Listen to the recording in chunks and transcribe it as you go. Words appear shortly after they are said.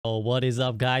Oh, what is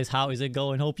up, guys? How is it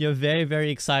going? Hope you're very,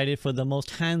 very excited for the most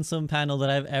handsome panel that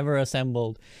I've ever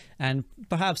assembled, and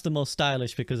perhaps the most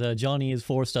stylish because Johnny has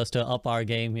forced us to up our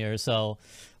game here. So,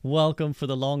 welcome for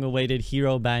the long-awaited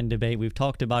hero ban debate. We've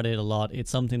talked about it a lot.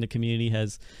 It's something the community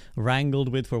has wrangled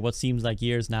with for what seems like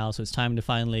years now. So it's time to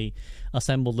finally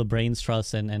assemble the brains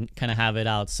trust and kind of have it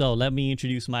out. So let me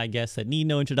introduce my guest that need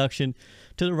no introduction.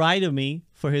 To the right of me,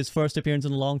 for his first appearance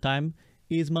in a long time,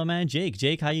 is my man Jake.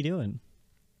 Jake, how you doing?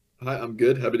 Hi, I'm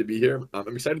good. Happy to be here.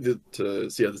 I'm excited to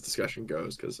see how this discussion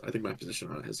goes because I think my position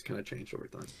on it has kind of changed over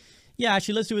time. Yeah,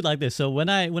 actually, let's do it like this. So when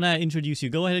I introduce you,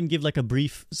 go ahead and give like a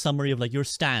brief summary of like your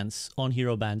stance on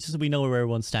hero bans, just so we know where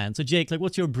everyone stands. So Jake, like,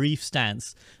 what's your brief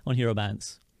stance on hero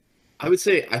bans? I would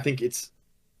say I think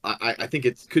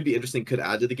it could be interesting, could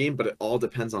add to the game, but it all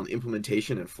depends on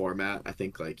implementation and format. I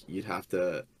think like you'd have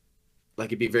to like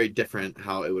it'd be very different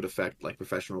how it would affect like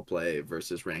professional play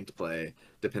versus ranked play,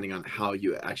 depending on how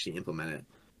you actually implement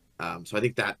it. So I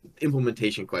think that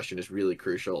implementation question is really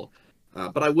crucial.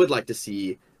 But I would like to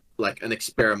see like an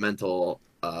experimental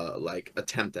like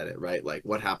attempt at it, right? Like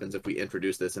what happens if we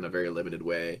introduce this in a very limited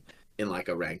way in like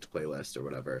a ranked playlist or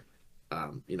whatever?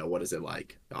 What is it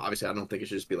like? Obviously, I don't think it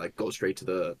should just be like go straight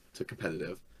to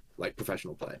competitive, like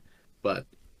professional play. But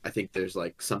I think there's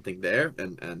like something there,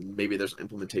 and maybe there's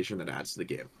implementation that adds to the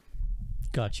game.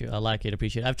 Got you. I like it.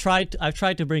 Appreciate it. I've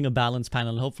tried to bring a balanced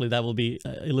panel, and hopefully that will be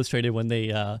illustrated when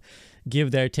they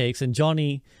give their takes. And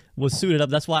Johnny was suited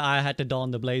up. That's why I had to don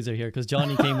the blazer here, because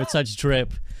Johnny came with such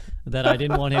drip that I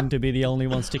didn't want him to be the only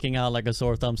one sticking out like a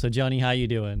sore thumb. So Johnny, how you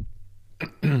doing?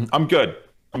 I'm good.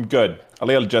 I'm good. A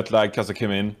little jet lag because I came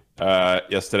in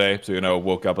yesterday, so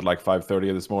woke up at like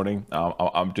 5:30 this morning.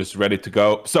 I'm just ready to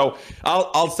go. So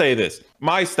I'll say this.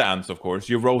 My stance, of course,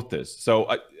 you wrote this, so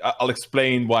I'll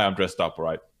explain why I'm dressed up,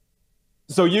 right?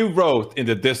 So you wrote in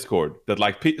the Discord that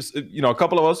like a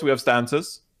couple of us we have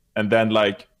stances, and then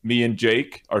like me and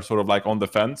Jake are sort of like on the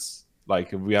fence,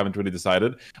 like we haven't really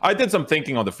decided. I did some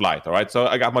thinking on the flight, all right? So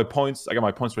I got my points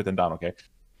written down, okay?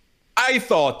 I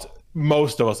thought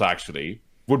most of us actually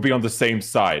would be on the same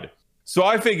side. So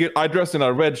I figured I'd dress in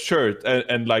a red shirt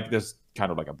and like this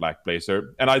kind of like a black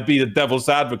blazer, and I'd be the devil's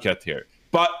advocate here.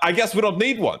 But I guess we don't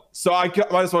need one, so I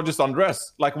might as well just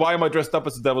undress. Like, why am I dressed up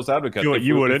as a devil's advocate? You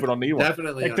wouldn't. If we don't need one.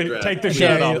 Definitely Take the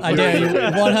shirt off. I dare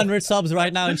you. 100 subs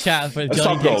right now in chat for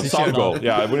Johnny takes his shirt off.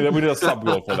 Yeah, we need a sub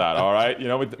goal for that. All right,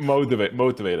 motivate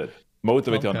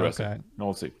to undress. Okay. No,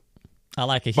 we'll see. I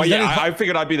like it. But yeah, I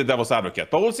figured I'd be the devil's advocate.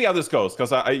 But we'll see how this goes,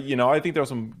 because I think there's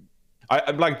some.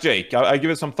 I'm like Jake. I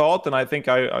give it some thought, and I think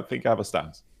I have a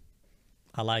stance.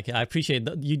 I like it. I appreciate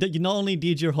that. You not only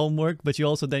did your homework, but you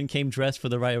also then came dressed for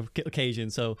the right occasion.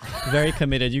 So very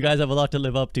committed. You guys have a lot to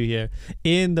live up to here.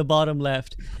 In the bottom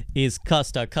left is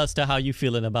Custa. Custa, how you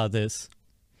feeling about this?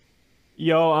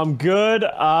 Yo, I'm good.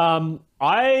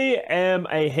 I am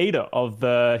a hater of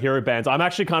the hero bans. I'm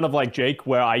actually kind of like Jake,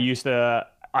 where I used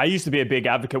to be a big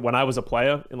advocate when I was a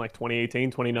player in like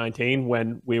 2018, 2019,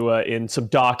 when we were in some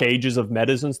dark ages of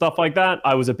metas and stuff like that.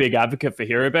 I was a big advocate for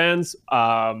hero bans.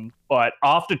 But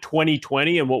after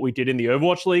 2020 and what we did in the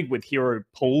Overwatch League with hero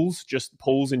pulls, just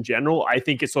pulls in general, I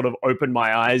think it sort of opened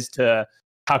my eyes to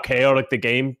how chaotic the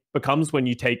game becomes when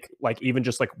you take like even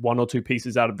just like one or two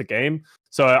pieces out of the game.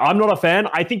 So I'm not a fan.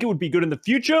 I think it would be good in the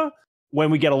future when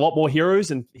we get a lot more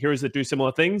heroes and heroes that do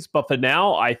similar things. But for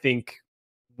now, I think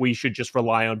we should just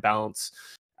rely on balance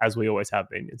as we always have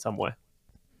been in some way.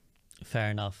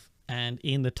 Fair enough. And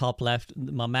in the top left,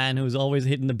 my man who's always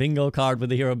hitting the bingo card with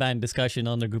the hero band discussion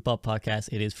on the Group Up podcast,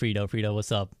 it is Freedo. Freedo,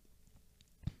 what's up?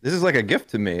 This is like a gift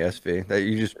to me, SV, that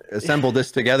you just assembled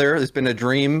this together. It's been a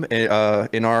dream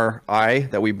in our eye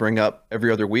that we bring up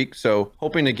every other week. So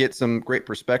hoping to get some great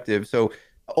perspective. So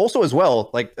also as well,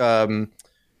 like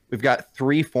we've got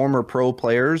 3 former pro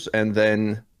players and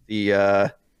then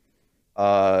the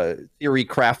theory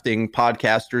crafting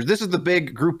podcasters. This is the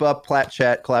big Group Up Plat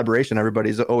Chat collaboration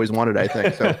everybody's always wanted, I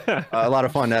think. So a lot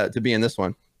of fun to be in this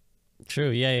one.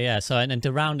 True, yeah. So, and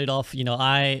to round it off,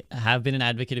 I have been an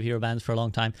advocate of hero bans for a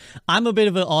long time. I'm a bit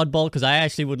of an oddball because I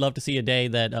actually would love to see a day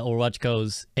that Overwatch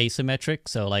goes asymmetric,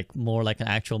 so like more like an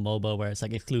actual MOBA where it's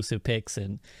like exclusive picks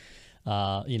and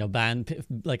ban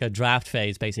like a draft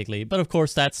phase basically. But of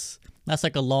course, that's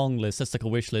like a long list. That's like a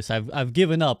wish list. I've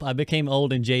given up. I became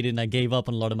old and jaded, and I gave up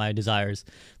on a lot of my desires.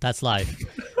 That's life.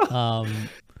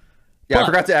 Yeah, I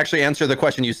forgot to actually answer the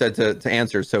question you said to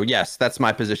answer. So yes, that's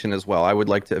my position as well. I would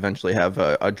like to eventually have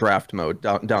a draft mode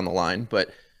down the line, but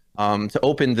to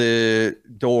open the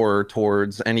door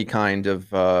towards any kind of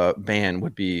ban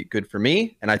would be good for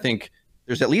me. And I think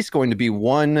there's at least going to be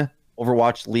one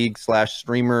Overwatch League /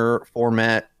 streamer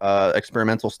format,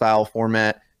 experimental style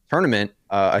format tournament,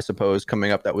 I suppose,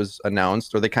 coming up that was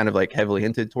announced, or they kind of like heavily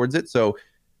hinted towards it. So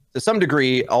to some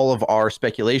degree, all of our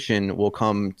speculation will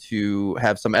come to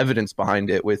have some evidence behind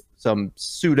it with some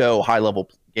pseudo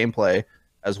high-level gameplay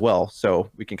as well. So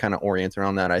we can kind of orient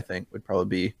around that, I think, would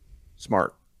probably be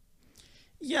smart.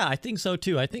 Yeah, I think so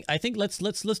too. I think let's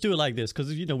do it like this, because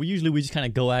we just kind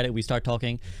of go at it. We start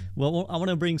talking. Well, I want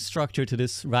to bring structure to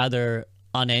this rather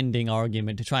unending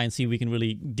argument to try and see if we can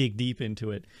really dig deep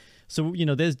into it. So,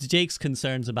 there's Jake's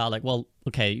concerns about like, well,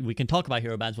 okay, we can talk about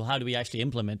hero bans. Well, how do we actually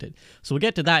implement it? So we'll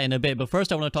get to that in a bit. But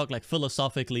first, I want to talk like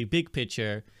philosophically, big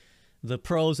picture, the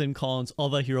pros and cons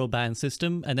of a hero ban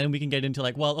system. And then we can get into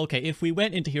like, well, okay, if we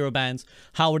went into hero bans,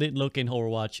 how would it look in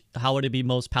Overwatch? How would it be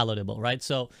most palatable, right?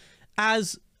 So I'm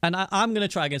going to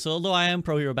try again. So although I am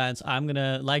pro hero bans, I'm going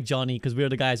to, like Johnny, because we're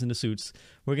the guys in the suits,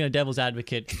 we're going to devil's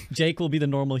advocate. Jake will be the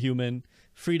normal human.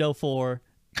 Freedo 4.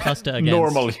 Custa against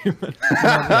Normal human.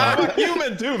 I'm a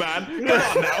human too, man.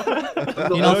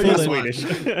 Come on now.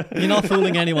 You're not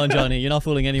fooling anyone, Johnny. You're not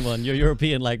fooling anyone. You're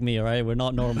European like me, all right? We're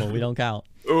not normal. We don't count.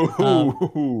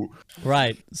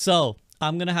 Right. So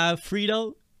I'm going to have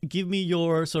Freedo give me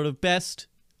your sort of best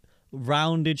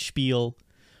rounded spiel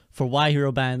for why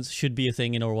hero bans should be a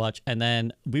thing in Overwatch. And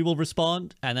then we will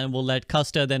respond, and then we'll let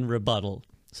Custa then rebuttal.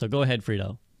 So go ahead,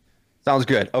 Freedo. Sounds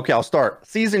good. Okay, I'll start.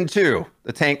 Season 2,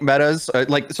 the tank metas,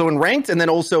 so in ranked and then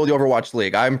also the Overwatch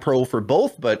League. I'm pro for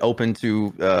both, but open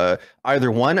to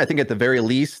either one. I think at the very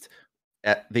least,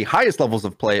 at the highest levels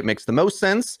of play, it makes the most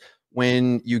sense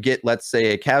when you get, let's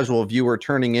say, a casual viewer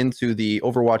turning into the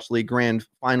Overwatch League Grand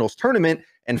Finals tournament,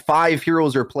 and 5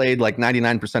 heroes are played like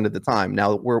 99% of the time.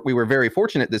 Now, we were very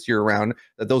fortunate this year around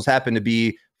that those happen to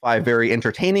be 5 very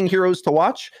entertaining heroes to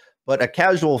watch, but a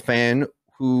casual fan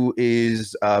who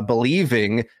is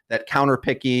believing that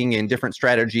counterpicking and different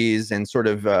strategies and sort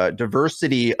of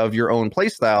diversity of your own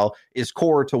playstyle is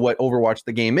core to what Overwatch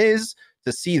the game is.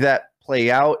 To see that play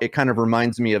out, it kind of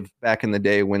reminds me of back in the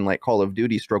day when like Call of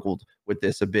Duty struggled with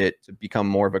this a bit to become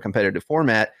more of a competitive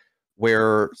format,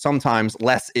 where sometimes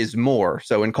less is more.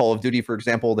 So in Call of Duty, for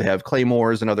example, they have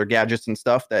claymores and other gadgets and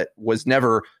stuff that was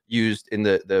never used in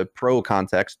the pro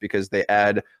context because they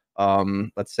add,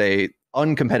 let's say,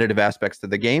 uncompetitive aspects to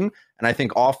the game. And I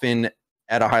think often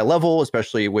at a high level,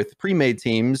 especially with pre-made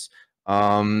teams,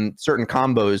 certain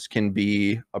combos can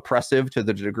be oppressive to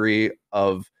the degree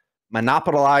of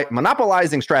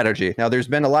monopolizing strategy. Now, there's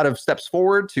been a lot of steps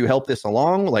forward to help this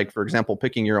along. Like, for example,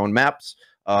 picking your own maps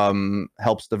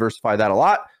helps diversify that a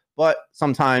lot. But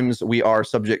sometimes we are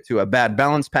subject to a bad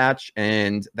balance patch,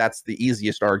 and that's the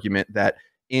easiest argument that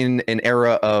in an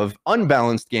era of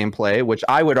unbalanced gameplay, which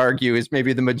I would argue is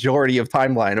maybe the majority of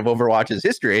timeline of Overwatch's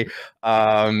history,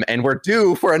 and we're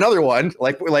due for another one.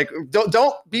 Like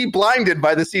don't be blinded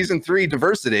by the season 3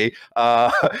 diversity.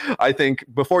 I think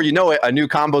before you know it, a new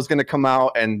combo is going to come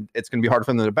out, and it's going to be hard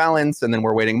for them to balance, and then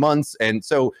we're waiting months. And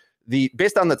so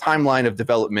based on the timeline of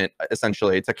development,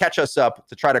 essentially, to catch us up,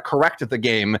 to try to correct the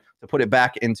game, to put it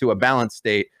back into a balanced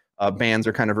state, bans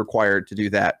are kind of required to do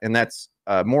that. And that's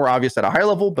more obvious at a high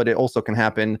level, but it also can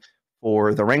happen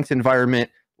for the ranked environment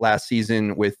last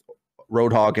season with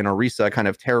Roadhog and Orisa kind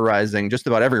of terrorizing just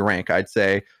about every rank, I'd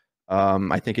say.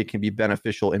 I think it can be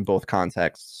beneficial in both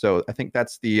contexts. So I think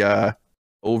that's the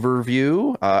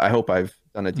overview. I hope I've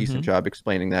done a decent job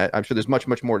explaining that. I'm sure there's much,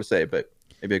 much more to say, but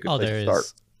maybe a good place to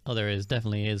start. Oh, there is,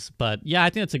 definitely is. But yeah, I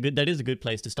think that is a good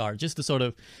place to start. Just to sort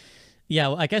of,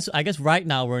 yeah, I guess right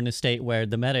now we're in a state where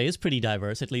the meta is pretty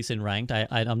diverse, at least in ranked.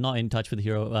 I'm not in touch with the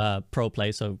hero pro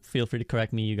play, so feel free to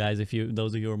correct me, you guys,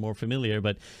 those of you who are more familiar.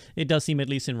 But it does seem, at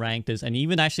least in ranked, and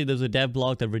even actually there's a dev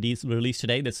blog that released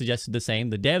today that suggested the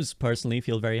same. The devs personally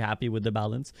feel very happy with the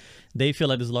balance. They feel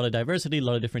like there's a lot of diversity, a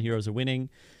lot of different heroes are winning,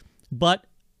 but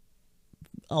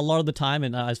a lot of the time,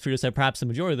 and as Freedo said, perhaps the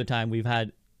majority of the time, we've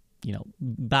had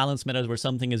balanced metas where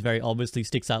something is very obviously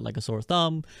sticks out like a sore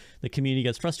thumb. The community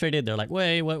gets frustrated. They're like,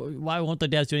 wait, why won't the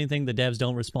devs do anything? The devs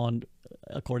don't respond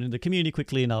according to the community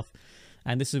quickly enough.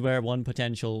 And this is where one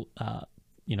potential,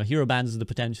 hero bans is the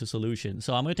potential solution.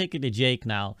 So I'm going to take it to Jake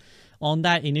now. On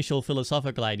that initial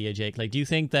philosophical idea, Jake, like, do you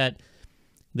think that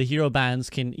the hero bans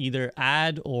can either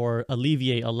add or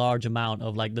alleviate a large amount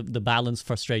of like the balance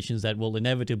frustrations that will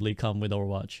inevitably come with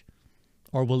Overwatch?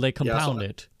 Or will they compound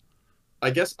it? I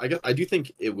guess I do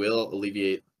think it will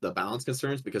alleviate the balance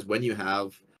concerns, because when you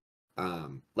have,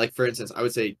 like, for instance, I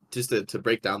would say just to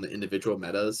break down the individual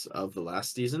metas of the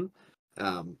last season,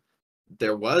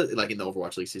 there was, like, in the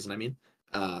Overwatch League season, I mean,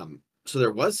 so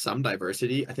there was some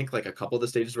diversity. I think like a couple of the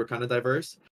stages were kind of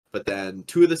diverse, but then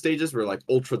 2 of the stages were like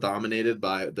ultra dominated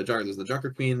by there's the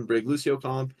Junker Queen Brig Lucio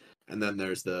comp, and then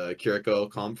there's the Kiriko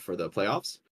comp for the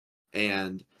playoffs.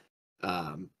 And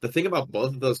The thing about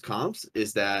both of those comps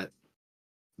is that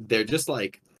they're just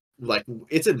like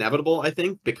it's inevitable, I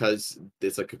think, because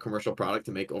it's like a commercial product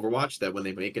to make Overwatch, that when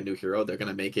they make a new hero, they're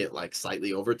gonna make it like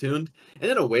slightly overtuned.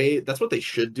 And in a way, that's what they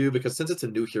should do, because since it's a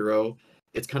new hero,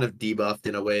 it's kind of debuffed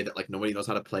in a way that like nobody knows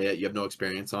how to play it. You have no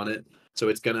experience on it, so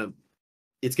it's gonna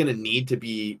need to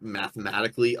be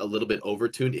mathematically a little bit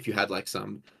overtuned. If you had like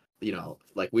some,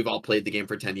 like we've all played the game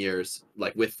for 10 years,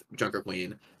 like with Junker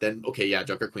Queen, then okay, yeah,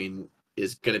 Junker Queen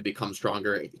is going to become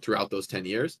stronger throughout those 10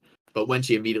 years. But when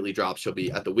she immediately drops, she'll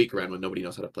be at the weaker end when nobody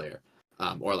knows how to play her,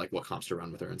 or like what comps to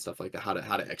run with her and stuff like that, how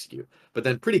to execute. But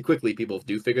then pretty quickly, people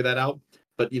do figure that out.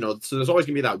 But so there's always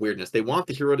gonna be that weirdness. They want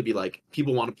the hero to be like,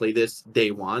 people want to play this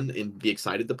day one and be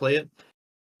excited to play it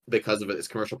because of its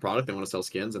commercial product. They want to sell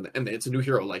skins, and it's a new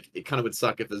hero. Like, it kind of would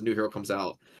suck if this new hero comes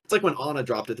out. It's like when Ana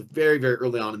dropped it very, very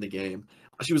early on in the game.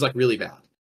 She was like really bad,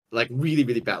 like really,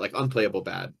 really bad, like unplayable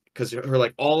bad, because her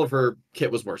like all of her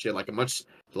kit was worse. She had like a much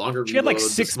longer. She had like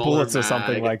reload, 6 smaller bullets or mag.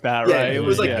 something like that, Yeah, right? it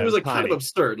was like kind tiny. of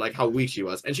absurd, like how weak she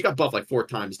was, and she got buffed like 4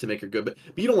 times to make her good. But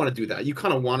you don't want to do that. You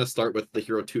kind of want to start with the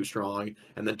hero too strong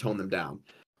and then tone them down.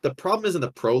 The problem is in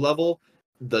the pro level,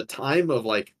 the time of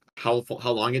like how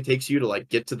long it takes you to like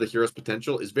get to the hero's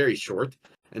potential is very short.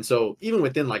 And so even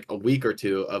within like a week or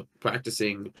two of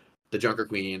practicing the Junker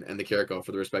Queen and the Kiriko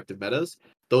for the respective metas,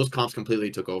 those comps completely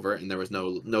took over, and there was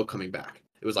no coming back.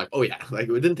 It was like, oh yeah, like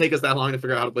it didn't take us that long to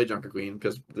figure out how to play Junker Queen,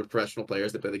 because they're professional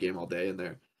players that play the game all day, and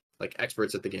they're like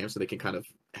experts at the game, so they can kind of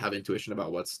have intuition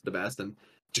about what's the best and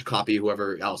just copy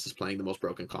whoever else is playing the most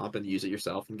broken comp and use it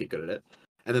yourself and get good at it.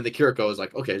 And then the Kiriko is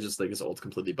like, okay, it's just like this ult's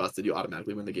completely busted. You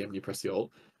automatically win the game when you press the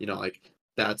ult. Like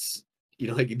that's,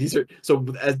 like these are, so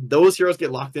as those heroes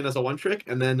get locked in as a one trick,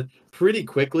 and then pretty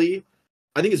quickly,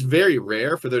 I think it's very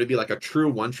rare for there to be like a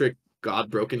true one trick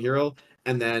god broken hero,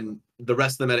 and then the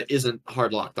rest of the meta isn't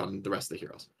hard locked on the rest of the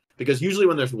heroes. Because usually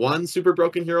when there's one super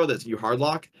broken hero that you hard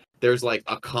lock, there's like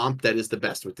a comp that is the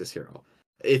best with this hero.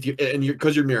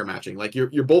 Because you're mirror matching, like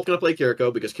you're both gonna play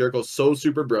Kiriko because Kiriko's so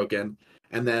super broken,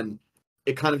 and then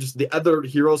it kind of just, the other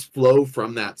heroes flow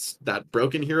from that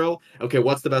broken hero. Okay,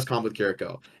 what's the best comp with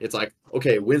Kiriko? It's like,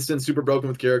 okay, Winston's super broken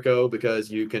with Kiriko because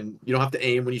you don't have to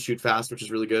aim when you shoot fast, which is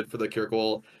really good for the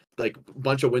Kiriko. Like a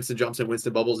bunch of Winston jumps and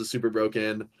Winston bubbles is super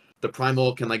broken. The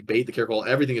Primal can like bait the Kiriko.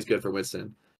 Everything is good for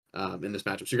Winston in this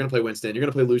matchup. So you're gonna play Winston. You're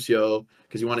gonna play Lucio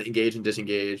because you want to engage and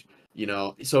disengage.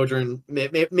 Sojourn,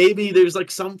 maybe there's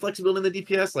like some flexibility in the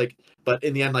DPS, like, but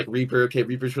in the end, like Reaper, okay,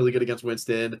 Reaper's really good against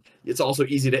Winston. It's also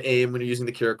easy to aim when you're using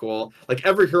the Kiriko. Like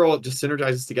every hero just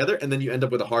synergizes together, and then you end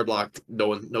up with a hard locked,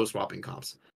 no swapping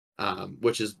comps,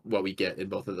 which is what we get in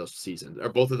both of those seasons, or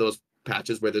both of those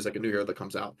patches where there's like a new hero that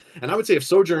comes out. And I would say if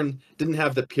Sojourn didn't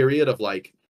have the period of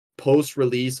like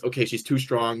post-release, okay, she's too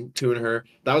strong, tune her,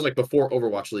 that was like before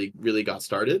Overwatch League really got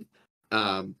started.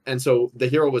 And so the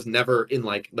hero was never in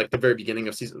like the very beginning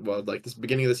of season, well, like this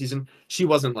beginning of the season, she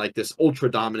wasn't like this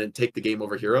ultra dominant take the game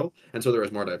over hero, and so there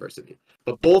was more diversity.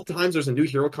 But both times there's a new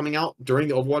hero coming out during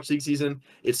the Overwatch League season,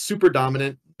 it's super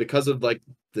dominant because of like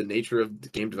the nature of the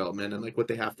game development and like what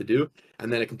they have to do,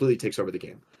 and then it completely takes over the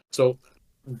game. So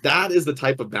that is the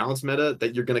type of balance meta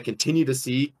that you're going to continue to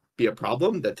see be a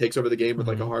problem that takes over the game with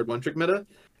like a hard one trick meta.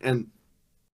 And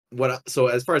so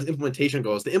as far as implementation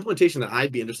goes, the implementation that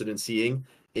I'd be interested in seeing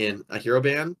in a hero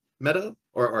ban meta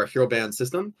or a hero ban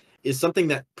system is something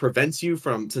that prevents you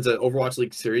from, since an Overwatch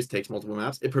League series takes multiple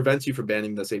maps, it prevents you from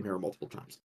banning the same hero multiple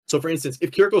times. So for instance,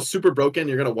 if Kiriko's super broken,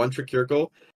 you're going to one trick Kiriko,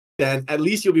 then at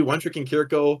least you'll be one tricking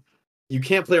Kiriko. You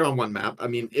can't play her on one map. I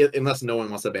mean, unless no one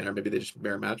wants to ban her, maybe they just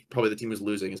mirror match. Probably the team who's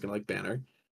losing is going to like ban her.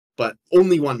 But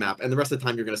only one map, and the rest of the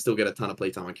time you're going to still get a ton of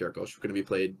playtime on Kiriko. She's going to be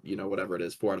played, whatever it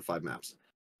is, 4 out of 5 maps.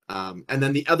 And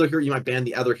then the other hero, you might ban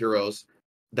the other heroes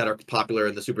that are popular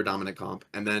in the super dominant comp,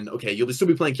 and then okay, you'll still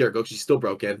be playing Kiriko because she's still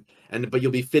broken, but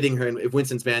you'll be fitting her. And if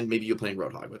Winston's banned, maybe you're playing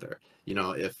Roadhog with her.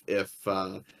 If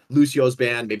Lucio's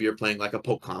banned, maybe you're playing like a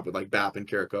poke comp with like BAP and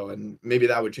Kiriko, and maybe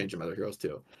that would change some other heroes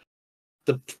too.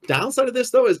 The downside of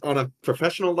this though is on a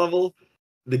professional level,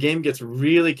 the game gets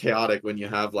really chaotic when you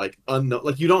have like unknown,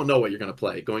 like you don't know what you're gonna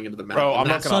play going into the map. Bro, I'm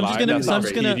not gonna lie. I'm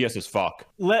just gonna tedious as fuck.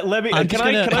 Let me. I'm just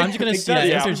gonna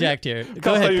interject here.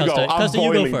 Go ahead, Custa. Custa,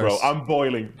 you go first. Bro. I'm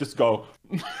boiling. Just go.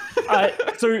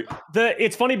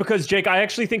 It's funny because Jake, I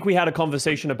actually think we had a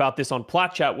conversation about this on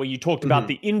Plat Chat where you talked about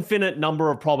the infinite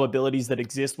number of probabilities that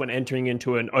exist when entering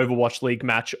into an Overwatch League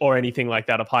match or anything like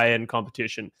that of high-end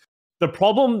competition. The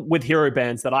problem with hero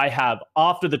bans that I have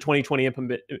after the 2020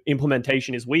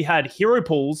 implementation is we had hero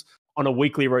pools on a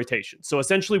weekly rotation. So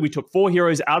essentially we took 4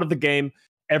 heroes out of the game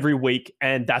every week,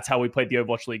 and that's how we played the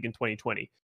Overwatch League in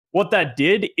 2020. What that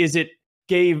did is it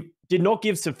did not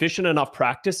give sufficient enough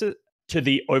practice to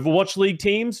the Overwatch League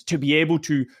teams to be able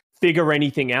to figure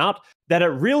anything out, that it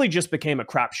really just became a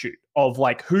crapshoot of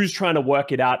like who's trying to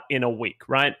work it out in a week,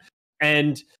 right?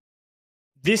 And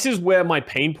this is where my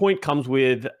pain point comes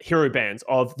with hero bans,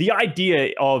 of the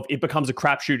idea of it becomes a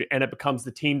crapshoot and it becomes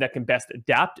the team that can best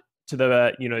adapt to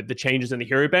the, you know, the changes in the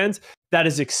hero bans. That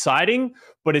is exciting,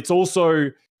 but it's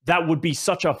also, that would be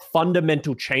such a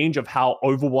fundamental change of how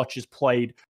Overwatch is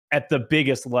played at the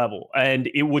biggest level.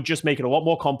 And it would just make it a lot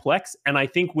more complex. And I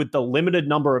think with the limited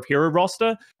number of hero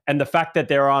roster and the fact that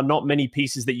there are not many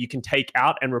pieces that you can take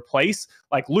out and replace,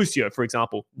 like Lucio, for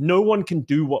example, no one can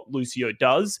do what Lucio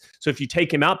does. So if you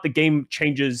take him out, the game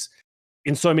changes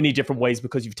in so many different ways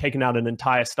because you've taken out an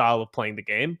entire style of playing the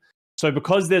game. So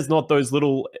because there's not those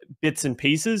little bits and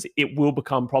pieces, it will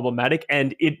become problematic,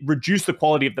 and it reduced the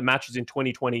quality of the matches in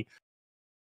 2020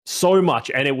 so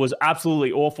much, and it was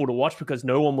absolutely awful to watch because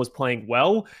no one was playing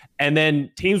well, and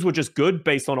then teams were just good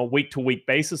based on a week-to-week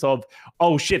basis of,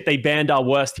 oh shit, they banned our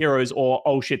worst heroes, or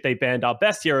oh shit, they banned our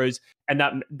best heroes, and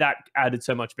that added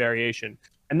so much variation.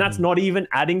 And that's not even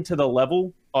adding to the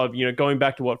level of, you know, going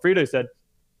back to what Freedo said,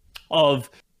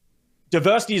 of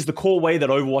diversity is the core way that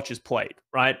Overwatch is played,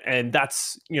 right? And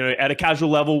that's, you know, at a casual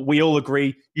level, we all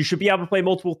agree you should be able to play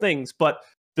multiple things. But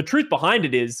the truth behind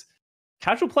it is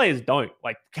casual players don't.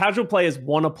 Like, casual players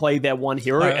want to play their one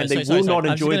hero, and they will not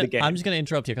enjoy the game. I'm just going to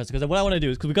interrupt here, because what I want to do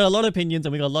is, because we've got a lot of opinions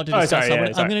and we've got a lot to discuss.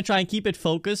 I'm going to try and keep it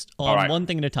focused on one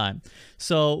thing at a time.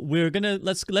 So we're going to,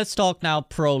 let's talk now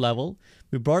pro level.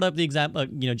 We brought up the example,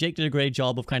 you know, Jake did a great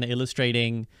job of kind of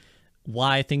illustrating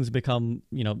why things become,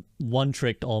 you know,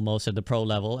 one-tricked almost at the pro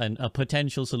level, and a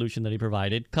potential solution that he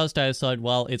provided. Custa said,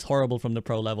 well, it's horrible from the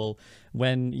pro level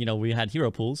when, you know, we had hero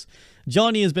pools.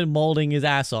 Johnny has been molding his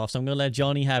ass off, so I'm going to let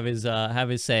Johnny have his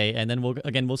say, and then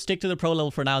we'll stick to the pro level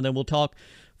for now, and then we'll talk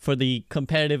for the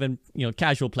competitive and, you know,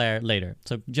 casual player later.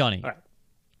 So, Johnny. Right.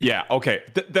 Yeah, okay.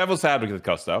 Devil's advocate,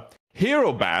 Custa.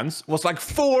 Hero bans was like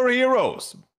 4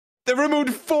 heroes. They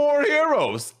removed 4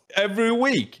 heroes every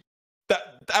week.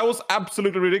 That was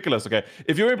absolutely ridiculous. Okay,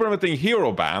 if you're implementing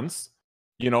hero bans,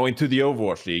 you know, into the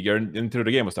Overwatch League or into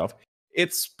the game and stuff,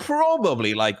 it's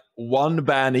probably like 1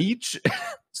 ban each.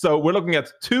 So we're looking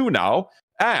at 2 now,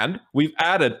 and we've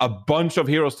added a bunch of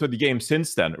heroes to the game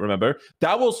since then. Remember,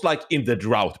 that was like in the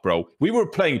drought, bro. We were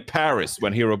playing Paris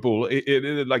when hero pool,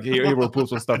 like hero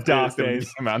pools and stuff. Dark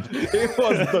days, man. It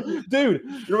was dude.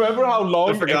 Remember how long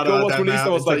Echo was released?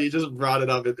 That was like, you just brought it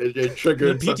up. It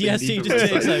triggered the PTSD.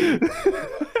 Just takes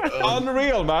like.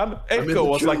 Unreal, man. Echo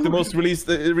was like the most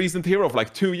recent hero of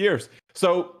like 2 years.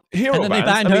 So hero and then bans,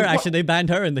 they banned her. Actually, they banned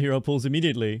her in the hero pools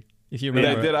immediately. If you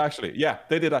remember, they did actually. Yeah,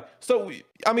 they did that. So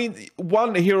I mean,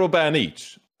 1 hero ban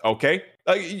each. Okay,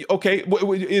 okay.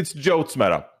 It's Jote's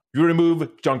meta. You remove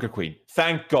Junker Queen.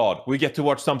 Thank God we get to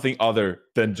watch something other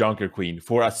than Junker Queen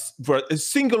for a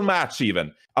single match,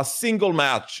 even a single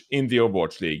match in the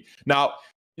Overwatch League. Now,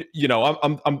 you know,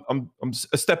 I'm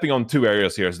stepping on 2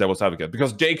 areas here as devil's advocate,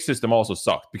 because Jake's system also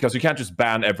sucked, because you can't just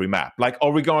ban every map. Like,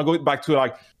 are we going to go back to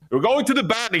like, we're going to the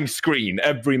banning screen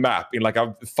every map in like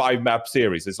a 5-map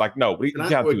series? It's like, no, we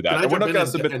can't do that. We're not going to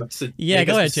submit. Yeah,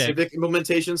 go ahead, Jake. Specific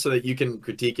implementation so that you can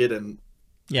critique it and.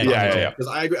 Yeah. Because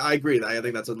I agree. I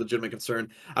think that's a legitimate concern.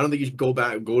 I don't think you should go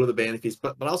to the ban fees,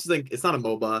 but I also think it's not a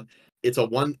MOBA. It's a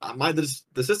one.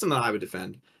 The system that I would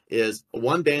defend is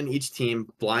 1 ban each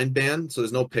team, blind ban, so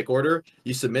there's no pick order.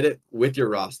 You submit it with your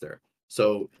roster.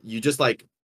 So you just like,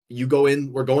 you go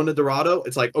in, we're going to Dorado.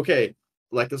 It's like, okay,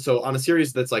 like, so on a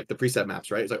series that's like the preset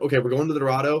maps, right? It's like, okay, we're going to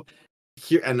Dorado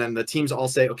here, and then the teams all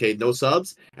say, okay, no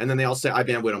subs, and then they all say, I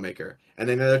ban Widowmaker, and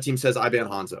then the other team says, I ban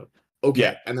Hanzo. Okay,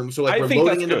 yeah. And then so like we're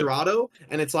loading into Dorado,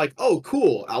 and it's like, oh,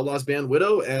 cool, Outlaws ban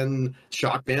Widow and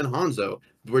Shock ban Hanzo.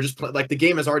 We're just like, the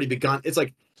game has already begun. It's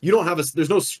like, you don't have there's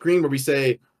no screen where we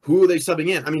say, who are they subbing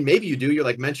in? I mean, maybe you do. You're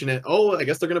like, mention it. Oh, I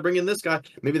guess they're gonna bring in this guy.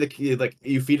 Maybe like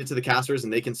you feed it to the casters,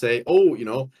 and they can say, oh, you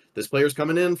know, this player's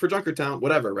coming in for Junkertown,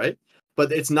 whatever, right?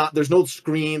 But it's not. There's no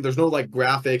screen. There's no like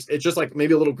graphics. It's just like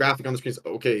maybe a little graphic on the screen.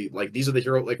 Okay, like these are the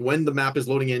hero. Like when the map is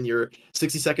loading in, you're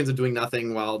 60 seconds of doing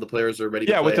nothing while the players are ready.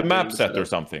 Yeah, to play with the map set or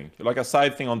something, like a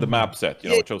side thing on the map set.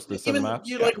 You know, chose this even map.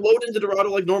 You like load into Dorado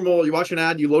like normal. You watch an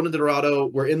ad. You load into Dorado.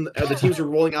 We're in. The teams are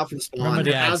rolling out from spawn. And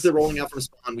as they're rolling out from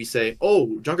spawn, we say,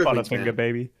 "Oh, Junker Queen's finger,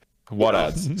 baby." What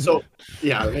ads? So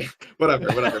yeah, whatever.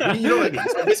 But you know what I mean.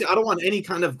 So basically, I don't want any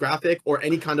kind of graphic or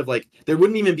any kind of like. There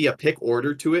wouldn't even be a pick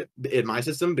order to it in my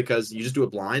system because you just do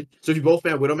it blind. So if you both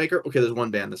ban Widowmaker, okay, there's one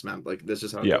ban this map. Like this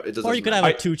is how Yeah. it does. Or you could have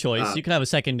a two choice. You could have a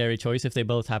secondary choice if they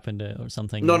both happen to or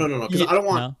something. No. Because I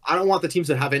don't want the teams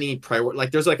that have any priority.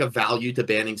 Like there's like a value to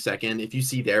banning second. If you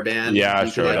see their ban, Yeah,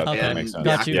 you sure. Can, like, that makes sense.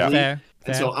 Got you. Yeah. Fair.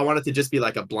 And so I want it to just be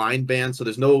like a blind ban. So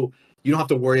there's no. You don't have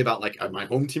to worry about like my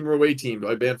home team or away team. Do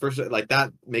I ban first? Like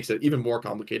that makes it even more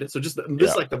complicated. So just this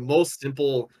is like the most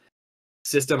simple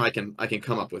system I can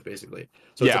come up with basically.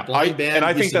 So it's a blind ban. And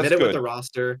I think submit that's it good. with the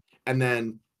roster, and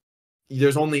then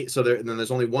there's only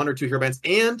there's only one or two hero bans,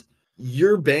 and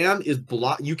your ban is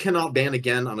blocked. You cannot ban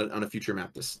again on a future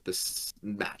map this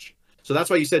match. So that's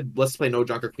why you said let's play no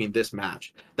Junker Queen this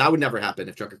match. That would never happen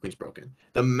if Junker Queen's broken.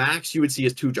 The max you would see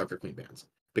is 2 Junker Queen bans.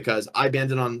 Because I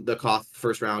banned it on the Koth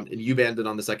first round and you banned it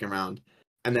on the second round,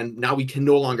 and then now we can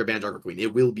no longer ban Junker Queen.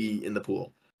 It will be in the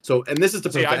pool. So, and this is to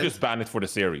prevent. I just ban it for the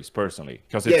series personally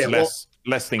because it's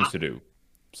less things to do.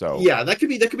 So yeah, that could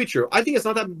be true. I think it's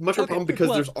not that much of a problem because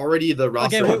there's already the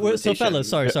roster. Okay, so fellas,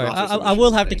 sorry. I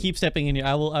will have to keep stepping in here.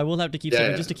 I will have to keep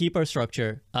stepping just to keep our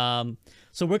structure.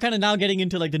 So we're kind of now getting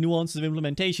into like the nuances of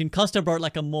implementation. Custa brought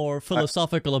like a more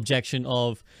philosophical objection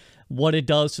of what it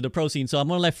does to the pro scene. So I'm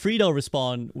gonna let Freedo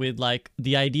respond with like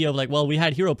the idea of like, well, we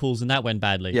had hero pools and that went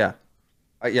badly. Yeah,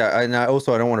 and I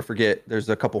don't want to forget. There's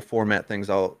a couple format things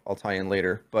I'll tie in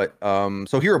later. But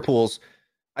so hero pools,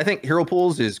 I think hero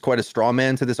pools is quite a straw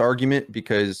man to this argument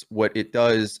because what it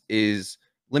does is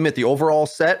limit the overall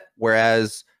set,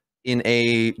 whereas in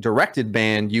a directed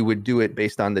ban you would do it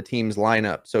based on the team's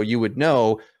lineup. So you would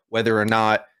know whether or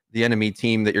not the enemy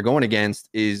team that you're going against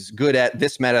is good at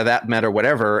this meta, that meta,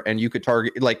 whatever, and you could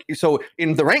target like so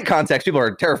in the rank context, people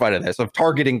are terrified of this, of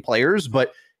targeting players,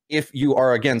 but if you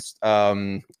are against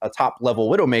a top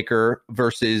level Widowmaker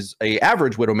versus a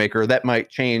average Widowmaker, that might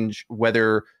change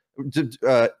whether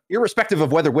irrespective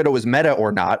of whether Widow is meta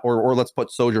or not, or let's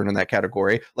put Sojourn in that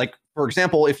category. Like, for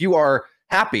example, if you are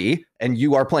Happy and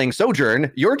you are playing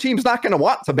Sojourn, your team's not going to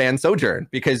want to ban Sojourn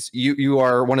because you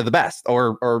are one of the best.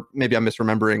 Or maybe I'm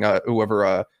misremembering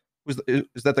whoever is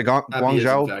that the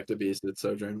Guangzhou? In fact, a beast. It's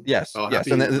Sojourn. Yes. Oh, yes.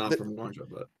 Happy is not from Guangzhou,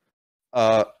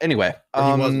 but anyway, he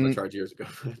was in the charge years ago,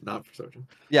 not for Sojourn.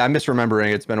 Yeah, I'm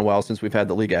misremembering. It's been a while since we've had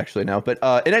the league actually now. But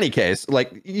in any case,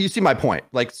 like you see my point.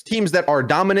 Like teams that are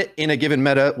dominant in a given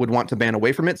meta would want to ban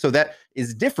away from it. So that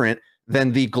is different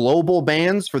than the global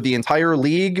bans for the entire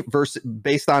league versus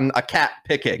based on a cat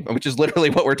picking, which is literally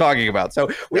what we're talking about. So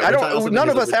none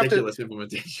of us have to.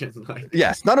 Implementation.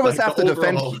 Yes, none of us have to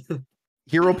defend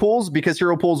hero pools because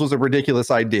hero pools was a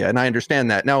ridiculous idea, and I understand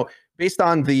that. Now, based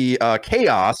on the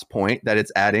chaos point that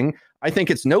it's adding, I think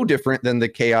it's no different than the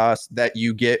chaos that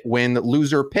you get when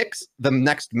loser picks the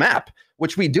next map,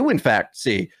 which we do in fact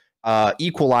see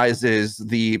equalizes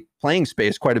the playing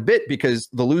space quite a bit because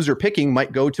the loser picking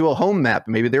might go to a home map.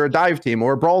 Maybe they're a dive team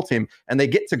or a brawl team, and they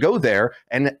get to go there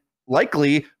and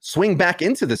likely swing back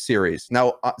into the series.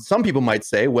 Now, some people might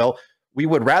say, well, we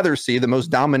would rather see the most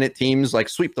dominant teams like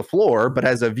sweep the floor, but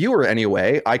as a viewer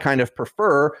anyway, I kind of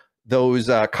prefer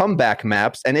those comeback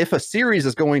maps. And if a series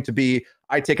is going to be,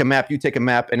 I take a map, you take a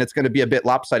map, and it's going to be a bit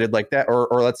lopsided like that, or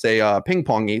let's say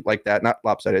ping-pongy like that, not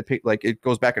lopsided, like it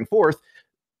goes back and forth,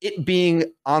 it being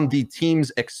on the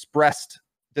team's expressed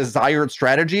desired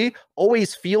strategy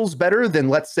always feels better than,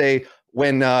 let's say,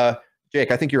 when Jake,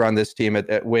 I think you're on this team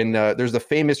when there's the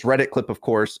famous Reddit clip, of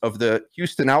course, of the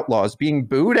Houston Outlaws being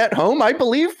booed at home, I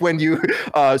believe, when you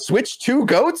switch 2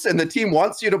 goats and the team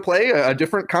wants you to play a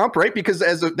different comp, right? Because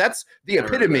that's the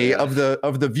epitome of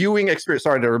the viewing experience.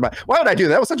 Sorry to remind. Why would I do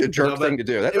that? That was such a jerk thing to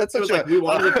do. That's such a we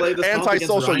wanted to play this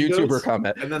anti-social YouTuber goats,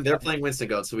 comment. And then they're playing Winston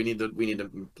goats, so we need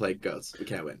to play goats. We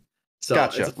can't win. So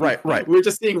gotcha. Right. We're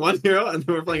just seeing one hero, and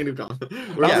then we're playing a new comp.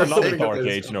 That's a lovely dark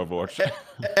age in Overwatch.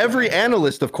 Every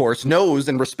analyst, of course, knows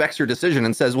and respects your decision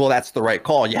and says, well, that's the right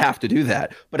call. You have to do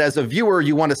that. But as a viewer,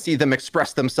 you want to see them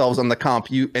express themselves on the comp,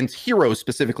 and heroes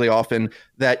specifically often,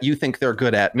 that you think they're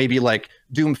good at. Maybe like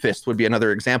Doomfist would be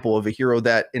another example of a hero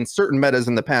that in certain metas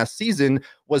in the past season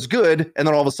was good, and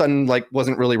then all of a sudden like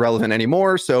wasn't really relevant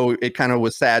anymore. So it kind of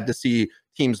was sad to see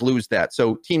teams lose that.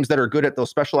 So teams that are good at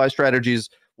those specialized strategies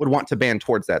would want to ban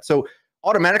towards that. So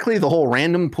automatically the whole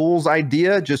random pools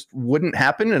idea just wouldn't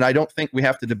happen. And I don't think we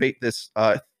have to debate this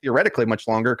theoretically much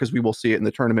longer because we will see it in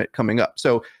the tournament coming up.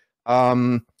 So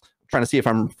trying to see if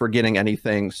I'm forgetting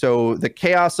anything. So the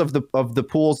chaos of the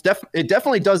pools, it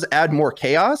definitely does add more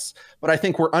chaos, but I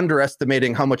think we're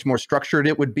underestimating how much more structured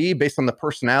it would be based on the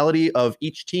personality of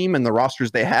each team and the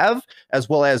rosters they have, as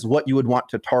well as what you would want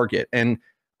to target. And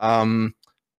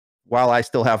while I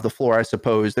still have the floor, I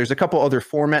suppose there's a couple other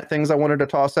format things I wanted to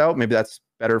toss out. Maybe that's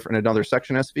better for another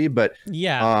section, SV. But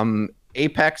Yeah.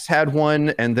 Apex had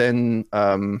one, and then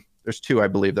there's two, I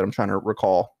believe, that I'm trying to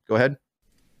recall. Go ahead.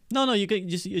 No, you can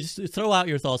just throw out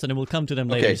your thoughts, and then we'll come to them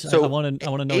later. Okay, so I want to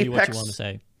know what you want to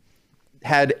say.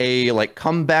 Had a like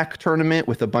comeback tournament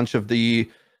with a bunch of the,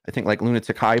 I think, like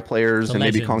Lunatic High players and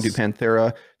maybe Kong Du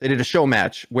Panthera. They did a show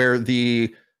match where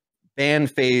the ban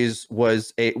phase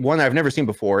was one I've never seen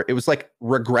before. It was like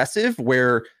regressive,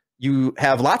 where you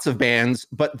have lots of bans,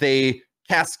 but they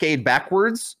cascade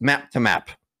backwards map to map,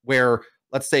 where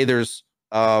let's say there's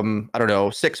I don't know,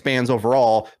 6 bans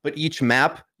overall, but each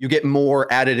map you get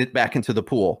more added it back into the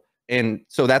pool. And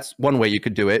so that's one way you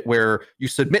could do it, where you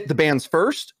submit the bans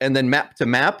first, and then map to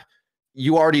map,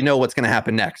 you already know what's going to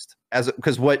happen next.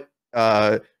 Because what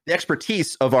the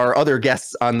expertise of our other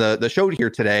guests on the show here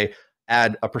today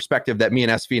add a perspective that me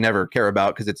and SV never care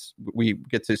about, because we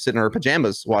get to sit in our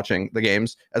pajamas watching the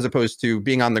games, as opposed to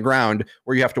being on the ground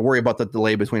where you have to worry about the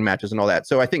delay between matches and all that.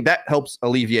 So I think that helps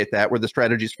alleviate that, where the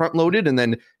strategy is front loaded and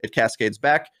then it cascades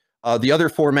back. The other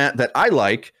format that I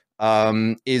like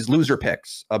is loser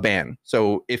picks, a ban.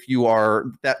 So if you are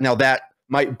that, now that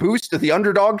might boost the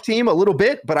underdog team a little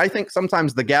bit, but I think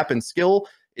sometimes the gap in skill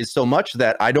is so much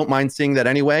that I don't mind seeing that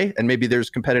anyway. And maybe there's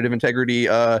competitive integrity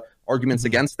arguments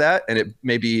against that, and it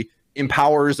maybe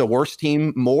empowers a worse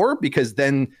team more, because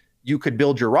then you could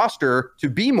build your roster to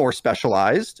be more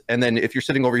specialized. And then if you're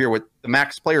sitting over here with the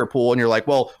max player pool and you're like,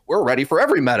 well, we're ready for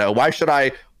every meta, why should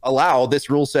I allow this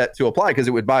rule set to apply? Because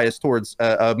it would bias towards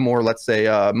a more, let's say,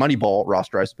 Moneyball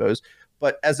roster, I suppose.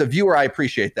 But as a viewer, I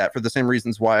appreciate that for the same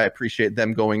reasons why I appreciate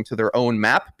them going to their own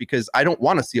map, because I don't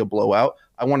want to see a blowout.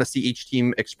 I want to see each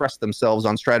team express themselves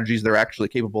on strategies they're actually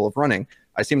capable of running.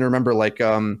 I seem to remember, like,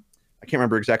 I can't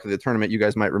remember exactly the tournament, you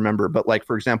guys might remember, but like,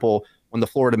 for example, when the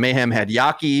Florida Mayhem had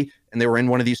Yaki and they were in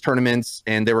one of these tournaments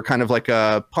and they were kind of like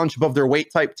a punch above their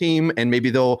weight type team, and maybe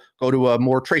they'll go to a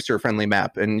more tracer friendly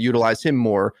map and utilize him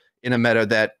more in a meta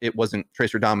that it wasn't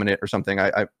tracer dominant or something.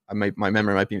 My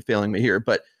memory might be failing me here,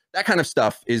 but that kind of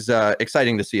stuff is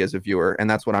exciting to see as a viewer, and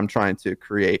that's what I'm trying to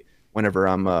create whenever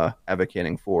I'm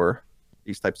advocating for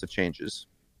these types of changes.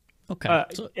 Okay.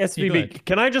 So, SVB,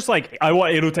 can I just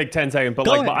it'll take 10 seconds, but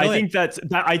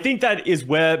I think that is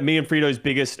where me and Freedo's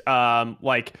biggest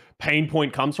pain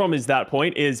point comes from. Is that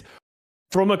point is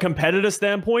from a competitor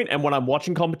standpoint, and when I'm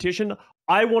watching competition,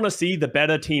 I want to see the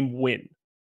better team win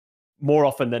more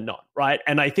often than not, right?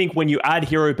 And I think when you add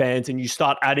hero bans and you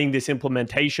start adding this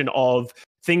implementation of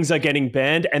things are getting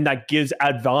banned, and that gives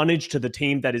advantage to the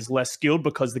team that is less skilled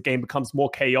because the game becomes more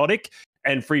chaotic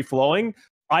and free-flowing,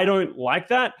 I don't like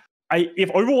that. If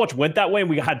Overwatch went that way and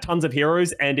we had tons of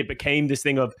heroes and it became this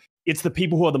thing of it's the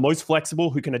people who are the most flexible,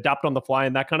 who can adapt on the fly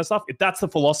and that kind of stuff, if that's the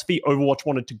philosophy Overwatch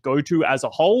wanted to go to as a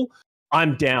whole,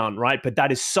 I'm down, right? But that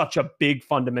is such a big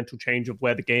fundamental change of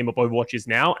where the game of Overwatch is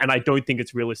now, and I don't think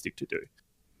it's realistic to do.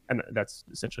 And that's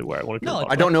essentially where I want to go.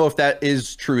 I don't know if that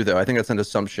is true, though. I think that's an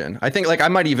assumption. I think, I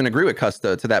might even agree with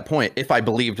Custa to that point if I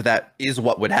believed that is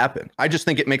what would happen. I just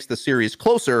think it makes the series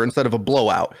closer instead of a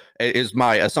blowout, is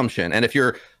my assumption. And if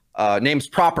your name's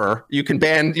Proper, you can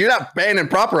ban, you're not banning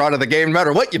Proper out of the game no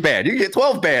matter what you ban. You get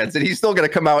 12 bans, and he's still going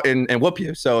to come out and whoop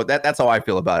you. So that's how I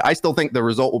feel about it. I still think the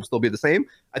result will still be the same.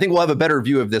 I think we'll have a better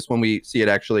view of this when we see it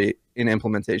actually in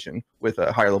implementation with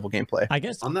a higher level gameplay. I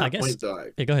guess on that point,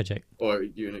 yeah, go ahead, Jake.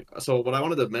 So what I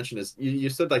wanted to mention is you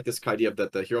said like this idea of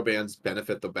that the hero bans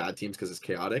benefit the bad teams because it's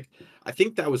chaotic. I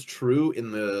think that was true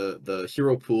in the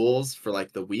hero pools for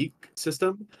like the weak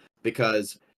system,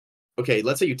 because okay,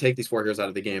 let's say you take these 4 heroes out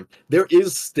of the game, there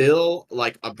is still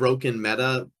like a broken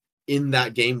meta in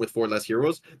that game with 4 less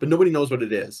heroes, but nobody knows what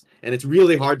it is, and it's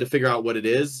really hard to figure out what it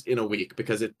is in a week,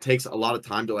 because it takes a lot of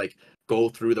time to like go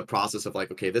through the process of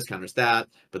like, okay, this counters that,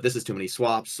 but this is too many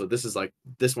swaps, so this is like,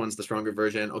 this one's the stronger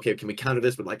version. Okay, can we counter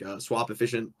this with like a swap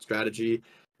efficient strategy,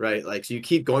 right? Like, so you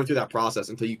keep going through that process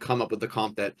until you come up with the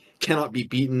comp that cannot be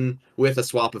beaten with a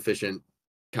swap efficient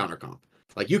counter comp.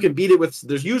 Like, you can beat it with,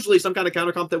 there's usually some kind of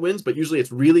counter comp that wins, but usually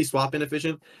it's really swap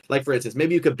inefficient. Like, for instance,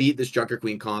 maybe you could beat this Junker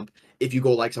Queen comp if you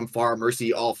go like some Far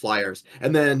Mercy all flyers,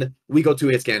 and then we go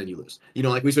 2-hit scan and you lose. You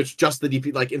know, like we switch just the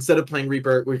DP, like instead of playing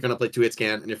Reaper, we're going to play 2-hit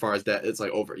scan and your Far is dead. It's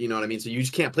like over, you know what I mean? So you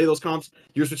just can't play those comps.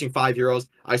 You're switching 5 heroes.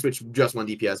 I switch just 1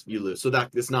 DPS, you lose. So that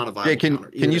it's not a viable counter.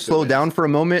 Can you slow down for a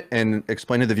moment and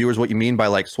explain to the viewers what you mean by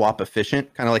like swap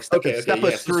efficient? Kind of like step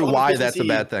us through why that's a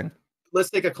bad thing. Let's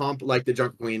take a comp like the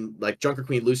Junker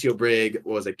Queen, Lucio Brig,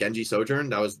 what was it, Genji Sojourn?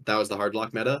 That was the hard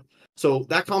lock meta. So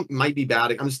that comp might be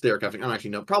bad. I'm just theorizing. I'm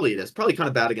actually no, probably it is. Probably kind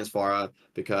of bad against Pharah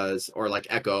because, or like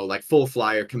Echo, like full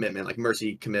flyer commitment, like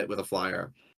Mercy commit with a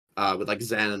flyer. with like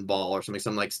Zen and Ball or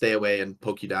something like stay away and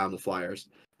poke you down with flyers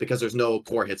because there's no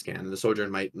core hit scan and the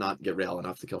Sojourn might not get rail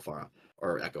enough to kill Pharah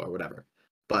or Echo or whatever.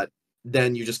 But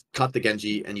then you just cut the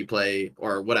Genji and you play,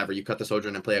 or whatever, you cut the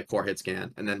Sojourn and play a core hit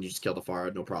scan, and then you just kill the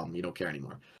Pharah, no problem. You don't care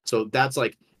anymore. So that's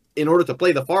like, in order to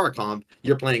play the Pharah comp,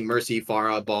 you're playing Mercy,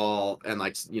 Pharah, Ball, and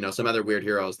like, you know, some other weird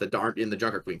heroes that aren't in the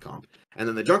Junker Queen comp. And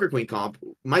then the Junker Queen comp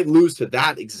might lose to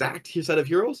that exact set of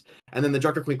heroes, and then the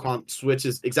Junker Queen comp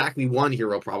switches exactly one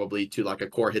hero probably to like a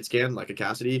core hit scan, like a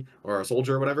Cassidy or a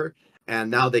Soldier or whatever,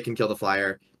 and now they can kill the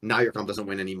Flyer. Now your comp doesn't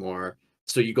win anymore.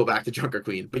 So you go back to Junker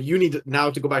Queen, but you need to, now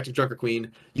to go back to Junker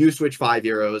Queen, you switch 5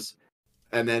 heroes,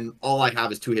 and then all I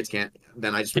have is 2 hits can't.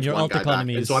 Then I just switch one guy back.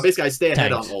 And so I stay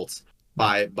ahead on ults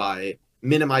by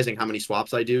minimizing how many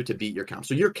swaps I do to beat your comp.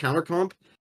 So your counter comp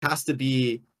has to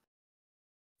be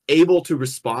able to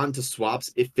respond to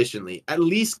swaps efficiently, at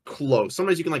least close.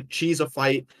 Sometimes you can like cheese a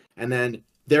fight, and then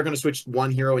they're going to switch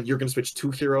 1 hero and you're going to switch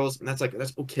 2 heroes, and that's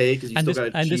okay because you still got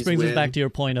to cheese. And this brings us back to your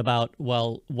point about,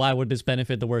 well, why would this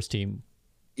benefit the worst team?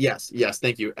 Yes,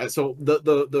 thank you. So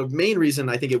the main reason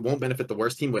I think it won't benefit the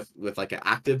worst team with like an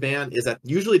active ban is that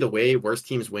usually the way worst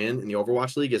teams win in the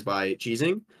Overwatch League is by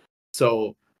cheesing.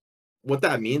 So what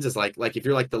that means is like if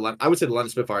you're like I would say the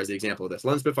London Spitfire is the example of this.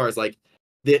 London Spitfire is like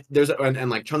and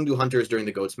like Chengdu Hunters during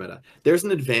the Goats meta. There's an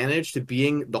advantage to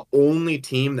being the only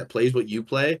team that plays what you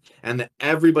play, and that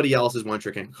everybody else is one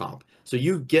trick and comp. So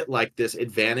you get like this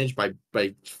advantage by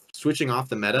switching off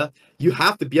the meta. You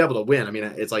have to be able to win. I mean,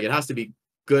 it's like it has to be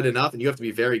good enough, and you have to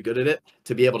be very good at it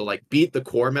to be able to like beat the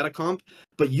core meta comp.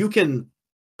 But you can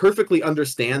perfectly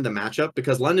understand the matchup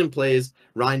because London plays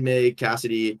Ryan May,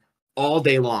 Cassidy all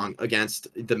day long against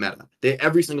the meta.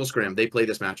 Every single scrim they play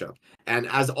this matchup, and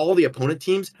as all the opponent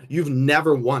teams, you've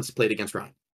never once played against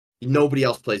Ryan. Nobody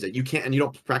else plays it. You can't, and you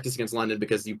don't practice against London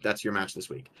because that's your match this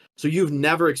week. So you've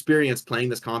never experienced playing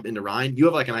this comp into Ryan. You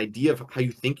have like an idea of how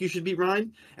you think you should beat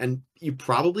Ryan, and you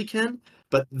probably can,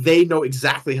 but they know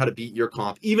exactly how to beat your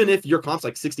comp. Even if your comp's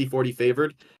like 60-40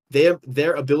 favored, they have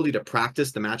their ability to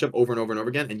practice the matchup over and over and over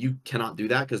again, and you cannot do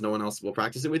that because no one else will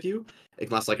practice it with you,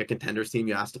 unless like a contenders team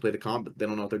you ask to play the comp, but they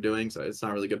don't know what they're doing, so it's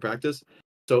not really good practice.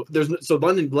 So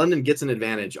London gets an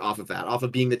advantage off of that, off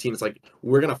of being the team that's like,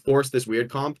 we're gonna force this weird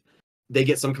comp. They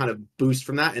get some kind of boost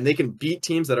from that, and they can beat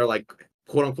teams that are like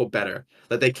quote unquote better,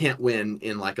 that they can't win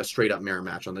in like a straight up mirror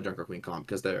match on the Junker Queen comp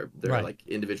because they're right. like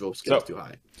individual skills too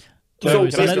high. So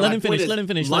let him finish.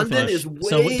 London is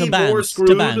way more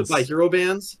screwed by hero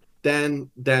bans than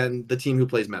the team who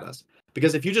plays metas.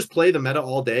 Because if you just play the meta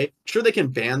all day, sure they can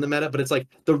ban the meta, but it's like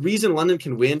the reason London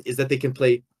can win is that they can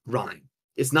play Rhine.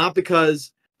 It's not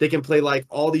because they can play like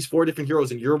all these 4 different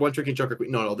heroes and you're one tricking Junker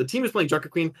Queen. No, the team who's playing Junker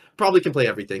Queen probably can play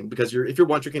everything because if you're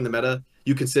one tricking the meta,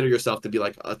 you consider yourself to be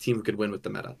like a team who could win with the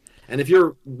meta. And if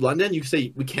you're London, you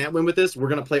say we can't win with this. We're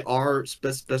gonna play our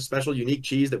special unique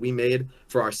cheese that we made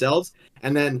for ourselves,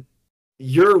 and then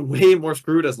you're way more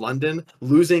screwed as London,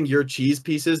 losing your cheese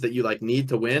pieces that you like need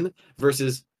to win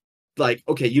versus like,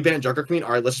 okay, you banned Junker Queen.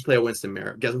 All right, let's just play a Winston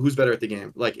mirror. Guess who's better at the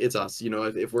game? Like it's us. You know,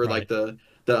 if we're right. like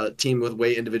the team with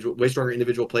way stronger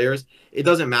individual players, it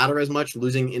doesn't matter as much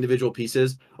losing individual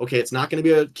pieces. Okay, it's not going to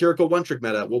be a Kiriko one trick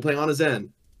meta. We'll play on a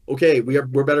Zen. Okay,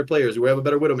 we're better players. We have a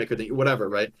better Widowmaker than whatever,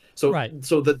 right? So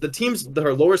so the teams that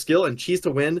are lower skill and cheese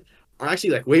to win are actually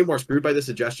like way more screwed by this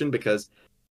suggestion because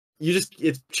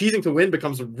it's cheesing to win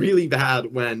becomes really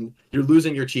bad when you're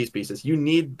losing your cheese pieces.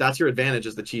 That's your advantage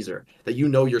as the cheeser, that you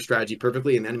know your strategy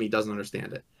perfectly and the enemy doesn't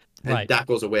understand it. And that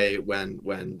goes away when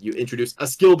you introduce a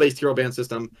skill-based hero ban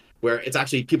system where it's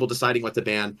actually people deciding what to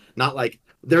ban, not like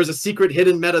there's a secret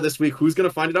hidden meta this week, who's going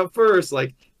to find it out first?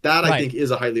 Like that I think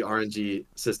is a highly RNG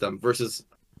system versus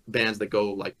bans that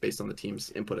go like based on the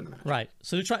team's input in the match. Right.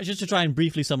 So to try and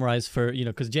briefly summarize for,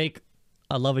 because Jake,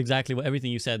 I love exactly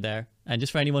everything you said there. And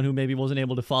just for anyone who maybe wasn't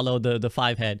able to follow the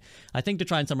 5 head, I think to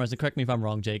try and summarize, and correct me if I'm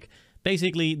wrong, Jake,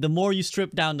 basically, the more you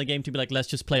strip down the game to be like, let's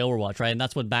just play Overwatch, right? And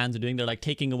that's what bans are doing. They're like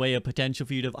taking away a potential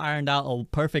for you to have ironed out a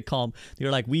perfect comp.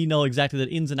 You're like, we know exactly the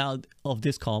ins and outs of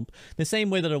this comp. The same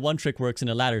way that a one trick works in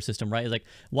a ladder system, right? It's like,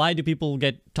 why do people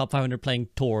get top 500 playing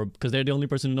Torb? Because they're the only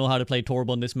person who know how to play Torb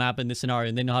on this map in this scenario,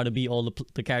 and they know how to beat all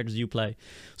the characters you play.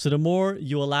 So the more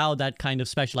you allow that kind of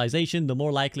specialization, the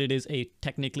more likely it is a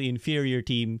technically inferior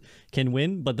team can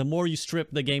win. But the more you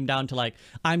strip the game down to like,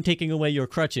 I'm taking away your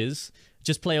crutches,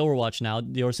 just play Overwatch now,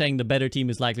 you're saying the better team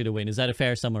is likely to win. Is that a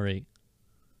fair summary?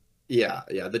 Yeah.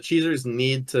 The cheesers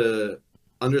need to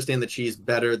understand the cheese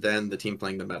better than the team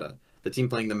playing the meta. The team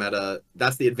playing the meta,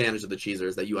 that's the advantage of the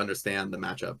cheesers, that you understand the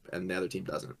matchup and the other team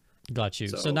doesn't. Got you.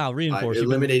 So now reinforce.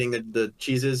 Eliminating the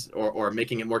cheeses or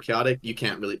making it more chaotic, you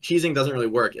can't really... Cheesing doesn't really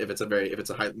work if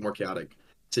it's more chaotic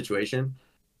situation.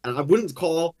 And I wouldn't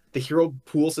call the hero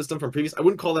pool system from previous. I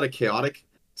wouldn't call that a chaotic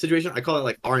situation. I call it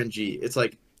like RNG. It's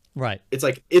like Right. it's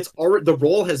like it's already the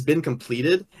role has been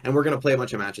completed, and we're gonna play a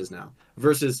bunch of matches now.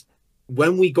 Versus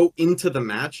when we go into the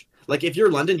match, like if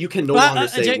you're London, you can no longer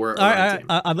say Jake, we're a all right, London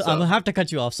team. I'm gonna have to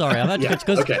cut you off. Sorry, I'm gonna have to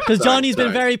cut you okay, because sorry, Johnny's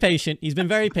been sorry. very patient. He's been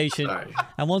very patient, Sorry.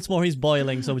 and once more he's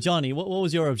boiling. So Johnny, what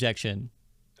was your objection?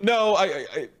 No,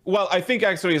 well, I think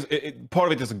actually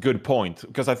part of it is a good point,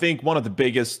 because I think one of the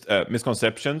biggest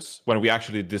misconceptions when we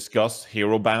actually discuss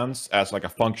hero bans as like a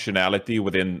functionality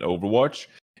within Overwatch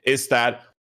is that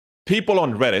people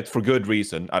on Reddit, for good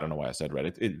reason, I don't know why I said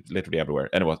Reddit, it's literally everywhere.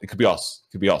 Anyway, it could be us.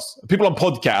 People on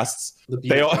podcasts,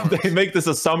 they make this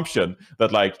assumption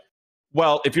that like,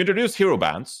 well, if you introduce hero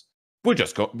bans, we're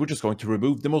just going to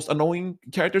remove the most annoying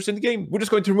characters in the game. We're just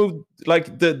going to remove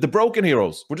like the broken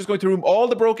heroes. We're just going to remove all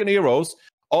the broken heroes.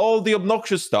 All the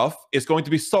obnoxious stuff is going to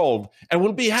be solved, and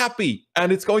we'll be happy,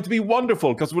 and it's going to be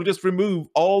wonderful because we'll just remove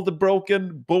all the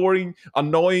broken, boring,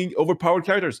 annoying, overpowered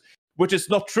characters, which is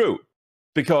not true.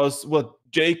 Because what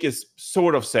Jake is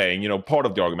sort of saying, part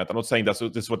of the argument, I'm not saying this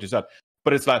is what you said,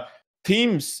 but it's like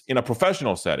teams in a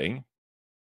professional setting,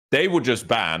 they would just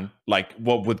ban like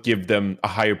what would give them a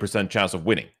higher % chance of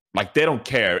winning. Like they don't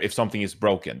care if something is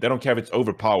broken. They don't care if it's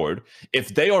overpowered.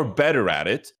 If they are better at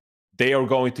it, they are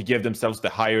going to give themselves the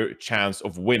higher chance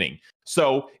of winning.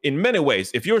 So in many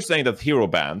ways, if you're saying that hero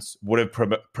bans would have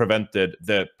prevented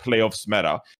the playoffs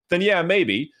meta, then yeah,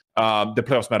 maybe the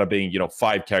playoffs meta being,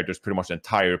 5 characters pretty much the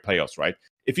entire playoffs, right?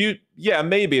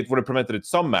 Maybe it would have prevented it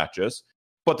some matches,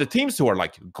 but the teams who are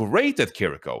like great at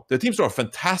Kiriko, the teams who are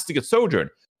fantastic at Sojourn,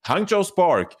 Hangzhou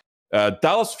Spark,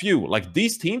 Dallas Few, like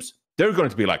these teams, they're going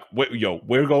to be like,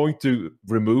 we're going to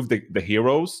remove the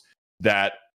heroes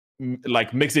that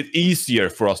like makes it easier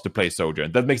for us to play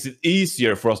Sojourn, that makes it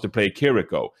easier for us to play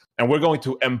Kiriko, and we're going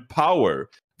to empower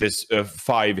this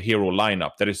 5 hero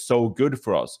lineup that is so good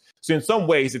for us. So in some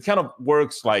ways, it kind of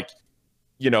works like,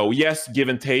 yes, give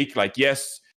and take. Like,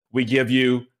 yes, we give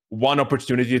you one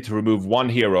opportunity to remove one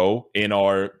hero in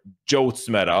our Jotes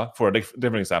meta, for a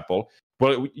different example.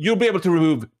 But you'll be able to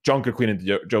remove Junker Queen in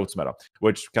the Jotes meta,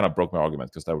 which kind of broke my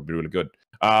argument because that would be really good.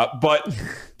 But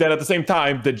then at the same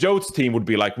time, the Jotes team would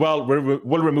be like, well,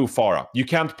 we'll remove Pharah. You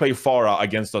can't play Pharah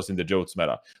against us in the Jotes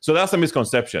meta. So that's a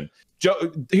misconception.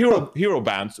 Hero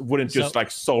bans wouldn't just like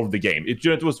solve the game. It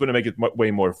just was going to make it way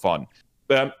more fun.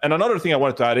 And another thing I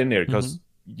wanted to add in here, because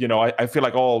I feel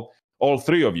like all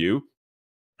 3 of you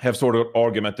have sort of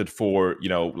argumented for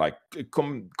like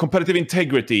competitive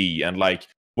integrity and like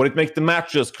would it make the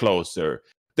matches closer.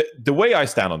 The way I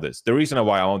stand on this, the reason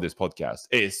why I'm on this podcast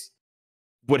is,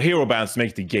 would hero bans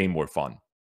make the game more fun?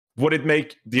 Would it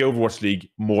make the Overwatch League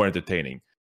more entertaining?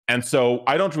 And so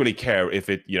I don't really care if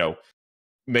it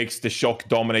makes the Shock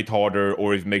dominate harder,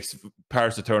 or if it makes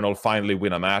Paris Eternal finally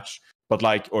win a match, but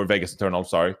like, or Vegas Eternal,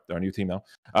 sorry, they're a new team now.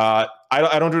 I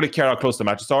don't really care how close the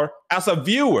matches are. As a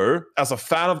viewer, as a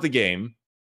fan of the game,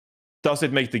 does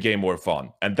it make the game more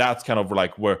fun? And that's kind of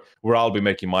like where I'll be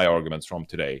making my arguments from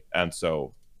today. And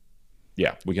so,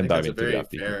 yeah, we can dive into that.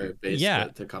 That's a very fair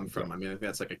base to come from. I mean, I think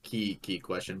that's like a key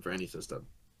question for any system.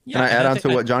 Yeah, can I add on to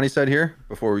what Johnny said here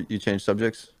before you change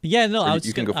subjects? Yeah, no, I was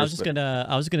just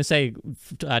gonna say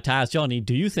to ask Johnny,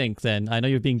 do you think then? I know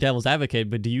you're being devil's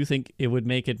advocate, but do you think it would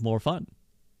make it more fun?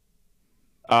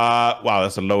 Wow,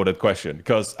 that's a loaded question,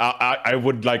 because I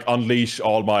would like unleash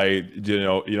all my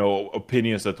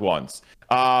opinions at once.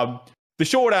 The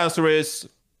short answer is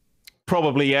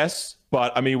probably yes,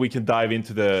 but I mean we can dive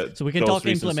into so we can talk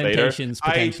implementations later.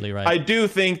 Potentially, right? I do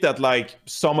think that like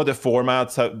some of the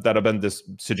formats that have been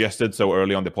suggested so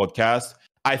early on the podcast,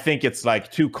 I think it's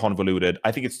like too convoluted.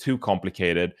 I think it's too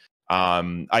complicated.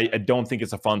 I don't think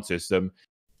it's a fun system.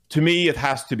 To me, it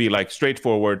has to be like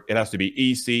straightforward. It has to be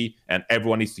easy, and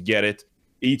everyone needs to get it.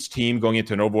 Each team going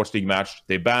into an Overwatch League match,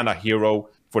 they ban a hero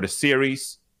for the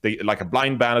series. They like a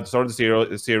blind ban at the start of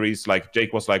the series. Like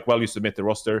Jake was like, well, you submit the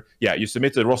roster. Yeah, you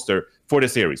submit the roster for the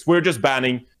series. We're just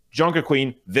banning Junker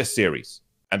Queen this series.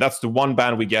 And that's the one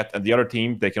ban we get. And the other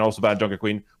team, they can also ban Junker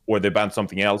Queen, or they ban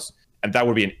something else. And that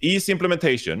would be an easy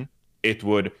implementation. It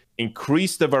would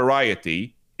increase the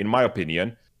variety, in my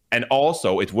opinion. And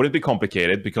also, it wouldn't be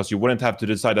complicated because you wouldn't have to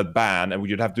decide that ban, and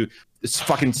you'd have to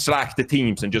fucking slack the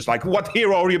teams and just like, what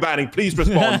hero are you banning? Please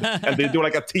respond. And they do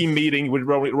like a team meeting with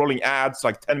rolling ads,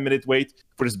 like 10-minute wait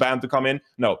for this ban to come in.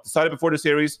 No, decided before the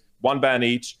series, one ban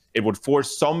each. It would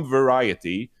force some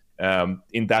variety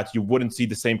in that you wouldn't see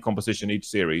the same composition each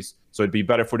series. So it'd be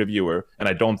better for the viewer, and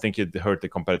I don't think it'd hurt the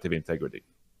competitive integrity.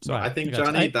 So Right, I think, I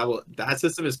got you. Johnny, that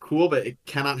system is cool, but it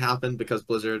cannot happen because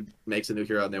Blizzard makes a new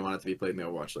hero and they want it to be played in the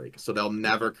Overwatch League. So they'll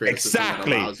never create a system that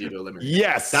Exactly. allows you to eliminate.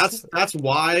 Yes. That's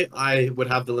why I would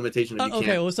have the limitation of you Okay,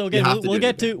 can't. well, so you again, have we'll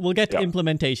get to Yeah.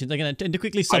 implementations again, and to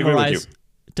quickly I agree with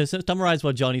you. summarize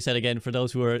what Johnny said again for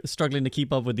those who are struggling to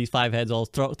keep up with these five heads all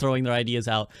throwing their ideas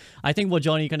out. I think what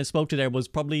Johnny kind of spoke to there was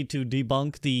probably to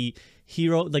debunk the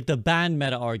hero, like the ban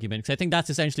meta argument, because I think that's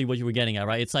essentially what you were getting at,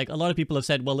 right? It's like a lot of people have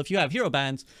said, well, if you have hero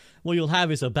bans, what you'll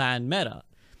have is a ban meta,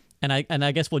 and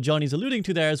I guess what Johnny's alluding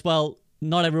to there as well.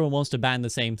 Not everyone wants to ban the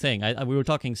same thing. We were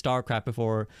talking StarCraft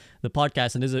before the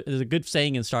podcast, and there's a good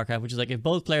saying in StarCraft, which is like, if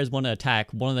both players want to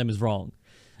attack, one of them is wrong.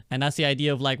 And that's the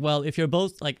idea of like, well, if you're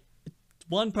both like,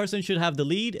 one person should have the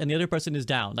lead and the other person is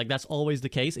down. Like, that's always the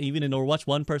case. Even in Overwatch,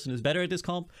 one person is better at this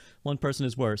comp, one person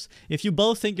is worse. If you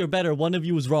both think you're better, one of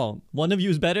you is wrong. One of you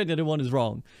is better, the other one is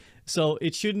wrong. So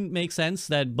it shouldn't make sense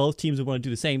that both teams would want to do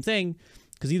the same thing,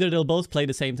 because either they'll both play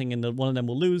the same thing and one of them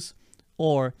will lose,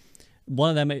 or one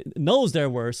of them knows they're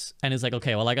worse and is like,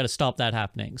 okay, well, I got to stop that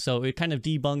happening. So it kind of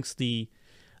debunks the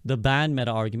ban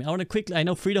meta argument. I want to quickly, I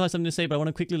know Freedo has something to say, but I want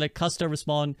to quickly let Custa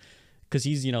respond, because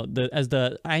he's, you know, as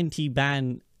the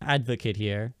anti-ban advocate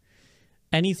here.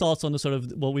 Any thoughts on the sort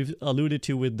of what we've alluded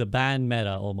to with the ban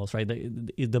meta almost, right?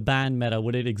 The ban meta,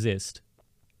 would it exist?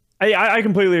 I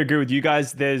completely agree with you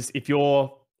guys. If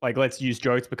you're like, let's use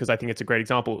Jotes because I think it's a great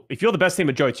example. If you're the best team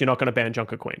at Jotes, you're not going to ban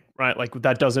Junker Queen, right? Like,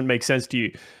 that doesn't make sense to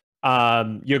you.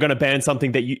 You're going to ban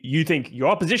something that you think your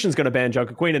opposition's going to ban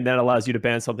Junker Queen, and that allows you to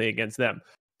ban something against them.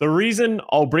 The reason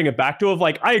I'll bring it back to, of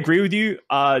like, I agree with you,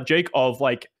 Jake, of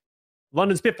like,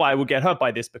 London Spitfire will get hurt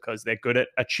by this because they're good at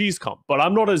a cheese comp. But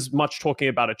I'm not as much talking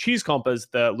about a cheese comp as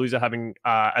the loser having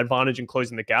advantage in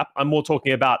closing the gap. I'm more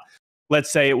talking about,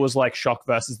 let's say it was like Shock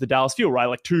versus the Dallas Fuel, right?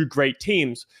 Like, two great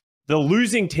teams. The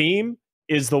losing team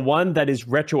is the one that is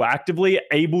retroactively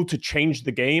able to change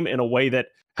the game in a way that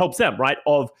helps them, right?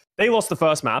 They lost the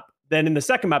first map. Then in the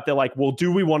second map, they're like, well,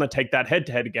 do we want to take that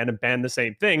head-to-head again and ban the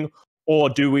same thing? Or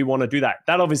do we want to do that?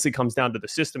 That obviously comes down to the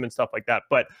system and stuff like that.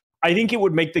 But I think it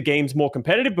would make the games more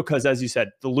competitive because, as you said,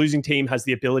 the losing team has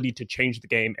the ability to change the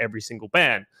game every single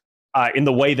ban in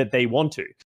the way that they want to.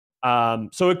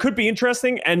 So it could be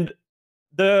interesting. And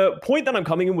the point that I'm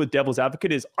coming in with Devil's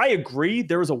Advocate is, I agree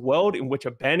there is a world in which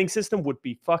a banning system would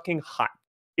be fucking hype.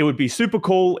 It would be super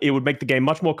cool. It would make the game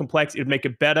much more complex. It would make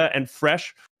it better and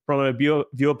fresh from a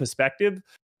viewer perspective.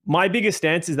 My biggest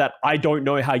stance is that I don't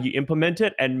know how you implement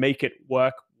it and make it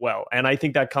work well. And I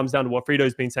think that comes down to what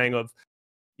Freedo's been saying of,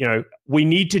 you know, we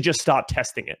need to just start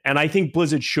testing it. And I think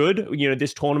Blizzard should, you know,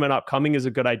 this tournament upcoming is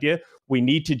a good idea. We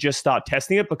need to just start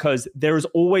testing it because there is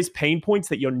always pain points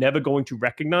that you're never going to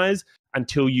recognize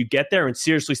until you get there and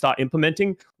seriously start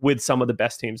implementing with some of the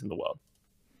best teams in the world.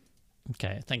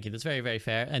 Okay, thank you. That's very, very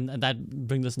fair. And that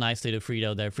brings us nicely to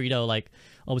Freedo there. Freedo, like,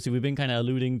 obviously we've been kind of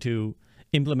alluding to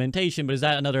implementation, but is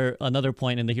that another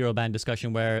point in the hero ban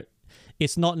discussion where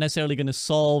it's not necessarily going to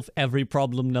solve every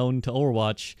problem known to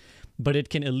Overwatch, but it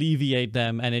can alleviate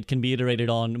them and it can be iterated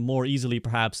on more easily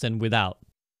perhaps than without?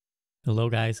 Hello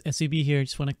guys, SVB here.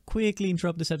 Just want to quickly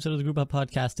interrupt this episode of the Group Up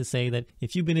Podcast to say that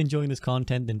if you've been enjoying this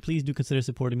content, then please do consider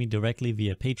supporting me directly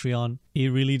via Patreon. It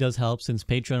really does help since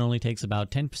Patreon only takes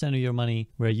about 10% of your money,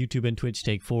 where YouTube and Twitch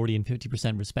take 40 and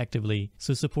 50% respectively.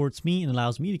 So it supports me and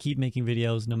allows me to keep making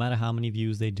videos no matter how many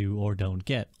views they do or don't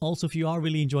get. Also, if you are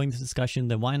really enjoying this discussion,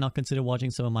 then why not consider watching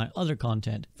some of my other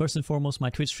content? First and foremost, my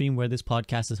Twitch stream where this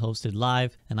podcast is hosted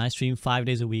live, and I stream 5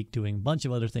 days a week doing a bunch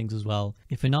of other things as well.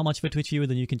 If you're not much of a Twitch viewer,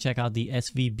 then you can check out the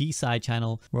SVB side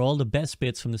channel, where all the best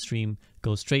bits from the stream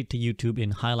go straight to YouTube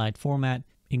in highlight format,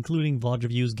 including VOD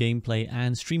reviews, gameplay,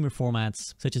 and streamer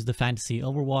formats such as the Fantasy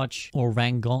Overwatch or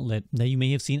Rank Gauntlet that you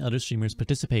may have seen other streamers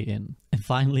participate in. And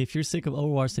finally, if you're sick of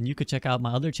Overwatch, then you could check out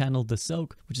my other channel, The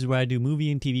Soak, which is where I do movie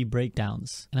and TV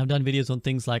breakdowns. And I've done videos on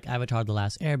things like Avatar: The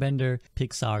Last Airbender,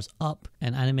 Pixar's Up,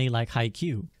 and anime like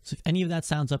Haikyuu. So if any of that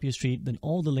sounds up your street, then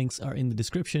all the links are in the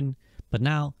description. But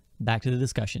now, back to the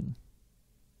discussion.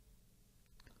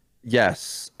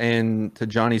 Yes, and to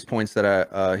Johnny's points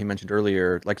that he mentioned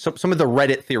earlier, like some of the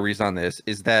Reddit theories on this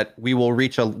is that we will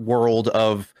reach a world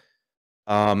of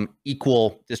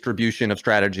equal distribution of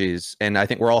strategies, and I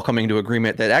think we're all coming to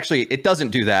agreement that actually it doesn't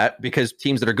do that, because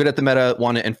teams that are good at the meta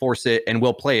want to enforce it and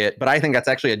will play it. But I think that's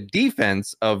actually a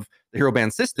defense of the hero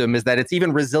ban system, is that it's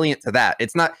even resilient to that.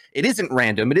 It isn't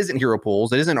random, it isn't hero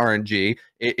pools, it isn't RNG.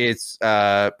 It's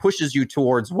pushes you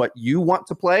towards what you want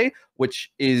to play,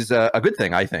 which is a good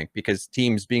thing, I think, because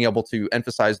teams being able to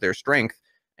emphasize their strength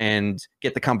and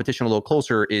get the competition a little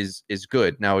closer is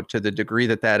good. Now, to the degree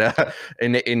that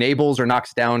enables or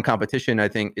knocks down competition, I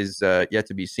think is yet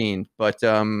to be seen. But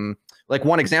like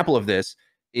one example of this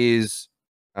is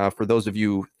for those of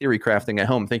you theory crafting at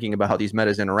home, thinking about how these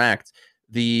metas interact.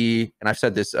 And I've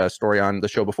said this story on the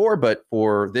show before, but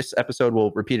for this episode,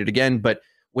 we'll repeat it again. But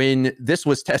when this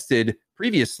was tested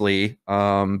previously,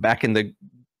 back in the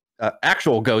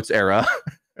actual GOATS era,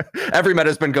 every meta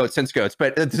has been GOATS since GOATS,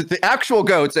 but the actual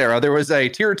GOATS era, there was a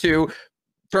tier 2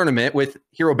 tournament with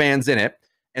hero bans in it.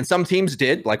 And some teams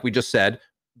did, like we just said,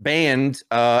 banned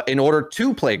in order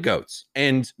to play GOATS.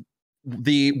 And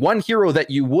the one hero that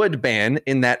you would ban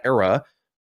in that era,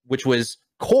 which was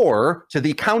core to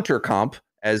the counter comp,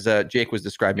 as Jake was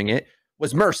describing it,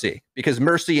 was Mercy, because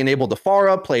Mercy enabled the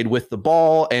Pharah, played with the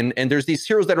ball, and there's these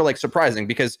heroes that are like surprising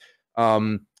because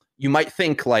you might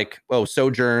think like, oh,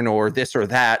 Sojourn or this or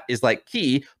that is like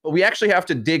key, but we actually have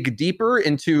to dig deeper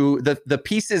into the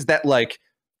pieces that like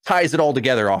ties it all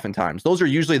together. Oftentimes those are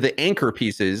usually the anchor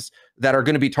pieces that are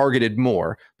going to be targeted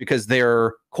more because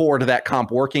they're core to that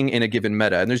comp working in a given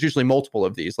meta. And there's usually multiple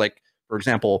of these. Like, for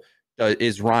example,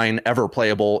 is Rhine ever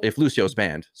playable if Lucio's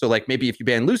banned? So like maybe if you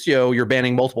ban Lucio, you're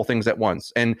banning multiple things at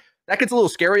once. And that gets a little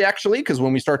scary actually, because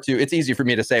when we start to, it's easy for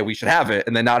me to say we should have it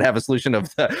and then not have a solution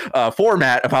of the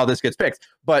format of how this gets picked.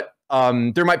 But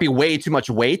there might be way too much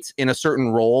weight in a certain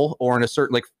role or in a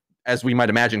certain, like, as we might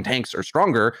imagine, tanks are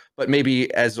stronger, but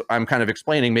maybe as I'm kind of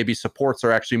explaining, maybe supports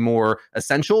are actually more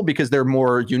essential because they're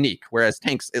more unique, whereas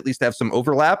tanks at least have some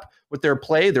overlap with their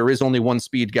play. There is only one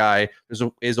speed guy.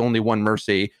 There is only one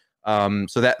Mercy.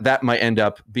 So that might end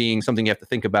up being something you have to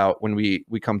think about when we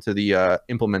come to the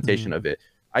implementation of it.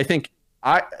 I think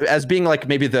as being like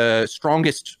maybe the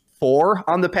strongest 4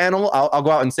 on the panel, I'll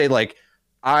go out and say like,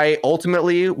 I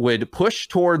ultimately would push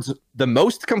towards the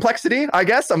most complexity, I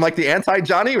guess. I'm like the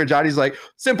anti-Johnny, where Johnny's like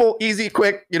simple, easy,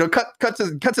 quick, you know, cut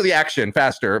to the action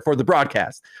faster for the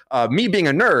broadcast. Me being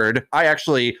a nerd, I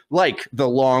actually like the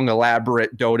long,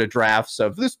 elaborate Dota drafts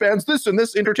of this bans this and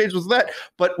this interchanges with that.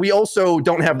 But we also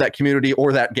don't have that community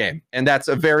or that game, and that's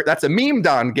a meme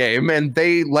Don game, and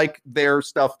they like their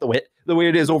stuff the way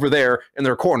it is over there in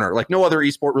their corner. Like no other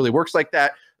esport really works like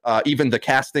that. Even the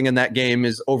casting in that game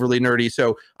is overly nerdy.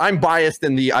 So I'm biased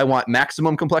in I want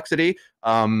maximum complexity.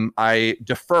 I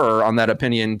defer on that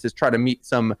opinion to try to meet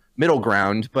some middle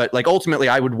ground. But like ultimately,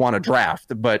 I would want a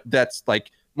draft. But that's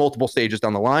like multiple stages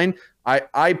down the line.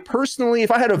 I personally, if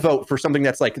I had a vote for something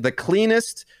that's like the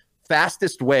cleanest,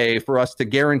 fastest way for us to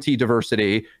guarantee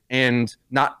diversity and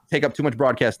not take up too much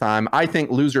broadcast time, I think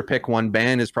loser pick one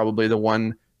ban is probably the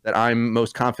one that I'm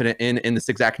most confident in this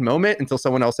exact moment, until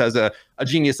someone else has a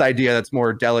genius idea that's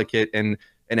more delicate and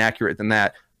accurate than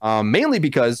that. Mainly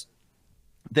because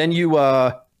then you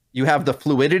have the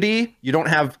fluidity. You don't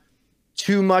have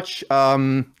too much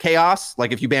chaos.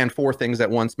 Like if you ban 4 things at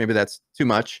once, maybe that's too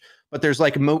much. But there's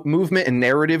like movement and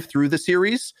narrative through the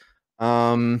series.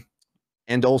 And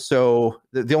also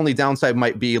the only downside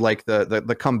might be like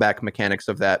the comeback mechanics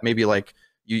of that. Maybe like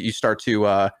you start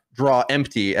to draw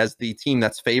empty as the team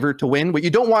that's favored to win. What you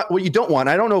don't want,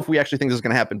 I don't know if we actually think this is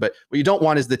going to happen, but what you don't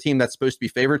want is the team that's supposed to be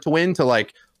favored to win to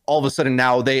like all of a sudden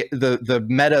now the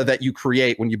meta that you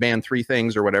create when you ban 3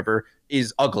 things or whatever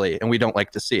is ugly, and we don't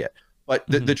like to see it. But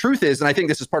the truth is, and I think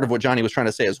this is part of what Johnny was trying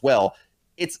to say as well,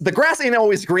 it's the grass ain't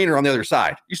always greener on the other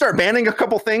side. You start banning a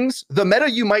couple things, the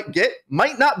meta you might get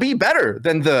might not be better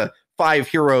than the 5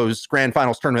 heroes grand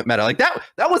finals tournament meta. Like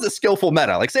that was a skillful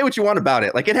meta. Like say what you want about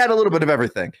it. Like it had a little bit of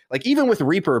everything. Like even with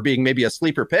Reaper being maybe a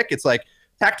sleeper pick, it's like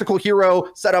tactical hero,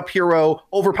 setup hero,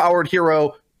 overpowered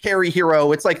hero, carry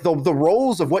hero. It's like the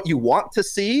roles of what you want to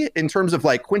see in terms of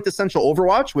like quintessential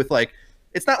Overwatch with like,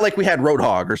 it's not like we had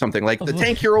Roadhog or something. Like the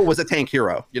tank hero was a tank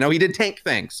hero. You know, he did tank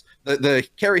things. The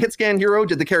carry hit scan hero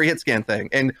did the carry hit scan thing.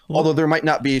 And although there might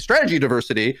not be strategy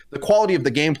diversity, the quality of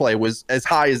the gameplay was as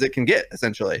high as it can get,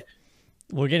 essentially.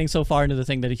 We're getting so far into the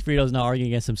thing that Freedo's now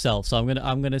arguing against himself, so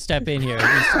I'm gonna step in here.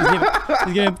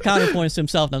 He's giving counterpoints to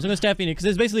himself now. So I'm gonna step in here because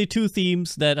there's basically 2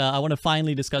 themes that I want to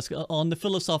finally discuss on the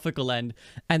philosophical end,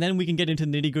 and then we can get into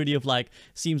the nitty gritty of like,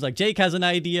 seems like Jake has an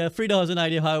idea, Freedo has an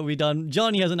idea of how it would be done,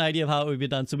 Johnny has an idea of how it would be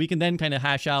done, so we can then kind of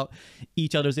hash out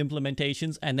each other's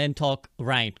implementations and then talk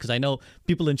ranked, because I know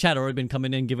people in chat already been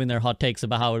coming in giving their hot takes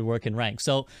about how it would work in rank.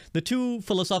 So the 2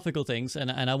 philosophical things, and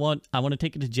I want to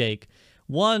take it to Jake.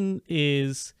 One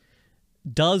is,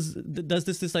 does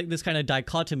this kind of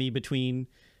dichotomy between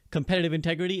competitive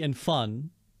integrity and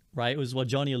fun, right? Was what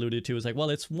Johnny alluded to. Is like, well,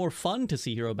 it's more fun to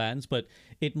see hero bans, but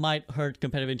it might hurt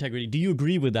competitive integrity. Do you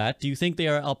agree with that? Do you think they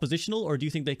are oppositional, or do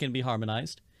you think they can be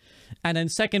harmonized? And then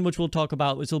second, which we'll talk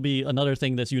about, which will be another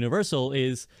thing that's universal,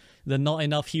 is the not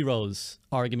enough heroes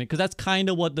argument, because that's kind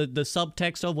of what the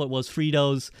subtext of what was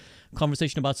Freedo's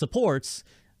conversation about supports.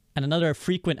 And another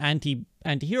frequent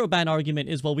anti-hero ban argument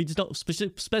is, well, we just don't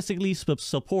specifically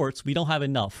supports. We don't have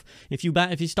enough. If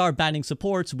you start banning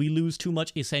supports, we lose too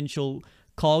much essential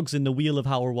cogs in the wheel of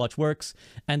how Overwatch works,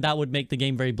 and that would make the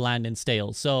game very bland and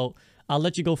stale. So I'll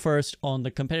let you go first on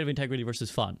the competitive integrity versus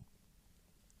fun.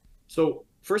 So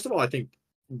first of all, I think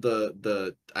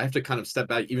I have to kind of step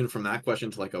back even from that question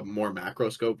to like a more macro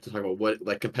scope to talk about what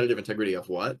like competitive integrity of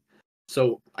what.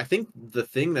 So I think the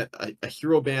thing that a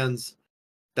hero bans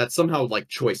that's somehow like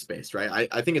choice based, right?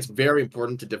 I think it's very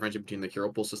important to differentiate between the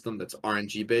hero pool system that's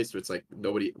RNG based, where it's like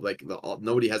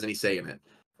nobody has any say in it.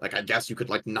 Like I guess you could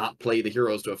like not play the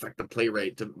heroes to affect the play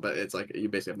rate, but it's like you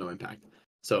basically have no impact.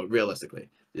 So realistically,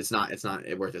 it's not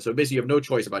worth it. So basically, you have no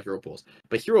choice about hero pools.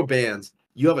 But hero bans,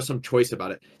 you have some choice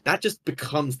about it. That just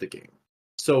becomes the game.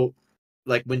 So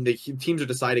like when the teams are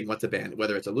deciding what to ban,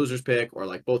 whether it's a loser's pick or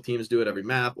like both teams do it every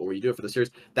map or you do it for the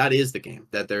series, that is the game.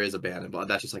 That there is a ban involved.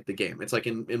 That's just like the game. It's like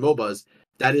in MOBAs,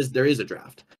 there is a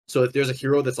draft. So if there's a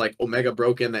hero that's like Omega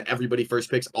broken that everybody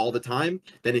first picks all the time,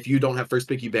 then if you don't have first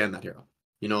pick, you ban that hero.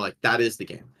 You know, like that is the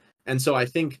game. And so I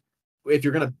think if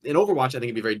you're gonna in Overwatch, I think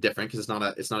it'd be very different because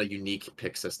it's not a unique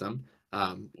pick system.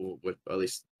 With at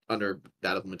least under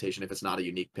that implementation, if it's not a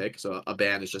unique pick, so a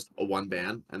ban is just a one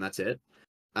ban and that's it.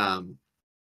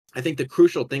 I think the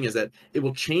crucial thing is that it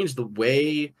will change the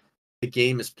way the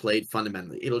game is played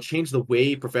fundamentally. It'll change the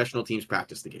way professional teams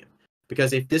practice the game.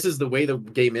 Because if this is the way the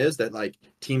game is, that like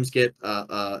teams get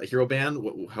a hero ban,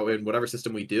 in whatever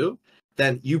system we do,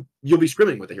 then you'll be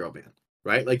scrimming with a hero ban,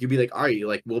 right? Like you'll be like, all right,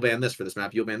 like we'll ban this for this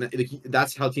map, you'll ban that.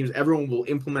 That's how everyone will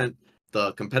implement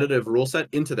the competitive rule set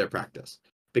into their practice.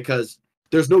 Because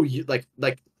there's no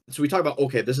so we talk about,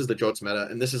 okay, this is the Jotes meta,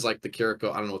 and this is like the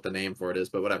Kiriko, I don't know what the name for it is,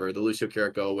 but whatever, the Lucio,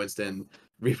 Kiriko, Winston,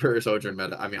 Reaper, Sojourn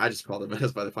meta. I mean, I just call them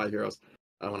metas by the 5 heroes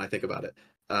when I think about it.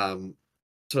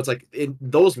 So it's like,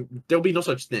 there'll be no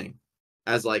such thing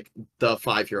as like the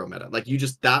 5 hero meta. Like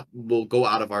that will go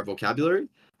out of our vocabulary,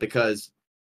 because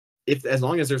as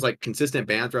long as there's like consistent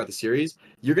ban throughout the series,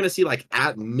 you're going to see like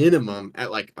at minimum, I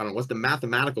don't know, what's the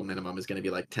mathematical minimum is going to be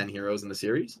like 10 heroes in the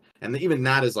series. And even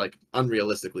that is like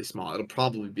unrealistically small. It'll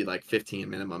probably be like 15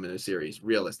 minimum in a series,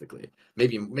 realistically,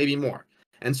 maybe more.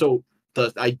 And so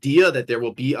the idea that there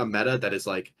will be a meta that is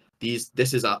like this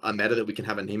is a meta that we can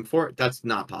have a name for, that's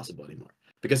not possible anymore.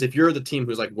 Because if you're the team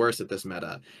who's like worse at this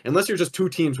meta, unless you're just two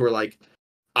teams who are like,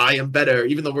 I am better,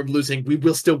 even though we're losing, we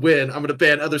will still win, I'm going to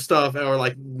ban other stuff, or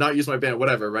like not use my ban,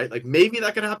 whatever, right? Like maybe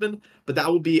that could happen, but that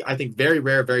will be, I think, very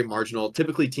rare, very marginal.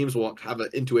 Typically teams will have an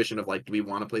intuition of like, do we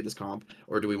want to play this comp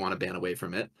or do we want to ban away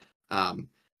from it?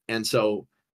 And so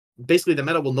basically the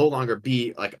meta will no longer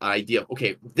be like an idea of,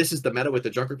 okay, this is the meta with the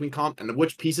Junker Queen comp, and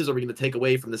which pieces are we going to take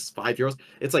away from this 5 heroes?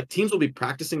 It's like teams will be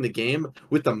practicing the game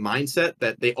with the mindset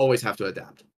that they always have to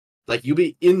adapt. Like you'll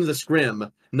be in the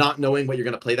scrim not knowing what you're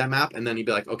going to play that map, and then you'd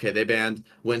be like, okay, they banned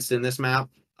Winston this map.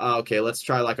 Okay, let's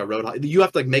try like a Roadhog. You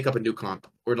have to like make up a new comp,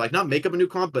 or like not make up a new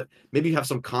comp, but maybe you have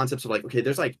some concepts of like, okay,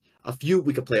 there's like a few,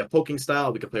 we could play a poking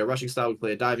style, we could play a rushing style, we could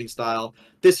play a diving style.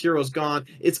 This hero's gone.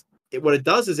 What it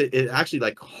does is it actually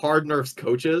like hard nerfs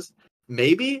coaches,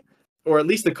 maybe, or at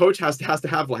least the coach has to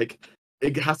have like,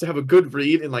 it has to have a good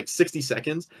read in like 60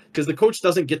 seconds, because the coach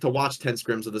doesn't get to watch 10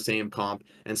 scrims of the same comp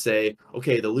and say,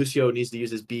 okay, the Lucio needs to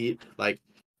use his beat. Like,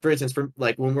 for instance,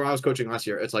 when I was coaching last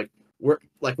year, it's like we're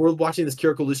watching this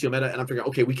Kiriko Lucio meta, and I'm figuring,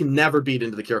 okay, we can never beat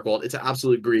into the Kiriko ult. It's an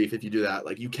absolute grief if you do that.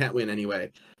 Like, you can't win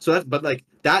anyway. So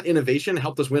that innovation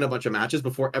helped us win a bunch of matches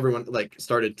before everyone like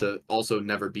started to also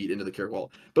never beat into the Kiriko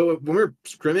ult. But when we were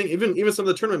scrimming, even some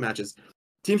of the tournament matches,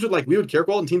 teams would we would Kiriko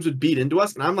ult and teams would beat into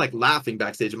us, and I'm like laughing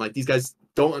backstage. I'm like, these guys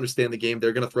don't understand the game.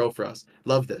 They're gonna throw for us.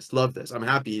 Love this. I'm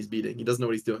happy he's beating. He doesn't know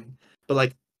what he's doing. But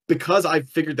like, because I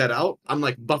figured that out, I'm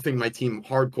like buffing my team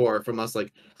hardcore from us,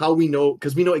 like how we know,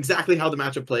 because we know exactly how the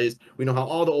matchup plays. We know how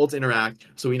all the ults interact.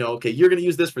 So we know, okay, you're gonna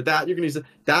use this for that. You're gonna use it.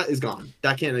 That is gone.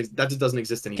 That just doesn't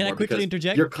exist anymore. Can I quickly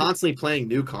interject? You're constantly playing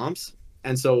new comps,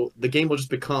 and so the game will just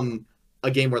become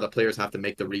a game where the players have to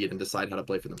make the read and decide how to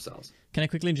play for themselves. Can I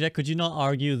quickly interject? Could you not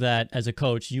argue that as a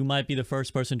coach, you might be the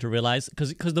first person to realize,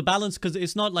 because the balance, because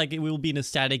it's not like it will be in a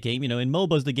static game. You know, in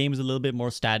MOBAs, the game is a little bit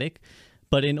more static.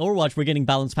 But in Overwatch, we're getting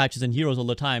balanced patches and heroes all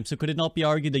the time. So could it not be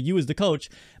argued that you as the coach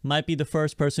might be the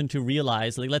first person to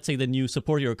realize, like let's say the new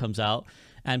support hero comes out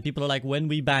and people are like, when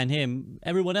we ban him,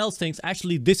 everyone else thinks,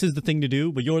 actually, this is the thing to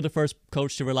do. But you're the first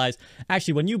coach to realize,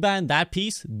 actually, when you ban that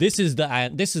piece, this is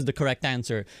the correct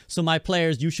answer. So my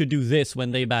players, you should do this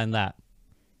when they ban that.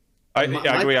 I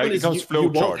agree. It becomes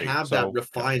flow charting. You won't have that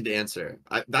refined answer.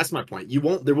 That's my point.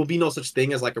 There will be no such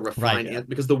thing as like a refined answer,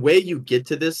 because the way you get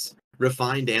to this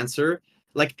refined answer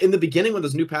Like in the beginning when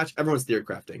there's a new patch, everyone's theory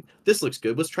crafting. This looks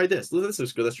good. Let's try this. This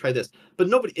looks good. Let's try this. But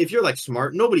nobody, if you're like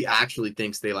smart, nobody actually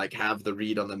thinks they like have the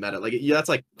read on the meta. Like yeah, that's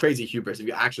like crazy hubris if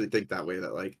you actually think that way.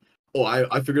 That like, oh,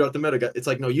 I figured out the meta. It's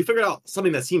like no, you figured out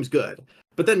something that seems good,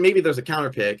 but then maybe there's a counter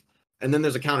pick, and then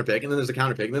there's a counter pick, and then there's a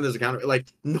counter pick, and then there's a counter. Like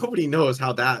nobody knows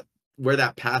how that where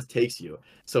that path takes you.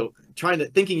 So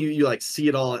thinking you like see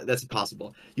it all, that's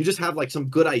impossible. You just have like some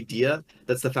good idea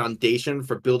that's the foundation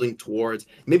for building towards.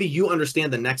 Maybe you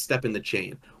understand the next step in the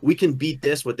chain. We can beat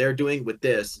this, what they're doing with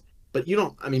this, but you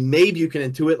don't, I mean, maybe you can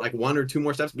intuit like one or two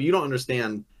more steps, but you don't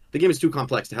understand. The game is too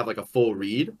complex to have like a full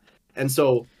read. And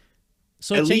so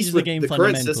it changes the game the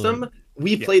current fundamentally. system,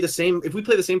 we play the same. If we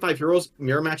play the same 5 heroes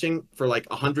mirror matching for like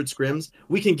 100 scrims,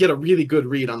 we can get a really good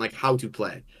read on like how to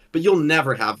play. But you'll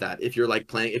never have that if you're like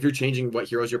playing. If you're changing what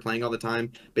heroes you're playing all the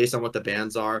time based on what the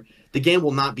bans are, the game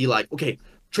will not be like, okay,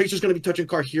 Tracer's gonna be touching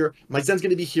car here, my Zen's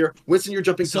gonna be here, Winston you're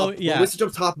jumping top, Winston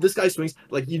jumps top, this guy swings.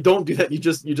 Like you don't do that. You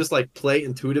just like play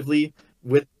intuitively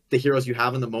with the heroes you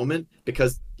have in the moment,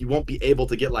 because you won't be able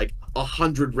to get like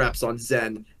 100 reps on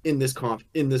Zen in this comp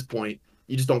in this point.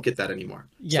 You just don't get that anymore.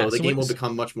 Yeah, so the game will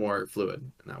become much more fluid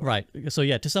in that way. Right. So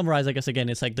yeah, to summarize, I guess again,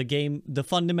 it's like the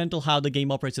fundamental how the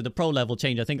game operates at the pro level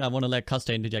change. I think I want to let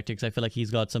Custa interject because I feel like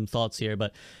he's got some thoughts here.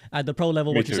 But at the pro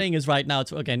level, what you're saying is right now,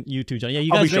 it's again you too, John. Yeah,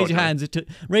 you guys raise your hands.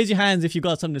 Raise your hands if you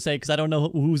got something to say, because I don't know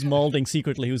who's molding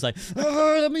secretly. Who's like,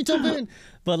 let me jump in.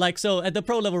 But like, so at the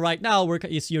pro level right now,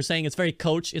 you're saying it's very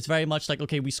coach. It's very much like,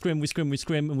 okay, we scrim,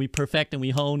 and we perfect, and we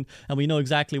hone, and we know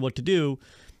exactly what to do.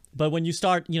 But when you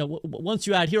start, once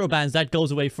you add hero bans, that goes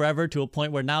away forever to a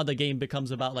point where now the game becomes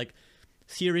about like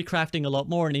theory crafting a lot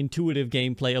more and intuitive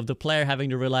gameplay of the player having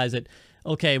to realize that,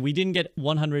 okay, we didn't get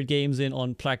 100 games in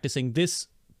on practicing this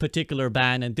particular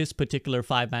ban and this particular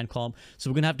 5-man comp, so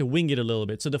we're going to have to wing it a little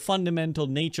bit. So the fundamental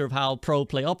nature of how pro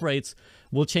play operates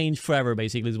will change forever,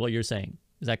 basically, is what you're saying.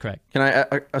 Is that correct? Can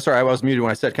I sorry, I was muted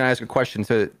when I said, can I ask a question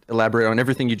to elaborate on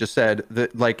everything you just said?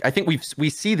 I think we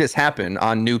see this happen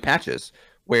on new patches,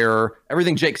 where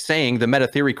everything Jake's saying, the meta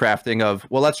theory crafting of,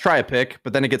 well, let's try a pick,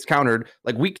 but then it gets countered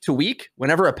like week to week.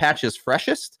 Whenever a patch is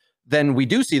freshest, then we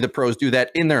do see the pros do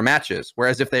that in their matches.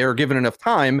 Whereas if they are given enough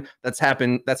time, that's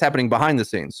happening behind the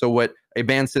scenes. So what a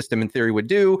ban system in theory would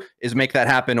do is make that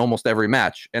happen almost every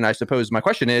match. And I suppose my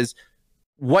question is,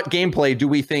 what gameplay do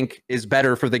we think is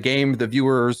better for the game, the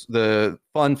viewers, the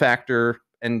fun factor,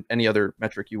 and any other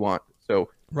metric you want? So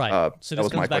right. So this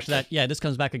comes back to that. Yeah, this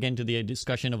comes back again to the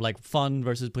discussion of like fun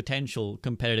versus potential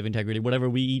competitive integrity, whatever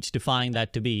we each define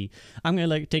that to be. I'm going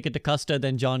to take it to Custa,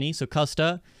 then Johnny. So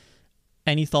Custa,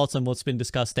 any thoughts on what's been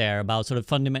discussed there about sort of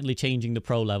fundamentally changing the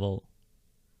pro level?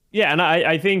 Yeah, and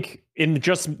I think in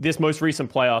just this most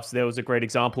recent playoffs, there was a great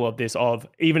example of this, of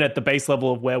even at the base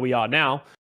level of where we are now,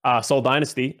 Seoul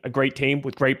Dynasty, a great team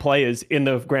with great players in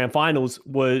the grand finals,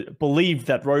 believed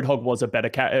that Roadhog was a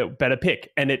better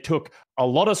pick. And it took a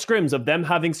lot of scrims of them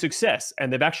having success.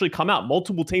 And they've actually come out,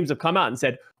 multiple teams have come out and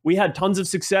said, we had tons of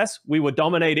success, we were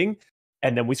dominating,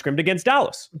 and then we scrimmed against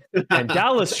Dallas. And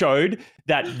Dallas showed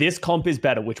that this comp is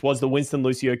better, which was the Winston,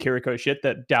 Lucio, Kiriko shit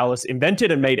that Dallas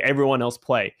invented and made everyone else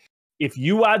play. If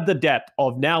you add the depth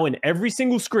of now in every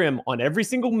single scrim on every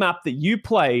single map that you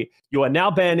play, you are now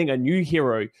banning a new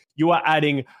hero. You are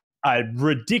adding a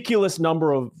ridiculous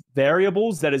number of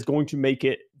variables that is going to make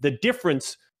it the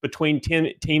difference between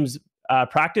teams'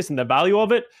 practice and the value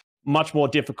of it much more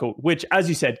difficult, which, as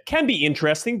you said, can be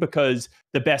interesting because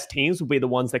the best teams will be the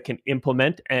ones that can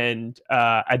implement and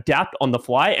adapt on the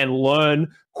fly and learn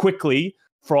quickly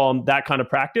from that kind of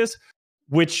practice,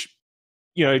 which,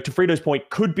 to Freedo's point,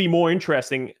 could be more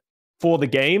interesting for the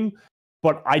game,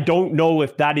 but I don't know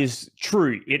if that is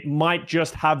true. It might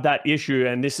just have that issue,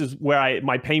 and this is where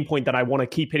my pain point that I want to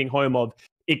keep hitting home of,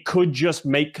 it could just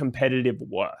make competitive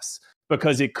worse,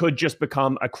 because it could just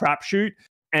become a crapshoot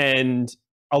and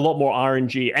a lot more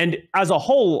RNG. And as a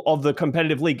whole of the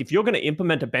competitive league, if you're going to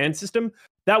implement a ban system,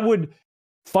 that would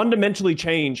fundamentally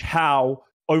change how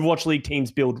Overwatch League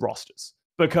teams build rosters.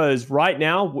 Because right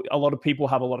now, a lot of people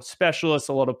have a lot of specialists,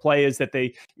 a lot of players that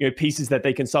they, pieces that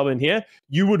they can sub in here.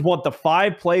 You would want the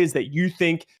 5 players that you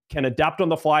think can adapt on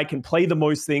the fly, can play the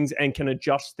most things, and can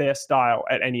adjust their style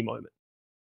at any moment.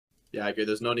 Yeah, I agree.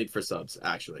 There's no need for subs,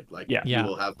 actually. Like, you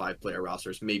will have 5-player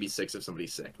rosters, maybe 6 if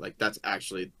somebody's sick. Like, that's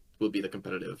actually will be the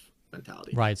competitive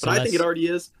mentality. Right. But I think it already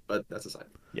is, but that's aside.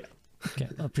 Yeah. Okay,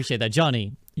 I appreciate that.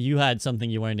 Johnny, you had something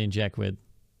you wanted to inject with.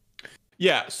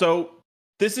 Yeah, so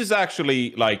this is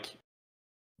actually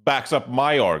backs up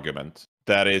my argument.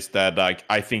 That is that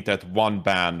I think that 1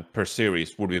 ban per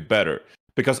series would be better,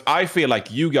 because I feel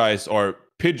like you guys are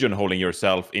pigeonholing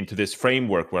yourself into this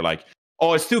framework where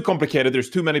oh, it's too complicated. There's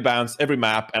too many bans every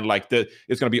map, and like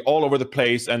it's going to be all over the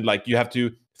place, and like you have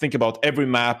to think about every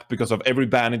map because of every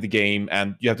ban in the game,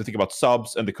 and you have to think about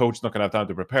subs, and the coach is not going to have time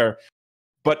to prepare.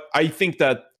 But I think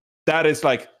that is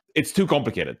like, it's too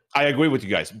complicated. I agree with you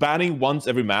guys. Banning once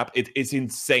every map, it's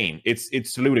insane.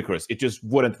 It's ludicrous. It just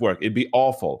wouldn't work. It'd be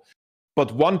awful.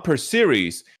 But one per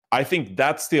series, I think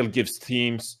that still gives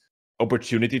teams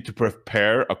opportunity to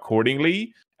prepare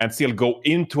accordingly and still go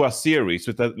into a series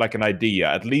with like an idea,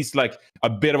 at least like a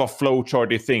bit of a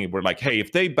flowcharty thing where like, hey,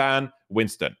 if they ban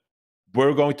Winston,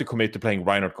 we're going to commit to playing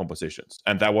Reinhardt compositions.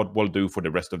 And that what we'll do for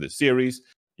the rest of the series.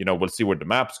 You know, we'll see where the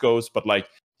maps goes, but like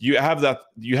you have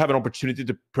an opportunity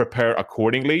to prepare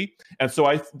accordingly. And so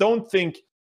I don't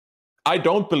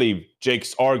believe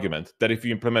Jake's argument that if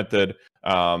you implemented,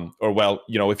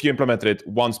 if you implemented it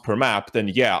once per map, then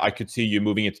yeah, I could see you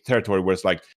moving into territory where it's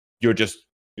like you're just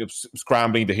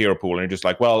scrambling the hero pool and you're just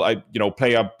like, well,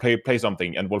 play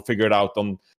something and we'll figure it out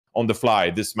on the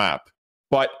fly this map.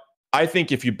 But I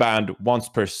think if you banned once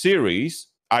per series,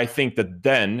 I think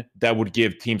that would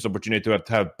give teams opportunity to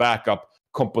have backup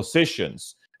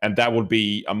compositions, and that would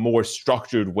be a more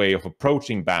structured way of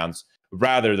approaching bans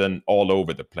rather than all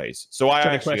over the place. So I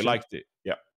actually liked it.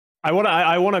 Yeah. I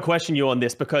want to question you on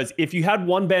this, because if you had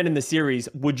one ban in the series,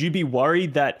 would you be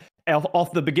worried that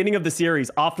off the beginning of the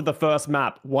series, after the first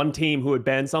map, one team who had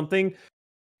banned something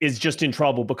is just in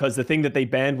trouble because the thing that they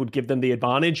banned would give them the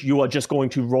advantage? You are just going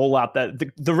to roll out that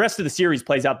the rest of the series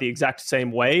plays out the exact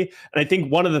same way. And I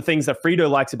think one of the things that Freedo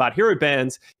likes about hero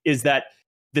bans is that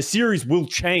the series will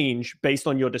change based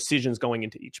on your decisions going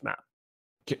into each map.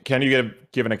 Can you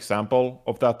give an example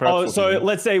of that, perhaps? Oh, so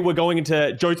let's say we're going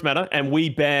into Jotes meta and we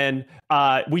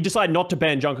decide not to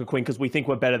ban Junker Queen because we think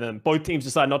we're better than them. Both teams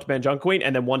decide not to ban Junker Queen,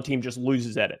 and then one team just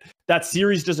loses at it. That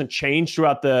series doesn't change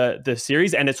throughout the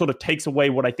series, and it sort of takes away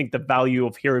what I think the value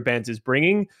of hero bans is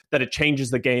bringing, that it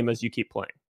changes the game as you keep playing.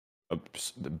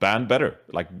 Ban better,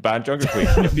 like ban Junker Queen.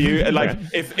 If you like,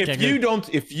 if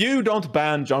you don't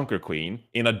ban Junker Queen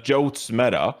in a Jotes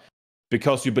meta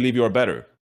because you believe you are better,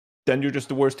 then you're just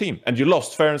the worst team. And you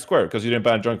lost fair and square because you didn't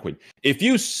ban Junker Queen. If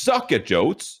you suck at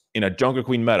Jotes in a Junker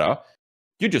Queen meta,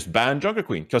 you just ban Junker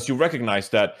Queen because you recognize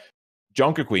that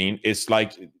Junker Queen is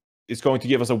going to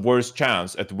give us a worse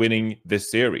chance at winning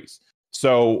this series.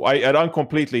 So I don't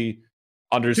completely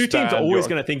understand. Two teams are always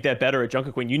going to think they're better at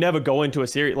Junker Queen. You never go into a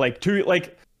series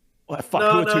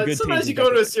sometimes you go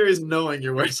to a series knowing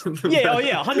you're worse than them.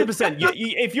 Yeah, 100%.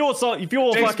 If you're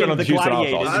fucking the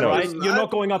Gladiators, right? You're not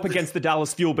going up against the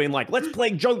Dallas Fuel being like, let's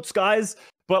play Jotes, guys.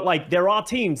 But like, there are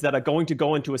teams that are going to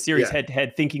go into a series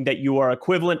head-to-head thinking that you are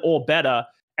equivalent or better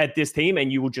at this team,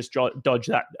 and you will just dodge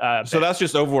that. So that's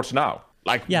just Overwatch now.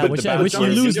 Like, yeah, which you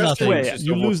lose nothing.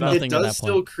 You lose nothing. It does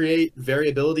still create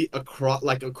variability across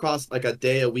like a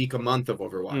day, a week, a month of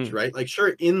Overwatch, right? Like,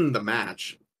 sure, in the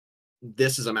match,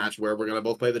 this is a match where we're gonna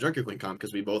both play the Junker Queen comp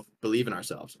because we both believe in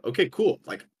ourselves. Okay, cool.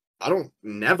 Like, I don't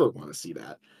never want to see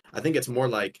that. I think it's more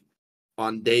like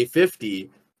on day 50,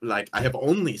 like I have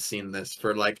only seen this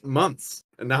for like months,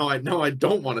 and now I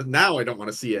don't want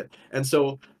to see it. And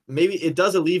so maybe it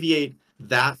does alleviate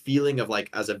that feeling of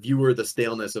like, as a viewer, the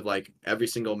staleness of like every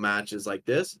single match is like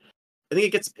this. I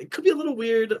think it could be a little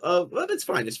weird. But it's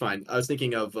fine. I was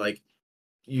thinking of like,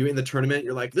 you in the tournament,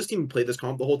 you're like, this team played this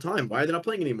comp the whole time. Why are they not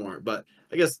playing anymore? But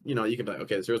I guess, you can be like,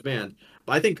 okay, this hero's banned.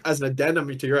 But I think as an addendum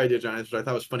to your idea, Giants, which I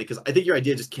thought was funny, because I think your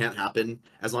idea just can't happen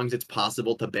as long as it's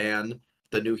possible to ban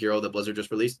the new hero that Blizzard just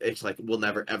released. It's like, we'll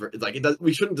never ever, like, it does,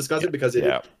 we shouldn't discuss it because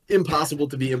it's impossible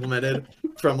to be implemented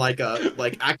from like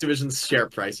Activision's share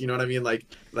price. You know what I mean? Like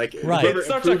right. It's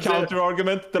such a counter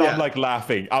argument that I'm like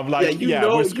laughing. I'm like,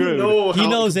 we're screwed. He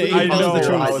knows it. He knows the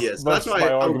truth. Ideas. That's why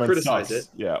I would criticize it.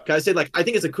 Yeah. Because I said, like, I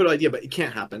think it's a good idea, but it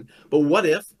can't happen. But what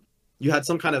if you had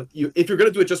some kind of, if you're going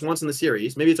to do it just once in the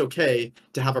series, maybe it's okay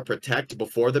to have a protect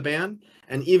before the ban,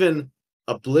 and even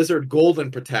a Blizzard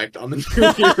Golden Protect on the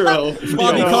new hero.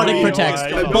 Bobby Kotick protects.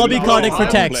 Bobby Kotick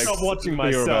protects. I'm watching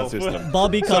myself.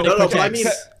 Bobby Kotick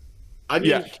protects. I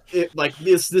mean, like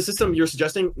the system you're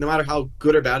suggesting, no matter how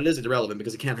good or bad it is, it's irrelevant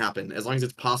because it can't happen. As long as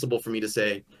it's possible for me to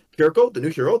say, Kiriko, the new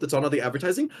hero that's on all the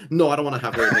advertising, no, I don't want to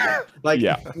have her in the game.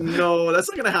 Like, no, that's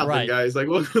not going to happen, guys. Like,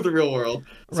 welcome to the real world.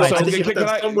 So I think you have to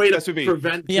have some way to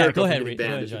prevent Kiriko from getting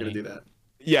banned if you're going to do that.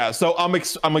 Yeah, so I'm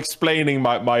explaining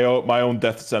my own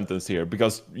death sentence here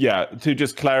because, to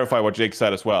just clarify what Jake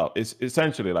said as well, it's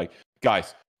essentially like,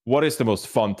 guys, what is the most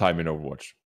fun time in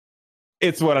Overwatch?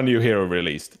 It's when a new hero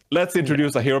released. Let's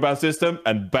introduce a hero ban system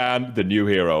and ban the new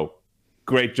hero.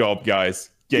 Great job, guys.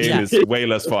 game Yeah. is way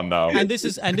less fun now. And this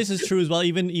is true as well.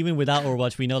 Even without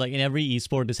Overwatch, we know like in every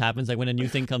esport this happens. Like when a new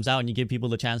thing comes out and you give people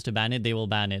the chance to ban it, they will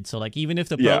ban it. So like even if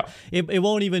the pro, Yeah. it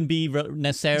won't even be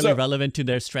necessarily So- relevant to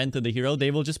their strength of the hero.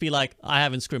 They will just be like, I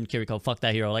haven't scrimmed Kiriko, fuck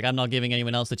that hero. Like I'm not giving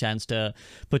anyone else the chance to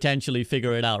potentially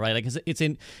figure it out, right? Like it's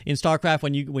in StarCraft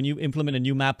when you implement a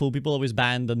new map pool, people always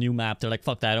ban the new map. They're like,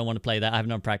 fuck that, I don't want to play that. I have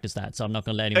not practiced that, so I'm not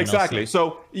gonna let anyone Exactly. else.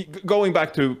 So going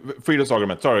back to Freedo's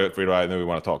argument, sorry, Freedo, I know we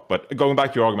want to talk, but going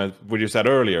back to your argument, what you said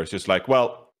earlier, it's just like,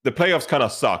 well, the playoffs kind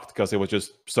of sucked because it was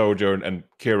just Sojourn and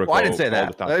Kiriko Well, I didn't say all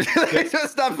that. the time.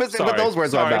 Just stop put Sorry, those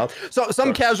words in my sorry. mouth. So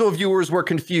some casual viewers were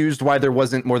confused why there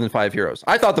wasn't more than 5 heroes.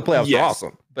 I thought the playoffs were Yes.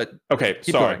 awesome, but Okay,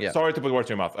 Keep sorry. going, yeah. Sorry to put words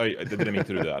in your mouth. I didn't mean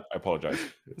to do that. I apologize.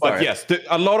 But Sorry. yes,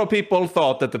 a lot of people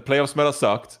thought that the playoffs meta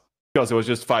sucked because it was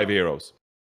just 5 heroes.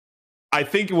 I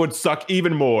think it would suck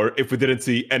even more if we didn't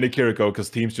see any Kiriko because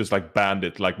teams just like banned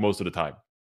it like most of the time.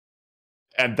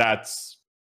 And that's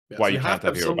why so you can't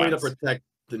have hero some way to bans. protect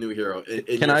the new hero in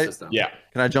Can your I- system. Yeah.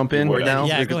 can I jump in Yeah, right now?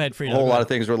 yeah, go Because ahead, Freedo, A whole go lot ahead. of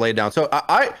things were laid down. So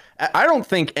I don't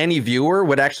think any viewer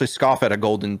would actually scoff at a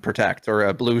golden protect or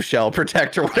a blue shell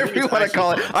protect or whatever think you it's want to actually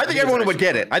call it. fun. I I think think it's everyone would actually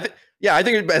get it. fun. I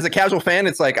think as a casual fan,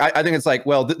 it's like I think it's like,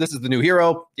 well, this is the new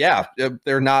hero. Yeah,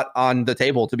 they're not on the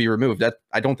table to be removed. That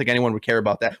I don't think anyone would care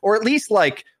about that, or at least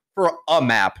like for a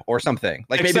map or something.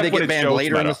 Like Except maybe they when get it banned shows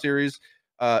later in the meta. series.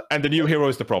 And the new hero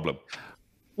is the problem.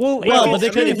 Well, Well, Well, but they I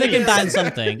could, mean, if they can yeah. ban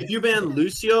something. If you ban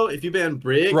Lucio, if you ban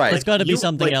Brig, Right. It's gotta be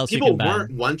something else you People can ban.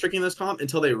 weren't one-tricking this comp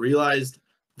until they realized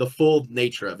the full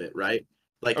nature of it, right?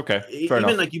 Like, Okay, fair even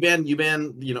enough. like you ban,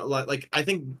 you know, like I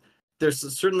think there's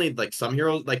certainly like some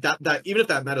heroes like that even if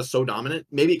that meta is so dominant,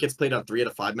 maybe it gets played on 3 out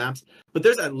of 5 maps. But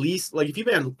there's at least like if you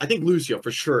ban, I think Lucio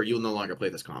for sure, you'll no longer play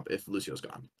this comp if Lucio's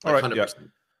gone. Like, All right, yeah. 100%.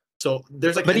 So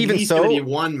there's like But at even least so- gonna be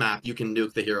one map you can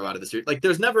nuke the hero out of the series. Like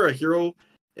there's never a hero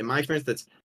in my experience that's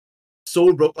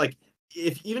so broke. Like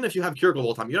even if you have Kiriko the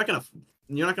whole time, you're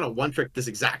not gonna one trick this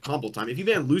exact combo time. If you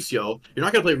ban Lucio, you're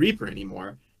not gonna play Reaper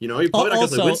anymore. You know, you're probably not gonna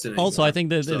play Winston anymore. Also, I think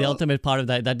the So- ultimate part of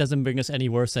that doesn't bring us any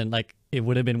worse than like it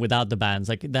would have been without the bans.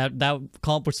 Like that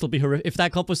comp would still be horrific. If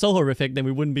that comp was so horrific, then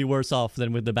we wouldn't be worse off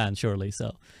than with the ban, surely.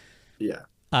 So yeah.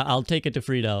 I'll take it to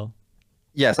Freedo.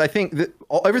 Yes, I think that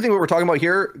everything that we're talking about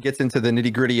here gets into the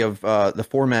nitty gritty of the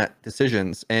format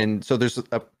decisions. And so there's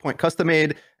a point Custa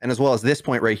made, and as well as this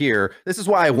point right here. This is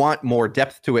why I want more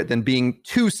depth to it than being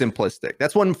too simplistic.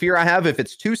 That's one fear I have. If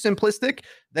it's too simplistic,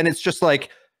 then it's just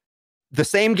like the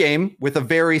same game with a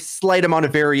very slight amount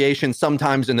of variation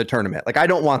sometimes in the tournament. Like I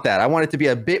don't want that. I want it to be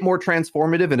a bit more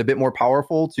transformative and a bit more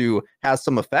powerful to have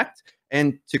some effect.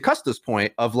 And to Custa's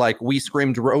point of like we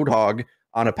screamed Roadhog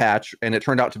on a patch and it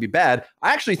turned out to be bad,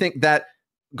 I actually think that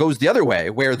goes the other way,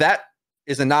 where that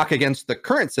is a knock against the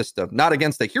current system, not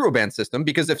against the hero ban system.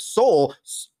 Because if Seoul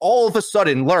all of a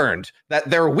sudden learned that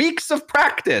their weeks of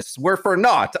practice were for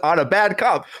naught on a bad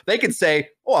comp, they could say,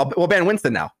 oh, we'll ban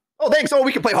Winston now. Oh, thanks. Oh,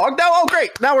 we can play Hog now? Oh,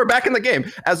 great. Now we're back in the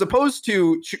game. As opposed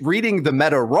to reading the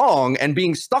meta wrong and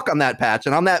being stuck on that patch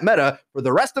and on that meta for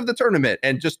the rest of the tournament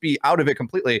and just be out of it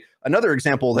completely. Another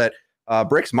example that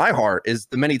breaks my heart is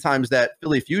the many times that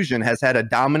Philly Fusion has had a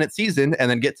dominant season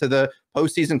and then get to the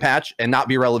postseason patch and not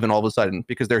be relevant all of a sudden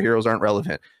because their heroes aren't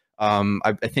relevant.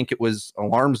 I think it was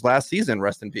Alarm's last season,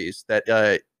 rest in peace,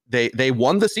 that they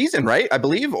won the season, right? I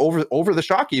believe over the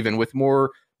Shock even with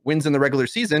more wins in the regular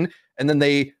season, and then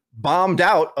they bombed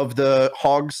out of the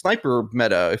Hog Sniper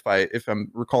meta, if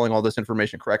I'm recalling all this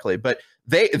information correctly. But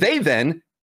they then,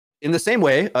 in the same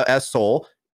way as Seoul,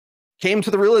 came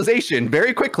to the realization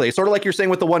very quickly, sort of like you're saying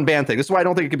with the one ban thing. This is why I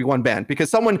don't think it could be one ban, because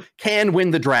someone can win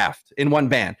the draft in one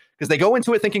ban because they go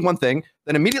into it thinking one thing,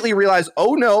 then immediately realize,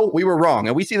 oh no, we were wrong.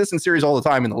 And we see this in series all the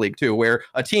time in the league too, where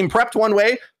a team prepped one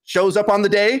way, shows up on the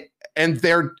day, and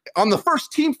they're on the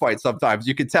first team fight. Sometimes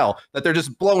you could tell that they're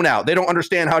just blown out. They don't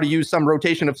understand how to use some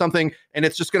rotation of something, and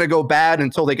it's just going to go bad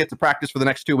until they get to practice for the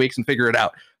next 2 weeks and figure it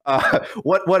out.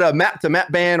 What a map to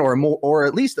map ban or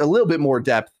at least a little bit more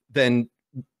depth than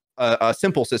a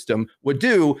simple system would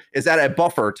do is add a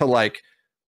buffer to like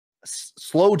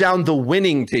slow down the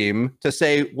winning team to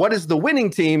say, what is the winning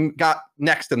team got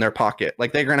next in their pocket?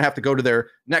 Like they're going to have to go to their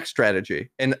next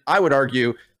strategy. And I would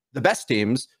argue the best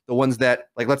teams, the ones that,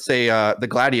 like, let's say the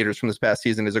Gladiators from this past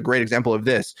season is a great example of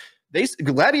this.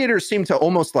 Gladiators seem to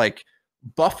almost like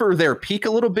buffer their peak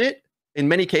a little bit in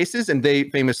many cases, and they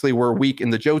famously were weak in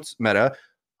the Jotes meta.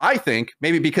 I think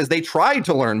maybe because they tried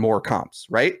to learn more comps,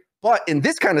 right? But in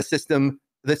this kind of system,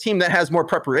 the team that has more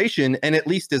preparation and at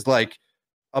least is like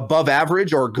above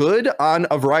average or good on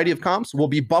a variety of comps will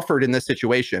be buffered in this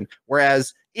situation.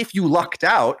 Whereas if you lucked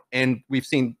out, and we've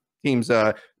seen teams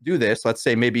do this, let's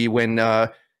say maybe when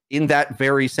in that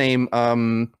very same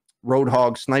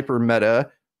Roadhog sniper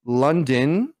meta,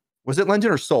 London, was it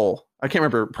London or Seoul? I can't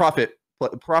remember. Profit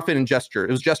and Gesture.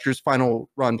 It was Gesture's final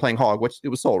run playing Hog. It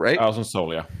was Seoul, right? I was in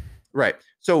Seoul, yeah. Right.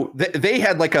 So they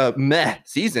had like a meh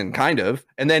season, kind of,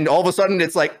 and then all of a sudden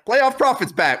it's like playoff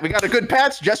Profits back. We got a good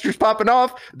patch, Gestures popping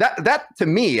off. That to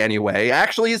me anyway,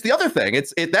 actually is the other thing.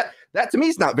 That to me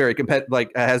is not very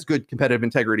has good competitive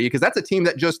integrity, because that's a team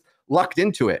that just lucked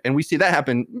into it, and we see that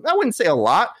happen. I wouldn't say a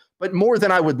lot, but more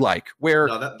than I would like. Where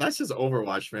that's just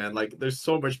Overwatch, man. Like, there's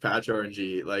so much patch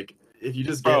RNG. Like, if you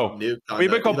just get nuked on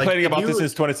we've been complaining about this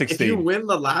since 2016. If you win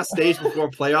the last stage before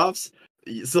playoffs,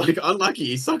 it's like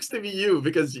unlucky. It sucks to be you,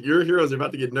 because your heroes are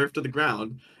about to get nerfed to the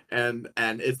ground, and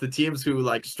it's the teams who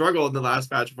like struggle in the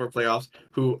last patch before playoffs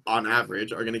who, on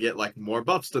average, are going to get like more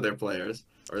buffs to their players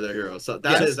or their heroes. So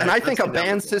I think a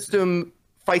ban system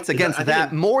fights against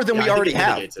that more than we already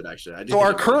have. It, actually. So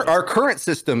our current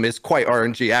system is quite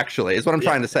RNG, actually, is what I'm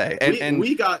trying to say. And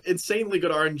we got insanely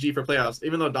good RNG for playoffs.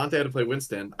 Even though Dante had to play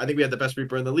Winston, I think we had the best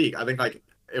Reaper in the league. I think like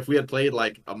if we had played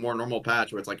like a more normal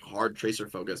patch where it's like hard tracer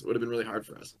focus, it would have been really hard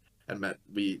for us. And meant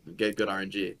we get good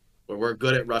RNG. Where we're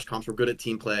good at rush comps, we're good at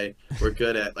team play, we're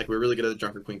really good at the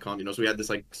Junker Queen comp, so we had this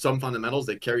like some fundamentals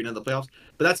that carried into the playoffs.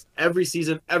 But that's every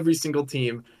season, every single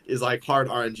team is like hard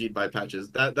RNG'd by patches.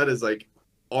 That is like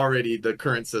already the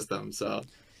current system. So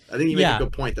I think you make a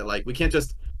good point that like we can't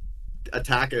just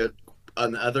attack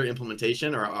another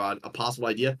implementation or a possible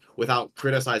idea without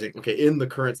criticizing, okay, in the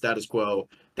current status quo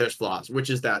there's flaws, which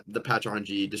is that the patch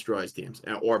RNG destroys teams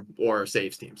or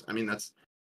saves teams. I mean, that's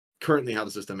currently how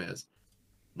the system is.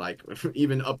 Like,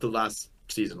 even up to last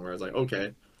season, where it's like,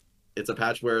 okay, it's a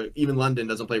patch where even London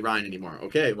doesn't play Ryan anymore.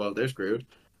 Okay, well, they're screwed.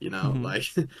 Like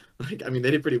I mean,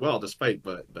 they did pretty well despite,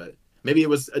 but maybe it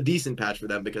was a decent patch for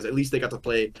them because at least they got to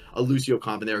play a Lucio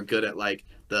comp and they were good at like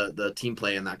the team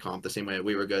play in that comp the same way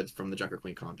we were good from the Junker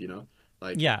Queen comp,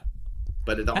 Like, yeah.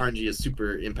 But the RNG is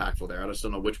super impactful there. I just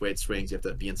don't know which way it swings. You have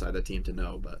to be inside the team to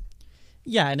know, but.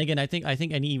 Yeah, and again, I think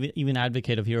any even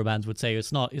advocate of hero bans would say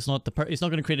it's not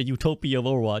going to create a utopia of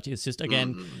Overwatch. It's just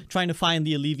again trying to find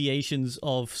the alleviations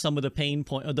of some of the pain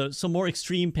point, or some more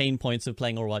extreme pain points of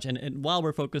playing Overwatch. And while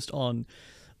we're focused on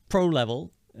pro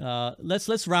level,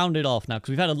 let's round it off now, because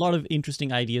we've had a lot of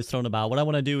interesting ideas thrown about. What I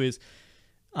want to do is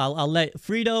I'll let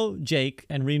Freedo, Jake,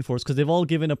 and Reinforce, because they've all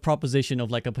given a proposition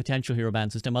of like a potential hero ban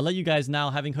system. I'll let you guys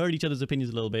now, having heard each other's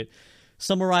opinions a little bit,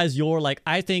 summarize your, like,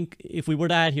 I think if we were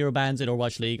to add hero bans in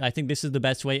Overwatch League, I think this is the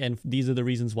best way, and these are the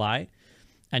reasons why.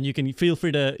 And you can feel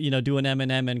free to, do an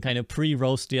M&M and kind of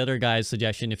pre-roast the other guy's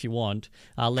suggestion if you want.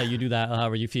 I'll let you do that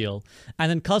however you feel.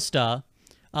 And then Custa,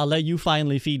 I'll let you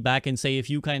finally feedback and say if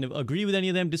you kind of agree with any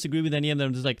of them, disagree with any of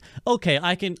them. Just like, okay,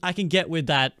 I can get with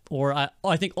that, or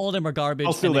I think all of them are garbage.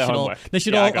 I'll steal their homework. They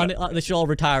should all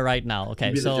retire right now.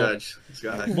 Okay, so the judge.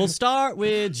 We'll start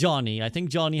with Johnny. I think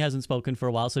Johnny hasn't spoken for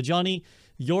a while. So Johnny,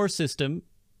 your system,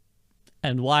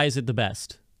 and why is it the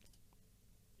best?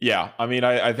 Yeah, I mean,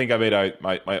 I think I made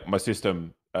my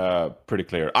system pretty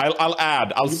clear. I'll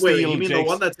add. Wait, you mean the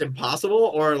one that's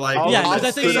impossible, or like?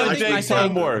 I'm stealing Jake's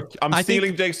homework. I'm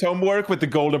stealing Jake's homework with the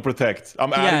golden protect.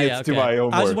 I'm adding it to my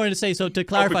homework. I just wanted to say, so to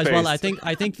clarify as well, I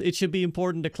think it should be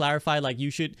important to clarify. Like,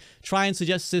 you should try and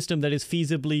suggest a system that is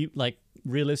feasibly like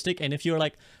realistic. And if you're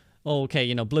like, oh,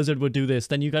 okay, Blizzard would do this,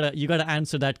 then you gotta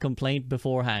answer that complaint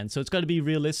beforehand. So it's got to be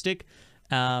realistic.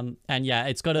 And yeah,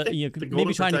 it's got to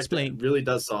maybe try and explain. Really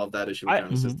does solve that issue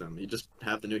with the system. You just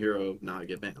have the new hero not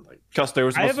get banned. Like, Custa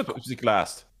was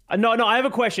last. No, I have a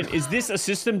question. Is this a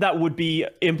system that would be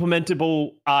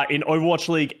implementable in Overwatch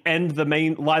League and the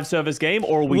main live service game,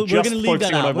 or are we just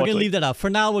focusing on Overwatch League? We're going to leave that out. For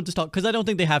now, we'll just talk, because I don't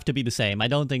think they have to be the same. I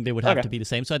don't think they would have to be the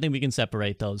same. So I think we can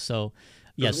separate those. So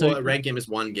yeah, so a ranked game is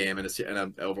one game, and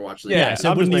an Overwatch League. Yeah,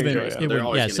 so it wouldn't even. There's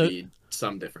always going to be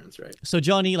some difference, right? So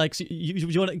Johnny, like,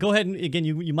 you want to go ahead and again,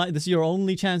 you might, this is your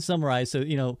only chance to summarize. So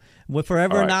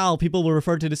forever now, people will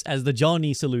refer to this as the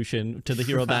Johnny solution to the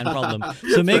hero ban problem.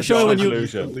 So make sure when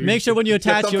you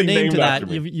attach your name to that,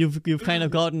 you've kind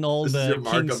of gotten all the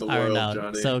kinks ironed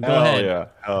out. So go ahead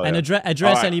and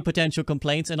address any potential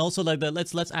complaints, and also like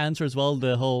let's answer as well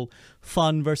the whole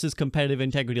fun versus competitive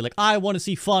integrity. Like, I want to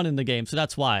see fun in the game, so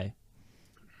that's why.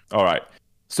 All right.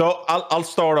 So I'll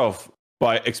start off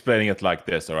by explaining it like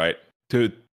this, all right?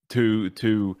 To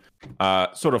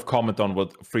sort of comment on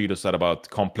what Freedo said about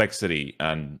complexity,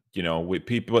 and with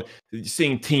people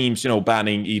seeing teams,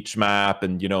 banning each map,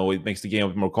 and it makes the game a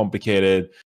bit more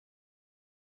complicated.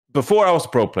 Before I was a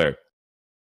pro player,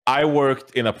 I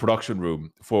worked in a production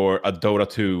room for a Dota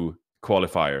 2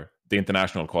 qualifier, the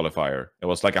international qualifier. It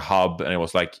was like a hub, and it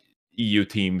was like EU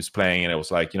teams playing, and it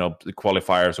was like the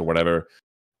qualifiers or whatever.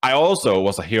 I also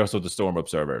was a Heroes of the Storm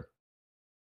observer.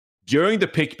 During the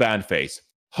pick ban phase,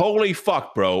 holy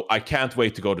fuck, bro, I can't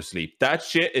wait to go to sleep. That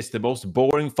shit is the most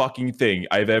boring fucking thing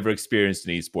I've ever experienced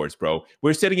in esports, bro.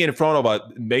 We're sitting in front of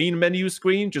a main menu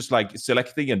screen, just like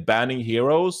selecting and banning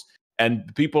heroes,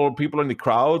 and people in the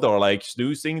crowd are like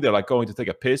snoozing. They're like going to take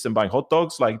a piss and buying hot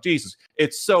dogs. Like, Jesus,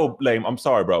 it's so lame. I'm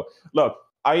sorry, bro. Look,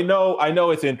 I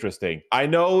know it's interesting. I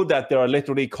know that there are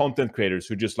literally content creators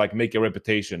who just like make a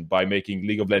reputation by making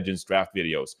League of Legends draft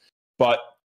videos. But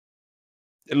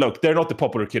look, they're not the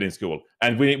popular kid in school,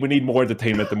 and we need more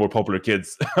entertainment than more popular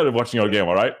kids watching our game.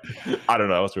 All right, I don't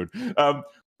know, that's rude.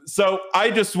 So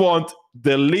I just want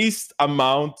the least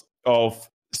amount of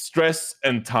stress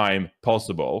and time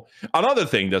possible. Another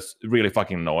thing that's really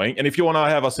fucking annoying, and if you want to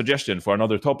have a suggestion for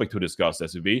another topic to discuss,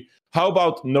 SVB, how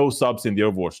about no subs in the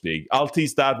Overwatch League? I'll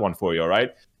tease that one for you, all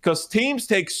right? Because teams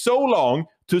take so long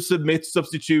to submit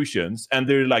substitutions, and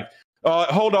they're like,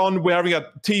 hold on, we're having a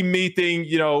team meeting,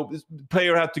 this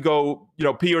player had to go,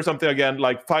 pee or something again,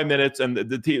 like 5 minutes, and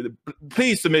the team,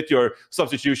 please submit your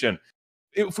substitution.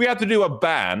 If we had to do a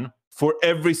ban for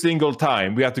every single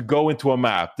time we have to go into a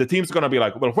map, the team's going to be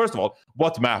like, well, first of all,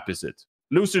 what map is it?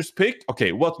 Loser's pick?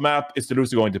 Okay, what map is the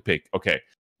loser going to pick? Okay.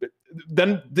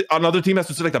 Then another team has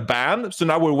to select a ban. So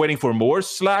now we're waiting for more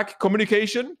Slack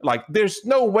communication. Like, there's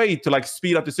no way to like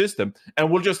speed up the system. And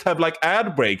we'll just have like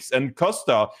ad breaks and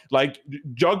Custa like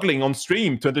juggling on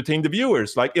stream to entertain the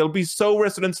viewers. Like, it'll be so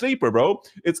Resident Sleeper, bro.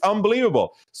 It's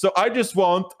unbelievable. So I just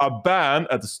want a ban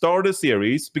at the start of the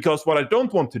series, because what I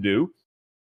don't want to do,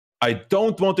 I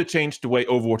don't want to change the way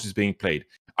Overwatch is being played.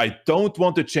 I don't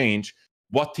want to change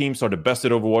what teams are the best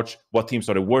at Overwatch, what teams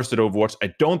are the worst at Overwatch.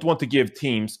 I don't want to give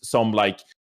teams some like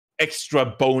extra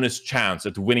bonus chance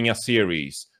at winning a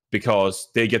series because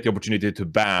they get the opportunity to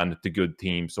ban the good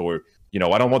teams, or,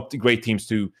 I don't want the great teams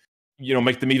to,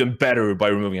 make them even better by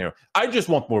removing a hero. I just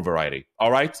want more variety,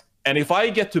 all right? And if I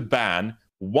get to ban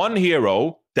one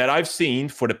hero that I've seen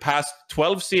for the past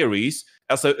 12 series,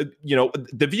 as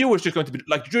the viewers are going to be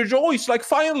like, rejoice, like,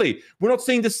 finally, we're not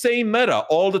seeing the same meta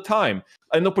all the time.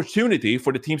 An opportunity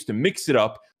for the teams to mix it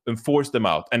up and force them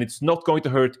out. And it's not going to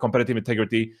hurt competitive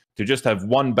integrity to just have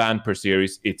one ban per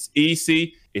series. It's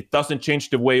easy. It doesn't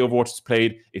change the way Overwatch is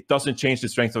played. It doesn't change the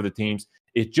strength of the teams.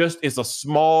 It just is a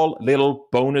small little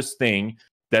bonus thing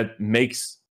that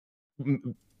makes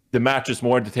the matches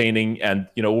more entertaining and,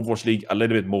 Overwatch League a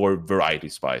little bit more variety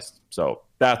spiced. So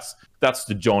that's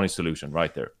the Johnny solution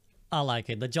right there. I like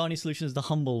it. The Johnny solution is the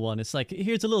humble one. It's like,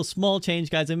 here's a little small change,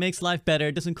 guys. It makes life better.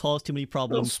 It doesn't cause too many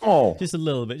problems. Small. Just a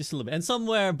little bit. And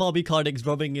somewhere Bobby Cardick's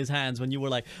rubbing his hands when you were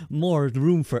like, more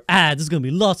room for ads. There's going to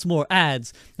be lots more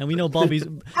ads. And we know Bobby's...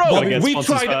 We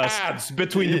tried ads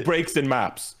between the breaks and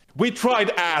maps. We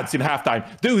tried ads in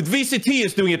halftime. Dude, VCT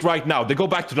is doing it right now. They go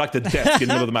back to like the desk in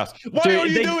the middle of the maps. Why are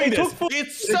you doing this? It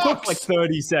sucks. It took like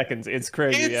 30 seconds. It's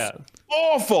crazy, it's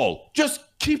awful. Just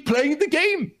keep playing the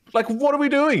game. Like, what are we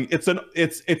doing?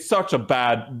 It's such a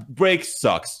bad break.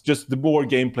 Sucks. Just the more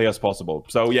gameplay as possible.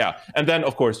 So yeah, and then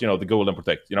of course the golden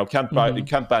protect.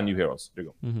 Can't ban new heroes. There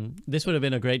you go. This would have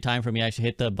been a great time for me. I actually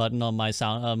hit the button on my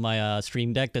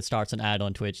stream deck that starts an ad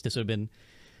on Twitch. This would have been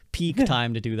peak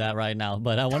time to do that right now.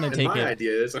 But I want to take it.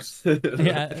 Idea is...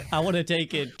 Yeah, I want to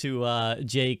take it to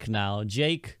Jake now.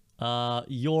 Jake,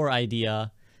 your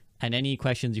idea and any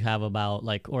questions you have about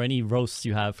or any roasts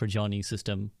you have for Johnny's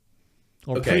system.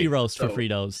 Or pre-roast for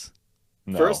Freedos.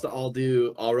 No. First, I'll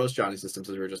roast Johnny's system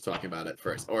since we were just talking about it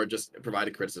first, or just provide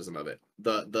a criticism of it.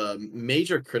 The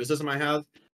major criticism I have,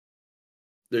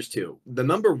 there's two. The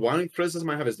number one criticism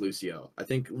I have is Lucio. I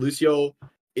think Lucio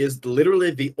is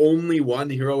literally the only one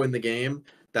hero in the game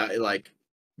that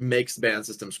makes the ban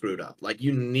system screwed up. Like,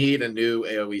 you need a new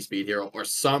AoE speed hero or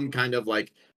some kind of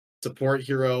support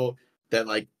hero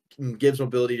that gives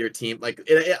mobility to your team.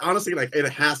 It honestly, it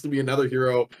has to be another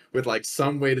hero with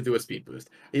some way to do a speed boost.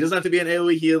 He doesn't have to be an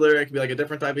AoE healer. It could be a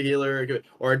different type of healer,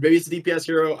 or maybe it's a DPS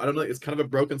hero. I don't know. It's kind of a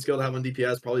broken skill to have on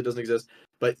DPS. Probably doesn't exist.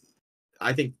 But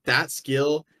I think that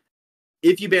skill,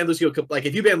 if you ban Lucio,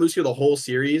 if you ban Lucio the whole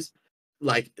series,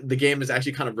 the game is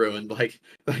actually kind of ruined.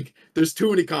 There's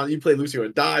too many cons. You play Lucio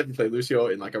in dive, you play Lucio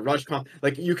in a rush comp.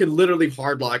 You can literally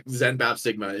hard block Zen Bap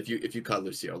Sigma if you cut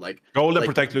Lucio. Golden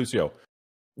protect Lucio.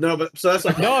 No, but so that's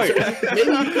no. So maybe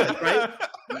you could, right?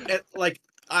 And,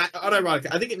 unironically,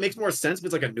 I think it makes more sense if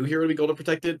it's a new hero to be golden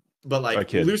protected. But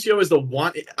Lucio is the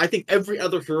one. I think every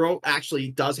other hero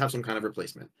actually does have some kind of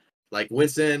replacement.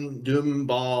 Winston, Doom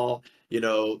Ball.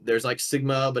 There's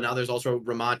Sigma, but now there's also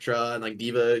Ramatra, and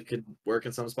Diva could work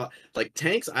in some spot.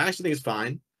 Tanks, I actually think is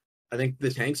fine. I think the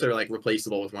tanks are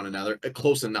replaceable with one another,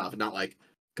 close enough, not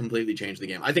completely change the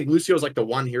game. I think Lucio is like the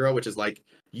one hero which is like,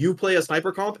 you play a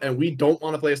sniper comp and we don't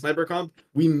want to play a sniper comp,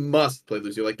 we must play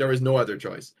Lucio. Like there is no other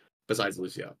choice besides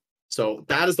Lucio. So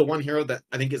that is the one hero that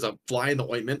I think is a fly in the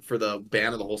ointment for the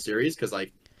ban of the whole series, because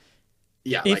like,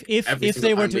 yeah, If like if every if single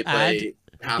they were time to we play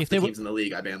add half if the they were teams in the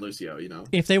league, I ban Lucio. You know.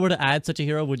 if they were to add such a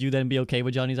hero, would you then be okay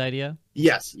with Johnny's idea?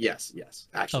 Yes.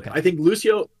 Actually, Okay. I think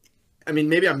Lucio. I mean,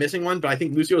 maybe I'm missing one, but I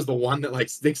think Lucio is the one that like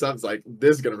sticks up. It's like,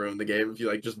 this is gonna ruin the game if you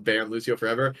like just ban Lucio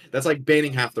forever. That's like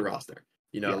banning half the roster.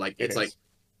 You know, Yeah, like it it's is. like,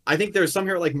 I think there's some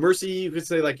hero like Mercy. You could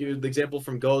say like the example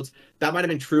from Goats, that might have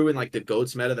been true in like the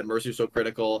Goats meta that Mercy was so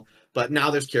critical. But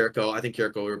now there's Kiriko. I think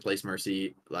Kiriko will replace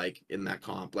Mercy like in that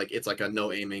comp. Like it's like a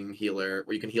no aiming healer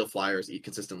where you can heal flyers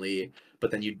consistently. But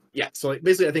then so like,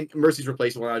 basically I think Mercy's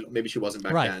replaceable. Maybe she wasn't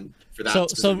back Right. then for that. So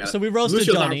specific meta. we roasted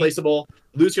Lucio's not Johnny. replaceable.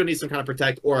 Lucio needs some kind of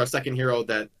protect or a second hero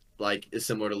that like is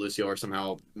similar to Lucio or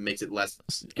somehow makes it less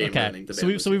game ruining to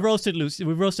ban So we roasted Lucio.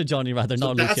 We roasted Johnny rather, so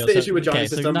not that's Lucio. the issue with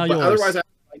Johnny's So system. now But yours. otherwise, I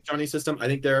like Johnny's system. I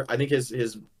think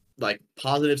his like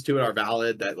positives to it are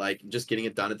valid. That like just getting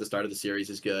it done at the start of the series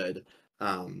is good.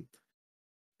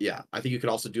 Yeah, I think you could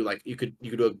also do like you could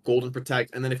do a golden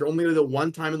protect, and then if you're only the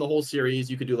one time in the whole series,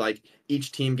 you could do like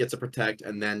each team gets a protect,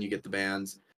 and then you get the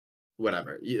bans.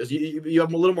 Whatever. You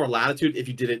have a little more latitude if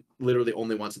you did it literally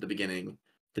only once at the beginning.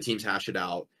 The teams hash it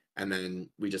out, and then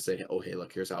we just say, oh hey,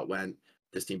 look, here's how it went.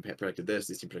 This team protected this.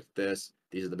 This team protected this.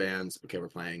 These are the bans. Okay, we're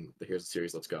playing. Here's the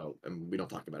series. Let's go. And we don't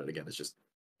talk about it again. It's just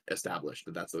established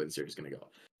that that's the way the series is going to go,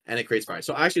 and it creates fire.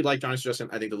 So I actually like Johnny's suggestion.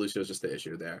 I think the Lucio is just the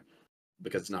issue there,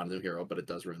 because it's not a new hero, but it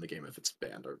does ruin the game if it's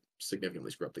banned or significantly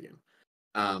screw up the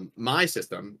game. My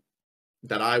system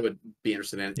that I would be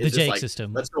interested in The is just Jake like,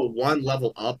 system. let's go one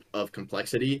level up of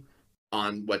complexity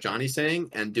on what Johnny's saying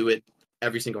and do it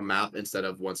every single map instead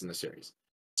of once in the series.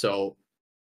 So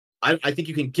I think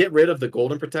you can get rid of the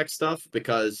golden protect stuff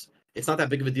because it's not that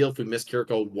big of a deal if we miss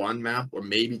Kiriko one map or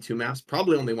maybe two maps.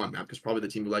 Probably only one map because probably the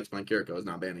team who likes playing Kiriko is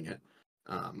not banning it.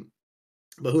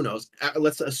 But who knows?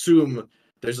 Let's assume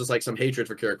there's just like some hatred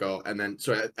for Kiriko, and then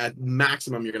so at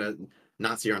maximum you're gonna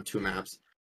not see her on two maps.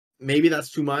 Maybe that's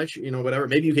too much, whatever.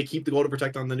 Maybe you could keep the golden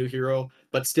protect on the new hero,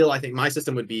 but still, I think my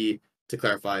system would be, to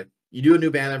clarify, you do a new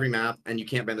ban every map, and you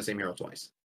can't ban the same hero twice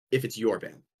if it's your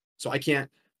ban. So I can't.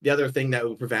 The other thing that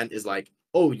would prevent is like,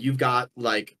 oh, you've got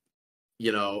like,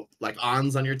 like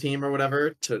Ons on your team or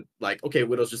whatever to like, okay,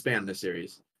 Widow's just banned this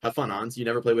series. Have fun, Ons. You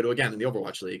never play Widow again in the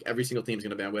Overwatch League. Every single team's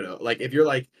gonna ban Widow. Like if you're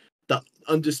like the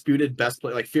undisputed best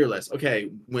player, like Fearless.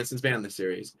 Okay, Winston's banned this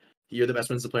series. You're the best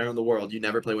Winston player in the world. You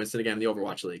never play Winston again in the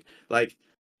Overwatch League. Like,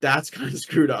 that's kind of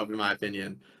screwed up in my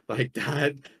opinion. Like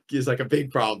that is like a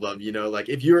big problem, like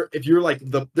if you're like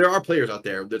there are players out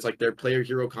there that's like their player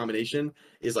hero combination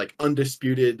is like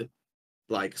undisputed,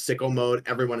 like sicko mode.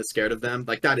 Everyone is scared of them.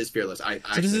 Like that is Fearless.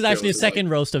 So this is actually a second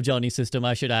roast of Johnny's system,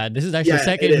 I should add. This is actually yeah, a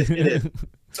second. It is.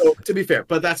 So to be fair,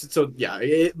 but that's so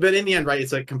yeah. But in the end, right,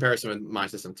 it's a comparison with my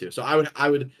system too. So I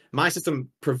would my system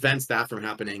prevents that from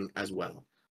happening as well.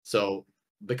 So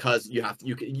because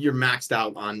you're maxed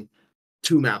out on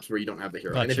two maps where you don't have the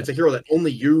hero, and if Gotcha. it's a hero that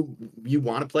only you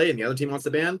want to play and the other team wants to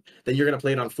ban, then you're gonna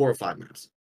play it on 4 or 5 maps.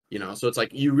 So it's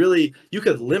like you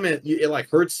could limit. It like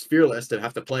hurts Fearless to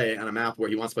have to play on a map where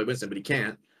he wants to play Winston, but he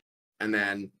can't. And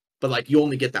then, but like you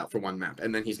only get that for one map,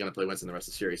 and then he's gonna play Winston the rest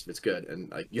of the series if it's good.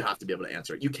 And like you have to be able to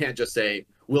answer it. You can't just say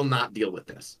we'll not deal with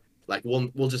this. Like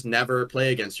we'll just never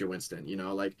play against your Winston.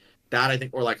 Like that I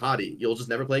think, or like Hottie, you'll just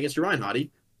never play against your Ryan, Hottie.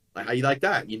 Like how you like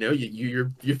that?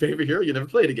 Your favorite hero, you never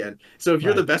play it again. So if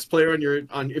you're the best player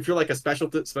if you're like a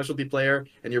specialty player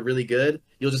and you're really good,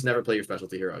 you'll just never play your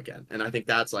specialty hero again. And I think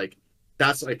that's like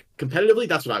competitively,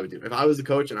 that's what I would do. If I was the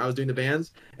coach and I was doing the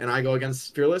bans and I go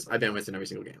against Fearless, I ban Winston every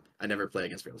single game. I never play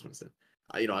against Fearless Winston.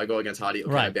 I go against Hottie,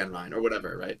 okay, I ban Ryan or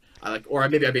whatever, right? Or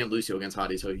maybe I ban Lucio against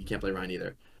Hottie, so you can't play Ryan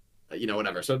either.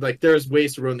 Whatever. So like there's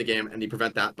ways to ruin the game, and you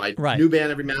prevent that by new ban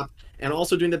every map and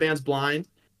also doing the bans blind.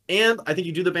 And I think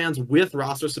you do the bans with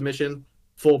roster submission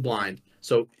full blind.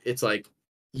 So it's like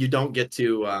you don't get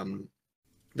to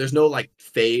there's no like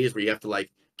phase where you have to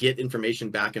like get information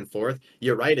back and forth.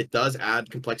 You're right, it does add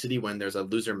complexity when there's a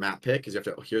loser map pick, because you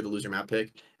have to hear the loser map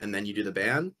pick and then you do the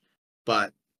ban.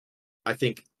 But I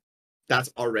think that's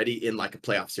already in like a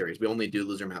playoff series. We only do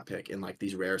loser map pick in like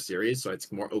these rare series, so it's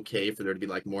more okay for there to be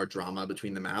like more drama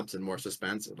between the maps and more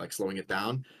suspense, and like slowing it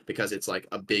down, because it's like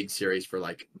a big series for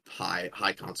like high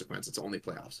consequence. It's only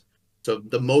playoffs, so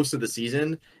the most of the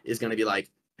season is going to be like,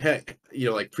 hey,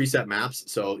 like preset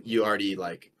maps, so you already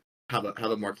like have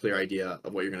a more clear idea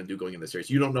of what you're going to do going into the series.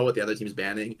 You don't know what the other team's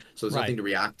banning, so there's nothing to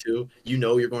react to.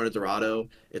 You're going to Dorado.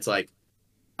 It's like,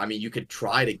 I mean, you could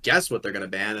try to guess what they're going to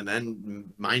ban and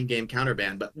then mind game counter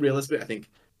ban, but realistically, I think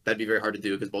that'd be very hard to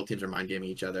do because both teams are mind gaming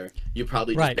each other. You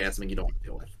probably just ban something you don't want to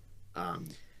deal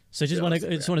with. So just want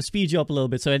to speed you up a little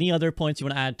bit. So any other points you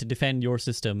want to add to defend your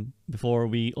system before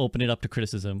we open it up to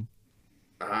criticism?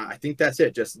 I think that's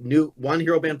it. Just one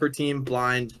hero ban per team,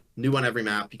 blind, new one every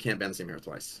map. You can't ban the same hero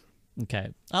twice. Okay,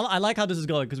 I like how this is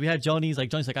going because we had Johnny's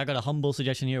like I got a humble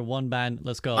suggestion here, one ban,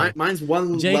 let's go. Mine's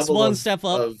one Jake's level one step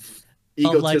up of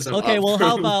egotism. Okay, well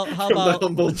how about the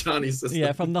humble Johnny system?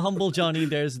 Yeah, from the humble Johnny,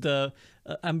 there's the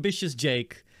ambitious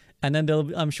Jake. And then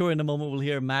I'm sure in a moment we'll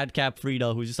hear Madcap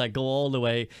Freedo, who's just like go all the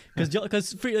way,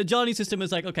 because Johnny's system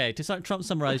is like, okay, to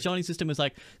summarize, Johnny's system is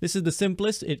like, this is the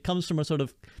simplest. It comes from a sort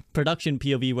of production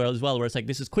POV where it's like,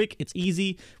 this is quick, it's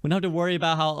easy. We don't have to worry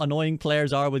about how annoying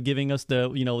players are with giving us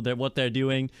what they're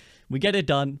doing. We get it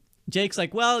done. Jake's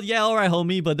like, well, yeah, all right,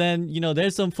 homie, but then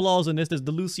there's some flaws in this. There's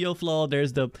the Lucio flaw.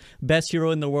 There's the best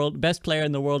hero in the world, best player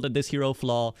in the world at this hero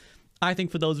flaw. I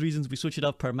think for those reasons, we switch it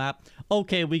up per map.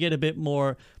 Okay, we get a bit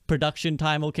more production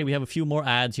time. Okay, we have a few more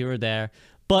ads here or there.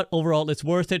 But overall, it's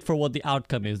worth it for what the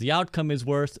outcome is. The outcome is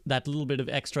worth that little bit of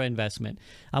extra investment.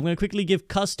 I'm going to quickly give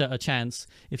Custa a chance.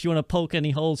 If you want to poke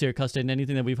any holes here, Custa, in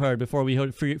anything that we've heard before we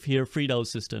hear Freedo's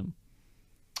system.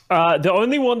 The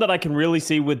only one that I can really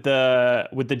see with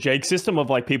the Jake system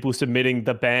of like people submitting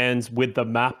the bans with the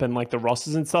map and like the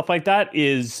rosters and stuff like that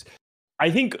is, I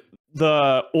think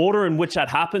the order in which that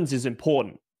happens is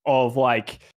important. Of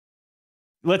like,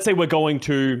 let's say we're going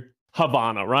to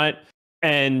Havana, right?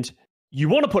 And you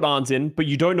want to put Arns in, but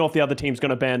you don't know if the other team's going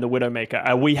to ban the Widowmaker.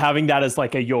 Are we having that as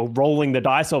like you're rolling the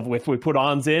dice of if we put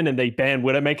Arns in and they ban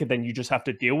Widowmaker, then you just have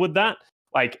to deal with that?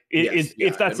 Like,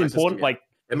 if that's important, like.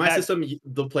 In my system,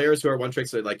 the players who are one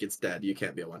tricks are like, it's dead. You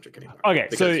can't be a one trick anymore. Okay,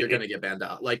 because so you're gonna get banned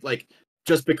out. Like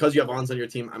just because you have Ons on your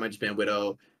team, I might just ban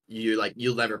Widow.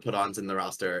 You'll never put Ons in the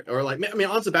roster. Or like, I mean,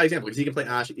 Ons is a bad example because he can play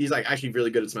Ashe. He's like actually really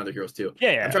good at some other heroes too.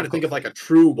 Yeah. I'm trying to think of like a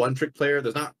true one trick player.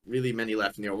 There's not really many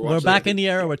left in the Overwatch. We're back in the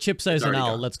era where Chipsa is an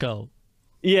owl. Let's go.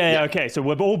 Yeah, okay. So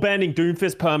we're all banning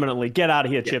Doomfist permanently. Get out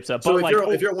of here, Chipsa. But so like,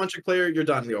 if you're a one trick player, you're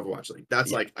done in the Overwatch League.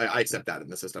 That's like I accept that in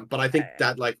the system. But I think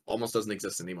that like almost doesn't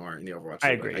exist anymore in the Overwatch League. I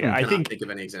agree. Like, I cannot think of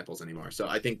any examples anymore. So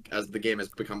I think as the game has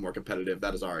become more competitive,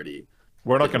 that is already.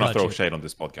 We're not going to throw shade on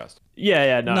this podcast.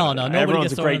 No.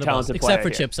 Everyone's a great talented player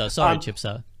except for Chipsa. Sorry,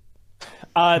 Chipsa.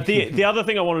 The other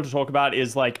thing I wanted to talk about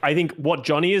is like, I think what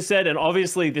Johnny has said, and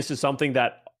obviously this is something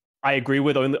that I agree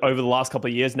with over the last couple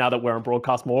of years, now that we're on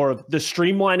broadcast more, of the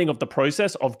streamlining of the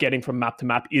process of getting from map to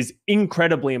map is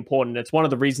incredibly important. It's one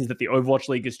of the reasons that the Overwatch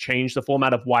League has changed the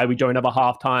format of why we don't have a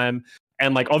halftime.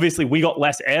 And like, obviously we got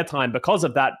less airtime because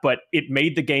of that, but it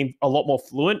made the game a lot more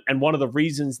fluent. And one of the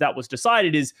reasons that was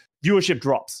decided is viewership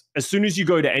drops. As soon as you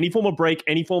go to any form of break,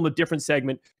 any form of different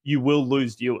segment, you will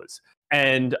lose viewers.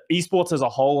 And esports as a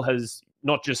whole has,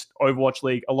 not just Overwatch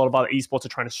League, a lot of other esports are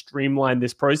trying to streamline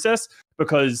this process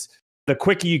because the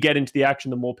quicker you get into the action,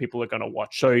 the more people are going to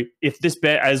watch. So if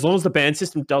as long as the ban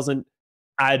system doesn't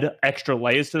add extra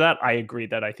layers to that, I agree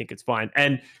that I think it's fine.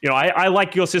 And, I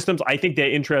like your systems. I think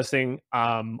they're interesting.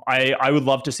 I would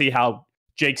love to see how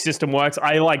Jake's system works.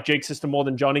 I like Jake's system more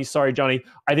than Johnny's. Sorry, Johnny.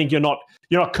 I think you're not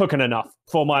cooking enough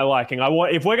for my liking.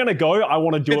 If we're gonna go, I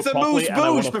want to do it properly. It's a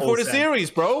moose boosh before the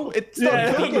series, bro. It's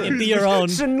it'd be your own.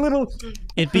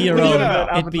 It'd be your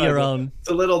own. It's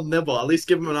a little nibble. At least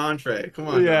give him an entree. Come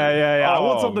on. Yeah. I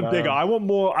want something man. bigger. I want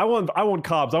more. I want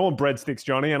carbs. I want breadsticks,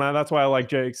 Johnny, and that's why I like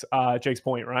Jake's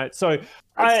point, right? So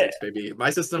breadsticks, baby.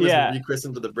 My system is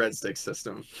rechristened to the breadstick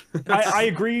system. I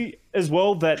agree as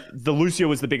well that the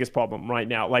Lucio is the biggest problem right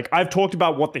now. Like, I've talked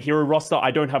about what the hero roster,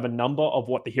 I don't have a number of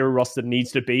what the hero roster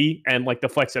needs to be and like the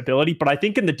flexibility, but I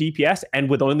think in the DPS and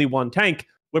with only one tank,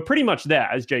 we're pretty much there.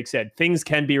 As Jake said, things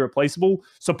can be replaceable.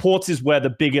 Supports is where the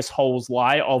biggest holes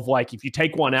lie of like, if you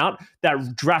take one out,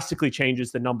 that drastically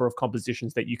changes the number of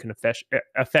compositions that you can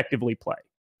effectively play.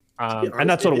 And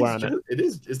that's sort of where I'm at. It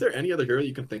is. Is there any other hero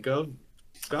you can think of,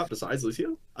 Scott, besides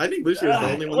Lucio? I think Lucio is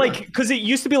the only one. Like, because it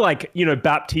used to be like,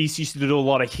 Baptiste used to do a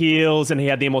lot of heals and he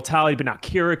had the immortality, but now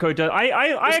Kiriko does. I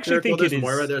actually think there's it is.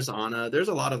 Moira, there's Ana. There's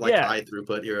a lot of like high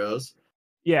throughput heroes.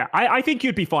 Yeah, I think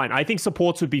you'd be fine. I think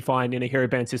supports would be fine in a hero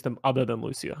ban system other than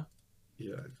Lucio.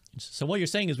 Yeah. So what you're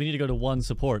saying is we need to go to one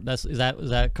support. Is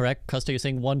that correct, Custa? You're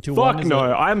saying 1-2-1? Fuck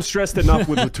no, I'm stressed enough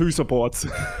with the two supports.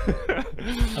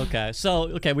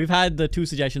 Okay, we've had the two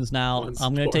suggestions now.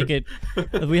 I'm gonna take it.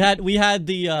 We had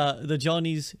the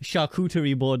Johnny's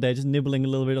charcuterie board there, just nibbling a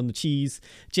little bit on the cheese.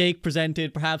 Jake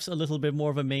presented perhaps a little bit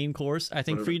more of a main course. I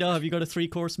think Freedo, have you got a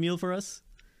 3-course meal for us?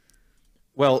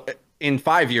 Well, in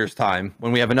 5 years' time,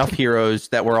 when we have enough heroes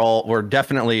that we're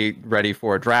definitely ready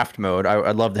for a draft mode,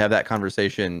 I'd love to have that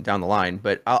conversation down the line.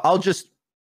 But I'll just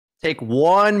take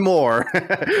one more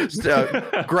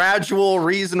gradual,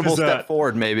 reasonable step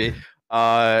forward, maybe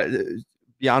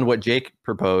beyond what Jake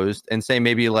proposed, and say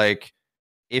maybe like,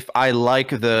 if I like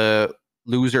the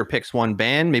loser picks one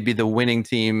ban, maybe the winning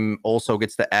team also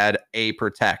gets to add a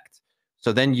protect.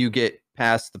 So then you get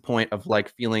past the point of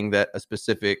like feeling that a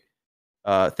specific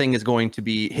thing is going to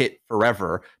be hit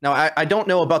forever. Now, I don't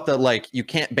know about the like you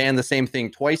can't ban the same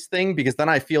thing twice thing, because then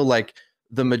I feel like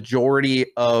the majority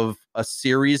of a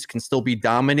series can still be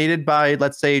dominated by,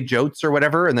 let's say, Jotes or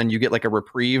whatever, and then you get like a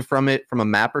reprieve from it from a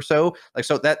map or so. Like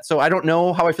so I don't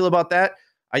know how I feel about that.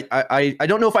 I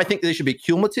don't know if I think they should be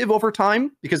cumulative over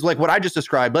time, because like what I just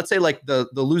described, let's say like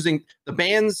the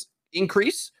bans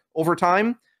increase over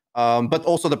time, but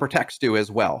also the protects do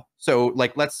as well. So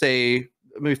like let's say,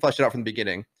 let me flesh it out from the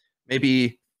beginning.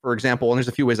 Maybe, for example, and there's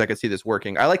a few ways I could see this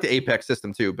working. I like the Apex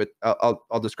system too, but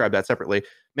I'll describe that separately.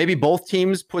 Maybe both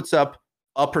teams puts up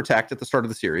a protect at the start of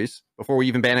the series before we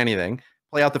even ban anything.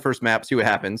 Play out the first map, see what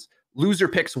happens. Loser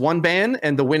picks one ban,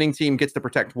 and the winning team gets to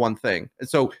protect one thing. And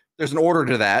so there's an order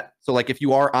to that. So like if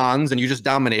you are ons and you just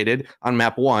dominated on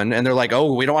map 1, and they're like,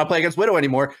 oh, we don't want to play against Widow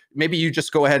anymore, maybe you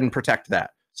just go ahead and protect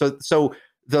that. So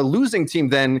the losing team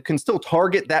then can still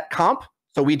target that comp.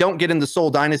 So we don't get in the Soul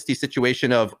Dynasty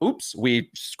situation of, oops, we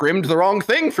scrimmed the wrong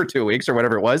thing for 2 weeks or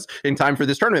whatever it was in time for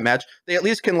this tournament match. They at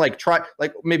least can like try,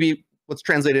 like maybe let's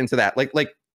translate it into that. Like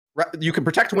you can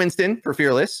protect Winston for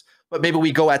Fearless, but maybe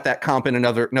we go at that comp in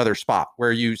another spot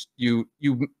where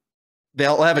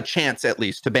they'll have a chance at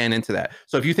least to ban into that.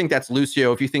 So if you think that's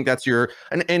Lucio, if you think that's your,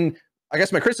 and I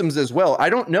guess my criticisms as well, I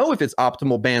don't know if it's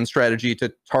optimal ban strategy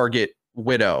to target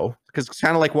Widow, because it's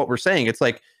kind of like what we're saying. It's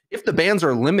like, if the bans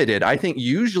are limited, I think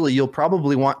usually you'll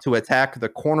probably want to attack the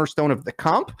cornerstone of the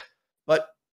comp, but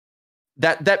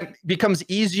that becomes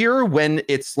easier when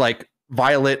it's like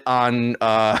Violet on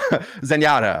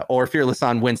Zenyatta or Fearless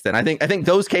on Winston. I think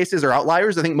those cases are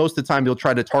outliers. I think most of the time you'll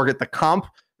try to target the comp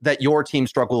that your team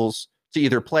struggles to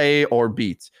either play or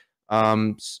beat.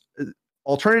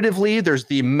 Alternatively, there's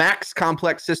the max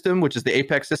complex system, which is the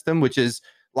Apex system, which is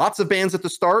lots of bans at the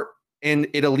start, and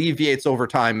it alleviates over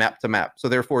time map to map. So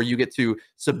therefore you get to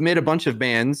submit a bunch of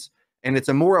bans, and it's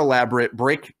a more elaborate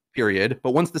break period.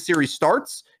 But once the series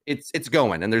starts, it's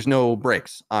going, and there's no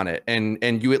breaks on it.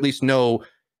 And you at least know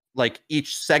like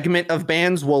each segment of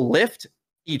bans will lift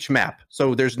each map.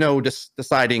 So there's no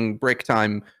deciding break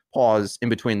time pause in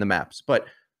between the maps. But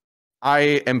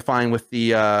I am fine with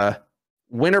the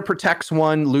winner protects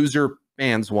one, loser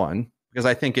bans one, because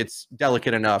I think it's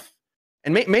delicate enough.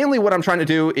 And mainly what I'm trying to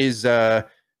do is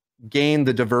gain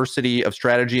the diversity of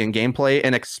strategy and gameplay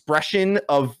and expression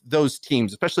of those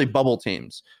teams, especially bubble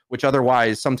teams, which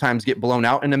otherwise sometimes get blown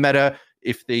out in the meta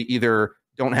if they either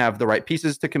don't have the right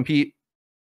pieces to compete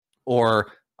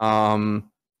or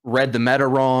read the meta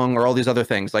wrong or all these other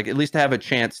things. Like at least to have a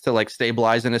chance to like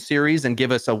stabilize in a series and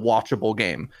give us a watchable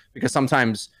game, because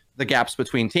sometimes the gaps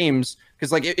between teams,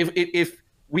 because like if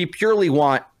we purely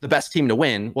want the best team to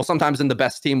win, well, sometimes then the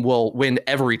best team will win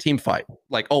every team fight,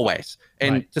 like always.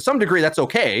 And right. To some degree, that's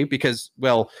okay, because,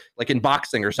 well, like in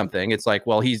boxing or something, it's like,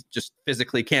 well, he's just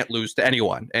physically can't lose to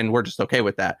anyone, and we're just okay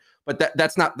with that. But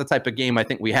that's not the type of game I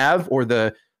think we have, or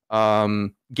the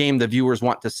game the viewers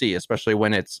want to see, especially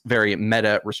when it's very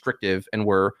meta restrictive and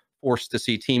we're forced to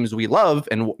see teams we love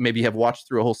and maybe have watched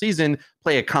through a whole season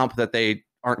play a comp that they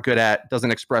aren't good at,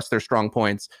 doesn't express their strong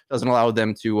points, doesn't allow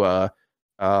them to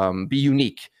be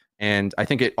unique. And I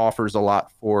think it offers a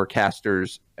lot for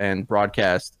casters and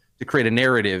broadcast to create a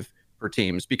narrative for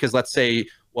teams, because let's say,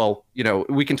 well, you know,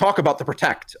 we can talk about the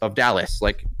protect of Dallas,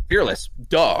 like Fearless,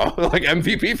 duh, like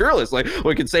MVP Fearless, like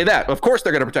we can say that. Of course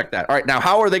they're going to protect that. All right, now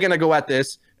how are they going to go at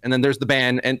this? And then there's the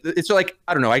ban, and it's like,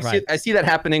 I don't know, I see that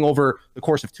happening over the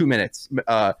course of 2 minutes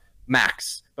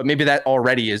max. But maybe that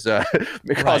already is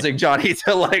causing Johnny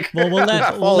to like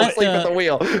fall asleep at the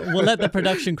wheel. We'll let the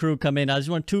production crew come in. I just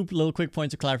want 2 little quick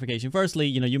points of clarification. Firstly,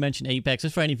 you know, you mentioned Apex.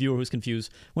 Just for any viewer who's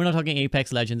confused, we're not talking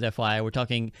Apex Legends FYI. We're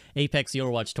talking Apex the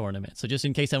Overwatch tournament. So just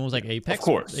in case everyone's like Apex, of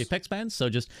course, Apex fans. So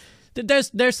just there's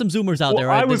some Zoomers out there,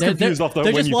 right? I was confused off the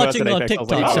they're when just you watching on Apex.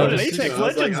 TikTok. I was like, so Apex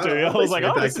Legends do. I was like,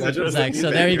 oh, this is interesting. So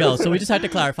there you go. So we just had to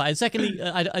clarify. And secondly,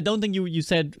 I don't think you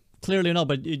said clearly enough,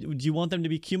 but do you want them to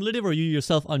be cumulative, or are you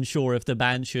yourself unsure if the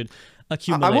ban should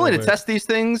accumulate? I'm willing to test these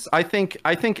things. I think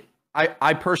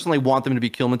I personally want them to be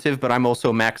cumulative, but I'm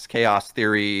also max chaos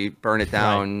theory, burn it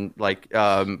down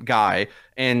guy.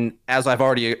 And as I've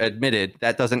already admitted,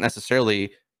 that doesn't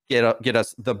necessarily get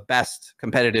us the best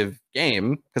competitive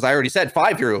game, because I already said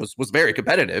 5 Heroes was very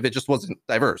competitive. It just wasn't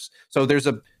diverse. So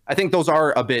I think those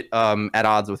are a bit at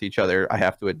odds with each other, I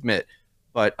have to admit.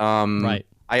 But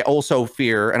I also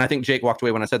fear, and I think Jake walked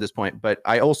away when I said this point, but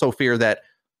I also fear that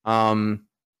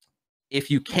if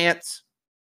you can't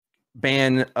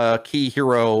ban a key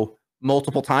hero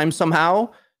multiple times somehow,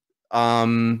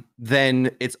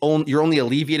 then you're only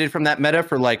alleviated from that meta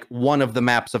for like one of the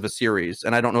maps of a series,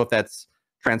 and I don't know if that's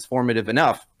transformative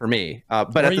enough for me.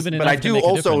 But I do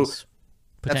also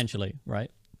potentially,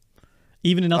 right?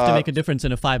 Even enough to make a difference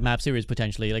in a 5-map series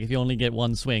potentially. Like if you only get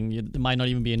one swing, it might not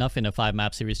even be enough in a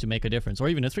 5-map series to make a difference, or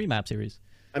even a 3-map series.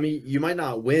 I mean, you might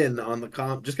not win on the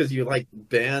comp just because you like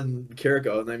ban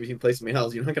Kiriko and then you can play something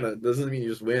else. You're not gonna. This doesn't mean you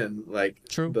just win. Like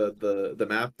True. The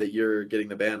map that you're getting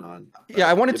the ban on. Yeah,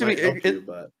 I want it to be.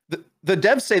 But the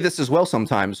devs say this as well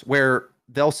sometimes, where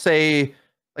they'll say,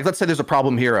 like, let's say there's a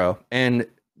problem hero, and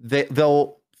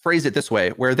they'll phrase it this way,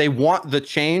 where they want the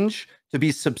change to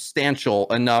be substantial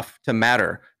enough to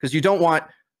matter, because you don't want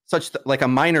like a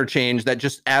minor change that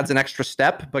just adds an extra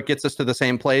step but gets us to the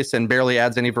same place and barely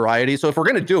adds any variety. So if we're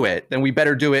going to do it, then we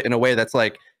better do it in a way that's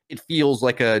like it feels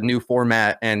like a new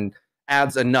format and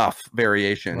adds enough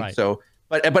variation. Right. So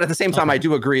but at the same time, I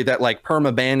do agree that like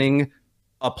perma banning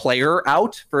a player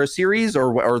out for a series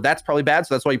or that's probably bad.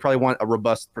 So that's why you probably want a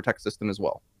robust protect system as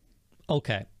well.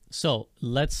 Okay. So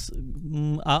let's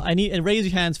I need raise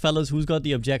your hands, fellas, who's got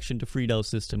the objection to Freedo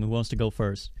system? Who wants to go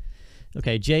first?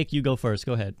 Okay, Jake, you go first.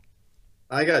 Go ahead.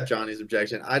 I got Johnny's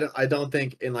objection. I don't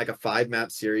think in like a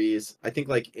 5-map series. I think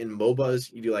like in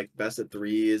MOBAs you do like best of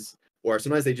 3s, or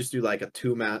sometimes they just do like a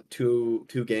 2-map, two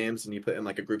games, and you put in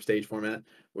like a group stage format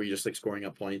where you're just like scoring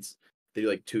up points. They do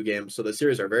like 2 games. So the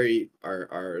series are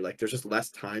like there's just less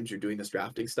times you're doing this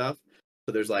drafting stuff.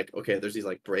 So there's like there's these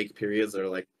like break periods that are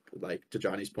like to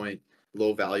Johnny's point,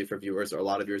 low value for viewers, or a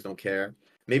lot of viewers don't care.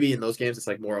 Maybe in those games it's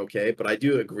like more okay, but I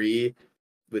do agree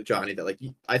with Johnny that like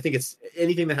I think it's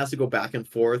anything that has to go back and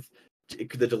forth,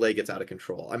 the delay gets out of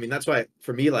control. I mean, that's why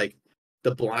for me like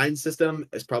the blind system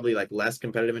is probably like less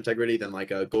competitive integrity than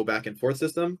like a go back and forth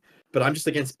system, but I'm just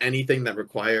against anything that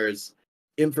requires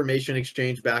information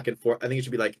exchange back and forth. I think it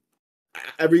should be like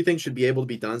everything should be able to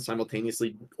be done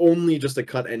simultaneously, only just to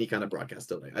cut any kind of broadcast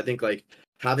delay. I think like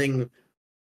having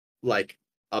like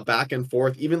a back and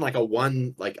forth, even like a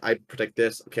one, like I protect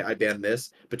this, okay, I ban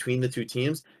this between the two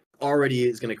teams, already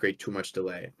is going to create too much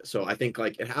delay. So I think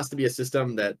like it has to be a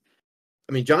system that,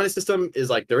 I mean, Johnny's system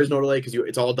is like there is no delay because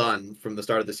it's all done from the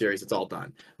start of the series. It's all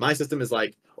done. My system is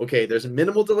like, okay, there's a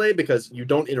minimal delay because you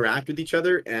don't interact with each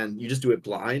other and you just do it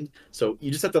blind. So you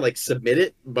just have to like submit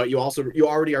it, but you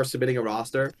already are submitting a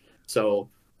roster. So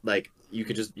like you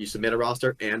submit a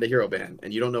roster and a hero ban,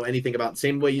 and you don't know anything about,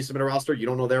 same way you submit a roster, you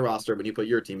don't know their roster when you put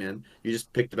your team in. You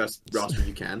just pick the best roster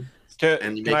you can.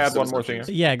 Can I add one more thing?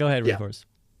 Yeah, go ahead, Recourse.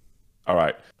 All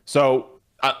right. So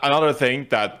another thing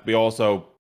that we also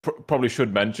probably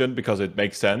should mention, because it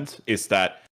makes sense, is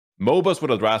that MOBAs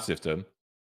with a draft system,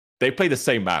 they play the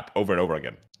same map over and over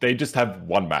again. They just have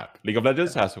one map. League of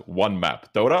Legends has one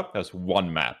map. Dota has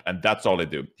one map, and that's all they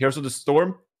do. Heroes of the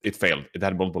Storm, it failed. It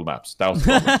had multiple maps. That was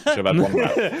the problem. Should have had one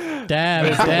map.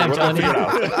 Damn, Johnny. If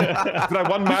it had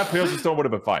one map, Heroes of the Storm would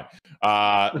have been fine.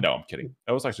 No, I'm kidding.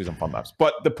 There was actually some fun maps.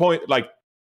 But the point, like,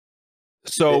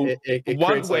 so it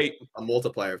one way, like a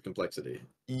multiplier of complexity.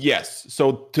 Yes.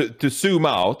 So to zoom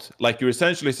out, like you're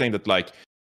essentially saying that like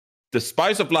the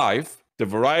spice of life, the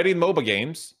variety in MOBA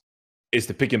games is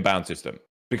the pick and ban system,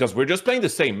 because we're just playing the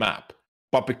same map.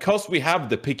 But because we have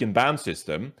the pick and ban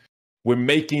system, we're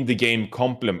making the game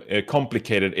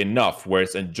complicated enough where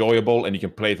it's enjoyable and you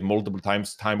can play it multiple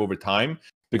times, time over time,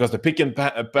 because the pick and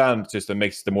ban system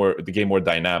makes the game more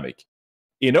dynamic.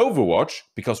 In Overwatch,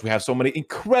 because we have so many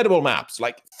incredible maps,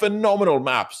 like phenomenal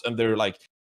maps, and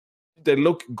they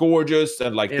look gorgeous,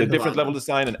 and like the different level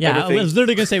design and everything. I was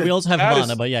literally gonna say we also have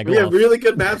Havana, but yeah, we have really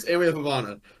good maps and we have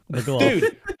Havana.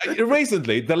 Dude,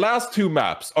 recently the last 2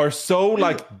 maps are so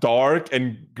like dark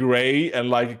and gray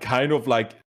and like kind of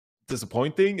like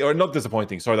disappointing, or not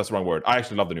disappointing. Sorry, that's the wrong word. I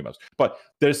actually love the new maps, but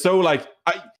they're so like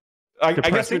I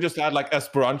guess we just had like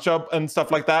Esperanza and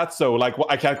stuff like that. So like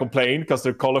I can't complain because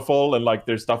they're colorful and like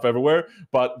there's stuff everywhere.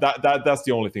 But that's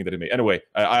the only thing that it made. Anyway,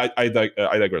 I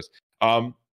digress.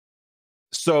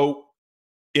 So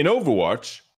in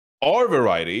Overwatch, our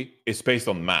variety is based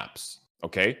on maps.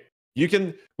 Okay,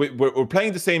 we're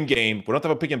playing the same game. We don't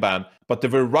have a pick and ban, but the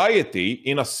variety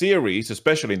in a series,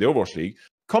 especially in the Overwatch League,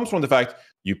 comes from the fact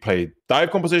you play dive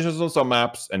compositions on some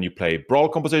maps and you play brawl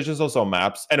compositions on some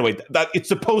maps. Anyway, that it's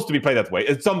supposed to be played that way.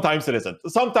 And sometimes it isn't.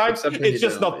 Sometimes it's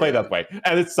just not played that way,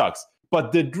 and it sucks.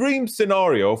 But the dream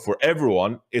scenario for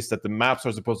everyone is that the maps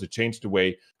are supposed to change the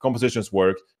way compositions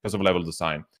work because of level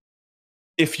design.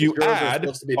 If you add,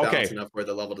 supposed to be balanced enough where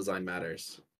the level design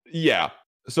matters. Yeah.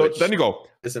 So Which then you go,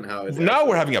 isn't how it now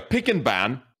we're having a pick and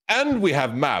ban, and we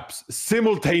have maps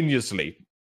simultaneously.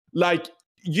 Like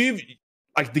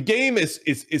like the game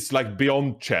is like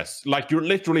beyond chess. Like you're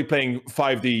literally playing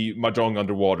 5D mahjong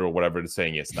underwater, or whatever the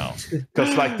saying is now.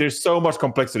 Because like there's so much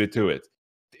complexity to it.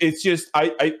 It's just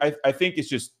I think it's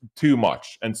just too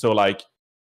much. And so like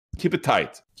keep it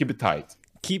tight. Keep it tight.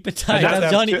 And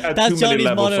That's Johnny. too That's many Johnny's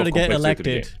levels motto of to get complexity to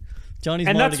the elected. Johnny's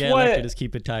And motto that's to get what- elected is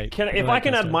keep it tight. If Go I ahead,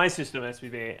 can add Custa. my system,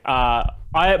 SVB,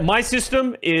 my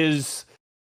system is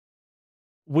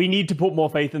we need to put more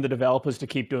faith in the developers to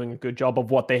keep doing a good job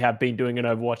of what they have been doing in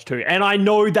Overwatch 2. And I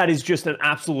know that is just an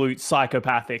absolute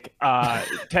psychopathic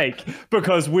take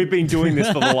because we've been doing this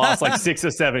for the last like 6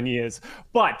 or 7 years.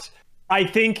 But I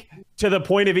think to the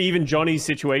point of even Johnny's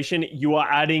situation, you are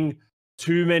adding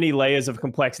too many layers of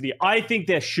complexity. I think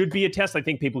there should be a test. I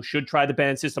think people should try the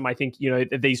ban system. I think,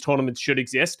 these tournaments should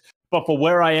exist. But for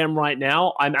where I am right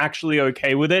now, I'm actually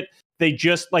okay with it. They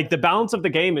just, like, the balance of the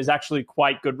game is actually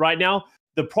quite good right now.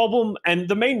 The problem, and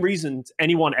the main reason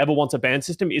anyone ever wants a ban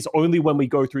system is only when we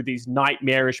go through these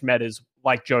nightmarish metas,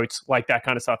 like Jotes, like that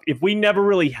kind of stuff. If we never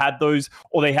really had those,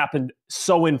 or they happened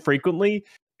so infrequently,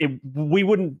 we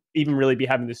wouldn't even really be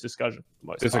having this discussion. For the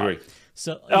most Disagree. part.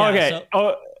 So yeah, Okay.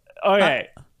 Okay.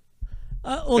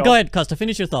 Well, go ahead, Custa.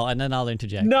 Finish your thought, and then I'll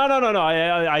interject. No.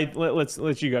 Let's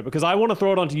let you go because I want to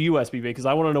throw it onto you, SVB, because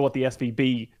I want to know what the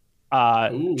SVB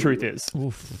truth is.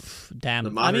 Oof, damn.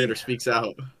 The moderator speaks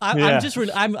out.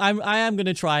 I am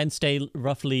gonna try and stay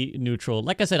roughly neutral.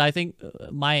 Like I said, I think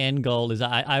my end goal is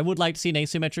I would like to see an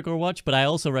asymmetric Overwatch, but I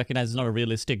also recognize it's not a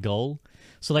realistic goal.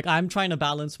 So like I'm trying to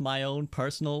balance my own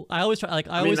personal. I always try. Like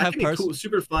I always have cool.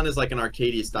 Super fun is like an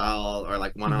arcadey style or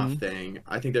like one-off thing.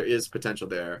 I think there is potential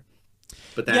there.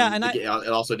 But then Yeah, and it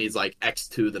also needs like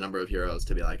X2 the number of heroes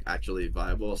to be like actually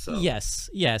viable. So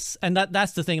yes, and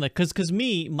that's the thing. Like, cause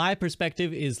my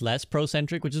perspective is less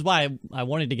pro-centric, which is why I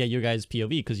wanted to get your guys' POV,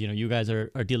 because you guys are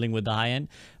dealing with the high end.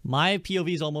 My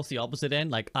POV is almost the opposite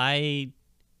end. Like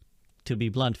to be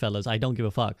blunt, fellas, I don't give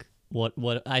a fuck. What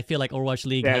I feel like Overwatch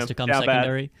League has to come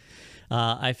secondary.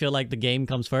 I feel like the game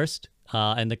comes first.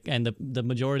 And the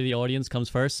majority of the audience comes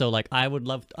first. So like I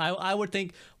would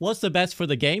think what's the best for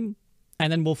the game,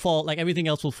 and then everything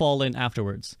else will fall in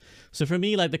afterwards. So for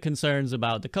me, like the concerns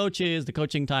about the coaches, the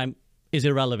coaching time is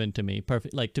irrelevant to me.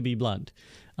 Perfect, like to be blunt.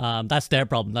 That's their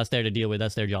problem. That's there to deal with.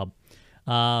 That's their job.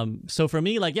 So for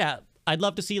me, like, yeah, I'd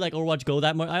love to see like Overwatch go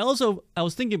that more. I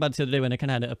was thinking about this the other day when I kind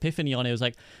of had an epiphany on it. It was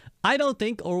like, I don't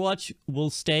think Overwatch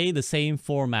will stay the same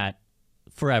format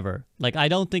forever. Like, I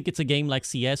don't think it's a game like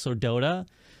CS or Dota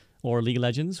or League of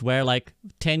Legends where like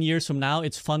 10 years from now,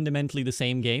 it's fundamentally the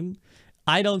same game.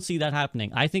 I don't see that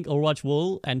happening. I think Overwatch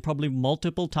will, and probably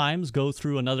multiple times, go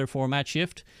through another format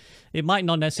shift. It might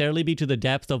not necessarily be to the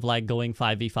depth of like going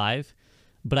 5v5,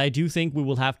 but I do think we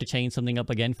will have to change something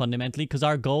up again fundamentally because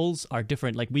our goals are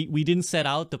different. Like we didn't set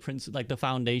out the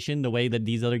foundation the way that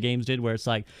these other games did, where it's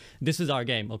like, this is our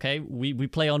game, okay? We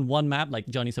play on one map, like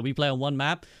Johnny said, we play on one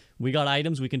map. We got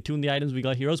items, we can tune the items, we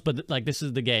got heroes, but like this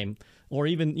is the game. Or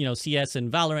even, CS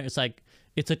and Valorant, it's like,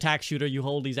 it's a tack shooter, you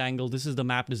hold these angles, this is the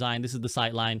map design, this is the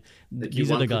sight line, like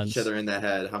these are the guns. Each other in the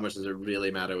head, how much does it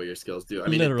really matter what your skills do? I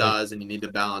mean, Literally. It does, and you need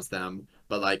to balance them.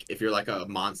 But like, if you're like a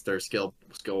monster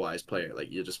skill-wise player,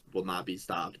 like you just will not be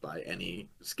stopped by any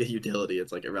skill utility.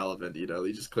 It's like irrelevant, you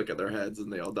just click at their heads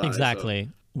and they all die. Exactly.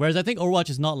 So. Whereas I think Overwatch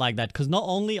is not like that, because not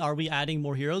only are we adding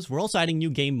more heroes, we're also adding new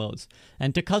game modes.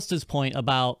 And to Custa's point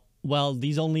about, well,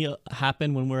 these only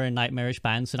happen when we're in nightmarish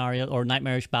ban scenario or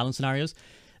nightmarish balance scenarios,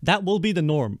 that will be the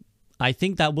norm. I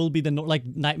think that will be the like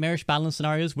nightmarish balance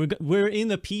scenarios. We're in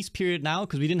the peace period now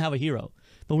because we didn't have a hero,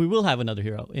 but we will have another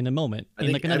hero in a moment. I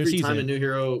think another every season. time a new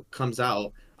hero comes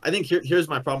out, I think here's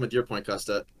my problem with your point,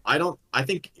 Custa. I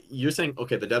think you're saying,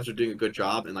 okay, the devs are doing a good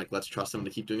job and like let's trust them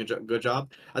to keep doing a good job.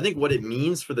 I think what it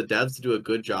means for the devs to do a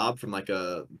good job from like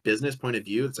a business point of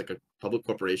view, it's like a public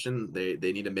corporation. They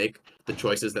need to make the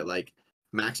choices that like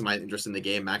maximize interest in the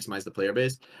game, maximize the player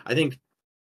base. I think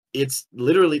it's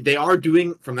literally they are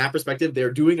doing, from that perspective, they're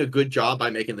doing a good job by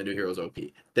making the new heroes OP.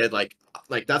 They're like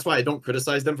that's why I don't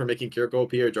criticize them for making Kiriko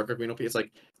OP or Joker Queen OP. It's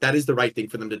like that is the right thing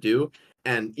for them to do.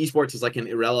 And esports is like an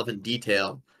irrelevant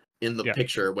detail in the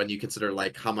picture when you consider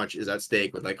like how much is at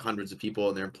stake with like hundreds of people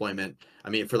and their employment. I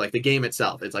mean, for like the game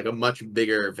itself, it's like a much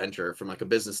bigger venture from like a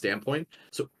business standpoint.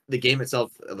 So the game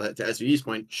itself, to SVE's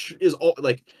point, is all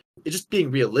like, it's just being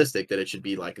realistic that it should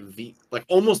be like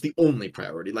almost the only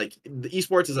priority. Like the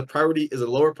esports is a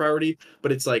lower priority,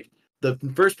 but it's like the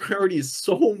first priority is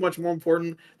so much more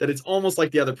important that it's almost like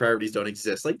the other priorities don't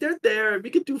exist. Like they're there, we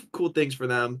could do cool things for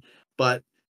them, but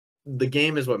the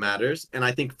game is what matters. And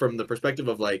I think from the perspective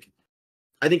of like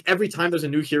I think every time there's a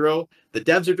new hero, the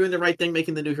devs are doing the right thing,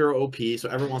 making the new hero OP, so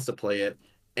everyone wants to play it.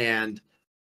 And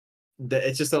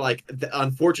it's just like the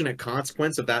unfortunate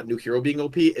consequence of that new hero being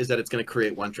OP is that it's going to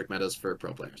create one-trick metas for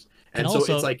pro players. And so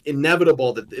also, it's like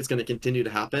inevitable that it's going to continue to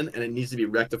happen, and it needs to be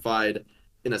rectified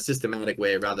in a systematic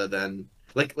way rather than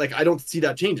like I don't see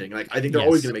that changing. Like I think they're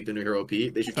always going to make the new hero OP.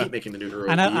 They should keep making the new hero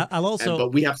and OP. I'll also,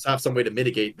 but we have to have some way to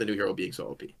mitigate the new hero being so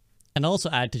OP. And also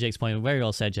add to Jake's point, very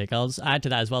well said, Jake. I'll just add to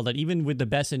that as well, that even with the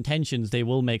best intentions, they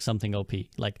will make something OP.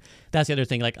 Like, that's the other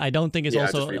thing. Like, I don't think it's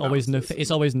also always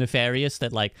it's always nefarious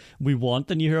that, like, we want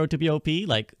the new hero to be OP.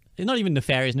 Like, it's not even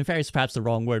nefarious. Nefarious is perhaps the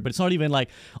wrong word, but it's not even, like,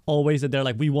 always that they're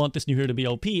like, we want this new hero to be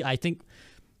OP. I think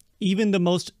even the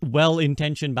most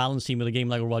well-intentioned balanced team with a game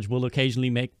like Overwatch will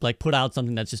occasionally put out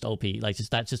something that's just OP. Like,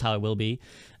 that's just how it will be.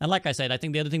 And like I said, I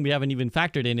think the other thing we haven't even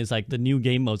factored in is, like, the new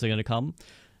game modes that are going to come.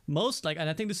 And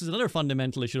I think this is another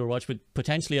fundamental issue to watch, with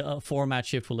potentially a format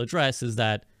shift will address, is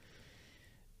that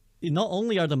not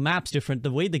only are the maps different,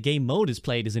 the way the game mode is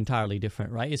played is entirely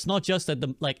different, right? It's not just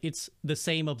that it's the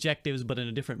same objectives but in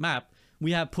a different map.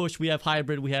 We have push, we have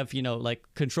hybrid, we have, like,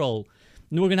 control.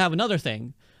 And we're gonna have another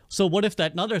thing. So what if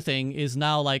that another thing is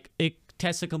now, like, it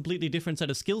tests a completely different set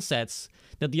of skill sets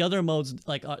that the other modes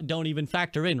don't even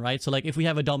factor in, right? So like if we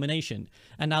have a domination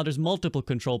and now there's multiple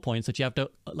control points that you have to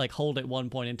like hold at one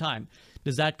point in time,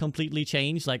 does that completely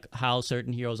change like how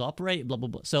certain heroes operate? Blah blah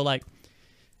blah. So like,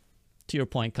 to your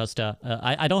point, Custa,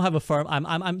 I don't have a firm.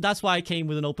 That's why I came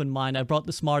with an open mind. I brought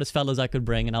the smartest fellas I could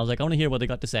bring, and I was like, I want to hear what they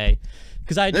got to say,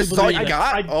 because this is all you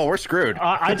got. We're screwed.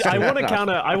 I want to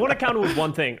counter. I want to counter with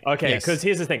one thing. Okay, because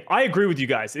here's the thing. I agree with you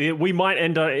guys. We might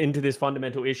enter into this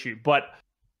fundamental issue, but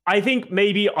I think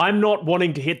maybe I'm not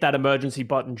wanting to hit that emergency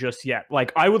button just yet.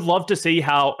 Like, I would love to see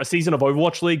how a season of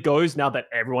Overwatch League goes now that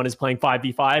everyone is playing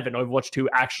 5v5 and Overwatch 2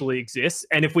 actually exists.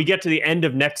 And if we get to the end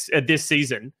of this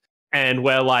season and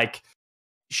we're like,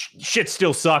 shit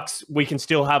still sucks, we can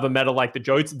still have a meta like the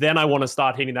Jotes, then I want to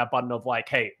start hitting that button of like,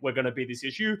 hey, we're going to be this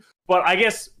issue. But I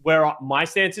guess where my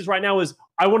stance is right now is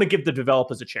I want to give the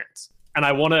developers a chance. And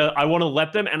I want to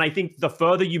let them. And I think the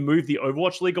further you move the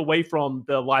Overwatch League away from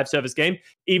the live service game,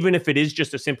 even if it is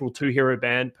just a simple 2-hero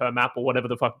ban per map or whatever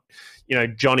the fuck,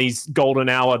 Johnny's golden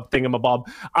hour thingamabob.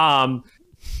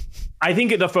 I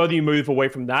think the further you move away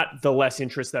from that, the less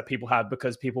interest that people have,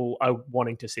 because people are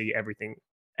wanting to see everything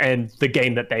and the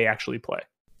game that they actually play.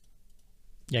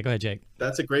 Yeah, go ahead, Jake.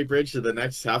 That's a great bridge to the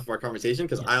next half of our conversation,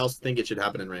 because I also think it should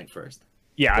happen in rank first.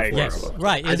 Yeah, I agree.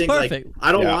 Right. I think perfect.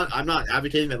 Like, I'm not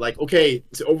advocating that like, okay,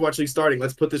 it's Overwatch League starting,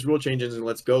 let's put this rule changes and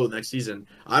let's go next season.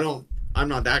 I'm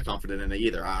not that confident in it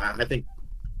either. I think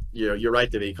you're right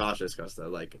to be cautious,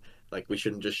 Custa. Like we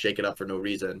shouldn't just shake it up for no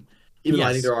reason. Even though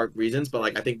I think there are reasons, but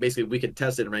like I think basically we could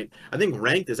test it in ranked. I think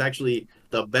ranked is actually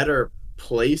the better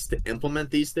place to implement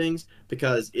these things,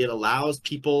 because it allows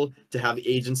people to have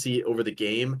agency over the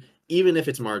game, even if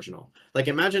it's marginal. Like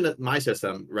imagine my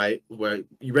system, right, where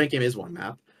your rank game is one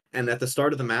map, and at the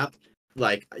start of the map,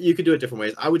 like you could do it different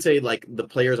ways. I would say like the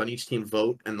players on each team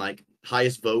vote, and like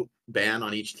highest vote ban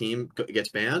on each team gets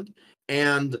banned.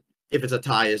 And if it's a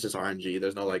tie, it's just RNG.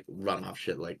 There's no like runoff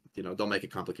shit. Like, don't make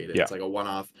it complicated. Yeah. It's like a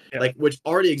one-off, like which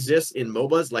already exists in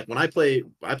MOBAs. Like when I play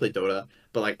Dota,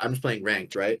 but like I'm just playing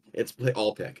ranked, right? It's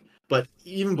all pick. But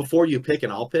even before you pick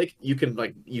an all pick, you can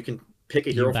pick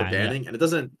a hero for banning, and it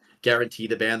doesn't guarantee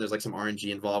the ban. There's like some RNG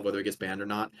involved whether it gets banned or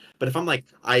not. But if I'm like,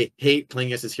 I hate playing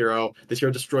against this hero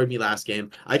destroyed me last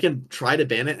game, I can try to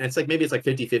ban it, and it's like maybe it's like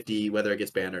 50-50 whether it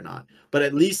gets banned or not. But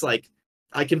at least like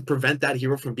I can prevent that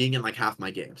hero from being in like half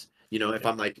my games, if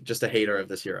I'm like just a hater of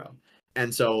this hero.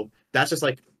 And so that's just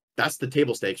like, that's the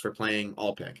table stakes for playing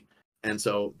all pick. And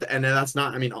so, and that's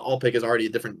not, I mean, all pick is already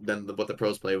different than what the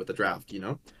pros play with the draft,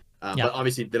 But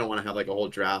obviously they don't want to have like a whole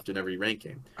draft in every rank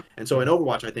game. And so in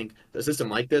Overwatch, I think a system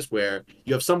like this, where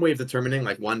you have some way of determining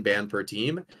like one ban per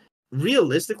team,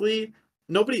 realistically,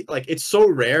 nobody, like, it's so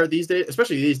rare these days,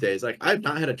 especially these days. Like I've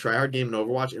not had a tryhard game in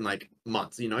Overwatch in like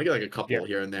months, I get like a couple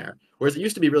here and there, whereas it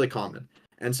used to be really common.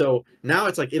 And so now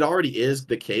it's like, it already is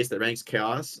the case that ranks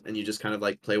chaos, and you just kind of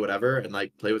like play whatever and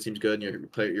like play what seems good, and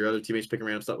your other teammates picking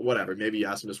random stuff, whatever. Maybe you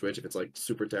ask them to switch if it's like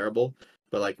super terrible,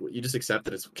 but like you just accept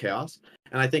that it's chaos.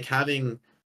 And I think having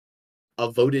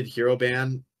a voted hero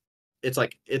ban, it's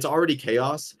like, it's already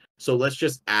chaos. So let's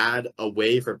just add a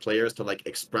way for players to like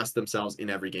express themselves in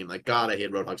every game. Like, God, I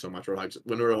hate Roadhog so much. When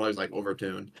Roadhog's like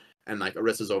overtuned and like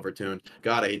Orisa's overtuned,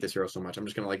 God, I hate this hero so much. I'm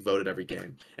just gonna like vote it every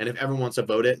game. And if everyone wants to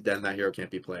vote it, then that hero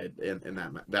can't be played in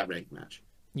that ranked match.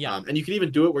 Yeah. And you can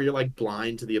even do it where you're like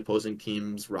blind to the opposing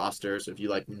team's roster. So if you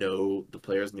like know the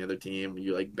players in the other team,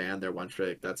 you like ban their one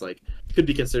trick. That's like could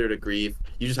be considered a grief.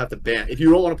 You just have to ban. If you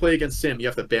don't want to play against Sim, you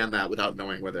have to ban that without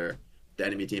knowing whether the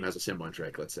enemy team has a Sim one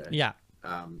trick. Let's say. Yeah.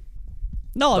 Um,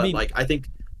 No, I but mean, like I think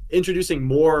introducing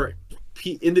more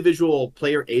individual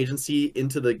player agency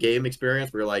into the game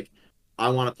experience, where you're like, I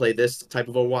want to play this type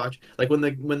of Overwatch. Like when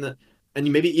the and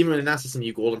you maybe even in Assassin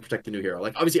you golden protect the new hero.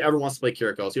 Like obviously everyone wants to play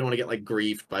Kiriko, so you don't want to get like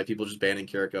griefed by people just banning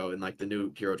Kiriko in like the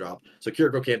new hero drop. So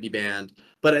Kiriko can't be banned,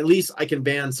 but at least I can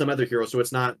ban some other hero, so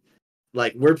it's not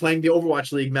like we're playing the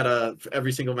Overwatch League meta for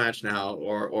every single match now,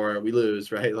 or we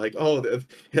lose, right? Like, oh, the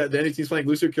enemy team's playing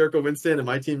Lucio, Kiriko, Winston, and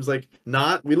my team's like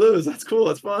not. We lose. That's cool.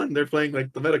 That's fun. They're playing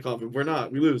like the meta comp, and we're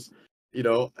not. We lose, you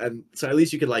know. And so at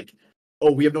least you could like,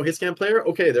 oh, we have no hit scan player.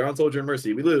 Okay, they're on Soldier and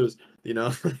Mercy. We lose, you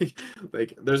know.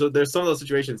 Like there's some of those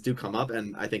situations do come up,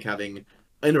 and I think having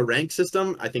in a rank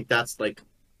system, I think that's like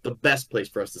the best place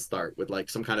for us to start with like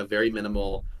some kind of very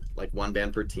minimal like one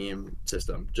ban per team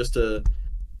system, just to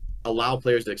allow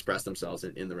players to express themselves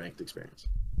in the ranked experience.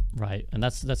 right, and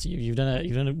that's you've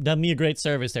done me a great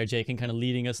service there, Jake, and kind of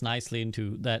leading us nicely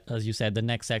into that, as you said, the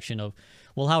next section of,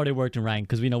 well, how would it work in rank?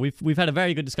 Because we know we've had a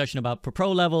very good discussion about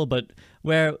pro level, but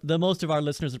where the most of our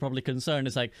listeners are probably concerned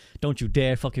is like, don't you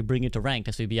dare fucking bring it to ranked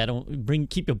SVB. I don't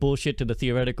keep your bullshit to the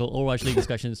theoretical Overwatch League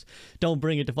discussions. Don't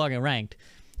bring it to fucking ranked.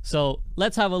 So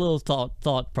let's have a little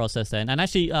thought process then, and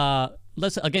actually,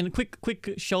 let's again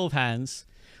quick show of hands.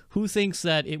 Who thinks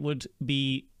that it would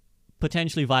be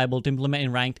potentially viable to implement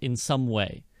in ranked in some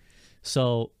way?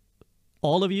 So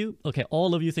all of you? Okay,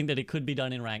 all of you think that it could be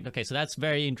done in ranked. Okay, so that's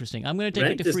very interesting. I'm going to take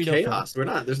Ranked it to is Freedo chaos.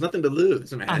 first. There's nothing to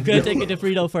lose, man. I'm going to take it to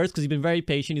Freedo first because he's been very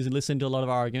patient. He's listened to a lot of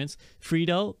our arguments.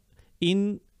 Freedo,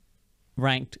 in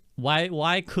ranked,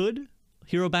 why could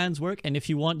hero bans work? And if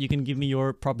you want, you can give me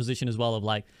your proposition as well of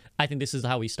like, I think this is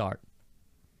how we start.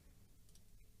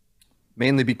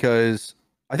 Mainly because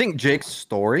I think Jake's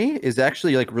story is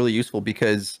actually like really useful,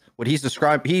 because what he's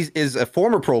described, he is a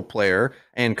former pro player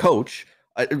and coach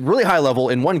at a really high level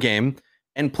in one game,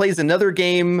 and plays another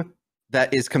game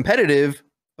that is competitive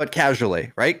but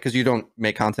casually, right? Because you don't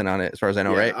make content on it, as far as I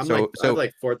know, right? I So have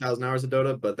like 4,000 hours of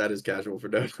Dota, but that is casual for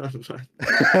Dota.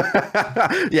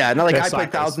 yeah, no, like They're I played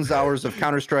cycles. thousands of hours of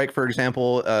Counter-Strike, for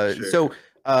example. Sure. So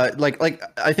like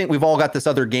I think we've all got this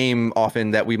other game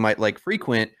often that we might like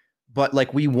frequent, but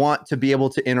like we want to be able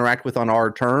to interact with on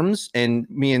our terms. And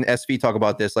me and SV talk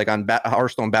about this like on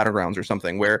Hearthstone Battlegrounds or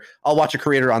something, where I'll watch a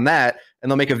creator on that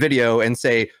and they'll make a video and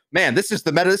say, man, this is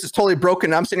the meta, this is totally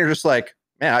broken. And I'm sitting here just like,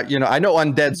 man, I know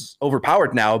Undead's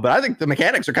overpowered now, but I think the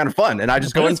mechanics are kind of fun. And I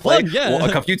just go and play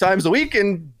a few times a week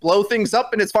and blow things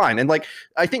up and it's fine. And like,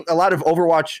 I think a lot of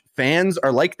Overwatch fans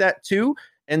are like that too.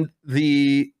 And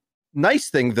the nice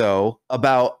thing though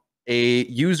about a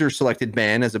user selected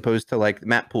ban as opposed to like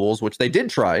map pools, which they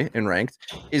did try in ranked,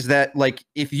 is that like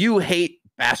if you hate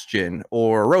Bastion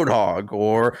or Roadhog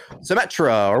or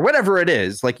Symmetra or whatever it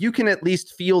is, like you can at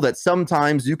least feel that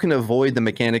sometimes you can avoid the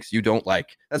mechanics you don't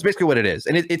like. That's basically what it is.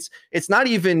 And it's not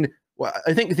even,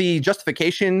 I think the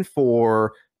justification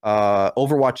for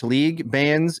Overwatch League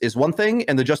bans is one thing,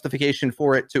 and the justification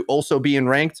for it to also be in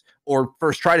ranked or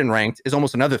first tried in ranked is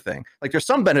almost another thing. Like there's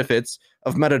some benefits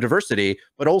of meta diversity,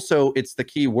 but also it's the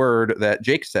key word that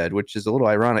Jake said, which is a little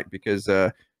ironic because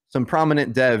some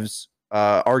prominent devs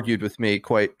argued with me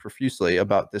quite profusely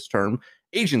about this term,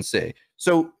 agency.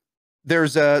 So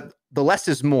there's the less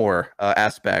is more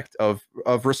aspect of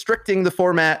restricting the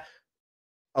format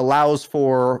allows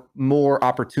for more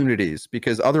opportunities,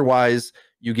 because otherwise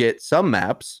you get some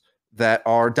maps that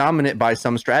are dominant by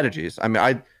some strategies. I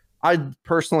mean, I'd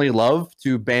personally love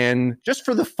to ban, just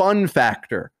for the fun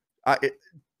factor,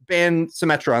 ban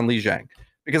Symmetra on Li Jiang,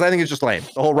 because I think it's just lame.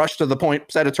 The whole rush to the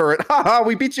point, set a turret, haha,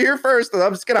 we beat you here first, and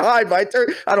I'm just gonna hide my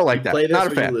turret. I don't like that. Play this Not a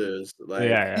when fan. You lose. Like,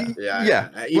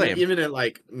 Yeah. Even at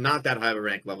like not that high of a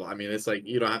rank level. I mean, it's like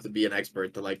you don't have to be an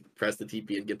expert to like press the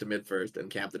TP and get to mid first and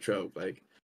camp the trope. Like,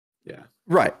 yeah.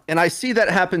 Right. And I see that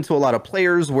happen to a lot of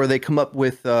players where they come up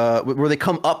with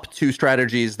to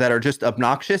strategies that are just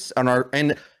obnoxious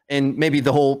and maybe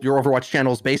your Overwatch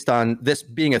channel is based on this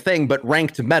being a thing, but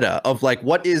ranked meta of like,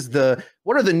 what are the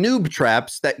noob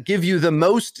traps that give you the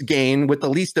most gain with the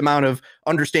least amount of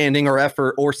understanding or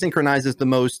effort, or synchronizes the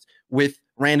most with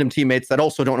random teammates that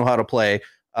also don't know how to play.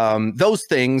 Those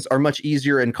things are much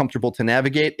easier and comfortable to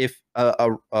navigate if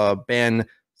a ban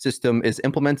system is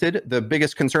implemented. The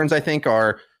biggest concerns, I think,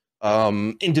 are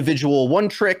individual one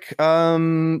trick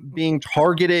being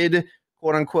targeted,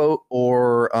 quote unquote,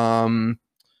 or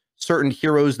certain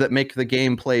heroes that make the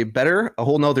game play better. A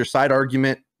whole nother side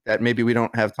argument that maybe we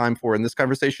don't have time for in this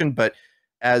conversation, but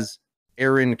as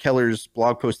Aaron Keller's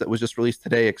blog post that was just released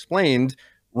today explained,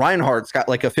 Reinhardt's got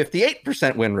like a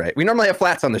 58% win rate. We normally have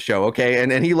flats on the show, okay?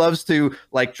 And he loves to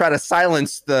like try to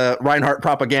silence the Reinhardt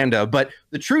propaganda. But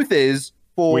the truth is,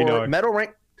 for medal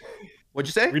rank, what'd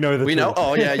you say? We know.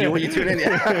 Oh yeah, you tune in.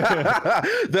 Yeah.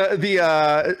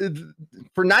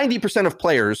 For 90% of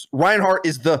players, Reinhardt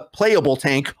is the playable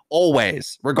tank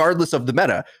always, regardless of the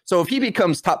meta. So if he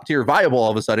becomes top tier viable all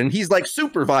of a sudden, he's like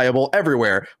super viable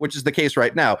everywhere, which is the case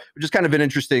right now, which is kind of an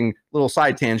interesting little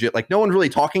side tangent. Like no one's really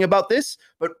talking about this,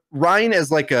 but Rein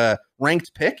as like a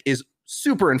ranked pick is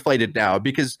super inflated now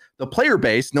because the player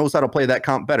base knows how to play that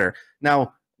comp better.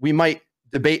 Now, we might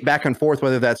debate back and forth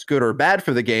whether that's good or bad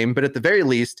for the game, but at the very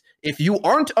least, if you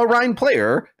aren't a Rein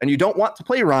player and you don't want to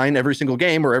play Rein every single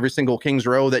game or every single King's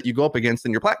Row that you go up against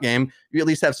in your plat game, you at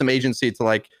least have some agency to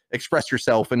like express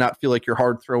yourself and not feel like you're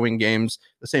hard throwing games.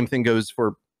 The same thing goes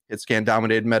for hit scan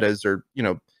dominated metas, or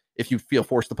if you feel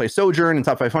forced to play Sojourn in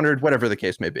top 500, whatever the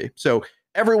case may be. So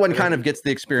everyone kind of gets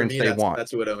the experience they want.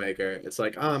 That's Widowmaker. It's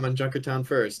like, I'm on Junkertown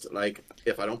first. Like,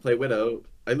 if I don't play Widow,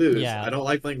 I lose. Yeah. I don't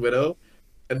like playing Widow.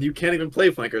 And you can't even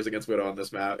play flankers against Widow on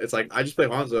this map. It's like, I just play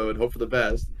Hanzo and hope for the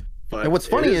best. But and what's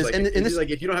funny is, like, and this, like,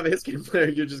 if you don't have a hit scan player,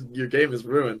 your game is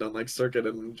ruined on like Circuit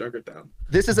and Junkertown.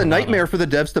 This is a nightmare for the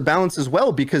devs to balance as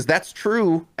well, because that's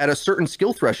true at a certain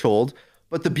skill threshold.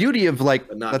 But the beauty of like,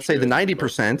 let's say the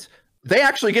 90%, they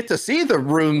actually get to see the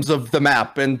rooms of the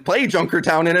map and play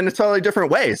Junkertown in an entirely different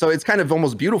way. So it's kind of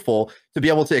almost beautiful to be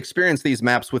able to experience these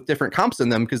maps with different comps in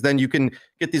them, because then you can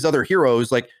get these other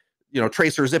heroes like,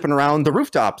 Tracer zipping around the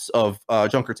rooftops of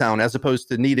Junkertown, as opposed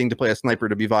to needing to play a sniper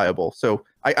to be viable. So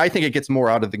I think it gets more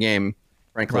out of the game,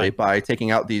 frankly, by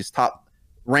taking out these top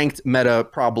ranked meta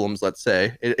problems, let's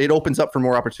say. It opens up for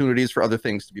more opportunities for other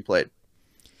things to be played.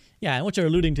 Yeah, and what you're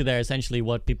alluding to there, essentially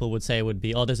what people would say would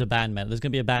be, oh, there's a ban meta. There's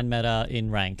going to be a ban meta in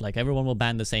ranked. Like, everyone will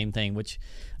ban the same thing, which,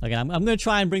 again, I'm going to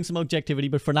try and bring some objectivity,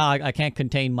 but for now, I can't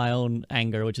contain my own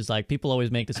anger, which is like, people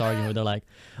always make this argument where they're like,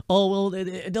 oh, well,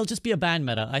 there'll just be a ban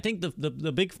meta. I think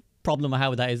the big problem I have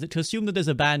with that is that to assume that there's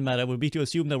a ban meta would be to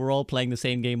assume that we're all playing the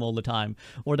same game all the time,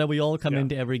 or that we all come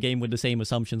into every game with the same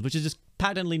assumptions, which is just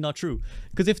patently not true.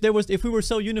 Because if we were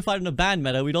so unified in a ban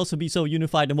meta, we'd also be so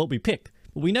unified in what we pick.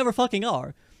 But we never fucking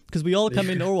are. Because we all come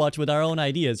into Overwatch with our own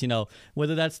ideas,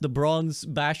 whether that's the Bronze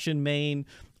Bastion main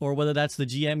or whether that's the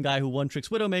GM guy who one-tricks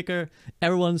Widowmaker,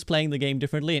 everyone's playing the game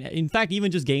differently. In fact,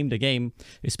 even just game to game,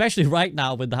 especially right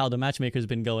now with how the matchmaker's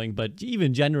been going, but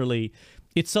even generally,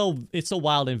 it's so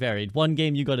wild and varied. One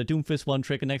game you got a Doomfist one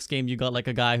trick, the next game you got like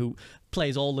a guy who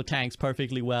plays all the tanks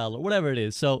perfectly well, or whatever it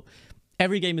is. So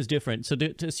every game is different. So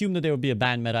to assume that there would be a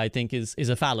ban meta, I think is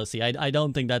a fallacy. I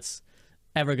don't think that's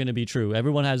ever going to be true.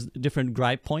 Everyone has different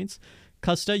gripe points.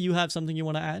 Custa, you have something you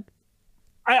want to add?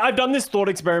 I've done this thought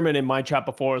experiment in my chat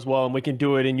before as well, and we can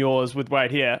do it in yours with right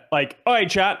here. Like, all right,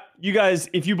 chat, you guys,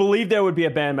 if you believe there would be a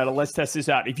ban meta, let's test this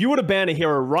out. If you were to ban a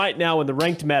hero right now in the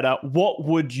ranked meta, what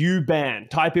would you ban?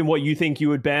 Type in what you think you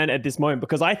would ban at this moment,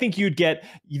 because I think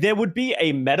there would be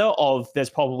a meta of there's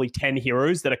probably 10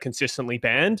 heroes that are consistently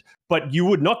banned, but you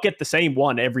would not get the same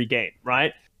one every game,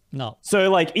 right? No. So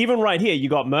like even right here, you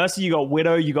got Mercy, you got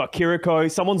Widow, you got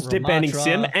Kiriko, someone's dip banning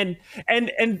Sim,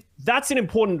 and that's an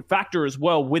important factor as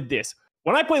well with this.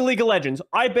 When I play League of Legends,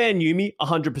 I ban Yuumi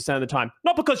 100% of the time.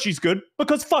 Not because she's good,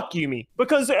 because fuck Yuumi.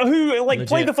 Because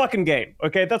play the fucking game.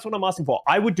 Okay, that's what I'm asking for.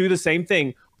 I would do the same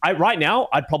thing. Right now,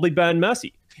 I'd probably ban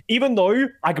Mercy. Even though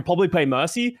I could probably play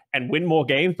Mercy and win more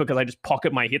games because I just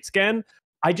pocket my hit scan,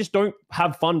 I just don't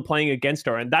have fun playing against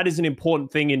her. And that is an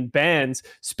important thing in bans,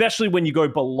 especially when you go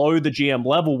below the GM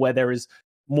level where there is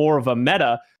more of a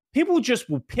meta. People just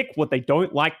will pick what they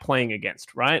don't like playing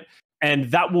against, right?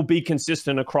 And that will be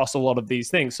consistent across a lot of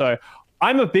these things. So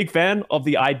I'm a big fan of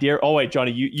the idea. Oh, wait,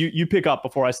 Johnny, you pick up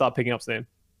before I start picking up Sam.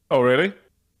 Oh, really?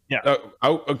 Yeah.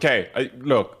 Okay.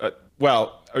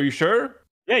 Well, are you sure?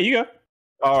 Yeah, you go.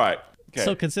 All right. Okay.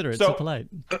 So considerate, so polite.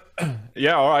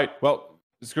 Yeah, all right. Well,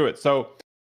 screw it. So,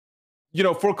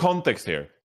 for context here,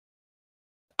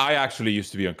 I actually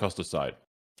used to be on Custa's side.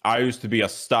 I used to be a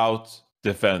stout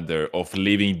defender of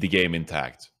leaving the game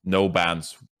intact. No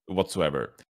bans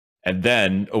whatsoever. And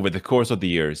then, over the course of the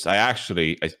years, I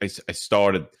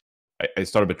started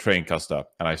betraying Custa,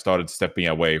 and I started stepping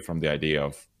away from the idea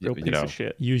of, of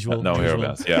shit. Usual. No hero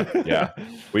bans. Yeah.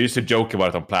 We used to joke about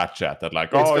it on Plat Chat that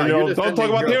like, don't talk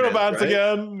about hero bans right?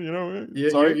 Again.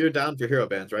 You're down for hero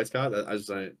bans, right, Scott?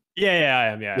 Yeah, I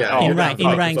am. Yeah. In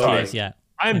ranked, yes, yeah.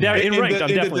 I'm down in ranked. I'm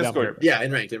definitely down for it. Yeah,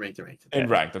 in ranked. In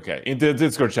ranked, okay. In the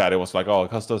Discord chat, it was like,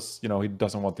 Custa's, he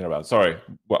doesn't want hero bans. Sorry.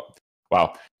 Well,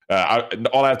 wow.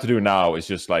 All I have to do now is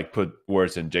just like put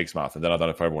words in Jake's mouth, and then I've done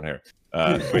it for everyone here.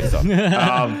 Great stuff.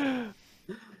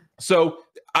 So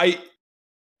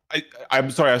I'm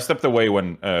sorry, I stepped away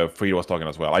when Freedo was talking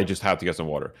as well. I just had to get some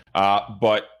water.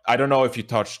 But I don't know if you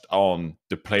touched on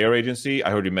the player agency.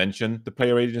 I heard you mention the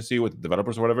player agency with the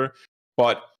developers or whatever.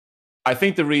 But I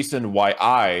think the reason why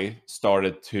I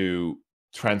started to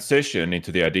transition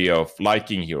into the idea of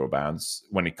liking hero bands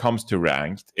when it comes to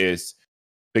ranked is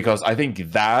because I think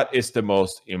that is the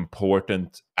most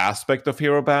important aspect of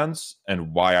hero bands,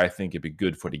 and why I think it'd be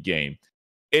good for the game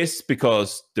is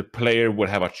because the player would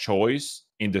have a choice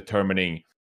in determining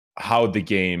how the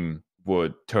game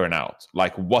would turn out,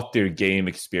 like what their game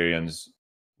experience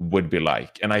would be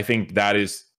like. And I think that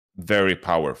is very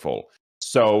powerful.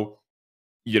 So,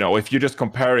 if you're just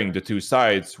comparing the two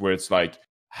sides where it's like,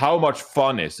 how much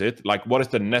fun is it? Like, what is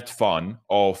the net fun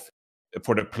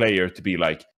for the player to be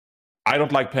like, I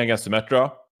don't like playing against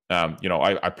Symmetra.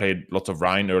 I played lots of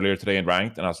Rhine earlier today in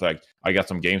ranked, and I was like, I got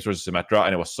some games versus Symmetra,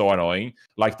 and it was so annoying.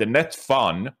 Like, the net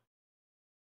fun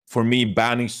for me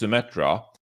banning Symmetra,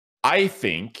 I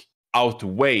think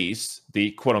outweighs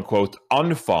the quote-unquote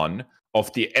unfun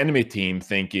of the enemy team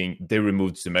thinking they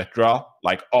removed Symmetra.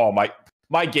 Like, oh,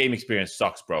 my game experience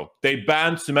sucks, bro. They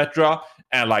banned Symmetra,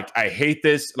 and like, I hate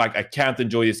this. Like, I can't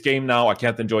enjoy this game now. I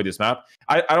can't enjoy this map.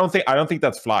 I don't think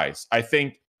that flies. I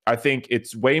think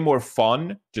it's way more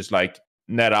fun, just like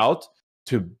net out,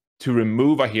 to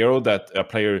remove a hero that a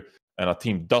player and a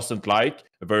team doesn't like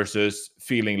versus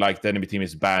feeling like the enemy team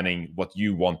is banning what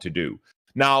you want to do.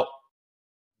 Now,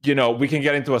 we can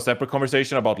get into a separate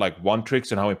conversation about like one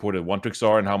tricks and how important one tricks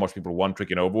are and how much people one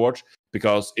trick in Overwatch.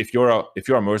 Because if you're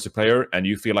a Mercy player and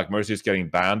you feel like Mercy is getting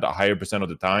banned a higher percent of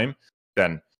the time,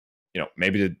 then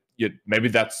maybe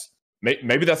that's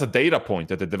a data point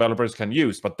that the developers can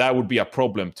use, but that would be a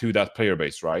problem to that player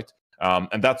base, right?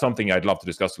 And that's something I'd love to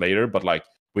discuss later. But like,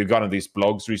 we've gotten these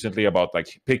blogs recently about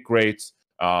like pick rates,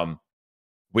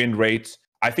 win rates.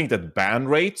 I think that ban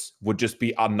rates would just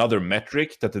be another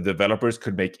metric that the developers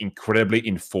could make incredibly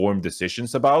informed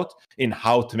decisions about in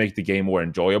how to make the game more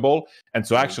enjoyable. And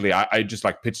so actually, I just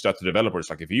like pitched that to developers.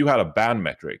 Like, if you had a ban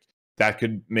metric, that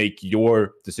could make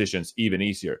your decisions even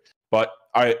easier. But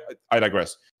I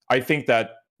digress. I think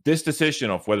that this decision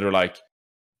of whether like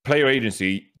player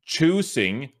agency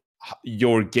choosing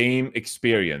your game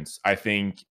experience, I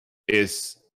think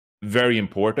is very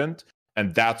important.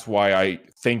 And that's why I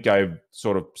think I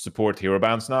sort of support hero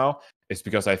bands now, is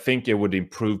because I think it would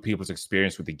improve people's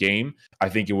experience with the game. I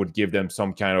think it would give them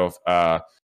some kind of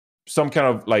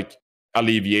like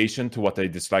alleviation to what they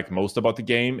dislike most about the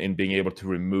game, in being able to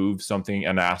remove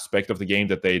an aspect of the game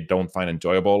that they don't find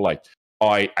enjoyable. Like,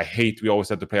 I hate, we always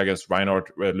have to play against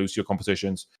Reinhardt, Lucio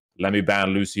compositions. Let me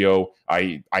ban Lucio.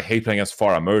 I hate playing against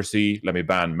Pharah Mercy. Let me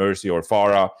ban Mercy or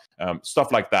Pharah.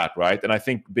 Stuff like that, right? And I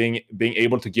think being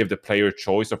able to give the player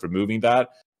choice of removing that,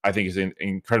 I think is an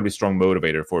incredibly strong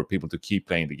motivator for people to keep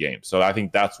playing the game. So I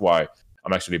think that's why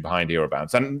I'm actually behind hero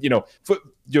bans. And, for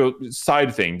your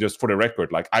side thing, just for the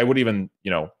record, like, I would even,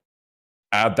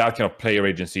 add that kind of player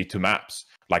agency to maps.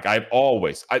 Like,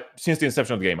 since the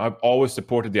inception of the game, I've always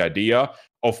supported the idea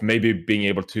of maybe being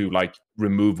able to like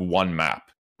remove one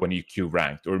map when you queue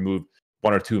ranked, or remove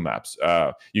one or two maps.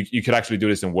 You could actually do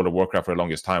this in World of Warcraft for the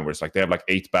longest time, where it's like they have like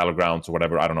 8 battlegrounds or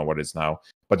whatever. I don't know what it is now,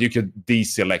 but you could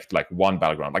deselect like one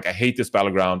battleground. Like, I hate this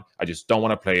battleground, I just don't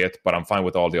want to play it, but I'm fine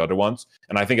with all the other ones.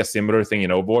 And I think a similar thing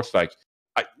in Overwatch, like,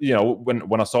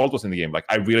 when Assault was in the game, like,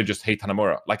 I really just hate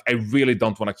Hanamura. Like, I really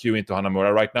don't want to queue into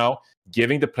Hanamura right now.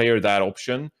 Giving the player that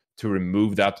option to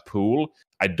remove that pool,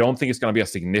 I don't think it's going to be a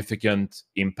significant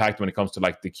impact when it comes to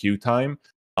like the queue time,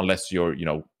 unless you're,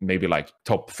 maybe like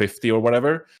top 50 or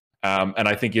whatever. And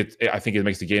I think it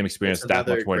makes the game experience that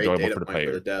much more enjoyable for the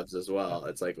player. For the devs as well.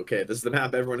 It's like, okay, this is the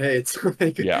map everyone hates.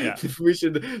 Like, yeah. We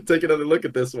should take another look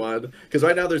at this one, because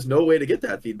right now there's no way to get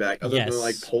that feedback other than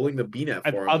like polling the BNet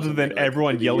forum. Other than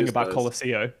everyone yelling about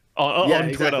Colosseo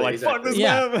on Twitter, like, fuck this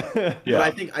map. But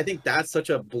I think that's such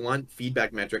a blunt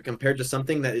feedback metric compared to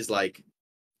something that is like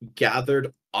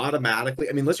gathered automatically.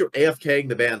 I mean, unless you're AFKing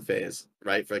the ban phase,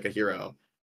 right, for like a hero.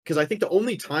 Because I think the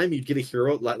only time you'd get a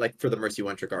hero, like for the Mercy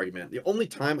one trick argument, the only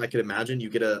time I could imagine you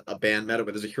get a ban meta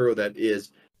where there's a hero that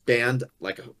is banned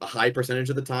like a high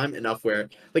percentage of the time, enough where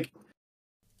like,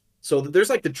 so there's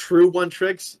like the true one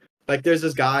tricks. Like, there's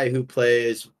this guy who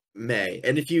plays Mei,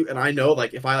 and I know,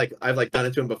 like, if I've like done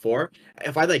it to him before,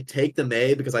 if I like take the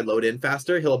Mei because I load in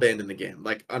faster, he'll abandon the game.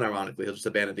 Like, unironically, he'll just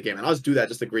abandon the game, and I'll just do that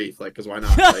just to grief, like, because why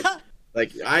not?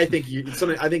 Like, I think you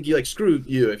like, screw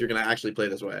you if you're gonna actually play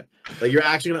this way. Like, you're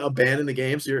actually gonna abandon the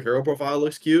game so your hero profile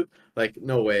looks cute. Like,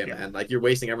 no way, man. Like, you're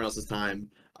wasting everyone else's time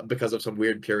because of some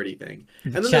weird purity thing.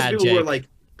 And then there's Chad people who are Jake. like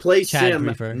play Chad sim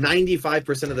Griefer.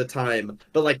 95% of the time,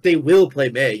 but like they will play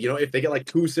Mei. You know, if they get like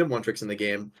 2 sim one tricks in the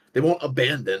game, they won't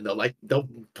abandon. They'll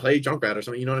play Junkrat or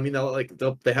something. You know what I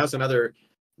mean? They have some other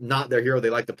not their hero they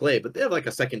like to play, but they have like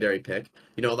a secondary pick.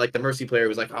 You know, like the Mercy player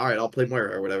was like, all right, I'll play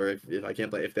Moira or whatever if I can't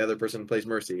play, if the other person plays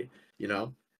Mercy, you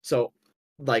know? So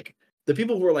like the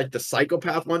people who are like the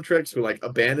psychopath one tricks who like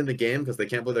abandon the game because they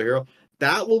can't play their hero,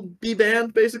 that will be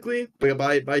banned basically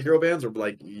by hero bans, or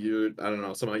like I don't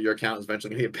know, somehow your account is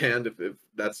eventually gonna get banned if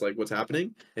that's like what's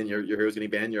happening and your hero's getting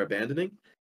banned, you're abandoning.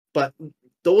 But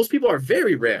those people are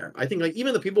very rare. I think like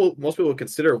even the most people would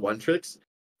consider one tricks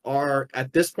are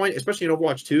at this point, especially in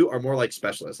Overwatch 2, are more like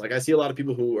specialists. Like I see a lot of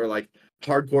people who are like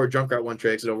hardcore Junkrat one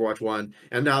tricks in Overwatch 1,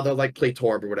 and now they'll like play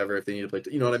Torb or whatever if they need to play.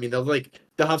 You know what I mean?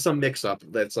 They'll have some mix up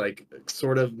that's like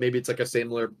sort of, maybe it's like a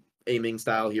similar aiming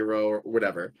style hero or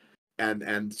whatever.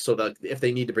 And so that if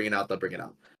they need to bring it out, they'll bring it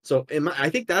out. So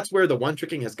I think that's where the one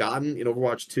tricking has gotten in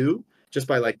Overwatch 2, just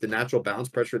by like the natural bounce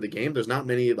pressure of the game. There's not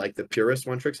many like the purest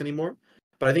one tricks anymore.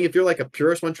 But I think if you're like a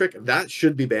purist one trick, that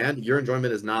should be banned. Your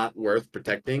enjoyment is not worth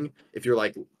protecting if you're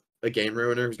like a game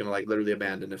ruiner who's gonna like literally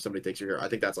abandon if somebody takes your hero. I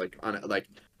think that's like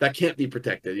that can't be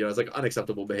protected. You know, it's like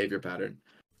unacceptable behavior pattern.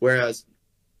 Whereas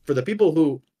for the people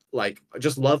who like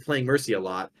just love playing Mercy a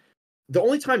lot, the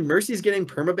only time Mercy's getting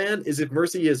permaban is if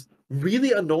Mercy is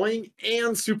really annoying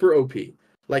and super OP.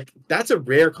 Like that's a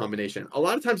rare combination. A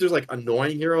lot of times there's like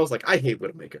annoying heroes. Like I hate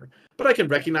Widowmaker, but I can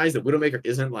recognize that Widowmaker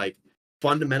isn't like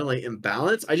fundamentally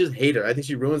imbalanced. I just hate her. I think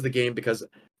she ruins the game because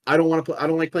I don't want to play. I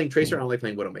don't like playing Tracer. I don't like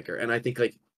playing Widowmaker. And I think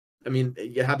like, I mean,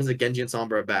 it happens that Genji and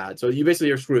Sombra are bad. So you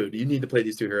basically are screwed. You need to play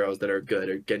these 2 heroes that are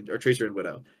good, or Tracer and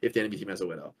Widow if the enemy team has a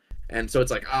Widow. And so it's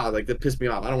like, like that pissed me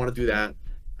off. I don't want to do that.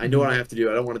 I know what I have to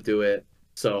do. I don't want to do it.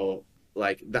 So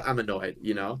like I'm annoyed,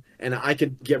 you know. And I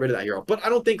could get rid of that hero, but I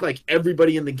don't think like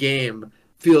everybody in the game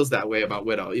feels that way about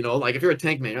Widow. You know, like if you're a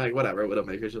tank man, you're like, whatever,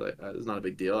 Widowmaker, like, it's not a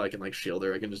big deal. I can like shield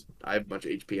her. I have a bunch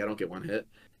of HP. I don't get one hit.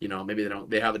 You know, maybe they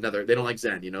don't like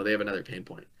Zen, you know, they have another pain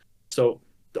point. So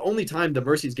the only time the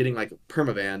Mercy's getting like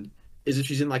permabanned is if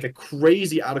she's in like a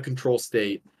crazy out of control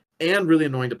state and really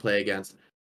annoying to play against,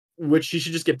 which she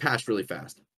should just get patched really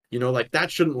fast. You know, like that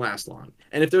shouldn't last long.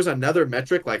 And if there's another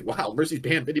metric like, wow, Mercy's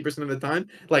banned 50% of the time,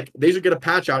 like they should get a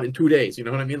patch out in 2 days. You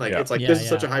know what I mean? Like it's like this is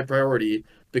such a high priority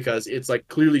because it's like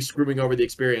clearly screwing over the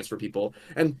experience for people.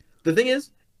 And the thing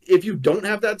is, if you don't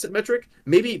have that metric,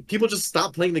 maybe people just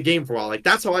stop playing the game for a while. Like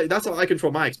that's how I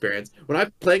control my experience. When I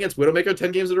play against Widowmaker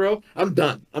 10 games in a row, I'm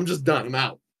done. I'm just done. I'm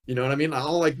out. You know what I mean?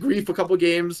 I'll like grief a couple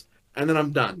games and then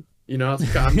I'm done. You know, it's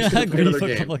like, I'm just gonna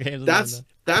play another game.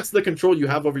 That's the control you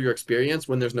have over your experience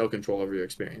when there's no control over your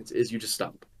experience, is you just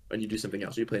stop and you do something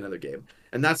else. You play another game.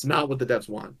 And that's not what the devs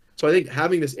want. So I think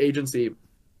having this agency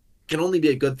can only be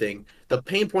a good thing. The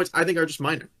pain points I think are just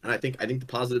minor. And I think the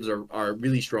positives are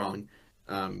really strong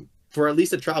for at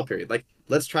least a trial period. Like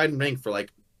let's try and rank for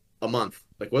like a month.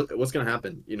 Like what's gonna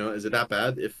happen? You know, is it that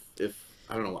bad? If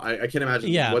I don't know. I can't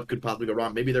imagine what could possibly go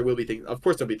wrong. Maybe there will be things. Of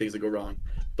course, there'll be things that go wrong,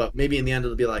 but maybe in the end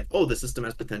it'll be like, oh, the system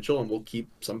has potential, and we'll keep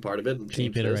some part of it and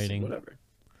keep change iterating. This, whatever.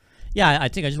 Yeah, I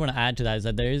think I just want to add to that is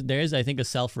that there is I think a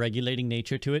self-regulating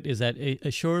nature to it. Is that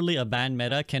surely a banned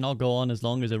meta cannot go on as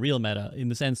long as a real meta, in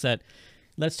the sense that,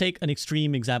 let's take an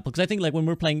extreme example, because I think like when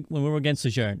we were against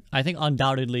Sojourn, I think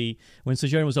undoubtedly when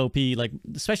Sojourn was OP, like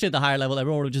especially at the higher level,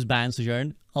 everyone would just ban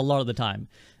Sojourn a lot of the time.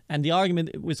 And the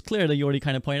argument was clear that you already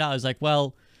kind of pointed out, is like,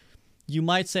 well, you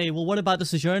might say, well, what about the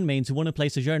Sojourn mains who want to play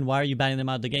Sojourn? Why are you banning them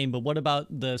out of the game? But what about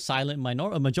the silent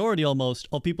majority almost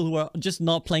of people who are just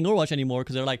not playing Overwatch anymore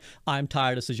because they're like, I'm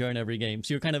tired of Sojourn every game.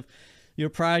 So you're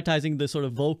prioritizing the sort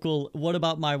of vocal, what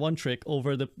about my one trick,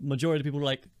 over the majority of people who are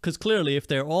like, because clearly if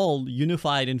they're all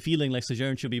unified in feeling like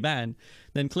Sojourn should be banned,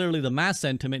 then clearly the mass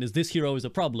sentiment is this hero is a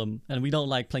problem and we don't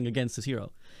like playing against this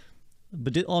hero.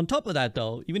 But on top of that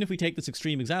though, even if we take this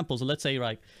extreme example, so let's say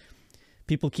like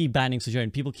people keep banning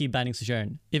Sojourn,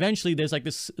 eventually there's like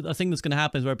a thing that's going to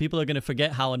happen where people are going to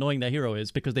forget how annoying that hero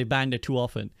is because they banned it too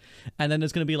often. And then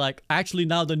it's going to be like, actually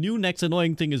now the new next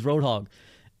annoying thing is Roadhog.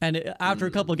 And after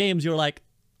a couple of games, you're like,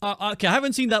 okay, I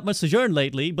haven't seen that much Sojourn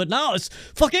lately, but now it's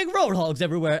fucking Roadhogs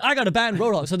everywhere. I gotta ban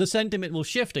Roadhog. So the sentiment will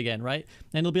shift again, right?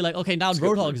 And it'll be like, okay, now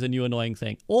Roadhog is a new annoying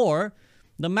thing. Or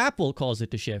the map will cause it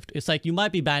to shift. It's like you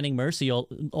might be banning Mercy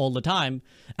all the time,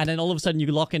 and then all of a sudden you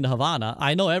lock into Havana.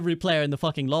 I know every player in the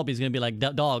fucking lobby is going to be like,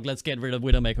 dog, let's get rid of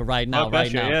Widowmaker right now,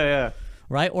 right now. Yeah.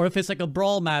 Right? Or if it's like a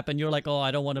brawl map and you're like, oh, I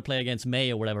don't want to play against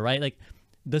Mei or whatever, right? Like,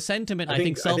 the sentiment I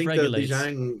think the self-regulates.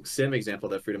 Zhang sim example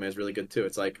that Freedo made is really good too.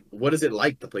 It's like, what is it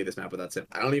like to play this map without sim?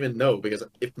 I don't even know, because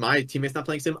if my teammate's not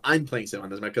playing sim, I'm playing sim on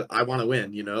this map because I want to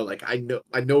win. You know, like I know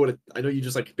I know you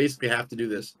just like basically have to do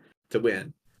this to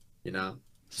win. You know.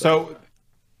 So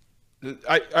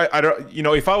I don't, you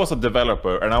know, if I was a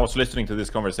developer and I was listening to this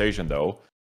conversation though,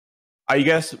 I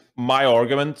guess my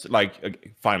argument,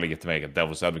 like, finally get to make a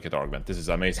devil's advocate argument. This is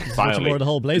amazing. Finally, Wore the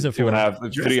whole blazer for.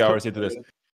 3 hours into this.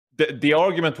 The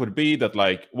argument would be that,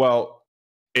 like, well,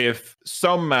 if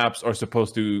some maps are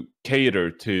supposed to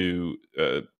cater to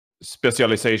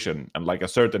specialization and like a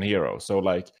certain hero, so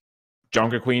like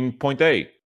Junker Queen point A,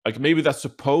 like maybe that's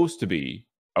supposed to be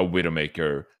a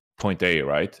Widowmaker point A,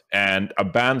 right? And a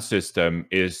ban system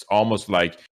is almost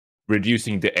like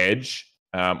reducing the edge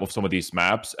of some of these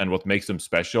maps and what makes them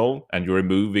special, and you're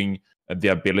removing the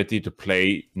ability to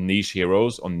play niche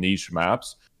heroes on niche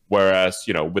maps. Whereas,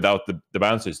 you know, without the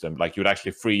ban system, like, you'd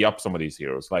actually free up some of these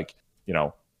heroes, like, you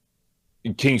know,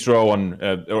 King's Row on,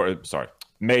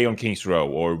 May on King's Row,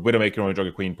 or Widowmaker on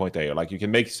Junker Queen point A. Or, like, you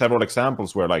can make several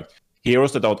examples where, like,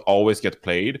 heroes that don't always get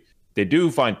played, they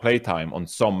do find playtime on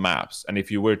some maps. And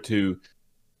if you were to,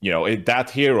 you know, that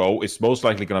hero is most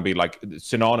likely going to be like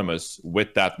synonymous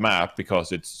with that map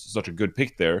because it's such a good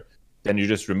pick there, then you're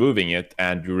just removing it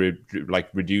and you're like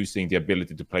reducing the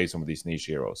ability to play some of these niche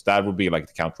heroes. That would be like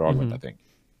the counter argument, I think.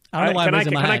 I don't know why I'm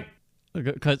raising my hand.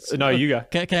 No, you go.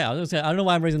 Okay, I was gonna say, I don't know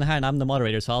why I'm raising the hand. I'm the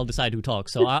moderator, so I'll decide who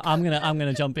talks. So I'm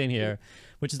gonna jump in here,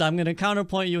 which is that I'm gonna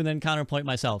counterpoint you and then counterpoint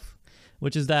myself,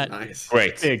 which is that Nice.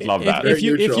 Great, love that. if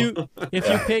you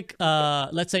pick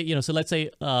let's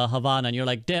say Havana, and you're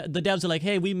like the devs are like,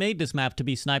 hey, we made this map to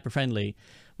be sniper friendly.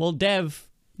 Well, dev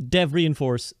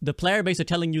reinforce, the player base are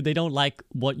telling you they don't like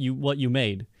what you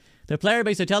made. The player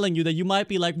base are telling you that you might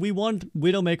be like, we want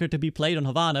Widowmaker to be played on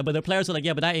Havana, but the players are like,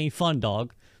 yeah, but that ain't fun,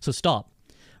 dog. So stop,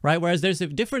 right? Whereas there's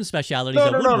different specialities.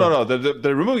 No.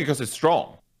 They're removing it because it's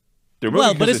strong.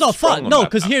 Well, but it's not fun. No,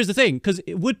 because here's the thing. Because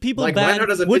would people Like, ban Reinhardt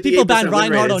has a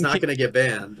Reinhardt on? It's not going to get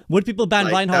banned. Would people ban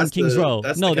Like, Reinhardt on King's Row?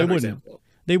 that's No, the they wouldn't. example.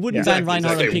 They wouldn't ban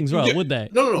Reinhardt on King's Row, would they?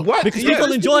 No. What? Because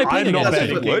people enjoy playing I'm not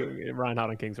against him. betting Reinhardt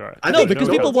and King's Row. I No, think because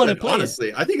people want to play it.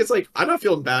 Honestly, I think it's like, I'm not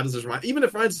feeling bad as Ryan. Even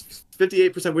if Ryan's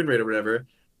 58% win rate or whatever,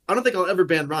 I don't think I'll ever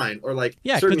ban Ryan or like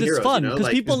certain because it's heroes, fun. You know? Because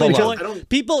like, people enjoy.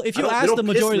 People, if you they ask don't the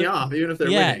majority, piss me off, even if they're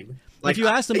winning. Like, if you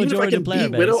ask the even majority if of the I can player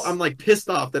beat Widow, base, I'm like pissed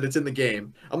off that it's in the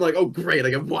game. I'm like, oh great,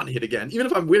 I get one hit again. Even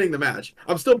if I'm winning the match,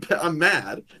 I'm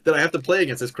mad that I have to play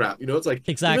against this crap. You know, it's like,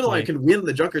 even though I can win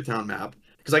the Junkertown map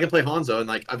because I can play Hanzo and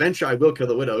like eventually I will kill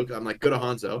the Widow. I'm like good at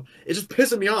Hanzo. It's just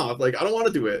pissing me off. Like, I don't want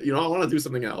to do it. You know, I want to do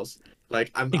something else.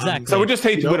 Like, Exactly. So we just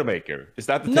hate Widowmaker. Is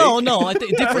that the take? No, I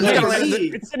think different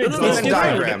things. It's an Venn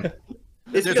diagram.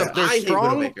 It's because I hate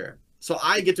Widowmaker, so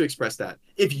I get to express that.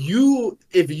 If you,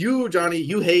 Johnny,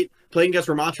 you hate playing against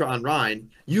Ramatra on Rhine,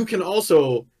 you can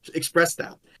also express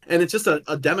that, and it's just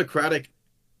a democratic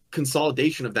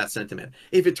consolidation of that sentiment.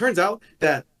 If it turns out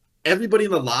that everybody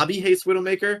in the lobby hates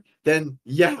Widowmaker, then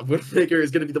yeah, Widowmaker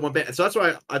is going to be the one banned. So that's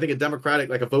why I think a democratic,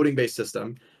 like a voting-based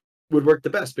system, would work the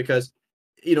best, because,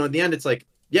 you know, in the end, it's like,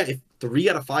 yeah, if 3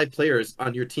 out of 5 players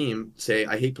on your team say,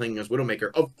 I hate playing against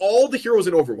Widowmaker, of all the heroes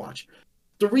in Overwatch,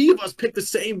 3 of us pick the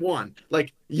same one.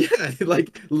 Like, yeah,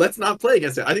 like, let's not play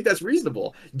against it. I think that's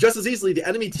reasonable. Just as easily, the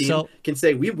enemy team can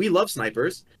say, we love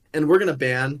snipers, and we're gonna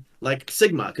ban like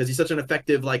Sigma because he's such an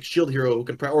effective like shield hero who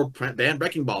can ban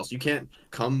Wrecking Balls. You can't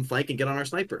come flank and get on our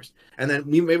snipers. And then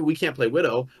maybe we can't play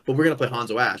Widow, but we're gonna play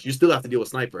Hanzo Ash. You still have to deal with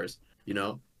snipers, you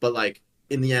know. But like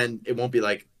in the end, it won't be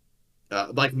like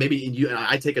maybe you and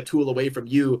I take a tool away from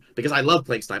you because I love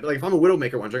playing sniper. Like if I'm a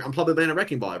Widowmaker one, I'm probably banning a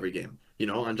Wrecking Ball every game, you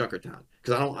know, on Junkertown,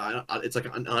 because I don't. It's like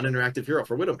an uninteractive hero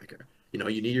for Widowmaker. You know,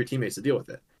 you need your teammates to deal with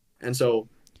it, and so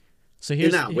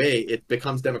in that way, it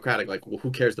becomes democratic. Like, well,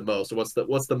 who cares the most? So what's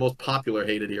the most popular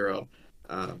hated hero?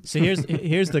 So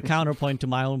here's the counterpoint to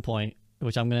my own point,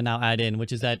 which I'm gonna now add in,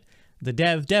 which is that the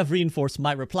dev reinforce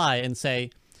might reply and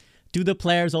say, do the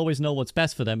players always know what's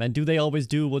best for them, and do they always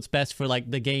do what's best for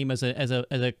like the game as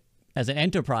an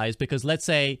enterprise? Because let's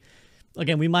say,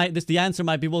 again, the answer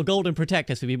might be, well, golden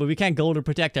protect SPB, but we can't golden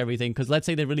protect everything, because let's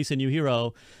say they release a new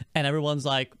hero and everyone's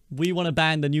like, we want to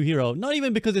ban the new hero, not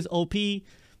even because it's OP,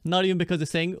 not even because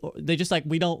it's saying, they just like,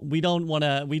 we don't want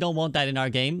that in our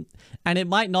game, and it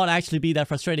might not actually be that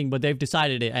frustrating, but they've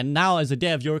decided it. And now as a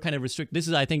dev, you're kind of restricted. This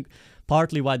is, I think,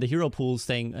 partly why the hero pools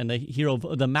thing and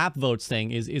the map votes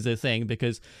thing is a thing,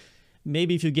 because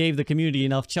maybe if you gave the community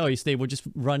enough choice, they would just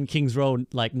run King's Row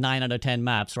like 9 out of 10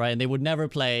 maps, right? And they would never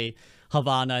play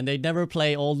Havana, and they'd never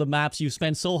play all the maps you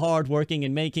spent so hard working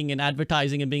and making and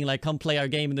advertising and being like, come play our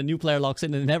game, and the new player locks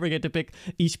in and they never get to pick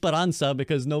Esperanza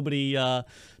because nobody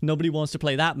wants to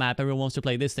play that map. Everyone wants to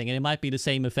play this thing. And it might be the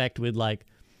same effect with like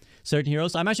certain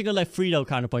heroes. So I'm actually going to let Freedo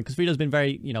counterpoint, because Freedo's been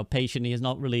very, patient. He has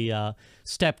not really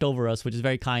stepped over us, which is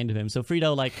very kind of him. So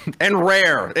Freedo, like... And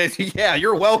rare. Yeah,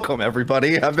 you're welcome,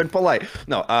 everybody. I've been polite.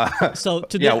 No, So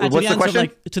to the, yeah, to what's the the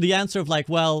question? to the answer of like,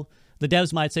 well, the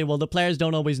devs might say, well, the players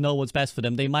don't always know what's best for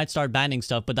them. They might start banning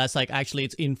stuff, but that's like, actually,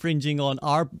 it's infringing on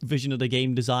our vision of the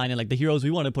game design and like the heroes we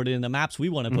want to put in, the maps we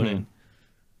want to put in.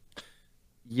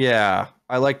 Yeah,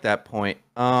 I like that point.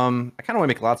 I kind of want to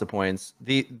make lots of points.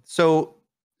 So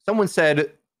someone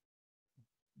said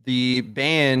the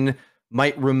ban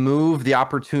might remove the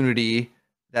opportunity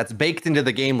that's baked into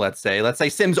the game. Let's say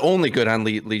Sim's only good on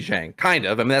Li Zhang. Kind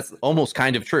of. I mean, that's almost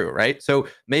kind of true, right? So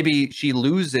maybe she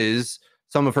loses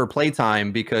some of her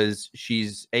playtime because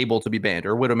she's able to be banned.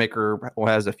 Or Widowmaker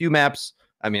has a few maps.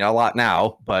 I mean, a lot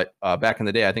now, but back in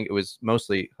the day, I think it was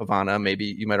mostly Havana, maybe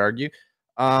you might argue.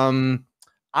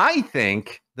 I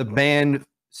think the ban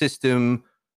system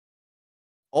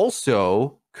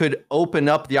also could open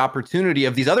up the opportunity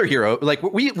of these other heroes. Like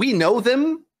we know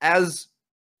them as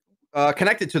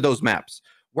connected to those maps,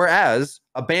 whereas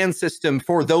a ban system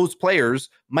for those players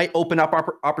might open up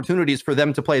opportunities for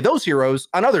them to play those heroes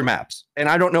on other maps. And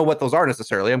I don't know what those are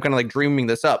necessarily. I'm kind of like dreaming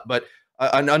this up, but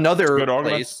another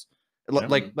place,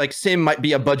 like Sim might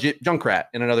be a budget Junkrat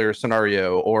in another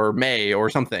scenario, or May or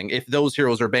something, if those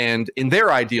heroes are banned in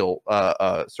their ideal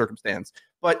circumstance.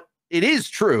 But it is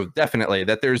true, definitely,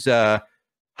 that there's a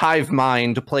hive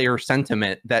mind player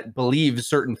sentiment that believes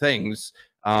certain things.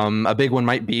 A big one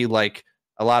might be like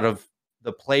a lot of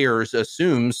the players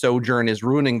assume Sojourn is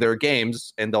ruining their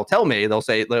games, and they'll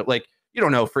say like, you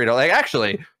don't know, Freedo, like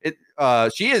actually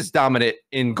she is dominant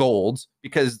in gold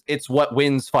because it's what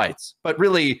wins fights. But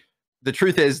really, the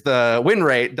truth is the win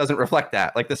rate doesn't reflect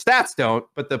that. Like the stats don't,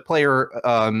 but the player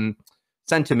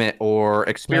sentiment or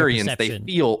experience, they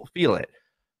feel it.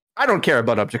 I don't care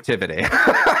about objectivity.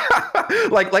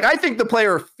 like I think the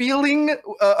player feeling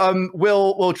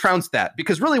will trounce that,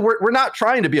 because really we're not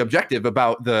trying to be objective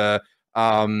about the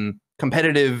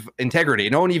competitive integrity.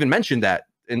 No one even mentioned that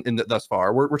thus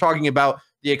far. We're talking about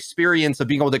the experience of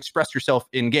being able to express yourself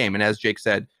in game. And as Jake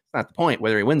said, it's not the point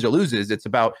whether he wins or loses. It's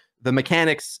about the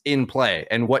mechanics in play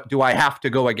and what do I have to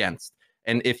go against.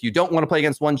 And if you don't want to play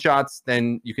against one shots,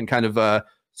 then you can kind of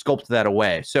sculpt that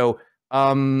away. So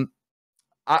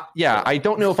yeah, I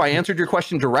don't know if I answered your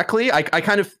question directly.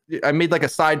 I made like a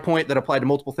side point that applied to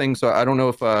multiple things, so I don't know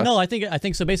if no, I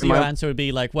think so. Basically, your answer would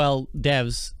be like, well,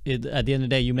 devs, at the end of the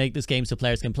day, you make this game so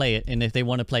players can play it, and if they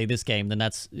want to play this game, then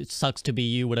it sucks to be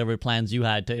you. Whatever plans you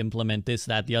had to implement this,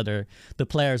 that, the other, the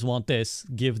players want this.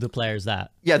 Give the players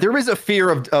that. Yeah, there is a fear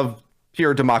of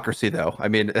pure democracy, though. I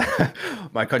mean,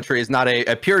 my country is not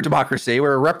a pure democracy.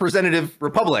 We're a representative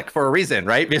republic for a reason,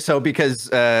 right? So because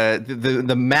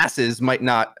the masses might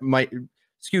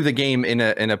skew the game in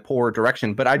a poor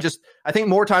direction. But I think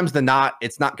more times than not,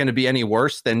 it's not going to be any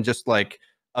worse than just like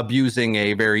abusing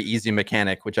a very easy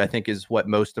mechanic, which I think is what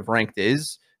most of ranked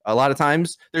is. A lot of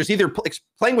times, there's either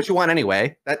playing what you want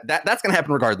anyway. That's going to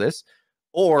happen regardless,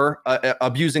 or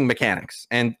abusing mechanics,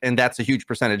 and that's a huge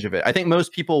percentage of it. I think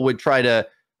most people would try to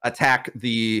attack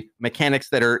the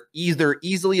mechanics that are either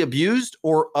easily abused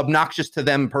or obnoxious to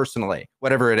them personally,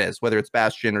 whatever it is, whether it's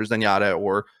Bastion or Zenyatta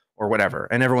or whatever.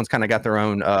 And everyone's kind of got their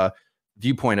own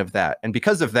viewpoint of that. And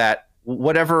because of that,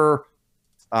 whatever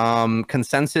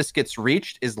consensus gets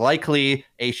reached is likely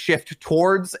a shift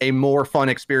towards a more fun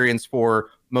experience for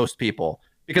most people.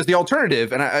 Because the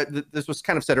alternative, and this was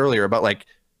kind of said earlier about like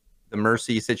the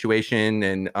Mercy situation,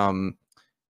 and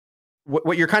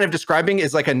what you're kind of describing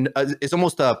is like is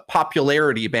almost a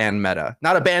popularity ban meta,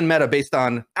 not a ban meta based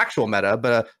on actual meta,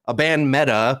 but a ban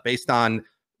meta based on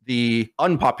the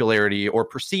unpopularity or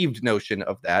perceived notion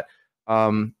of that.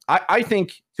 I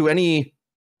think to any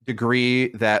degree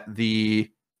that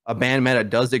a ban meta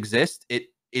does exist,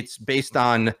 it's based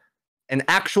on an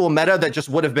actual meta that just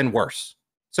would have been worse.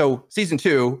 So season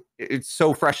 2, it's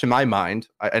so fresh in my mind,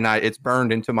 and it's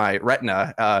burned into my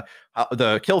retina,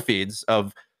 the kill feeds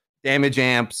of damage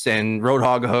amps and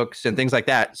Roadhog hooks and things like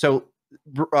that. So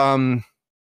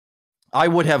I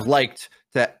would have liked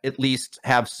to at least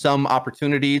have some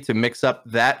opportunity to mix up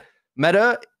that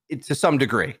meta to some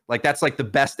degree. Like that's like the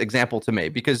best example to me,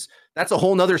 because that's a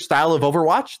whole nother style of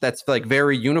Overwatch that's like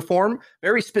very uniform,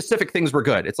 very specific things were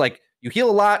good. It's like you heal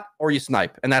a lot or you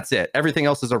snipe, and that's it. Everything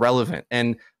else is irrelevant.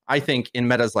 And I think in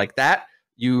metas like that,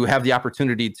 you have the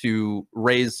opportunity to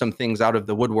raise some things out of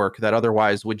the woodwork that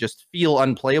otherwise would just feel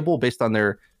unplayable based on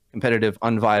their competitive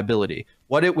unviability.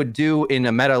 What it would do in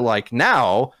a meta like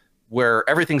now, where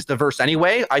everything's diverse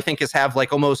anyway, I think is have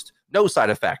like almost no side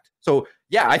effect. So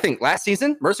yeah, I think last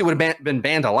season Mercy would have been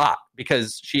banned a lot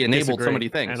because she enabled so many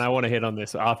things. And I want to hit on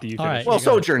this after you finish. Right, well,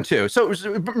 Sojourn too. So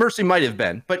Mercy might have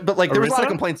been, but like there was a lot of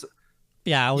complaints.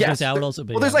 Yeah, I was gonna say I would also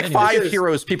be. Well, there's like Anyways. 5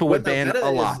 heroes people would ban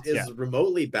a lot. Is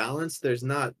remotely balanced. There's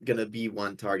not gonna be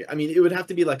one target. I mean, it would have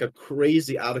to be like a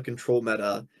crazy out of control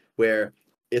meta where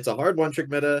it's a hard one trick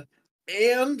meta,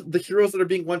 and the heroes that are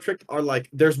being one tricked are like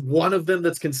there's one of them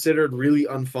that's considered really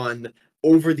unfun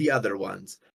over the other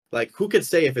ones. Like, who could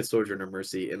say if it's Sojourn or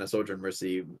Mercy in a Sojourn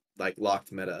Mercy like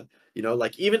locked meta? You know,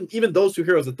 like even those two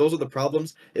heroes, if those are the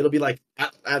problems, it'll be like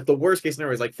at the worst case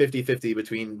scenario is like 50-50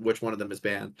 between which one of them is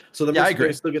banned. So the Mercy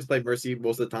player still gets to play Mercy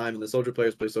most of the time, and the Soldier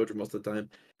players play Soldier most of the time.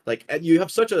 Like, and you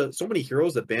have so many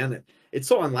heroes that ban it. It's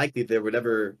so unlikely there would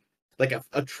ever like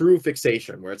a true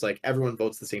fixation where it's like everyone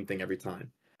votes the same thing every time.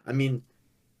 I mean,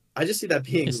 I just see that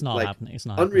being it's not like happening. It's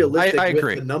not unrealistic I with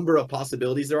agree. the number of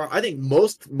possibilities there are. I think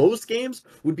most games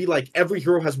would be like every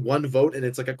hero has one vote and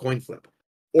it's like a coin flip.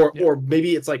 Or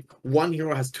maybe it's like one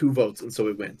hero has 2 votes and so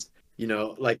it wins. You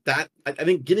know, like that. I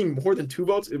think getting more than 2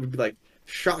 votes, it would be like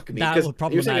shock me. That Because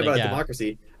would you're saying about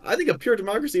democracy. I think a pure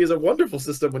democracy is a wonderful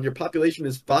system when your population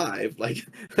is 5. Like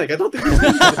I don't think there's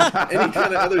any kind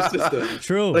of other system.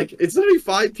 True. Like it's literally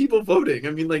 5 people voting.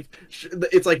 I mean, like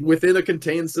it's like within a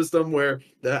contained system where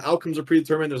the outcomes are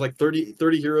predetermined. There's like 30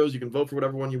 heroes. You can vote for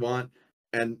whatever one you want,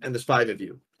 and there's 5 of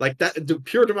you. Like that,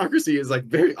 pure democracy is like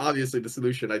very obviously the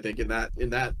solution. I think in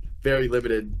that very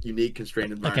limited, unique,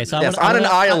 constrained environment. Okay, so yes, on an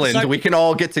island, we can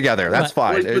all get together. That's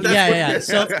fine. So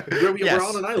we're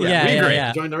on an island.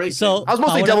 Yeah. Join the race. So I was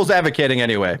mostly devil's advocating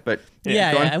anyway, but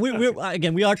and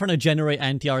we are trying to generate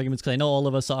anti-arguments because I know all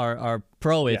of us are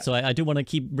pro it, so I do want to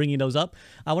keep bringing those up.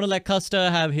 I want to let Custa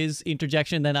have his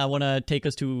interjection, then I want to take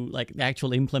us to like the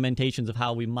actual implementations of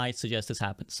how we might suggest this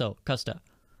happens. So Custa.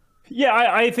 Yeah,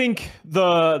 I think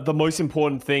the most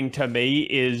important thing to me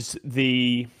is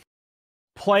the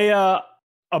player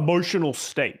emotional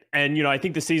state. And, you know, I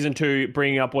think the season 2,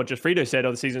 bringing up what just Freedo said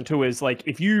on the season 2 is like,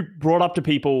 if you brought up to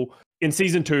people in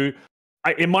season 2,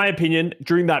 in my opinion,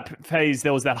 during that phase,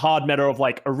 there was that hard meta of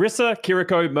like Orisa,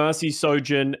 Kiriko, Mercy,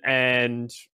 Sojourn,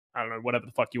 and I don't know, whatever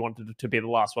the fuck you wanted it to be the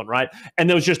last one, right? And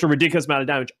there was just a ridiculous amount of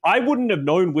damage. I wouldn't have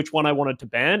known which one I wanted to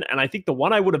ban. And I think the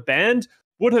one I would have banned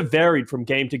would have varied from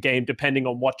game to game depending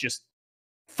on what just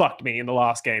fucked me in the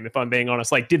last game, if I'm being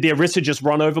honest. Like, did the Orisa just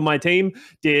run over my team?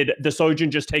 Did the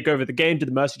Sojourn just take over the game? Did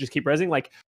the Mercy just keep rezzing?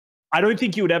 Like, I don't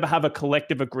think you would ever have a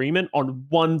collective agreement on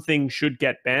one thing should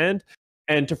get banned.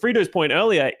 And to Freedo's point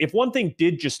earlier, if one thing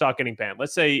did just start getting banned,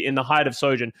 let's say in the height of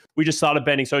Sojourn, we just started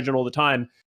banning Sojourn all the time,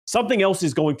 something else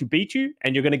is going to beat you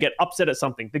and you're going to get upset at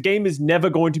something. The game is never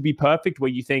going to be perfect where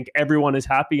you think everyone is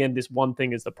happy and this one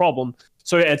thing is the problem.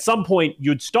 So at some point,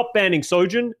 you'd stop banning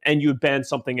Sojourn and you'd ban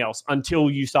something else until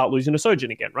you start losing a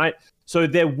Sojourn again, right? So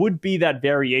there would be that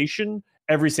variation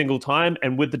every single time.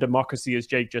 And with the democracy, as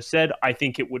Jake just said, I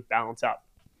think it would balance out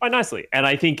quite nicely. And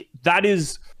I think that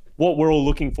is what we're all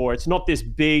looking for. It's not this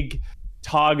big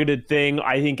targeted thing.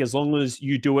 I think as long as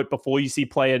you do it before you see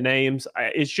player names,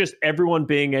 it's just everyone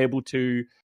being able to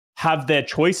have their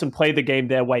choice and play the game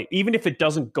their way. Even if it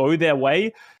doesn't go their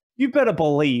way, you better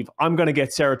believe I'm going to get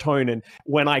serotonin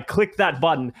when I click that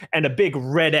button and a big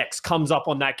red X comes up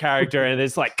on that character and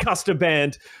it's like Custa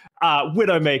banned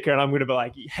Widowmaker, and I'm going to be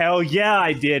like, hell yeah,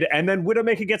 I did. And then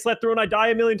Widowmaker gets let through and I die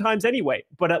a million times anyway.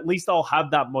 But at least I'll have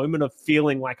that moment of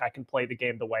feeling like I can play the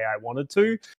game the way I wanted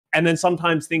to. And then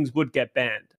sometimes things would get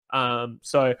banned.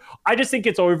 So I just think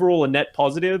it's overall a net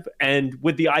positive. And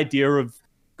with the idea of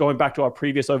going back to our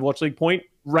previous Overwatch League point,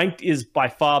 ranked is by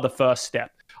far the first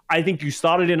step. I think you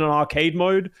started in an arcade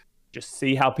mode, just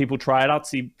see how people try it out,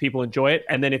 see people enjoy it.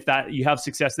 And then if that you have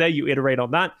success there, you iterate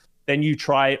on that. Then you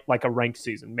try like a ranked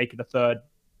season, make it a third.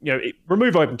 You know,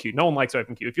 remove open queue. No one likes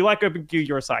open queue. If you like open queue,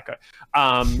 you're a psycho.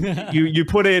 You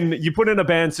put in a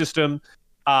ban system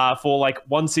for like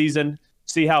one season,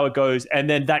 see how it goes, and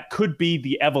then that could be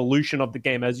the evolution of the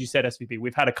game. As you said, SVP,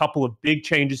 we've had a couple of big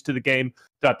changes to the game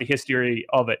throughout the history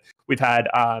of it. We've had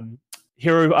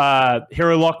hero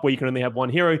lock, where you can only have one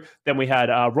hero. Then we had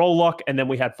role lock, and then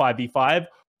we had 5v5.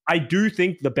 I do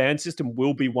think the ban system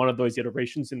will be one of those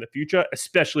iterations in the future,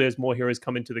 especially as more heroes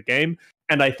come into the game.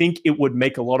 And I think it would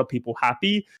make a lot of people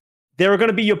happy. There are going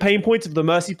to be your pain points of the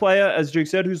Mercy player, as Duke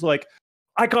said, who's like,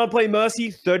 I can't play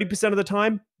Mercy 30% of the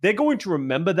time. They're going to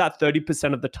remember that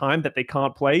 30% of the time that they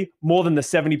can't play more than the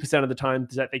 70% of the time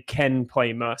that they can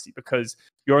play Mercy, because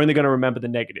you're only going to remember the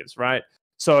negatives, right?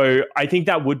 So I think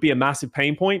that would be a massive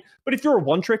pain point. But if you're a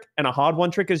one trick and a hard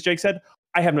one trick, as Jake said,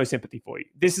 I have no sympathy for you.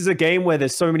 This is a game where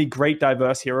there's so many great,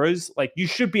 diverse heroes. Like, you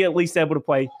should be at least able to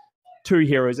play 2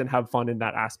 heroes and have fun in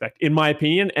that aspect, in my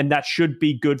opinion. And that should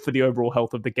be good for the overall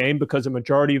health of the game, because a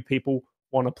majority of people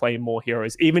want to play more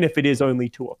heroes, even if it is only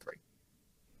 2 or 3.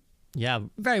 Yeah,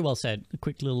 very well said. A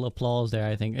quick little applause there,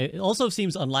 I think. It also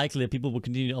seems unlikely that people will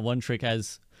continue a one trick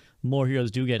as more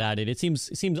heroes do get added. It seems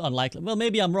unlikely. Well,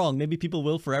 maybe I'm wrong. Maybe people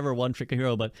will forever one trick a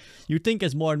hero, but you think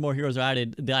as more and more heroes are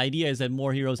added, the idea is that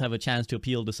more heroes have a chance to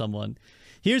appeal to someone.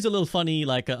 Here's a little funny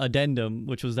like addendum,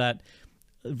 which was that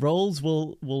roles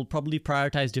will probably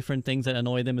prioritize different things that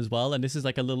annoy them as well. And this is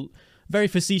like a little very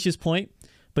facetious point,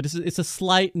 but it's a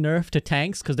slight nerf to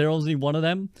tanks because there's only one of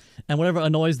them, and whatever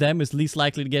annoys them is least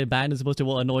likely to get banned as opposed to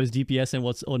what annoys DPS and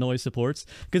what annoys supports.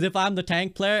 Because if I'm the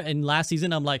tank player and last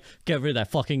season I'm like, get rid of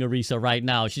that fucking Orisa right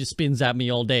now, she just spins at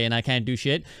me all day and I can't do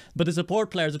shit. But the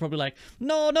support players are probably like,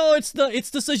 no, it's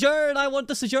the Sojourn, I want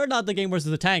the Sojourn out the game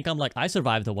versus the tank. I'm like, I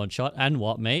survived the one shot, and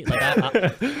what, mate? Like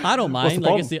I don't mind.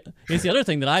 Like it's the other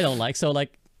thing that I don't like. So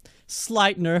like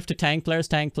slight nerf to tank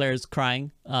players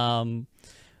crying.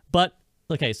 But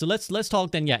okay, so let's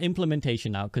talk then,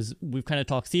 implementation now, because we've kind of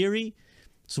talked theory.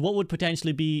 So what would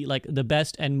potentially be like the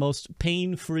best and most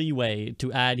pain-free way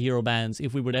to add hero bans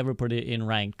if we would ever put it in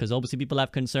ranked? Because obviously people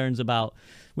have concerns about,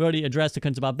 we already addressed the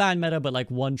concerns about ban meta, but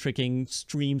like one-tricking,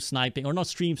 stream sniping, or not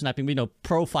stream sniping, but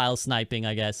profile sniping,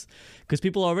 I guess. Because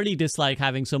people already dislike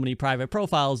having so many private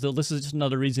profiles. This is just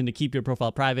another reason to keep your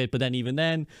profile private, but then even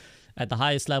then, at the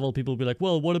highest level, people will be like,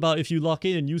 well, what about if you lock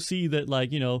in and you see that, like,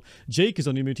 Jake is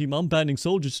on your team, I'm banning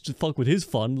soldiers to fuck with his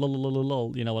fun,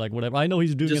 lol, like whatever. I know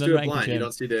he's doing just it do on it blind. ranked. You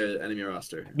don't see the enemy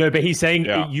roster. No, but he's saying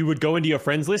you would go into your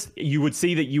friends list, you would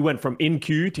see that you went from in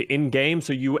queue to in game,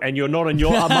 so you're not on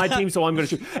your my team, so I'm going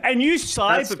to shoot. And you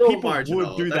side, but so people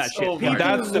marginal. would do That's that so shit. People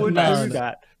That's the would best. do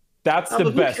that. That's the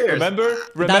who best. cares? Remember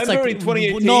That's like in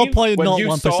 2018 when you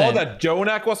 0.01%. saw that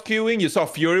Jonak was queuing, you saw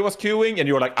Fury was queuing, and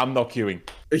you were like, I'm not queuing.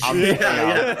 I'm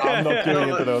not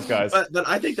queuing into those guys. But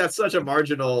I think that's such a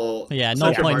marginal. Yeah,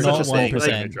 such a marginal 0.01%.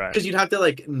 thing. Because you'd have to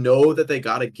like know that they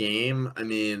got a game. I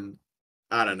mean,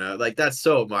 I don't know. Like that's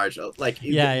so marginal. Like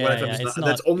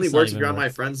that's only works if you're on my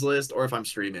friends list or if I'm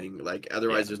streaming. Like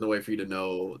otherwise, there's no way for you to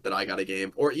know that I got a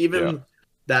game, or even.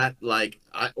 That like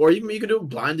or even you can do it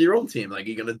blind to your own team. Like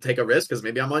you're gonna take a risk because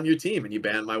maybe I'm on your team and you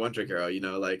ban my one trick hero,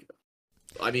 like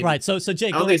I mean, right. So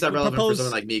Jake, I don't think it's that relevant for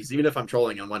someone like me, because even if I'm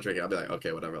trolling on one trick, I'll be like,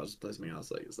 okay, whatever, I'll just play something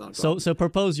else. Like it's not so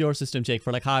propose your system, Jake,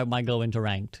 for like how it might go into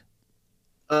ranked.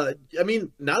 I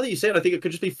mean, now that you say it, I think it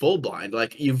could just be full blind.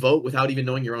 Like you vote without even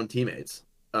knowing your own teammates.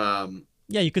 Yeah,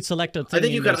 you could select a thing. I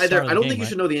think you could either. I don't think you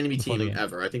should know the enemy Before team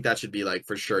ever. I think that should be like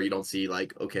for sure. You don't see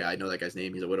like, okay, I know that guy's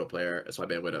name. He's a Widow player, so I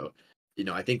ban Widow.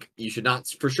 I think you should not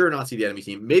for sure not see the enemy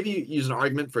team. Maybe use an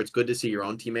argument for it's good to see your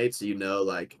own teammates, so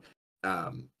like,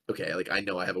 okay, like I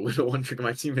know I have a Widow one trick on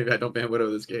my team. Maybe I don't ban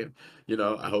Widow this game.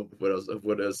 I hope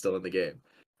Widow's still in the game.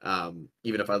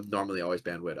 Even if I normally always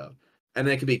ban Widow, and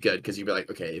then it could be good because you'd be like,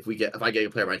 okay, if I get a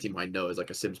player on my team who I know is like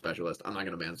a sim specialist, I'm not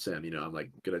gonna ban sim. I'm like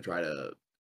gonna try to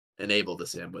enable the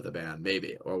sim with a ban,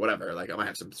 maybe, or whatever. Like I might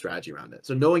have some strategy around it.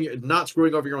 So knowing you're not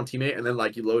screwing over your own teammate, and then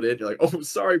like you load it, you're like, oh,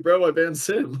 sorry, bro, I banned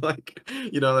sim. Like,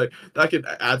 like that could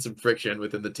add some friction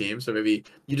within the team. So maybe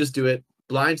you just do it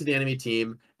blind to the enemy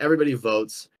team. Everybody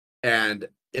votes, and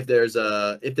if there's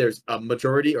a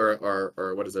majority or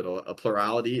what is it, a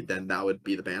plurality, then that would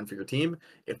be the ban for your team.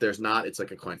 If there's not, it's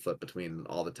like a coin flip between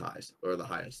all the ties or the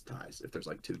highest ties. If there's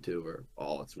like 2-2 or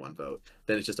all it's one vote,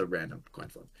 then it's just a random coin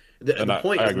flip. The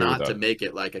point is not to make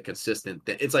it like a consistent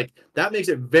thing. It's like that makes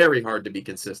it very hard to be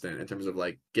consistent in terms of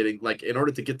like getting like in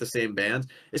order to get the same bans.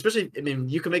 Especially, I mean,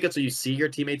 you can make it so you see your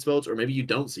teammates' votes, or maybe you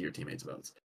don't see your teammates'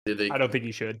 votes. I don't think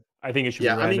you should. I think it should be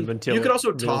random until you could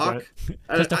also talk.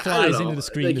 Just flies into the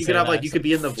screen. Like you could have like you could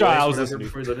be in the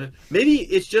voice. Maybe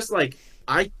it's just like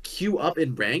I queue up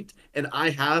in ranked and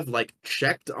I have like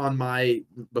checked on my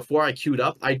before I queued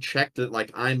up. I checked that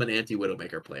like I'm an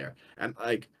anti-Widowmaker player, and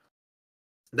like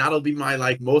that'll be my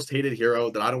like most hated hero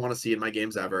that I don't want to see in my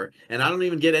games ever. And I don't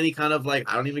even get any kind of like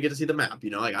I don't even get to see the map.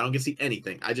 Like I don't get to see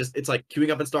anything. It's like queuing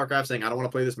up in StarCraft saying I don't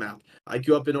want to play this map. I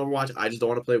queue up in Overwatch. I just don't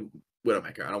want to play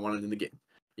Widowmaker. I don't want it in the game.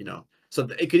 So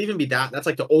it could even be that's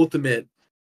like the ultimate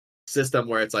system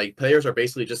where it's like players are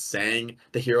basically just saying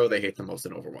the hero they hate the most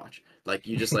in Overwatch. Like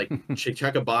you just like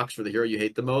check a box for the hero you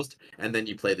hate the most, and then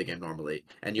you play the game normally,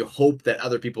 and you hope that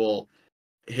other people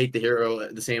hate the hero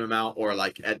the same amount, or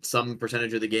like at some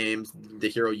percentage of the games the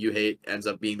hero you hate ends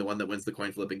up being the one that wins the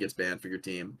coin flip and gets banned for your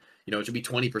team. It should be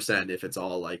 20% if it's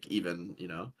all like even.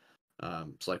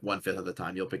 So like 1/5 of the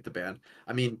time you'll pick the ban.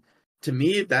 I mean, to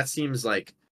me that seems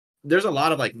like there's a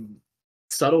lot of like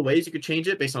subtle ways you could change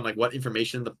it based on like what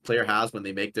information the player has when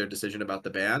they make their decision about the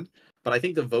ban. But I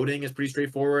think the voting is pretty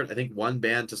straightforward. I think one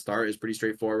ban to start is pretty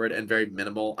straightforward and very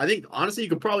minimal. I think honestly you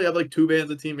could probably have like 2 bans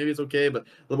a team. Maybe it's okay, but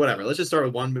whatever. Let's just start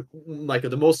with one, like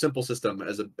the most simple system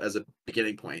as a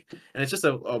beginning point. And it's just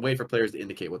a way for players to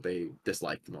indicate what they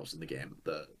dislike the most in the game,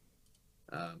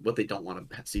 what they don't want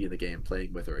to see in the game,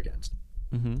 playing with or against.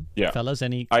 Yeah, fellas,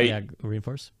 any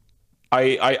reinforce?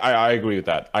 I agree with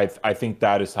that. I think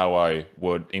that is how I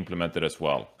would implement it as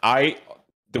well.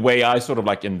 The way I sort of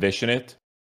like envision it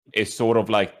is sort of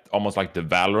like almost like the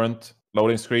Valorant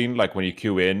loading screen. Like when you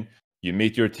queue in, you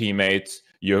meet your teammates,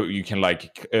 you can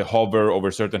like hover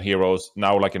over certain heroes.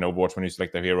 Now like in Overwatch when you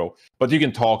select a hero, but you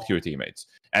can talk to your teammates.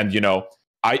 And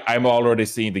I'm already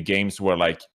seeing the games where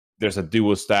like there's a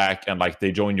duo stack and like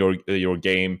they join your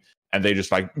game. And they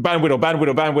just like ban Widow, ban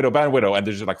Widow, ban Widow, ban Widow, and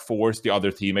they just like force the other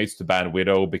teammates to ban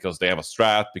Widow because they have a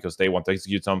strat, because they want to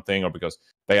execute something, or because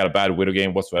they had a bad Widow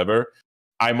game whatsoever.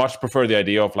 I much prefer the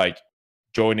idea of like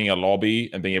joining a lobby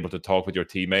and being able to talk with your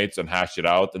teammates and hash it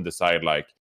out and decide like,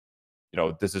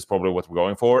 this is probably what we're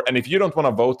going for. And if you don't want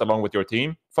to vote along with your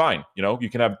team, fine. You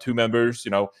can have 2 members.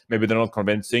 Maybe they're not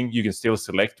convincing. You can still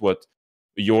select what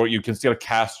you can still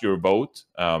cast your vote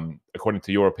according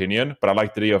to your opinion, but I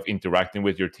like the idea of interacting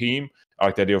with your team. I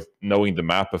like the idea of knowing the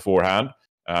map beforehand,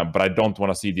 but I don't want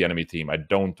to see the enemy team. I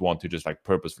don't want to just like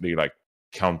purposefully like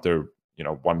counter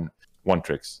one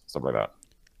tricks, stuff like that.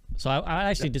 So I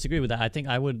actually disagree with that. I think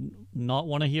I would not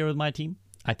want to hear with my team.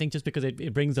 I think just because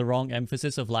it brings the wrong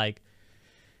emphasis of like,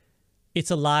 it's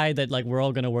a lie that like we're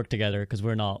all gonna work together, because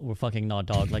we're fucking not,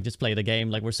 dog. Like just play the game.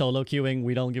 Like we're solo queuing.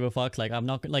 We don't give a fuck. Like I'm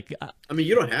not like. I mean,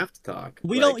 you don't have to talk.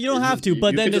 You don't have to.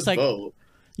 But then it's like vote.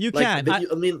 You like, can.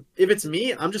 I mean, if it's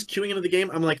me, I'm just queuing into the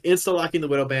game. I'm like insta-locking the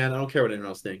Widow ban. I don't care what anyone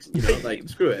else thinks. Like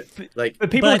screw it. Like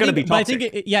but people are going to be toxic. But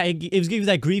I think it gives you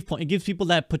that grief point. It gives people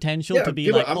that potential to be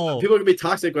people, like, people are gonna be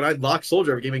toxic when I lock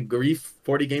Soldier every game and grief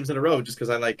 40 games in a row just because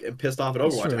I like am pissed off at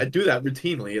Overwatch. I do that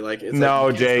routinely. Like it's no,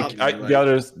 like, Jake. The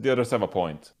others have a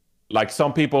point. Like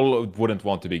some people wouldn't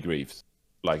want to be griefed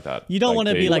like that. You don't want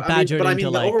to be like badgered but I into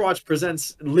mean, like... Overwatch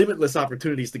presents limitless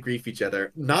opportunities to grief each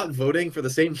other. Not voting for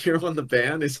the same hero on the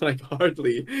ban is like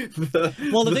hardly the...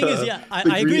 Well, the thing is, yeah,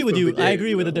 I agree with you. I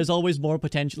agree with it. There's always more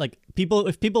potential. Like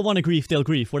if people want to grief, they'll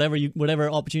grief. Whatever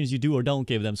opportunities you do or don't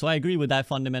give them. So I agree with that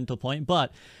fundamental point.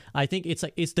 But I think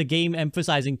it's the game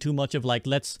emphasizing too much of like,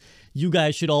 you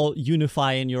guys should all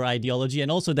unify in your ideology.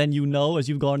 And also then as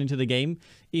you've gone into the game,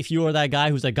 if you're that guy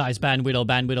who's like, guys, ban Widow,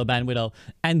 ban Widow, ban Widow,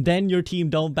 and then your team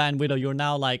don't ban Widow, you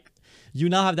now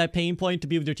have that pain point to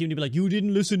be with your team to be like, you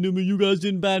didn't listen to me, you guys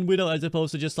didn't ban Widow, as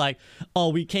opposed to just like, oh,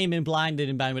 we came in blind,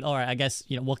 didn't ban Widow. All right, I guess,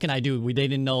 what can I do? They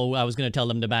didn't know I was going to tell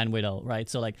them to ban Widow, right?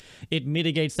 So like, it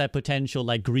mitigates that potential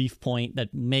like grief point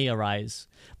that may arise.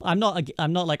 I'm not like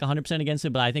 100% against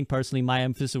it, but I think personally my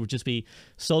emphasis would just be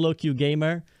solo queue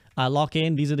gamer, lock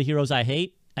in, these are the heroes I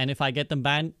hate, and if I get them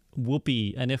banned,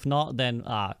 whoopee, and if not, then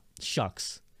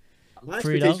shucks. My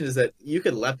expectation is that you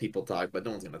can let people talk, but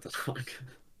no one's gonna talk.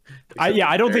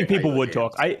 I don't think people would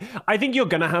talk. I think you're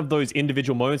gonna have those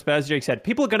individual moments, but as Jake said,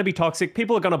 people are gonna be toxic.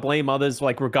 People are gonna blame others,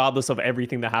 like regardless of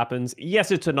everything that happens.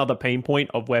 Yes, it's another pain point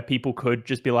of where people could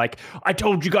just be like, I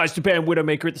told you guys to ban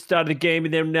Widowmaker at the start of the game,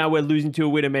 and then now we're losing to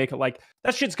a Widowmaker. Like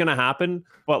that shit's gonna happen,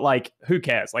 but like who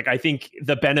cares? Like I think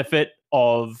the benefit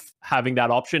of having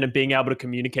that option and being able to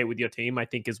communicate with your team, I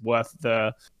think is worth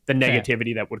the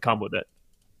negativity that would come with it.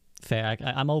 Fair.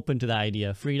 I'm open to the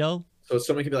idea. Freedo? So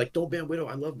someone could be like, don't ban Widow.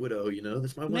 I love Widow,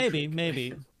 that's my one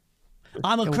Maybe.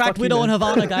 I'm a cracked Widow in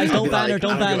Havana, guys. Don't ban her,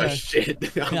 don't ban her.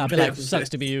 Shit. Yeah, I'll be like, sucks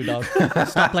to be you, dog.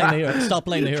 Stop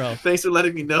playing the hero. Thanks for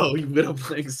letting me know, you Widow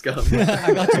playing scum.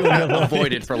 I got you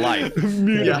avoided for life.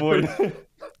 Avoided.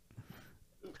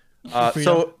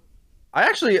 So I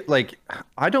actually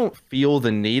I don't feel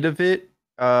the need of it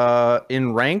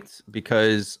in ranked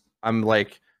because I'm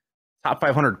like top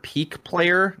 500 peak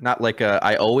player, not like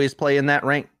I always play in that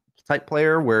rank type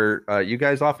player where you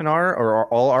guys often are or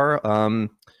all are.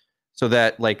 So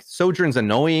that like Sojourn's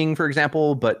annoying, for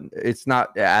example, but it's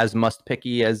not as must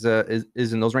picky as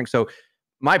is in those ranks. So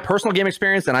my personal game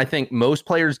experience, and I think most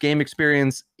players' game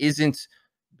experience, isn't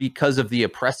because of the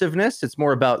oppressiveness. It's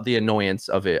more about the annoyance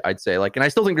of it, I'd say. Like, and I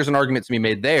still think there's an argument to be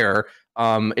made there.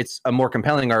 It's a more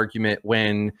compelling argument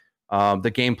when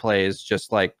the gameplay is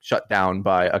just like shut down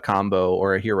by a combo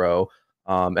or a hero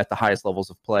at the highest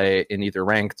levels of play in either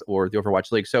ranked or the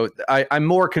Overwatch League. So I'm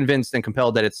more convinced and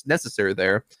compelled that it's necessary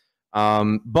there.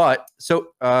 But so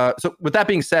with that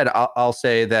being said, I'll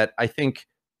say that I think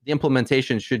the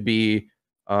implementation should be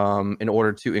in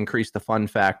order to increase the fun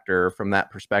factor from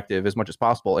that perspective as much as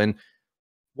possible. And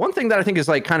One thing that I think is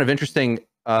like kind of interesting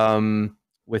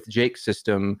with Jake's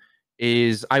system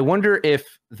is I wonder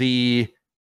if the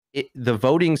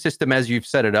voting system as you've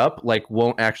set it up like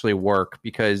won't actually work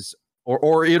because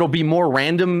or it'll be more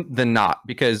random than not,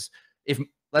 because if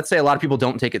let's say a lot of people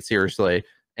don't take it seriously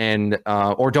and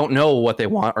or don't know what they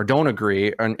want or don't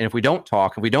agree, and if we don't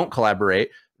talk, if we don't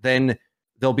collaborate, then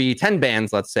there'll be 10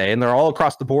 bans, let's say, and they're all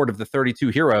across the board of the 32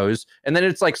 heroes. And then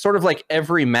it's like sort of like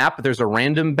every map, there's a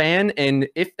random ban. And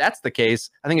if that's the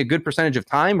case, I think a good percentage of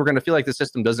time, we're going to feel like the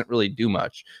system doesn't really do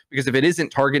much. Because if it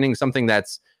isn't targeting something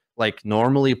that's like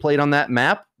normally played on that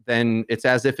map, then it's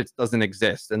as if it doesn't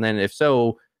exist. And then if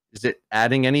so, is it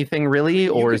adding anything really,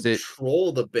 or is it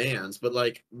troll the bans? But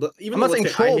like, even I'm not saying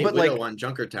troll, but Widow like on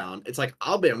Junkertown, it's like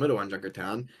I'll ban Widow on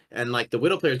Junkertown, and like the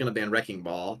Widow player is gonna ban Wrecking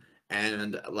Ball,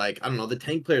 and like I don't know, the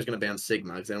tank player is gonna ban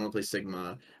Sigma because they don't want to play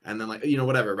Sigma, and then like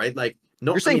whatever, right? Like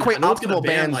no, you're saying quite optimal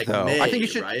bans like though. May, I think you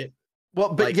should, right?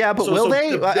 Well, but like, yeah, but will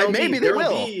they? Maybe they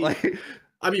will. Like,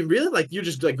 I mean, really, like you're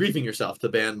just like griefing yourself to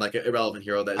ban like an irrelevant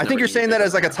hero. That I think you're saying that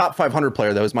as like a top 500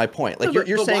 player, though, is my point. Like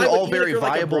you're saying all very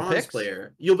viable like picks.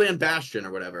 Player, you'll ban Bastion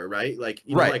or whatever, right? Like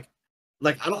you know, right.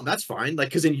 like I don't. That's fine. Like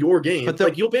because in your game, but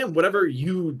like you'll ban whatever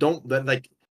you don't. Like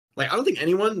I don't think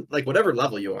anyone like whatever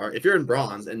level you are. If you're in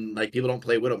bronze and like people don't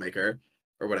play Widowmaker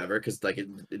or whatever, because like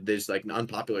there's like an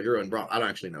unpopular hero in bronze. I don't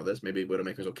actually know this. Maybe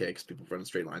Widowmaker's okay because people run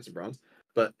straight lines in bronze.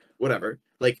 But whatever.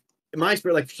 Like in my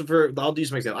experience, like I'll use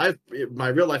some example. My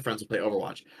real life friends who play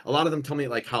Overwatch. A lot of them tell me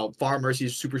like how Far Mercy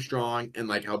is super strong and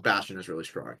like how Bastion is really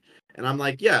strong. And I'm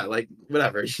like, yeah, like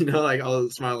whatever, like I'll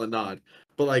smile and nod.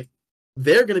 But like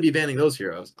they're gonna be banning those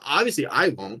heroes. Obviously, I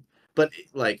won't. But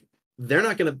like they're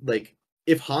not gonna like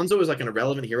if Hanzo is like an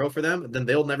irrelevant hero for them, then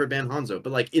they'll never ban Hanzo.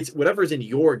 But like it's whatever's in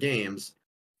your games,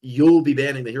 you'll be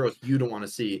banning the heroes you don't want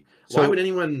to see. So, why would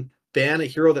anyone ban a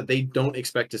hero that they don't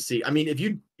expect to see? I mean, if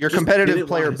your competitive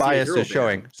player bias is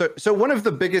showing. So one of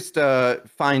the biggest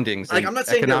findings, like I'm not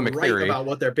saying they're right about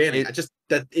what they're banning. I just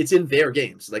that it's in their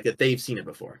games, like that they've seen it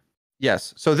before.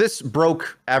 Yes. So this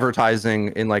broke advertising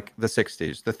in like the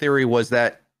 60s. The theory was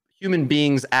that human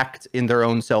beings act in their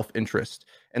own self-interest.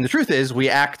 And the truth is we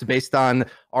act based on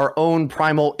our own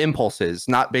primal impulses,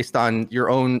 not based on your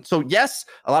own. So yes,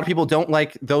 a lot of people don't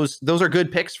like those. Those are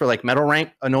good picks for like metal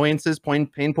rank annoyances,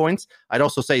 pain points. I'd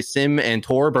also say Sim and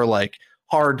Torb are like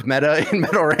hard meta in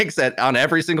metal ranks on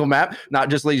every single map, not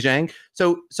just Li Jiang.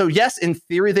 So yes, in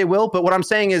theory they will. But what I'm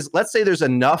saying is, let's say there's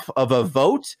enough of a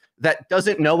vote that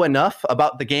doesn't know enough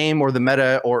about the game or the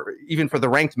meta, or even for the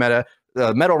ranked meta,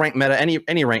 the metal rank meta,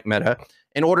 any rank meta,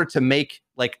 in order to make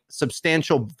like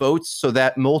substantial votes so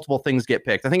that multiple things get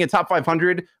picked. I think in top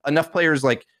 500, enough players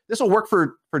like this will work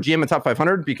for GM in top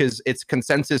 500 because it's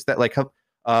consensus that like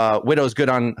Widow's good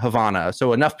on Havana.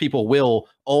 So enough people will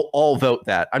all vote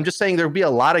that. I'm just saying there'll be a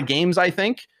lot of games, I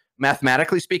think,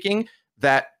 mathematically speaking,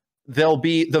 that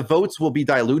the votes will be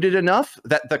diluted enough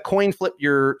that the coin flip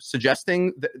you're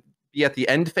suggesting be at the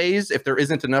end phase if there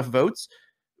isn't enough votes.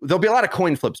 There'll be a lot of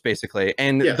coin flips basically.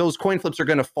 And those coin flips are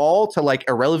going to fall to like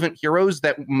irrelevant heroes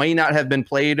that may not have been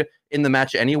played in the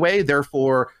match anyway,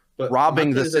 therefore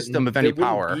robbing the system of any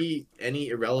power. There wouldn't be any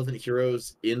irrelevant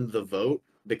heroes in the vote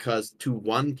because to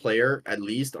one player, at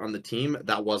least on the team,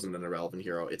 that wasn't an irrelevant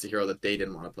hero. It's a hero that they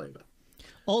didn't want to play with.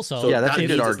 Also, so yeah, that's a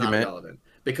good argument.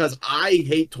 Because I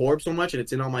hate Torb so much and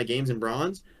it's in all my games in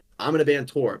bronze, I'm going to ban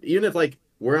Torb. Even if like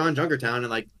we're on Junkertown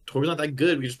and like Torb's not that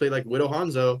good, we just play like Widow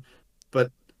Hanzo,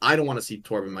 but I don't want to see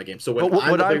Torb in my game. So when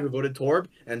I'm the player who voted Torb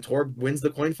and Torb wins the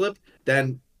coin flip,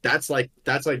 then that's like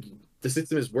the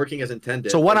system is working as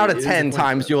intended. So 1 out of 10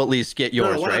 times you'll at least get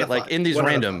yours, right? Like in these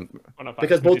random,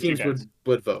 because both teams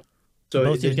would vote. So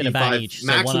both teams get a ban each.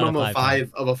 Maximum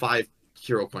of 5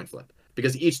 hero coin flip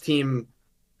because each team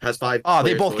has 5. Oh,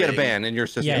 they both get a ban in your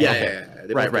system. Yeah.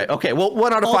 Right. Okay. Well,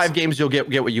 1 out of 5 games you'll get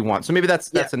what you want. So maybe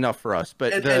that's enough for us.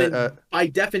 But and by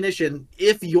definition,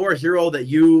 if your hero that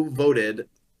you voted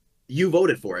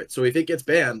for it. So if it gets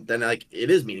banned, then like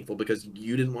it is meaningful because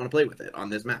you didn't want to play with it on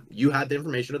this map. You had the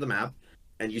information of the map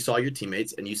and you saw your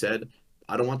teammates and you said,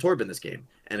 I don't want Torb in this game.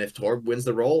 And if Torb wins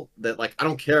the role, that like I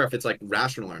don't care if it's like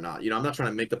rational or not. I'm not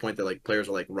trying to make the point that like players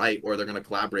are like right or they're gonna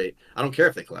collaborate. I don't care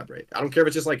if they collaborate. I don't care if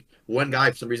it's just like one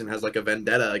guy for some reason has like a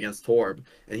vendetta against Torb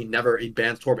and he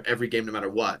bans Torb every game no matter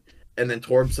what. And then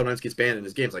Torb sometimes gets banned in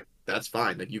his games. Like, that's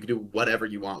fine. Like, you can do whatever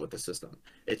you want with the system.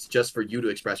 It's just for you to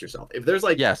express yourself. If there's,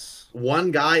 like, one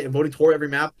guy voting Torb every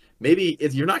map, maybe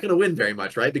you're not going to win very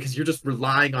much, right? Because you're just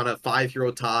relying on a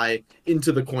 5-hero tie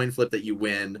into the coin flip that you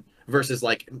win versus,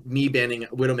 like, me banning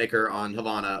Widowmaker on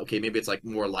Havana. Okay, maybe it's, like,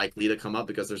 more likely to come up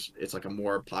because it's, like, a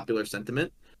more popular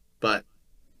sentiment. But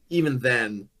even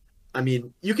then, I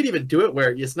mean, you could even do it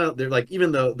where it's not, they're like,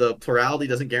 even though the plurality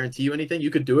doesn't guarantee you anything, you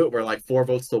could do it where like 4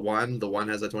 votes to 1, the 1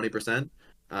 has a 20%.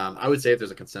 I would say if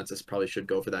there's a consensus, probably should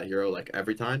go for that hero like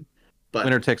every time. But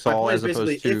Winner takes my all, point as is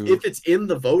basically, opposed to if it's in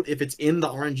the vote, if it's in the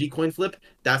RNG coin flip,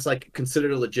 that's like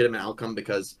considered a legitimate outcome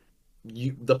because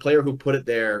the player who put it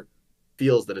there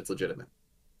feels that it's legitimate.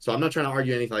 So I'm not trying to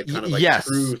argue anything like kind of like yes,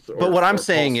 truth. But what I'm or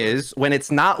saying falsehood. is when it's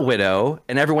not Widow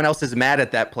and everyone else is mad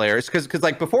at that player, it's because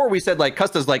like before we said like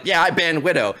Custa's like, yeah, I banned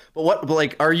Widow, but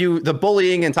like are you the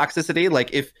bullying and toxicity?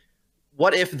 Like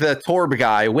what if the Torb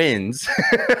guy wins?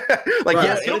 Like, Right.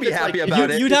 yes, he'll be happy about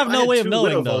it. You'd have If I no had way of 2 knowing,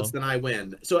 Widow though. votes, then I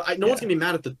win. So no one's gonna be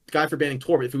mad at the guy for banning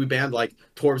Torb if we banned like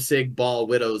Torb, Sig, Ball,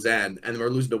 Widow, Zen, and we're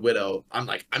losing to Widow. I'm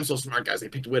like, I'm so smart, guys. They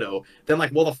picked Widow. Then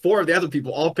like, well, the 4 of the other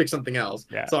people all pick something else.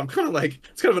 Yeah. So I'm kind of like,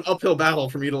 it's kind of an uphill battle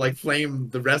for me to like flame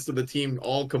the rest of the team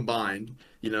all combined.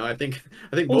 You know, I think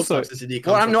most Also- toxicity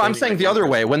comes Well, from I'm flaming, saying like, the one other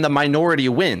way, person. when the minority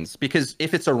wins, because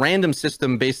if it's a random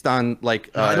system based on like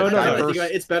I don't know. I diverse-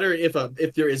 think it's better if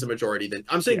there is a majority. Then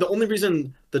I'm saying the only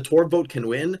reason the Torb vote can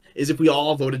win is if we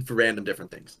all voted for random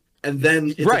different things, and then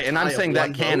it's a right, and I'm tie of saying that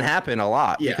one can vote. happen a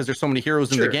lot Yeah. because there's so many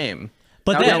heroes in Sure. the game.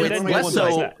 But Now, then, now Yeah, it's then less one so.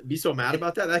 does be so mad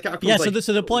about that. That outcome's yeah, so like,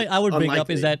 the point I would bring up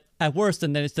is unlikely. that at worst,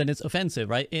 then it's offensive,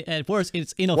 right? At worst,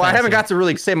 it's inoffensive. Well, I haven't got to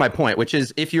really say my point, which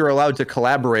is if you're allowed to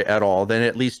collaborate at all, then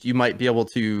at least you might be able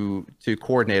to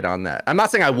coordinate on that. I'm not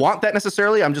saying I want that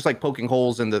necessarily. I'm just like poking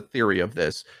holes in the theory of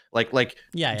this. Like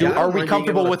Yeah, do- yeah. I don't are we mind being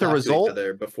comfortable able to with the talk to each result?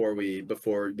 other before we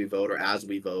vote or as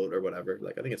we vote or whatever?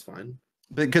 Like, I think it's fine.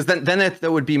 Because then that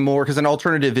would be more, because an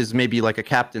alternative is maybe like a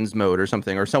captain's mode or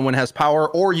something, or someone has power,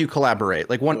 or you collaborate.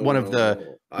 Like one of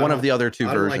the other two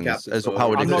I don't like versions captain's as mode.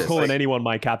 how it I'm not exists. calling Like- anyone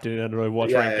my captain in an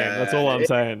Overwatch Yeah, rank game. That's all I'm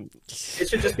saying. It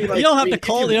should just be like You don't have I mean, to if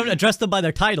call. You don't have to address them by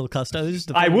their title, Custa. It's just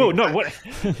the I thing. will. No, what?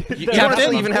 You don't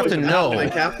actually even have to know. My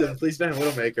captain, please ban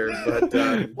Widowmaker.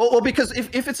 But Well, because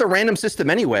if it's a random system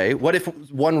anyway, what if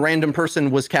one random person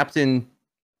was captain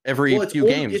every well, it's few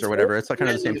only- games it's or whatever? only It's like kind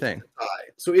of the same random if thing. it's a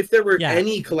tie. So if there were Yeah.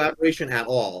 any collaboration at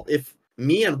all, if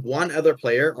me and one other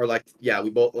player are like, yeah, we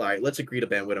both all right, let's agree to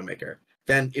ban Widowmaker.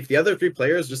 Then if the other 3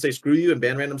 players just say screw you and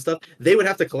ban random stuff, they would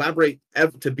have to collaborate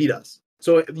to beat us.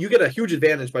 So you get a huge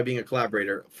advantage by being a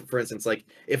collaborator. For instance, like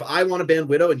if I want to ban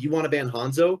Widow and you want to ban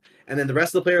Hanzo, and then the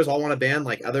rest of the players all want to ban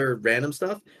like other random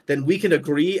stuff, then we can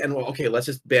agree and well, okay, let's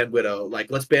just ban Widow. Like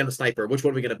let's ban the sniper. Which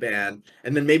one are we gonna ban?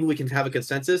 And then maybe we can have a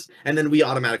consensus, and then we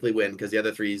automatically win because the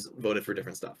other 3's voted for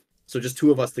different stuff. So just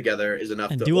 2 of us together is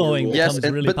enough And to duoing overrule. Yes,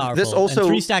 becomes really but powerful. this also- and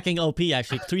 3 stacking OP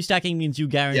actually. 3 stacking means you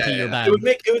guarantee your ban. It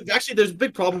would actually. There's a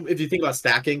big problem if you think about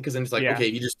stacking because then it's like Yeah. okay,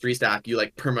 you just 3 stack, you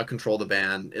like perma control the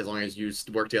ban as long as you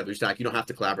work together. Stack, you don't have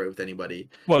to collaborate with anybody.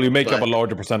 Well, you make But- up a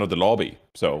larger percent of the lobby,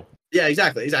 so Yeah,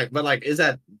 exactly. But like, is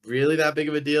that really that big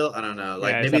of a deal? I don't know.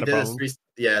 Like Yeah, is maybe that a there's problem? 3.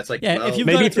 Yeah, it's like Yeah, well, if you've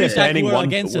Maybe got a if they're 3-stack banning who are one,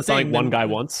 against the something thing, one then- guy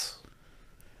wants.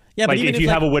 Yeah, but Like even if you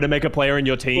like, have a Widowmaker player in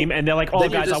your team and they're like, "Oh, Then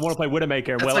you guys, I just- want to play Widowmaker,"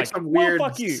 and that's we're like like, some "Well, weird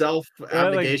fuck you." self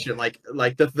abnegation. Like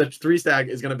the 3 stack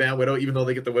is gonna ban Widow even though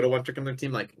they get the Widow one trick on their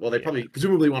team. Like, well, they probably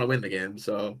presumably want to win the game.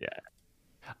 So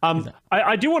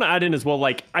I do want to add in as well.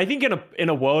 Like, I think in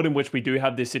a world in which we do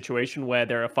have this situation where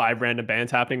there are 5 random bans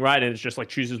happening, right, and it's just like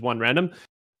chooses one random.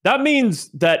 That means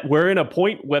that we're in a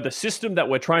point where the system that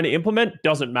we're trying to implement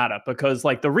doesn't matter because,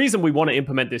 like, the reason we want to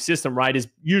implement this system, right, is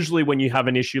usually when you have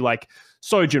an issue like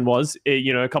Sojin was,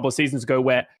 a couple of seasons ago,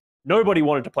 where nobody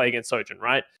wanted to play against Sojin,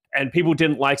 right? And people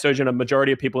didn't like Sojin. A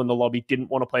majority of people in the lobby didn't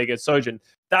want to play against Sojin.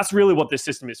 That's really what this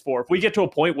system is for. If we get to a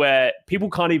point where people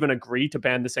can't even agree to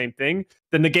ban the same thing,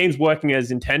 then the game's working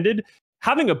as intended.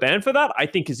 Having a ban for that, I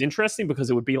think, is interesting because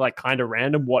it would be like kind of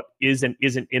random what is and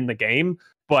isn't in the game.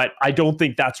 But I don't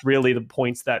think that's really the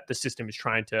points that the system is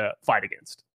trying to fight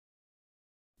against.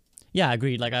 Yeah,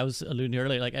 agreed. Like I was alluding to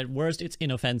earlier, like at worst it's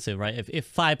inoffensive, right? If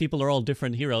 5 people are all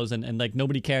different heroes and like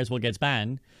nobody cares what gets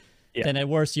banned, then at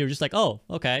worst you're just like, oh,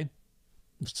 okay,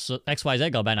 so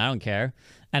XYZ got banned, I don't care.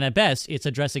 And at best it's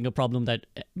addressing a problem that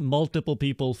multiple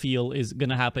people feel is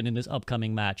gonna happen in this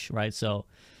upcoming match, right? So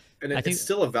and I think- it's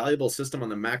still a valuable system on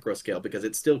the macro scale because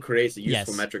it still creates a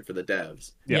useful Yes. metric for the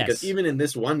devs. Yes. Because even in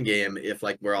this one game, if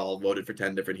like we're all voted for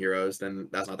 10 different heroes, then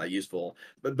that's not that useful.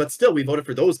 But still, we voted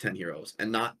for those 10 heroes,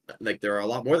 and not like there are a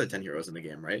lot more than 10 heroes in the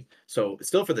game, right? So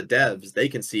still for the devs, they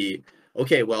can see,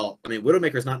 okay, well, I mean,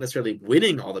 Widowmaker's not necessarily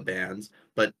winning all the bans,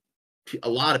 but a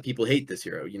lot of people hate this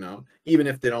hero, even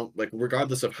if they don't, like,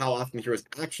 regardless of how often the hero is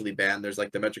actually banned, there's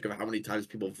like the metric of how many times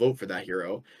people vote for that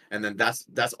hero, and then that's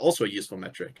also a useful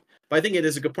metric. But I think it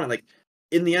is a good point. Like,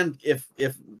 in the end, if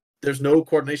there's no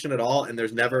coordination at all and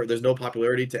there's no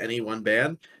popularity to any one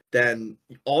ban, then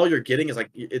all you're getting is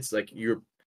like, it's like you're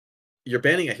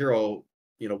banning a hero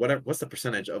you know, what's the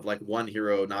percentage of like one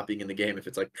hero not being in the game if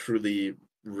it's like truly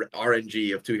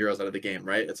RNG of 2 heroes out of the game,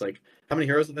 right? It's like, how many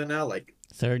heroes are there now? Like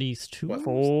 32? what,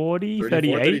 40, 34,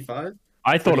 38? 35?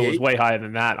 I thought it was 38? way higher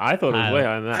than that. I thought it was way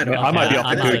higher than that. I might be off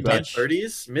I'm the not grid, in but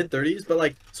touch. mid 30s, but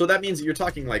like, so that means you're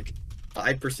talking like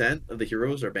 5% of the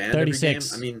heroes are banned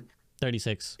 36. every game. I mean,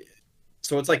 36.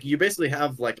 so it's like you basically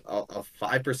have like a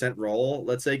 5% roll,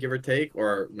 let's say, give or take,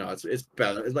 or no, it's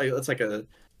better. It's like a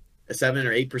 7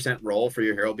 or 8% roll for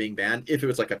your hero being banned. If it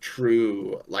was like a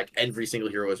true, like every single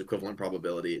hero is equivalent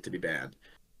probability to be banned,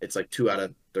 it's like 2 out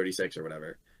of 36 or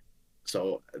whatever.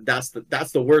 So that's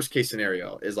the worst case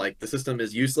scenario, is like the system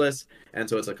is useless, and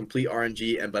so it's a complete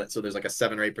RNG, and but so there's like a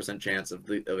 7 or 8% chance of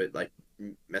it like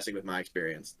messing with my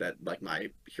experience, that like my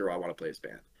hero I want to play is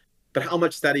banned. But how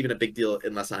much is that even a big deal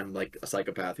unless I'm like a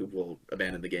psychopath who will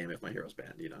abandon the game if my hero's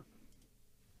banned, you know?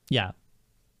 Yeah.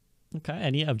 Okay.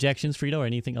 Any objections, Freedo, or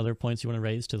anything, other points you want to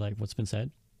raise to like what's been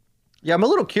said? Yeah, I'm a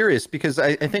little curious because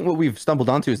I think what we've stumbled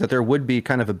onto is that there would be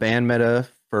kind of a ban meta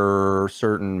for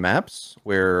certain maps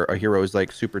where a hero is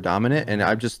like super dominant, and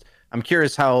I'm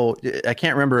curious how, I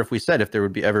can't remember if we said if there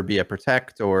would ever be a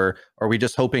protect, or are we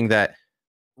just hoping that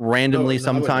randomly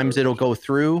sometimes it'll go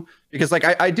through? Because like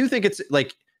I do think it's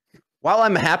like, while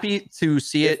I'm happy to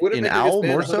see it in OWL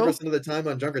more so, 100% of the time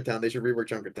on Junkertown, they should rework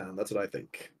Junkertown. That's what I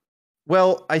think.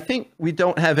 well, I think we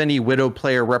don't have any Widow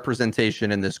player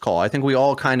representation in this call. I think we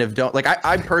all kind of don't. Like,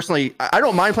 I personally, I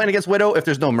don't mind playing against Widow if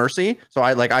there's no Mercy. So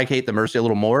I hate the Mercy a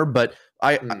little more. But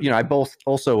I both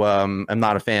also am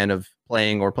not a fan of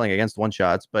playing against one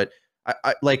shots. But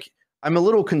I'm a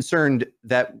little concerned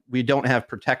that we don't have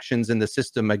protections in the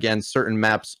system against certain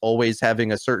maps always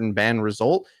having a certain ban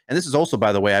result. And this is also,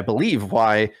 by the way, I believe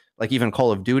why like even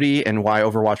Call of Duty and why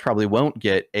Overwatch probably won't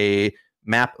get a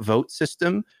map vote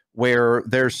system, where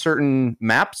there's certain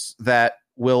maps that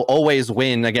will always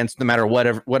win against no matter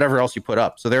whatever else you put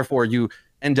up. So therefore you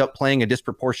end up playing a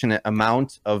disproportionate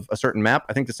amount of a certain map.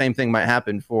 I think the same thing might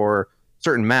happen for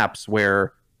certain maps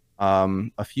where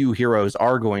a few heroes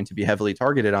are going to be heavily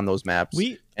targeted on those maps.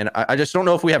 And I just don't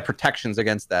know if we have protections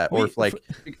against that, or if like...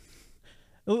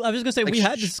 I was gonna say, we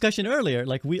had this discussion earlier.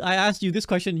 Like I asked you this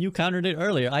question, you countered it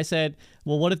earlier. I said,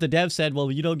 well, what if the dev said,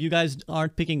 well, you know, you guys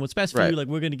aren't picking what's best for you. Like,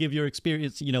 we're going to give your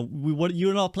experience, you know,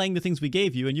 you're not playing the things we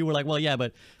gave you. And you were like, well, yeah,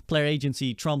 but player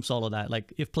agency trumps all of that.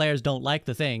 Like, if players don't like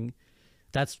the thing,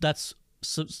 that's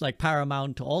like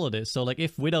paramount to all of this. So like,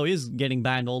 if Widow is getting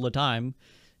banned all the time,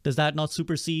 does that not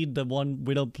supersede the one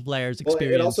Widow player's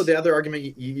experience? Well, and also the other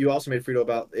argument you also made, Freedo,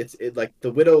 about like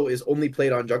the Widow is only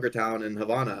played on Junkertown and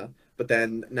Havana, but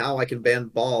then now I can ban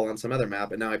Ball on some other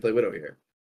map, and now I play Widow here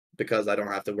because I don't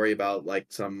have to worry about like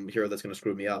some hero that's going to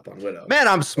screw me up on Widow. Man,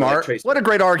 I'm smart. Like what a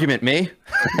great argument, me.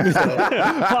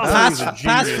 Pass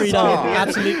Freedo.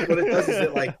 Absolutely. What it does is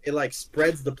it like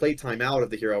spreads the playtime out of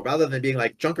the hero, rather than being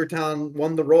like Junkertown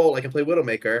won the role, I can play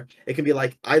Widowmaker. It can be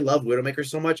like, I love Widowmaker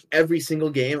so much, every single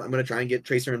game I'm going to try and get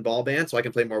Tracer and Ball banned so I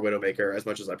can play more Widowmaker as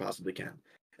much as I possibly can.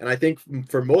 And I think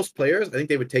for most players, I think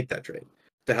they would take that trade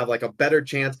to have like a better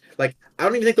chance. Like, I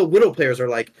don't even think the Widow players are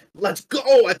like, let's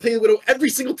go, I play Widow every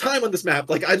single time on this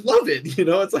map, like I love it, you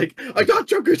know? It's like, I got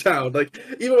Junkertown. Like,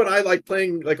 even when I like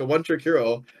playing like a one-trick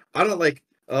hero, I don't like,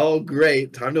 oh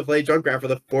great, time to play Junkrat for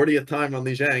the 40th time on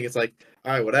Li Zhang. It's like,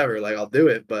 all right, whatever, like I'll do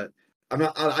it. But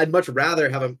I'd much rather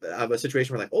have a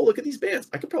situation where like, oh, look at these bans,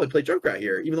 I could probably play Junkrat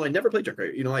here, even though I never played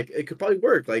Junkrat, you know, like it could probably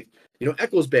work. Like, you know,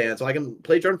 Echo's banned, so I can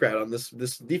play Junkrat on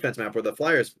this defense map where the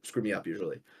Flyers screw me up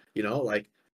usually, you know? Like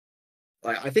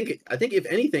I think if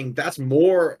anything, that's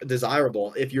more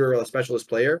desirable if you're a specialist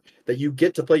player, that you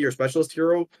get to play your specialist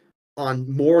hero on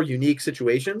more unique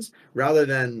situations rather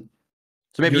than.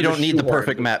 So maybe you don't need the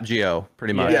perfect map geo,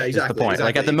 pretty much. Yeah, exactly. Is the point. Exactly.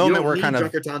 Like at the moment, we're kind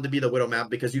of Junkertown to be the Widow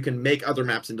map, because you can make other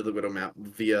maps into the Widow map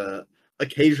via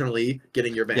occasionally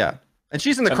getting your ban. Yeah. And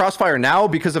she's in the crossfire now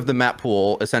because of the map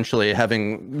pool, essentially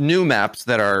having new maps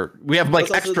that are, we have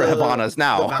like extra Havanas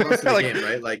now. The balance of the game,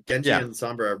 right? Like Genji and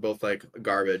Sombra are both like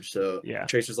garbage. So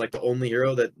Tracer's like the only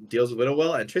hero that deals with Widow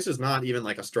well, and Tracer's not even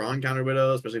like a strong counter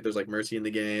Widow, especially if there's like Mercy in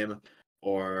the game,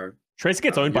 or Tracer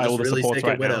gets owned by all the supports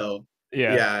right now.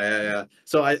 Yeah.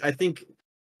 So I think,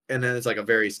 and then it's like a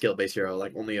very skill based hero,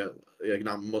 like only like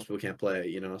not most people can't play,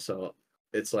 you know. So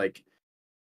it's like,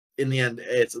 in the end,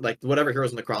 it's like whatever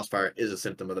hero's in the crossfire is a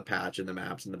symptom of the patch and the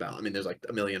maps and the balance. I mean, there's like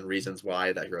a million reasons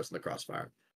why that hero's in the crossfire.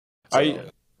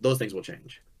 So those things will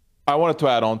change. I wanted to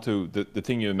add on to the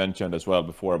thing you mentioned as well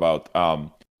before about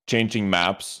changing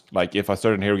maps. Like if a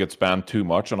certain hero gets banned too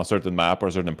much on a certain map or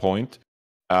a certain point,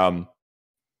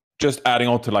 just adding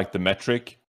on to like the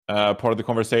metric part of the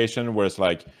conversation, where it's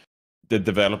like the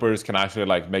developers can actually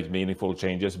like make meaningful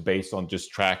changes based on just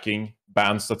tracking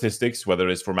ban statistics, whether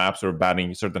it's for maps or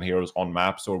banning certain heroes on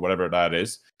maps or whatever that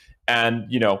is. And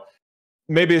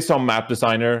maybe some map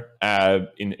designer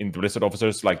in the Blizzard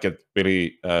officers like get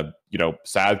really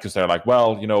sad because they're like,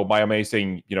 well, my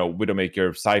amazing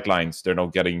Widowmaker sightlines, they're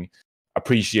not getting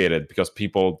appreciated because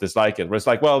people dislike it. Where it's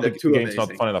like, well, the game's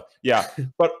not fun enough. Yeah,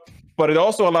 but it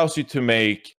also allows you to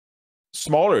make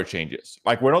smaller changes.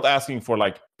 Like, we're not asking for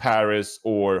like Paris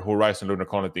or Horizon Lunar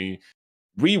Colony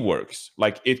reworks.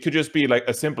 Like, it could just be like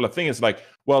a simpler thing. It's like,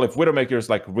 well, if Widowmaker is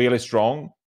like really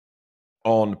strong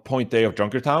on point A of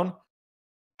Junkertown,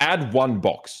 add one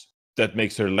box that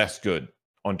makes her less good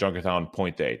on Junkertown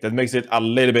point A. That makes it a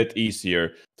little bit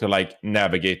easier to like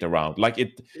navigate around. Like, you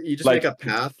just make a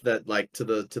path that like to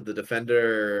the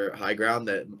defender high ground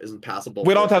that isn't passable.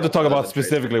 We don't have to talk about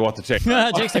specifically what to change.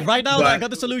 Jake's like, right now, I got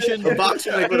the solution. The box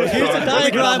Here's a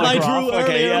diagram I drew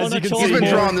earlier on a chalkboard. He's been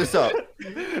drawing this up.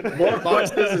 More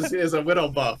boxes is a widow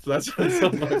buff. That's my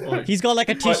point. He's got like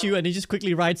a tissue and he just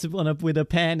quickly writes it with a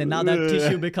pen, and now that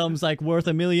tissue becomes like worth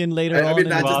 $1 million later on. I mean,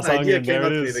 that's just the idea came up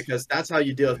to me because that's how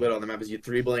you deal with widow on the map. Is you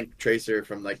 3-blink tracer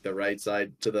from like the right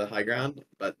side to the high ground,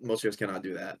 but most heroes cannot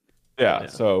do that. Yeah.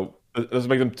 So let's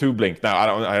make them 2-blink. Now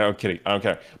I don't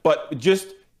care. But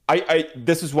just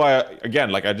this is why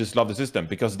again, like, I just love the system,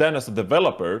 because then as a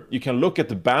developer you can look at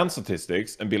the ban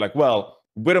statistics and be like, well,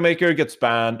 Widowmaker gets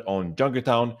banned on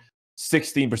Junkertown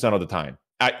 16% of the time.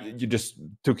 You just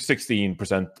took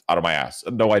 16% out of my ass.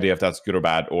 No idea if that's good or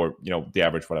bad, or the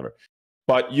average, whatever.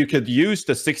 But you could use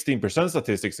the 16%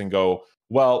 statistics and go,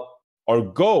 well, our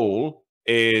goal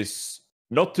is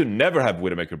not to never have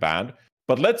Widowmaker banned,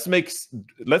 but let's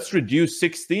reduce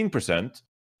 16%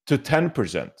 to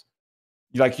 10%.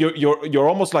 Like, you're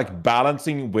almost like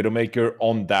balancing Widowmaker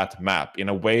on that map in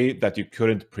a way that you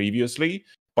couldn't previously,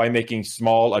 by making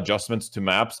small adjustments to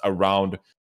maps around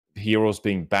heroes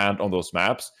being banned on those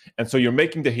maps. And so you're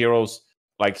making the heroes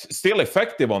like still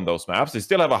effective on those maps. They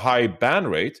still have a high ban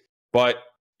rate, but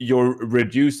you're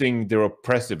reducing their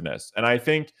oppressiveness. And I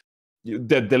think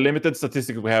the limited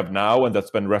statistics we have now, and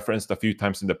that's been referenced a few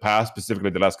times in the past, specifically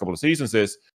the last couple of seasons,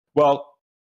 is, well,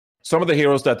 some of the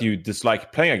heroes that you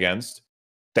dislike playing against,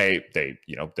 they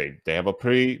have a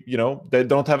pretty, they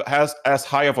don't have as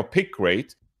high of a pick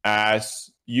rate as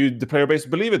the player base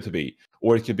believe it to be.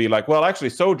 Or it could be like, well, actually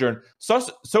Sojourn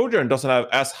doesn't have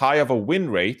as high of a win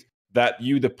rate that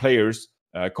the players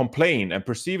complain and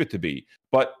perceive it to be.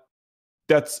 But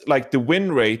that's like, the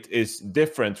win rate is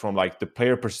different from like the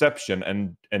player perception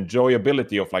and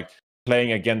enjoyability of like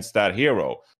playing against that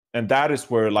hero. And that is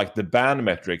where like the ban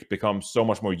metric becomes so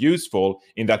much more useful,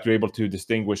 in that you're able to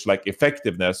distinguish like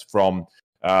effectiveness from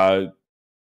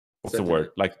what's the word?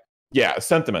 Like, yeah,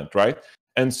 sentiment, right?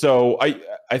 And so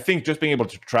I think just being able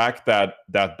to track that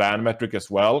ban metric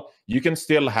as well, you can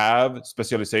still have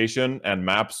specialization and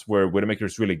maps where Widowmaker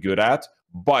is really good at,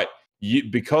 but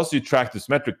because you track this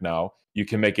metric now, you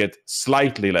can make it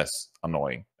slightly less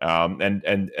annoying,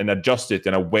 and adjust it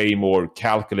in a way more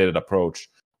calculated approach,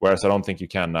 whereas I don't think you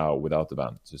can now without the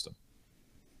ban system.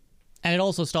 And it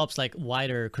also stops like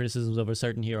wider criticisms of a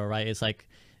certain hero, right? It's like,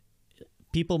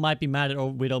 people might be mad at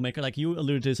Widowmaker, like you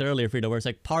alluded to this earlier, Freedo, where it's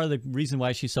like part of the reason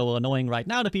why she's so annoying right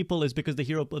now to people is because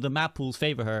the map pools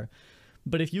favor her.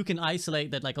 But if you can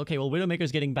isolate that, like, okay, well,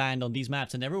 Widowmaker's getting banned on these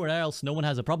maps and everywhere else no one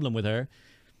has a problem with her,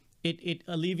 it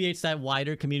alleviates that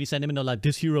wider community sentiment of like,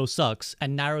 this hero sucks,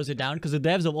 and narrows it down. Because the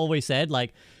devs have always said,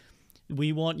 like,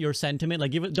 we want your sentiment,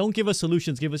 like, don't give us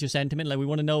solutions, give us your sentiment. Like, we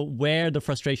want to know where the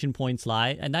frustration points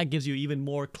lie, and that gives you even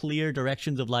more clear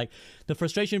directions of like, the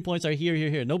frustration points are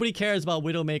here. Nobody cares about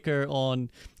Widowmaker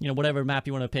on whatever map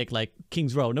you want to pick, like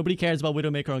King's Row. Nobody cares about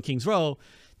Widowmaker on King's Row.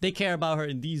 They care about her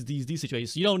in these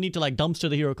situations. You don't need to like dumpster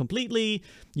the hero completely.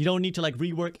 You don't need to like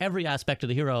rework every aspect of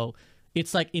the hero.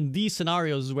 It's like, in these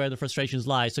scenarios is where the frustrations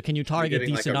lie. So can you target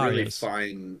these scenarios? A really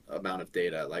fine amount of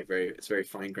data, like it's very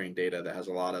fine-grained data that has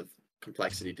a lot of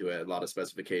complexity to it, a lot of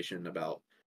specification about,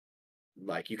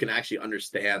 like, you can actually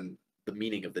understand the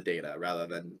meaning of the data rather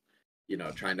than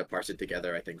trying to parse it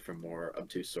together, I think, from more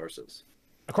obtuse sources.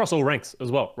 Across all ranks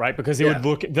as well, right? Because it would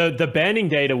look, the banning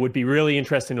data would be really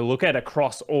interesting to look at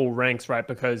across all ranks, right?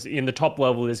 Because in the top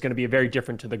level is going to be very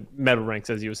different to the metal ranks,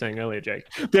 as you were saying earlier, Jake.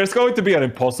 There's going to be an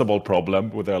impossible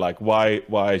problem where they're like, why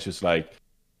is just like,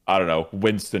 I don't know,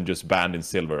 Winston just banned in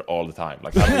silver all the time.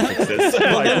 Like, how do we fix this?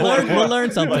 We'll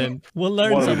learn something. We'll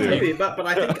learn something. Maybe, but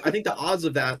I think the odds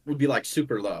of that would be like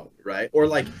super low, right? Or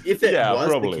like, if it was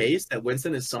probably the case that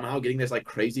Winston is somehow getting this like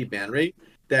crazy ban rate,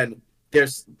 then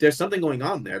there's something going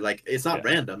on there. Like, it's not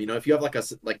random. If you have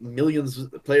like millions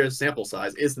players sample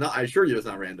size, it's not. I assure you, it's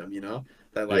not random.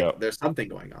 That like there's something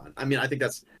going on. I mean, I think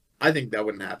that's I think that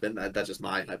wouldn't happen. That's just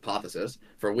my hypothesis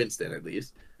for Winston, at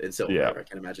least. In Silver, Yeah. I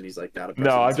can't imagine he's like that.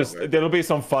 No, impressive in Silver. there'll be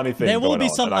some funny thing. There will going be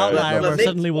on, some and I- outlier But where maybe-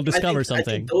 suddenly we'll discover I something.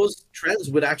 think those trends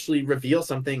would actually reveal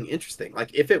something interesting.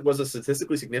 Like if it was a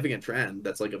statistically significant trend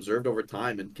that's like observed over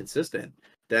time and consistent,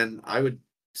 then I would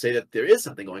say that there is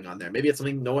something going on there. Maybe it's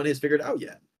something no one has figured out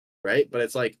yet, right? But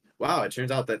it's like, wow, it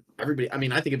turns out that everybody. I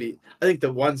mean, I think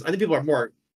people are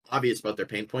more obvious about their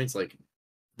pain points, like,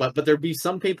 but there'd be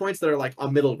some pain points that are like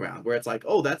a middle ground where it's like,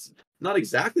 oh, that's not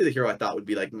exactly the hero I thought would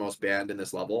be like most banned in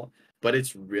this level, but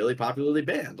it's really popularly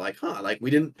banned. Like, like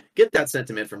we didn't get that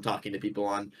sentiment from talking to people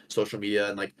on social media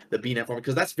and like the BNet forum,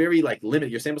 because that's very like limited.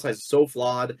 Your sample size is so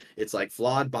flawed. It's like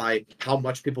flawed by how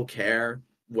much people care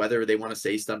whether they want to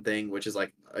say something, which is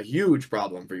like a huge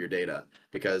problem for your data,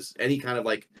 because any kind of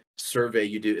like survey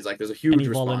you do is like there's a huge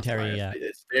response voluntary, bias. yeah.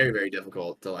 It's very, very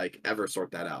difficult to like ever sort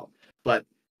that out. But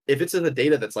if it's in the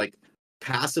data that's like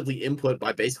passively input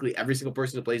by basically every single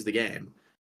person who plays the game,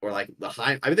 or like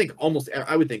I would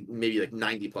think maybe like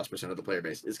 90+% of the player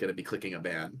base is going to be clicking a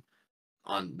ban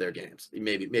on their games.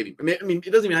 Maybe. I mean,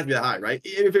 it doesn't even have to be that high, right?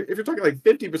 If you're talking like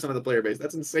 50% of the player base,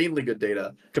 that's insanely good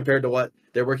data compared to what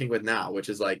they're working with now, which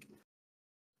is like,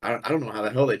 I don't know how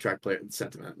the hell they track player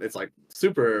sentiment. It's like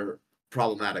super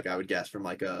problematic, I would guess, from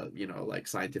like a like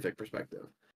scientific perspective,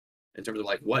 in terms of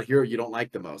like what hero you don't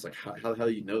like the most. Like how the hell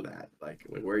do you know that? Like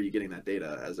where are you getting that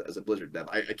data as a Blizzard dev?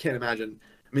 I can't imagine.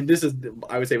 I mean, this is,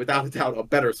 I would say, without a doubt, a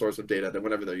better source of data than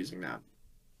whatever they're using now.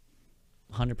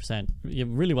 100%. You're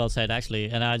really well said, actually.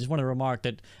 And I just want to remark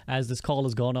that as this call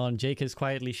has gone on, Jake has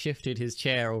quietly shifted his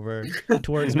chair over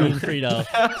towards me and Freedo.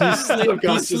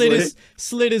 He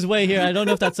slid his way here. I don't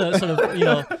know if that's a sort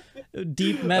of,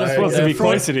 deep metaphor. Supposed to be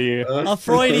closer to you. A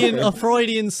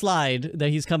Freudian slide that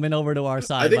he's coming over to our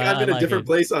side. I think I'm in a like different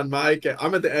place on my cam.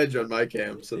 I'm at the edge on my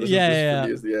cam, so this is just for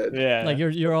me as the edge. Yeah. Like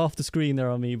you're off the screen there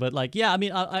on me, but like, yeah, I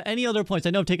mean, any other points? I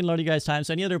know I've taken a lot of you guys' time,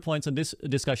 so any other points on this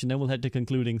discussion, then we'll head to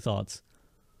concluding thoughts.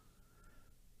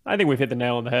 I think we've hit the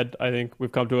nail on the head. I think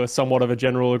we've come to a somewhat of a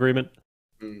general agreement.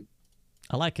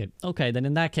 I like it. Okay, then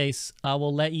in that case, I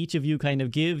will let each of you kind of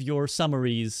give your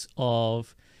summaries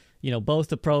of, taking both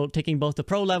the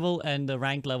pro level and the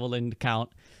rank level into account.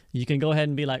 You can go ahead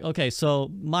and be like, okay, so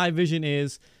my vision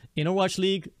is in Overwatch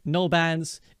League, no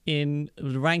bans. In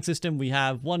the rank system, we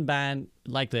have one ban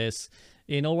like this.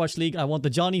 In Overwatch League, I want the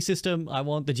Johnny system, I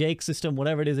want the Jake system,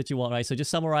 whatever it is that you want, right? So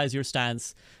just summarize your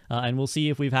stance, and we'll see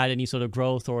if we've had any sort of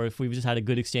growth or if we've just had a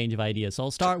good exchange of ideas. So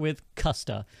I'll start with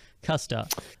Custa. Custa,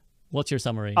 what's your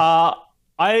summary?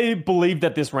 I believe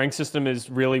that this rank system is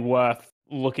really worth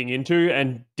looking into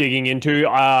and digging into,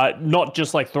 not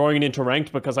just like throwing it into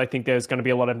ranked, because I think there's going to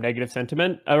be a lot of negative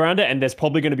sentiment around it, and there's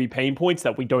probably going to be pain points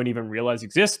that we don't even realize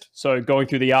exist. So going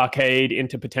through the arcade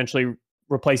into potentially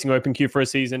replacing open queue for a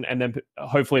season and then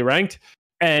hopefully ranked.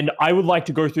 And I would like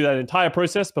to go through that entire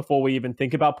process before we even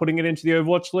think about putting it into the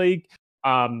Overwatch League.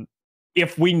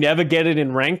 If we never get it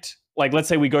in ranked, like let's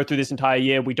say we go through this entire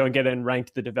year, we don't get it in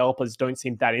ranked, the developers don't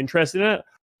seem that interested in it,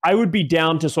 I would be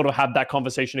down to sort of have that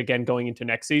conversation again going into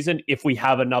next season if we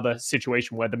have another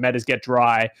situation where the metas get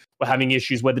dry, we're having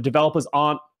issues where the developers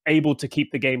aren't able to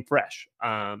keep the game fresh.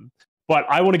 But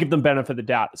I want to give them benefit of the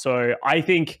doubt. So I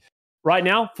think right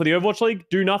now, for the Overwatch League,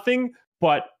 do nothing.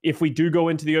 But if we do go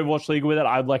into the Overwatch League with it,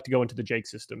 I'd like to go into the Jake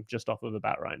system just off of the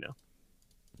bat right now.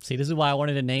 See, this is why I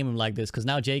wanted to name him like this, because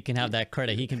now Jake can have that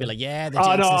credit. He can be like, yeah, the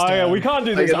Jake system. Yeah, we can't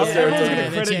do this. Everyone's going to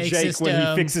the credit Jake Jake when he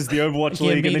system. fixes the Overwatch Give League,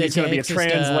 me and then the he's going to be a Jake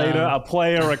translator, system. a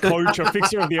player, a coach, a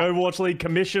fixer of the Overwatch League,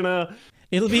 commissioner.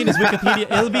 It'll be in his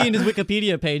Wikipedia. It'll be in his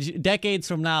Wikipedia page. Decades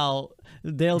from now,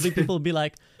 there'll be people who be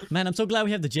like, "Man, I'm so glad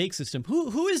we have the Jake system."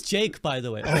 Who is Jake, by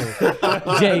the way?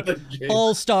 Oh, Jake,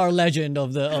 all-star legend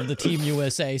of the Team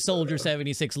USA, Soldier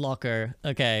 76 locker.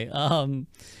 Okay.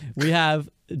 We have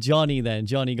Johnny then.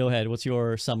 Johnny, go ahead. What's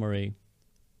your summary?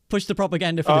 Push the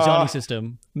propaganda for the Johnny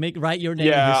system. Write your name.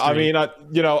 Yeah, in history.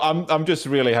 I mean, I'm just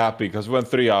really happy because we went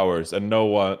 3 hours and no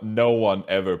one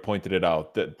ever pointed it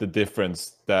out. The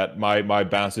difference that my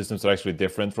ban systems are actually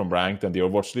different from ranked and the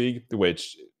Overwatch League,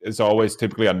 which is always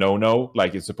typically a no.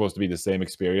 Like it's supposed to be the same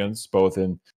experience both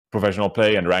in professional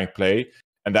play and ranked play,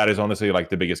 and that is honestly like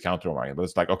the biggest counter argument. But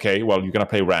it's like, okay, well, you're gonna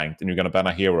play ranked and you're gonna ban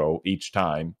a hero each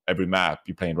time, every map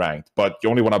you play in ranked, but you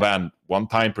only want to ban one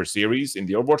time per series in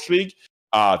the Overwatch League.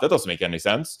 That doesn't make any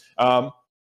sense. I'd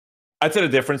say the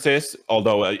difference is,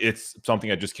 although it's something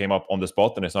that just came up on the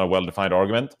spot and it's not a well-defined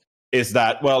argument, is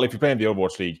that, well, if you play in the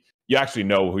Overwatch League, you actually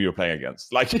know who you're playing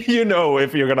against. Like, you know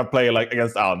if you're going to play like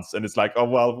against Ants, and it's like, oh,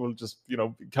 well, we'll just,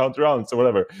 counter Ants or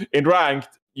whatever. In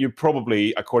ranked, you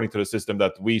probably, according to the system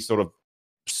that we sort of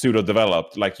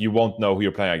pseudo-developed, like you won't know who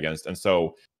you're playing against. And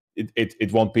so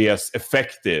it won't be as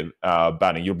effective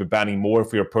banning. You'll be banning more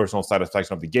for your personal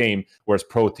satisfaction of the game, whereas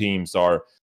pro teams are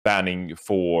banning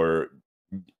for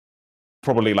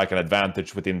probably like an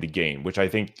advantage within the game, which I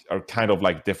think are kind of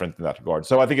like different in that regard.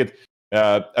 So I think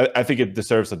it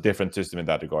deserves a different system in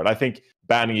that regard. I think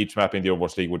banning each map in the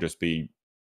Overwatch League would just be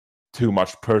too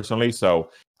much personally, so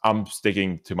I'm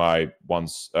sticking to my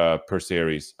once per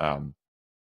series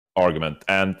argument,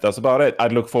 and that's about it.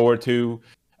 I'd look forward to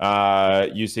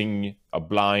using a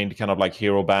blind kind of like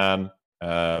hero ban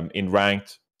in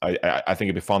ranked. I think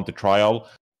it'd be fun to trial.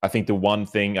 I think the one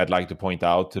thing I'd like to point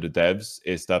out to the devs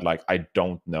is that like I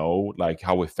don't know like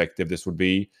how effective this would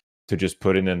be to just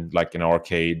put in like an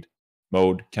arcade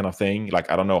mode kind of thing. Like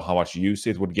I don't know how much use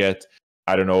it would get.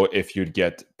 I don't know if you'd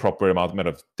get proper amount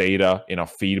of data,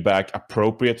 enough feedback,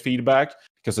 appropriate feedback,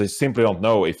 because I simply don't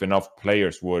know if enough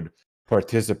players would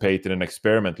participate in an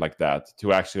experiment like that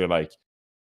to actually like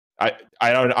I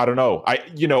don't know.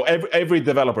 Every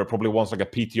developer probably wants like a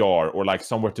PTR or like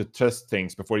somewhere to test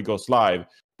things before it goes live.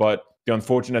 But the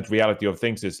unfortunate reality of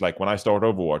things is like when I start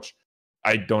Overwatch,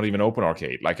 I don't even open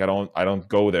arcade. Like I don't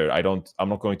go there. I'm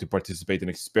not going to participate in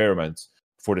experiments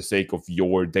for the sake of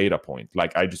your data point.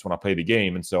 Like I just want to play the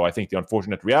game. And so I think the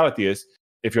unfortunate reality is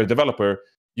if you're a developer,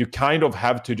 you kind of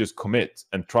have to just commit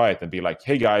and try it and be like,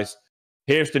 hey guys,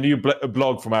 here's the new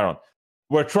blog from Aaron.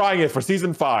 We're trying it for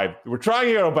season 5. We're trying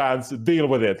hero bans. Deal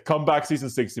with it. Come back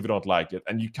season 6 if you don't like it.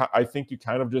 And I think you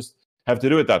kind of just have to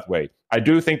do it that way. I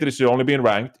do think that it should only be in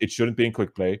ranked. It shouldn't be in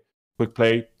quick play. Quick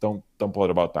play, don't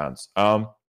bother about bans. I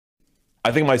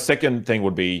think my second thing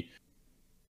would be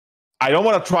I don't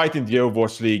want to try it in the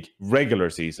Overwatch League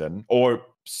regular season or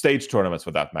stage tournaments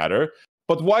for that matter.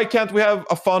 But why can't we have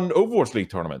a fun Overwatch League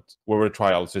tournament where we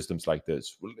trial systems like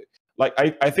this? Like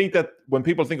I think that when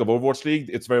people think of Overwatch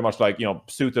League, it's very much like,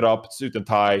 suited up, suit and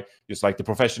tie, just like the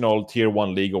professional tier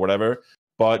 1 league or whatever.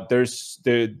 But there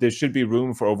should be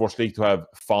room for Overwatch League to have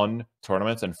fun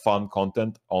tournaments and fun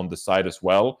content on the side as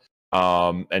well.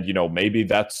 And maybe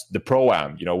that's the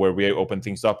Pro-Am, where we open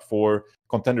things up for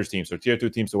contenders teams or tier 2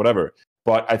 teams or whatever.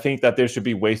 But I think that there should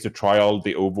be ways to trial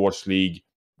the Overwatch League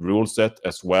rule set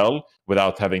as well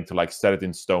without having to like set it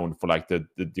in stone for like the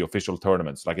official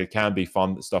tournaments. Like it can be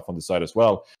fun stuff on the side as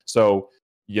well. So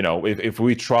if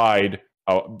we tried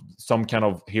some kind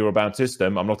of hero ban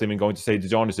system, I'm not even going to say the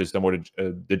Johnny system or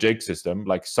the Jake system,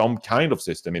 like some kind of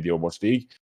system in the Overwatch League,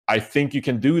 I think you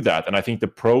can do that. And I think the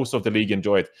pros of the league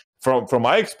enjoy it. From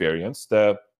my experience,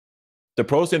 the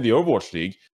pros in the Overwatch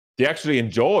League, they actually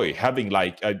enjoy having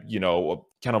like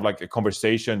kind of like a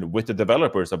conversation with the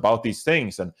developers about these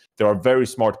things. And there are very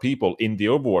smart people in the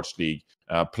Overwatch League,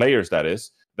 players that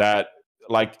is, that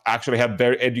like actually have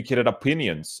very educated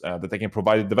opinions that they can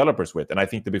provide the developers with. And I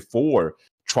think that before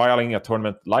trialing a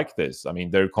tournament like this, I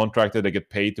mean, they're contracted, they get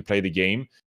paid to play the game.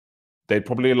 They'd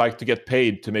probably like to get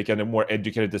paid to make a more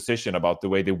educated decision about the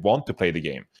way they want to play the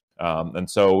game. And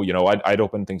so, I'd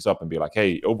open things up and be like,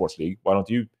 hey, Overwatch League, why don't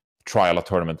you trial a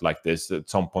tournament like this at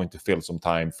some point to fill some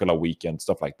time, fill a weekend,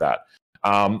 stuff like that.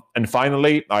 And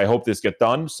finally, I hope this gets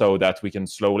done so that we can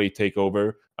slowly take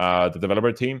over the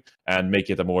developer team and make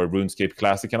it a more RuneScape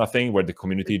Classic kind of thing where the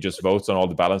community just votes on all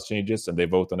the balance changes and they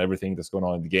vote on everything that's going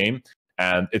on in the game.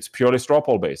 And it's purely straw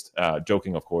poll based,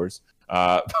 joking, of course.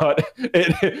 But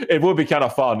it would be kind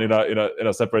of fun in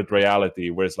a separate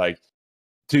reality where it's like,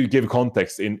 to give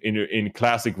context in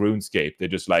classic RuneScape,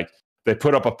 they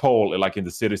put up a poll like in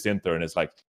the city center and it's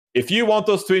like, if you want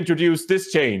us to introduce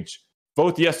this change,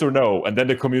 vote yes or no. And then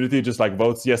the community just like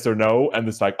votes yes or no. And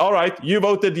it's like, all right, you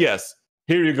voted yes.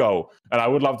 Here you go. And I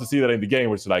would love to see that in the game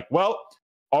where it's like, well,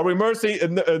 are we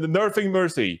nerfing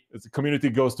Mercy? As the community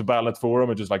goes to ballot forum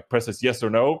and just like presses yes or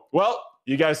no. Well,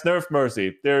 you guys nerfed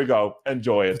Mercy. There you go.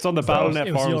 Enjoy it. It's on the Battle.net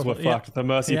forums. We're fucked. The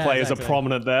Mercy players are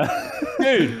prominent there.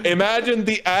 Dude, imagine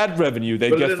the ad revenue they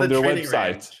get from their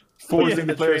website. Forcing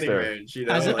the players there. You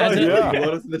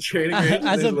load us in the training range.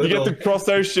 You get to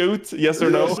crosshair shoot, yes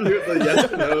or no.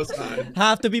 Yes or no sign.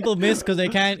 Half the people miss because they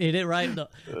can't hit it right. No.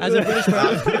 As a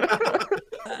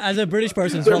British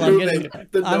person, as well,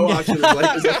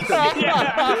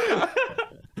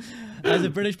 as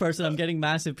a British person, I'm getting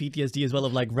massive PTSD as well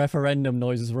of like referendum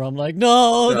noises where I'm like,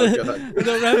 no, the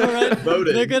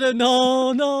referendum, they're gonna,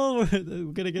 no, we're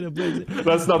gonna get a blitz.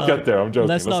 Let's not get there. I'm joking.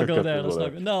 Let's not go there.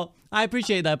 No, I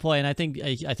appreciate that point. I think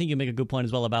you make a good point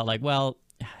as well about like, well,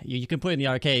 you can put it in the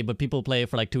arcade, but people play it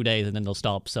for like 2 days and then they'll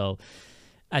stop. So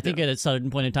I think at a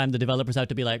certain point in time, the developers have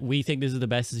to be like, we think this is the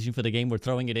best decision for the game. We're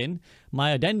throwing it in.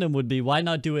 My addendum would be, why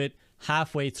not do it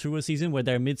halfway through a season where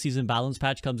their mid-season balance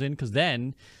patch comes in? Because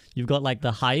then you've got like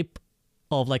the hype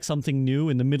of like something new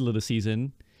in the middle of the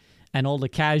season. and all the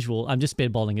casual, I'm just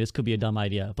spitballing, this could be a dumb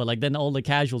idea, but like then all the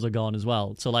casuals are gone as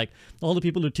well. So like all the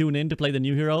people who tune in to play the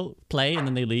new hero play and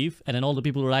then they leave, and then all the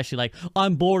people who are actually like,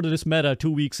 I'm bored of this meta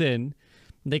 2 weeks in,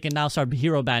 they can now start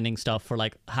hero banning stuff for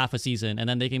like half a season, and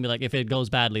then they can be like, if it goes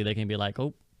badly, they can be like,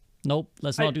 oh, nope,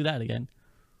 let's not do that again.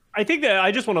 I think that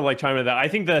I just want to like chime in that. I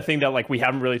think the thing that like we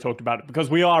haven't really talked about, because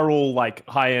we are all like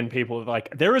high end people, like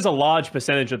there is a large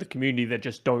percentage of the community that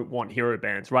just don't want hero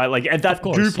bans, right? Like, and that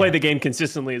do play the game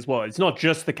consistently as well. It's not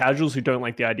just the casuals who don't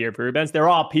like the idea of hero bans. There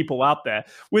are people out there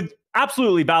with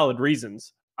absolutely valid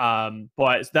reasons.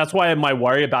 But that's why my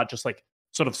worry about just like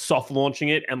sort of soft launching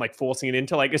it and like forcing it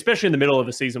into like, especially in the middle of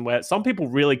a season where some people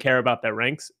really care about their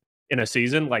ranks in a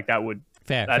season, like that would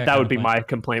that would be my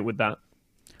complaint with that.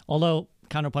 Although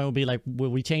counterpoint would be like,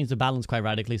 we change the balance quite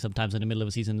radically sometimes in the middle of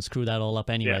a season and screw that all up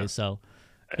anyway. So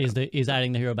is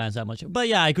adding the hero bans that much? But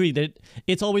yeah, I agree that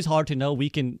it's always hard to know. We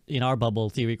can in our bubble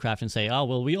theory craft and say, oh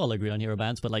well, we all agree on hero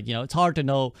bans, but like, you know, it's hard to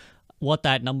know what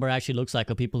that number actually looks like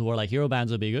of people who are like, hero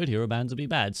bans would be good, hero bans would be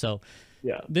bad. So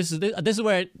yeah, this is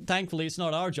where thankfully it's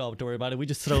not our job to worry about it. We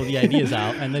just throw the ideas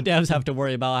out, and the devs have to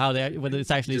worry about whether it's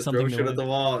actually just something. Throw shit at the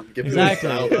wall and give exactly.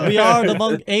 We are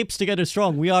the apes together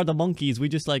strong. We are the monkeys. We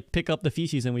just like pick up the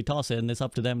feces and we toss it, and it's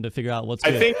up to them to figure out what's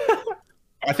good.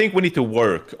 I think we need to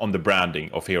work on the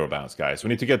branding of hero bands, guys. We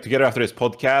need to get together after this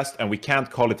podcast, and we can't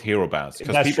call it hero bands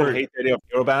because people hate the idea of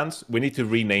hero bands. We need to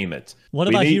rename it. What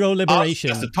about hero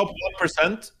liberation? As the top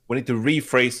 1%, we need to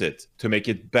rephrase it to make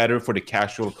it better for the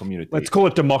casual community. Let's call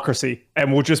it democracy,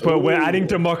 and we'll just put we're adding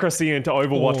democracy into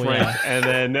Overwatch rank, and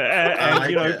then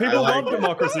you know, people love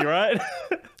democracy, right?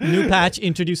 New patch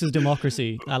introduces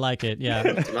democracy. I like it. Yeah,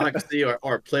 democracy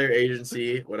or player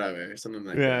agency, whatever, something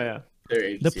like that. Yeah.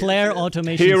 The player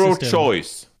automation hero system.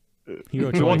 Choice.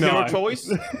 Hero choice. You want hero choice?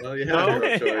 Well,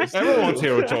 hero choice. Everyone wants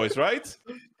hero choice, right?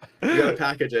 You gotta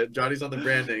package it. Johnny's on the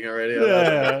branding already.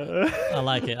 I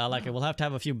like it. I like it. We'll have to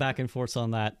have a few back and forths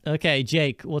on that. Okay,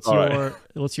 Jake, what's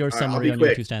your summary on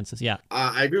your two stances? Yeah.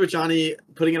 I agree with Johnny.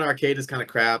 Putting in arcade is kind of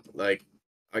crap. Like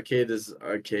arcade is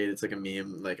arcade. It's like a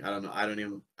meme. Like I don't know.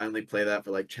 I only play that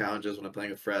for like challenges when I'm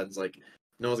playing with friends. Like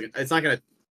no one's gonna,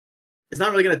 it's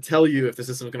not really going to tell you if the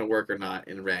system's going to work or not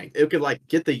in ranked. It could like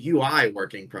get the UI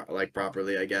working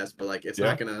properly, I guess, but like it's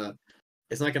not going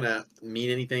to mean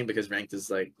anything because ranked is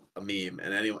like a meme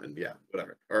and anyone,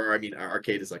 whatever. Or I mean,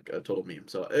 arcade is like a total meme.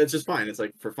 So it's just fine. It's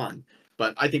like for fun.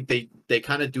 But I think they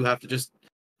kind of do have to just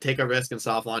take a risk and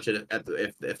soft launch it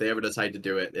if they ever decide to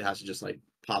do it. It has to just like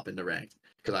pop into ranked,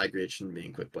 because I agree it shouldn't be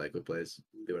in quick play. Quick plays,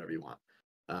 do whatever you want.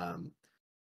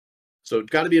 So it's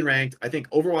got to be in ranked. I think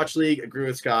Overwatch League, agree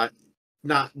with Scott.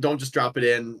 Don't just drop it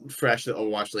in fresh to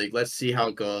Overwatch League. Let's see how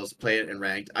it goes. Play it in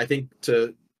ranked. I think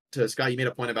to Scott, you made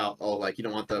a point about like you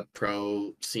don't want the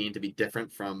pro scene to be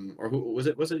different from, or who was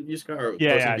it? Was it you, Scott? Or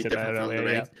yeah, be different from the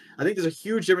ranked. I think there's a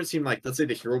huge difference in like, let's say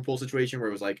the hero pool situation where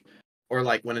it was like, or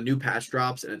like when a new patch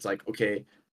drops and it's like, okay,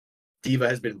 D.Va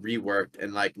has been reworked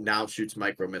and like now shoots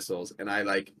micro missiles, and I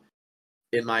like.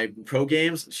 In my pro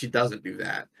games, she doesn't do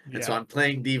that. And so I'm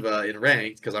playing D.Va in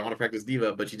ranked because I want to practice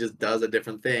D.Va, but she just does a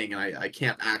different thing, and I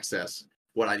can't access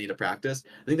what I need to practice.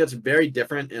 I think that's very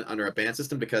different under a ban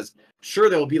system, because sure,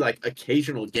 there will be like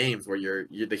occasional games where you're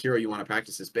the hero you want to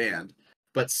practice is banned.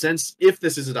 But if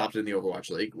this is adopted in the Overwatch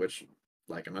League, which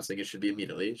like I'm not saying it should be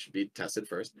immediately, it should be tested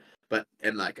first.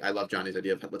 And like I love Johnny's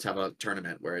idea of let's have a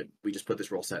tournament where we just put this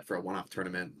role set for a one-off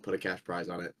tournament, put a cash prize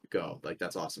on it, go. Like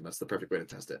that's awesome. That's the perfect way to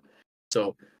test it.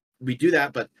 So we do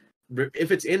that, but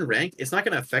if it's in ranked, it's not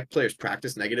going to affect players'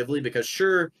 practice negatively, because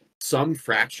sure, some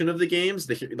fraction of the games,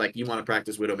 like you want to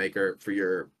practice Widowmaker for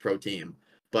your pro team,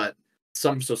 but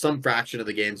some fraction of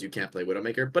the games you can't play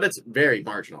Widowmaker, but it's very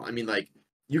marginal. I mean, like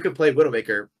you could play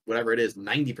Widowmaker, whatever it is,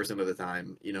 90% of the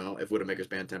time, you know, if Widowmaker's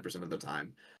banned 10% of the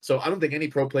time. So I don't think any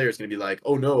pro player is going to be like,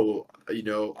 oh no, you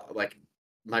know, like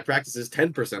my practice is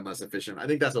 10% less efficient. I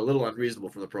think that's a little unreasonable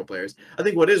from the pro players. I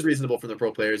think what is reasonable from the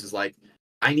pro players is like,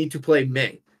 I need to play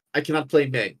Mei. I cannot play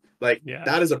Mei. Like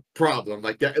that is a problem.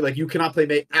 Like that, like you cannot play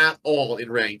Mei at all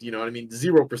in ranked. You know what I mean?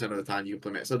 0% of the time you can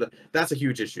play Mei. So that's a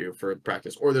huge issue for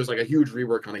practice. Or there's like a huge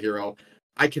rework on a hero.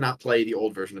 I cannot play the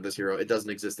old version of this hero. It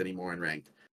doesn't exist anymore in ranked.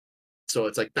 So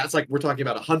it's like that's like we're talking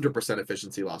about 100%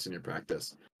 efficiency loss in your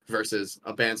practice versus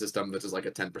a ban system that is like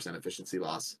a 10% efficiency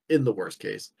loss in the worst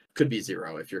case. Could be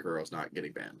 0 if your hero's not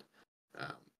getting banned.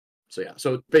 So yeah,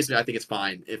 so basically I think it's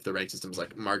fine if the rank system is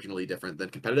like marginally different than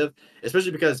competitive,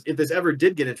 especially because if this ever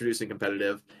did get introduced in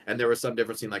competitive and there was some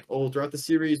difference in like, oh, throughout the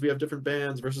series we have different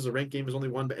bans versus a ranked game is only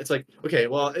one ban. It's like, okay,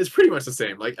 well, it's pretty much the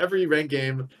same. Like every ranked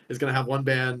game is going to have one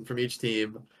ban from each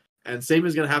team. And same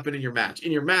is going to happen in your match.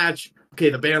 In your match, okay,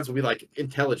 the bans will be like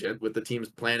intelligent with the teams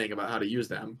planning about how to use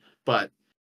them, but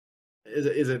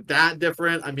is it that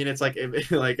different? I mean, it's like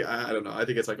like I don't know. I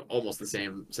think it's like almost the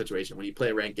same situation when you play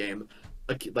a ranked game.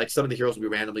 Like some of the heroes will be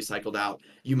randomly cycled out.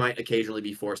 You might occasionally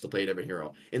be forced to play a different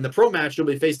hero. In the pro match, you'll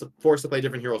be forced to play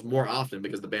different heroes more often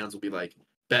because the bans will be like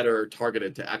better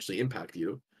targeted to actually impact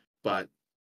you. But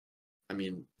I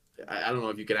mean, I don't know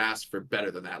if you could ask for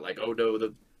better than that. Like, oh no,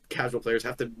 the casual players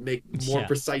have to make more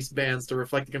precise bans to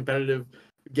reflect the competitive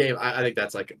game. I think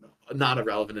that's like not a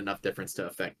relevant enough difference to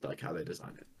affect like how they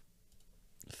design it.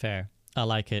 Fair. I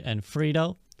like it. And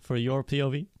Freedo, for your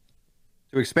POV?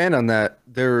 To expand on that,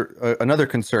 another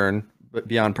concern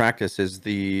beyond practice is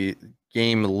the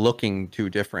game looking too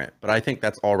different. But I think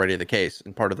that's already the case.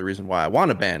 And part of the reason why I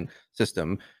want a ban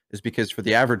system is because for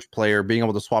the average player, being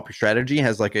able to swap your strategy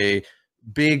has like a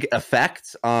big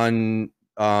effect on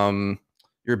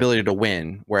your ability to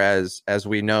win. Whereas, as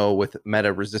we know, with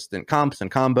meta-resistant comps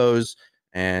and combos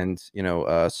and, you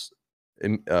know,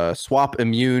 swap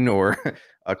immune or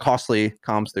costly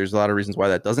comps, there's a lot of reasons why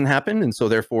that doesn't happen. And so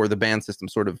therefore the ban system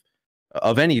sort of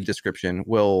any description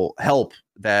will help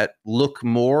that look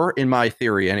more, in my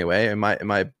theory anyway, in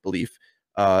my belief,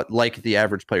 like the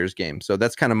average player's game. So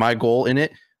that's kind of my goal in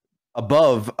it,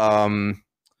 above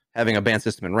having a ban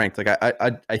system in ranked. Like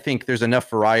I think there's enough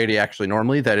variety actually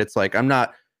normally that it's like I'm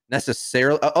not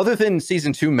necessarily, other than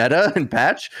season 2 meta and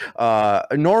patch,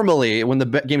 normally when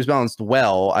the game's balanced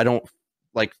well, I don't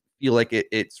like feel like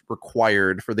it's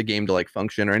required for the game to like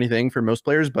function or anything for most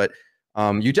players. But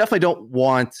you definitely don't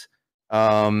want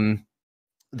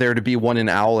there to be one in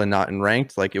owl and not in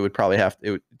ranked. Like it would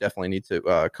definitely need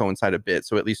to coincide a bit,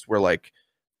 so at least we're like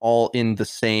all in the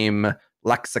same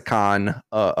lexicon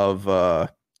of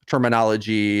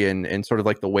terminology and sort of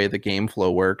like the way the game flow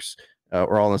works.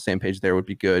 We're all on the same page there would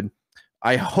be good.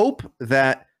 I hope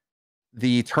that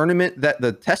the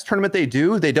test tournament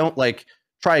they don't like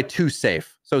try too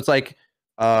safe. So it's like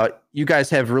you guys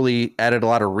have really added a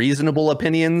lot of reasonable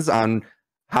opinions on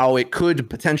how it could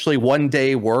potentially one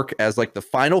day work as like the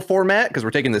final format, because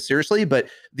we're taking this seriously. But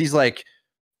these like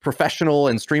professional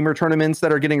and streamer tournaments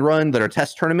that are getting run that are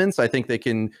test tournaments, I think they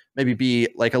can maybe be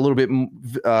like a little bit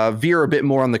veer a bit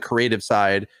more on the creative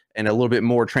side and a little bit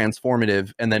more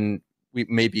transformative, and then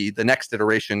maybe the next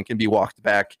iteration can be walked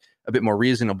back a bit more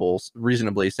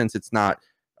reasonably, since it's not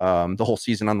the whole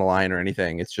season on the line or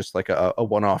anything. It's just like a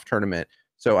one-off tournament.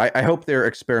 So I hope they're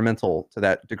experimental to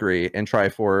that degree and try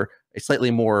for a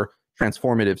slightly more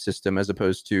transformative system as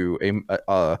opposed to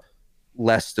a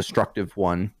less destructive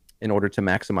one in order to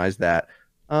maximize that.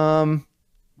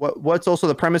 What's also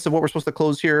the premise of what we're supposed to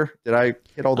close here? Did I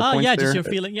hit all the points yeah, there? just your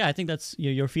feeling. Yeah, I think that's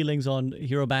your feelings on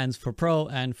hero bans for pro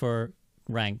and for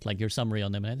ranked, like your summary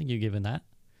on them. And I think you've given that.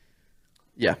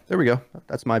 Yeah, there we go.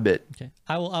 That's my bit. Okay,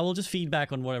 I will just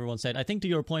feedback on what everyone said. I think to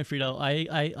your point, Freedo,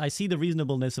 I see the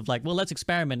reasonableness of like, well, let's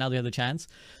experiment now they have the chance.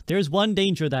 There's one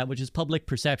danger of that, which is public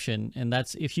perception, and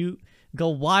that's if you go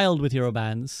wild with hero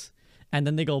bans and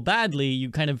then they go badly, you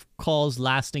kind of cause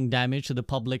lasting damage to the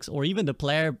public's or even the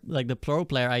player, like the pro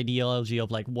player ideology of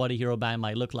like what a hero ban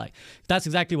might look like. That's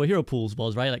exactly what hero pools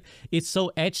was, right? Like it's so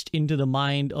etched into the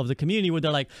mind of the community where they're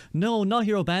like, no, not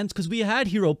hero bans because we had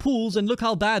hero pools and look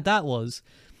how bad that was.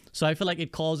 So I feel like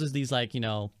it causes these like, you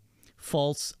know,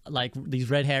 false, like these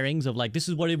red herrings of like, this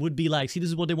is what it would be like. See, this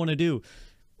is what they want to do.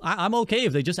 I'm okay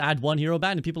if they just add one hero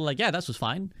ban and people are like, yeah, that was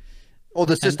fine. Well,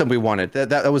 the system we wanted,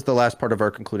 that was the last part of our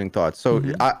concluding thoughts. So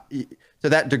to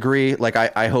that degree, like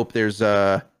I hope there's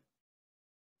at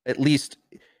least,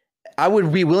 I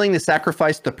would be willing to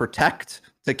sacrifice the protect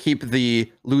to keep the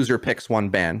loser picks one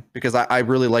ban, because I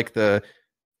really like the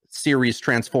series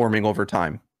transforming over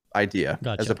time idea.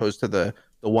 Gotcha. As opposed to the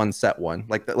one set one.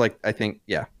 Like I think,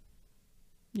 yeah.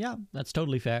 Yeah, that's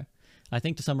totally fair. I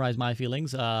think to summarize my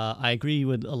feelings, I agree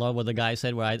with a lot of what the guy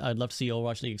said, where I'd love to see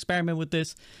Overwatch League experiment with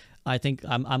this. I think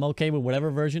I'm okay with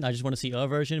whatever version. I just want to see a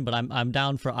version, but I'm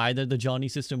down for either the Johnny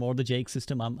system or the Jake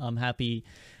system. I'm happy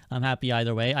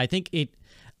either way. I think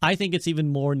it's even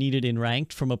more needed in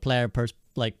ranked from a player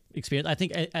like experience. I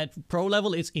think at pro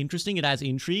level it's interesting. It adds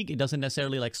intrigue. It doesn't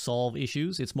necessarily like solve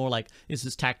issues. It's more like it's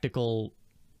this tactical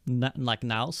like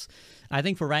nous. I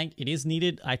think for ranked it is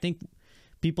needed. I think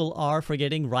people are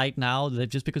forgetting right now that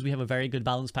just because we have a very good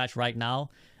balance patch right now,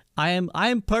 I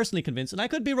am personally convinced, and I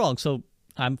could be wrong, so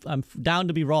I'm down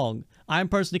to be wrong. I'm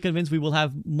personally convinced we will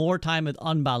have more time with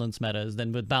unbalanced metas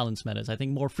than with balanced metas. I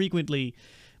think more frequently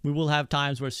we will have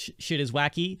times where shit is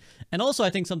wacky. And also I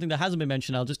think something that hasn't been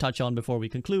mentioned, I'll just touch on before we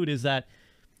conclude, is that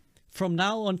from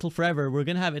now until forever, we're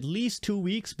going to have at least 2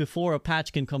 weeks before a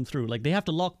patch can come through. Like they have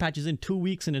to lock patches in 2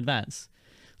 weeks in advance.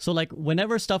 So like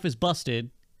whenever stuff is busted,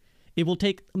 it will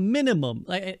take minimum,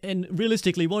 like, and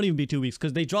realistically, it won't even be 2 weeks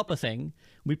because they drop a thing,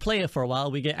 we play it for a while,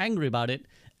 we get angry about it,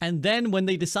 and then when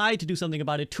they decide to do something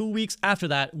about it, 2 weeks after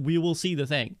that, we will see the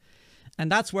thing. And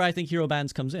that's where I think hero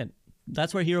bans comes in.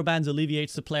 That's where hero bans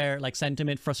alleviates the player like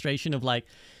sentiment, frustration of like,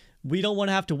 we don't want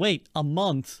to have to wait a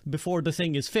month before the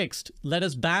thing is fixed. Let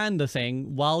us ban the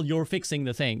thing while you're fixing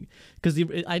the thing. Because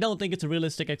I don't think it's a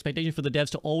realistic expectation for the devs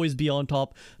to always be on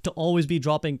top, to always be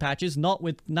dropping patches. Not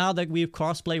with, now that we have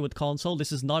crossplay with console,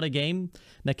 this is not a game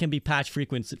that can be patched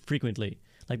frequently.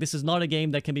 Like, this is not a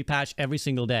game that can be patched every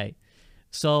single day.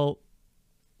 So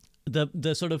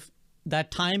the sort of that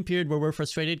time period where we're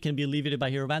frustrated can be alleviated by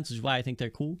hero bans, which is why I think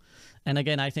they're cool. And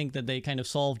again, I think that they kind of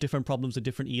solve different problems with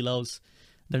different elos.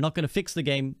 They're not going to fix the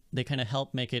game. They kind of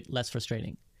help make it less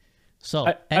frustrating.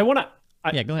 So I want to.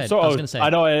 Yeah, go ahead. So, I was going to say. I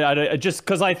know. Just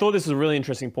because I thought this was a really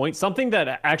interesting point. Something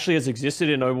that actually has existed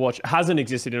in Overwatch, hasn't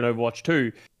existed in Overwatch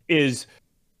 2, is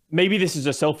maybe this is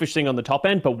a selfish thing on the top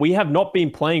end, but we have not been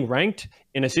playing ranked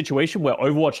in a situation where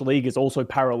Overwatch League is also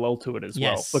parallel to it as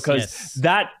well. Because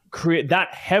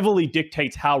that heavily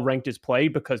dictates how ranked is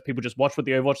played, because people just watch what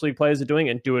the Overwatch League players are doing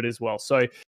and do it as well. So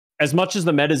as much as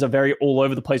the metas are very all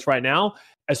over the place right now,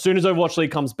 as soon as Overwatch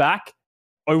League comes back,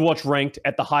 Overwatch ranked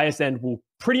at the highest end will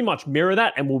pretty much mirror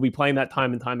that, and we'll be playing that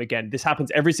time and time again. This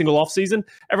happens every single off season.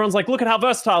 Everyone's like, look at how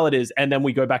versatile it is. And then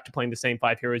we go back to playing the same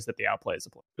 5 heroes that the out players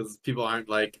are playing. Because people aren't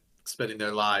like spending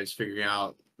their lives figuring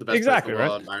out the best Exactly, place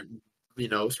in the world,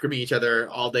 aren't, screaming each other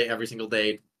all day, every single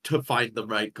day to find the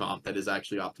right comp that is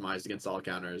actually optimized against all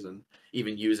counters, and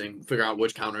even figure out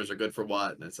which counters are good for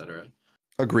what, and etc.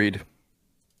 Agreed.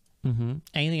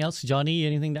 Anything else, Johnny?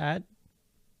 Anything to add?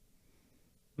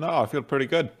 No, I feel pretty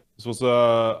good. This was an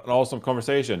awesome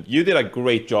conversation. You did a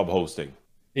great job hosting.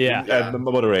 Yeah.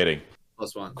 Moderating.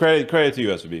 +1. Credit to you,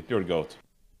 SVB. You're the GOAT.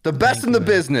 The best in the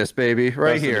business, baby,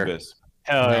 right Best in here. the biz.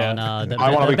 Hell yeah.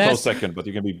 I want to be close second, but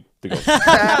you can be the GOAT.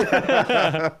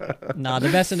 The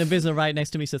best in the biz are right next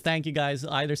to me. So thank you guys,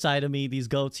 either side of me, these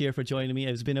goats here, for joining me.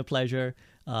 It's been a pleasure.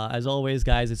 As always,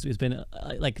 guys, it's been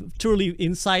like truly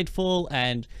insightful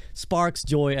and sparks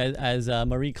joy, as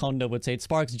Marie Kondo would say. It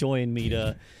sparks joy in me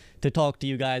to talk to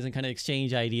you guys and kind of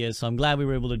exchange ideas. So I'm glad we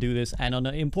were able to do this, and on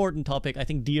an important topic, I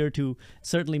think dear to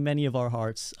certainly many of our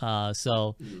hearts.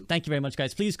 So thank you very much,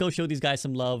 guys. Please go show these guys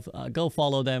some love. Go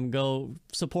follow them. Go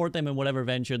support them in whatever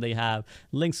venture they have.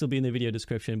 Links will be in the video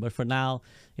description. But for now,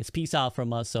 it's peace out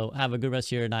from us. So have a good rest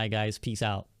of your night, guys. Peace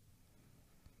out.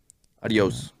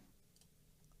 Adios.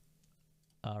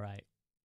 All right.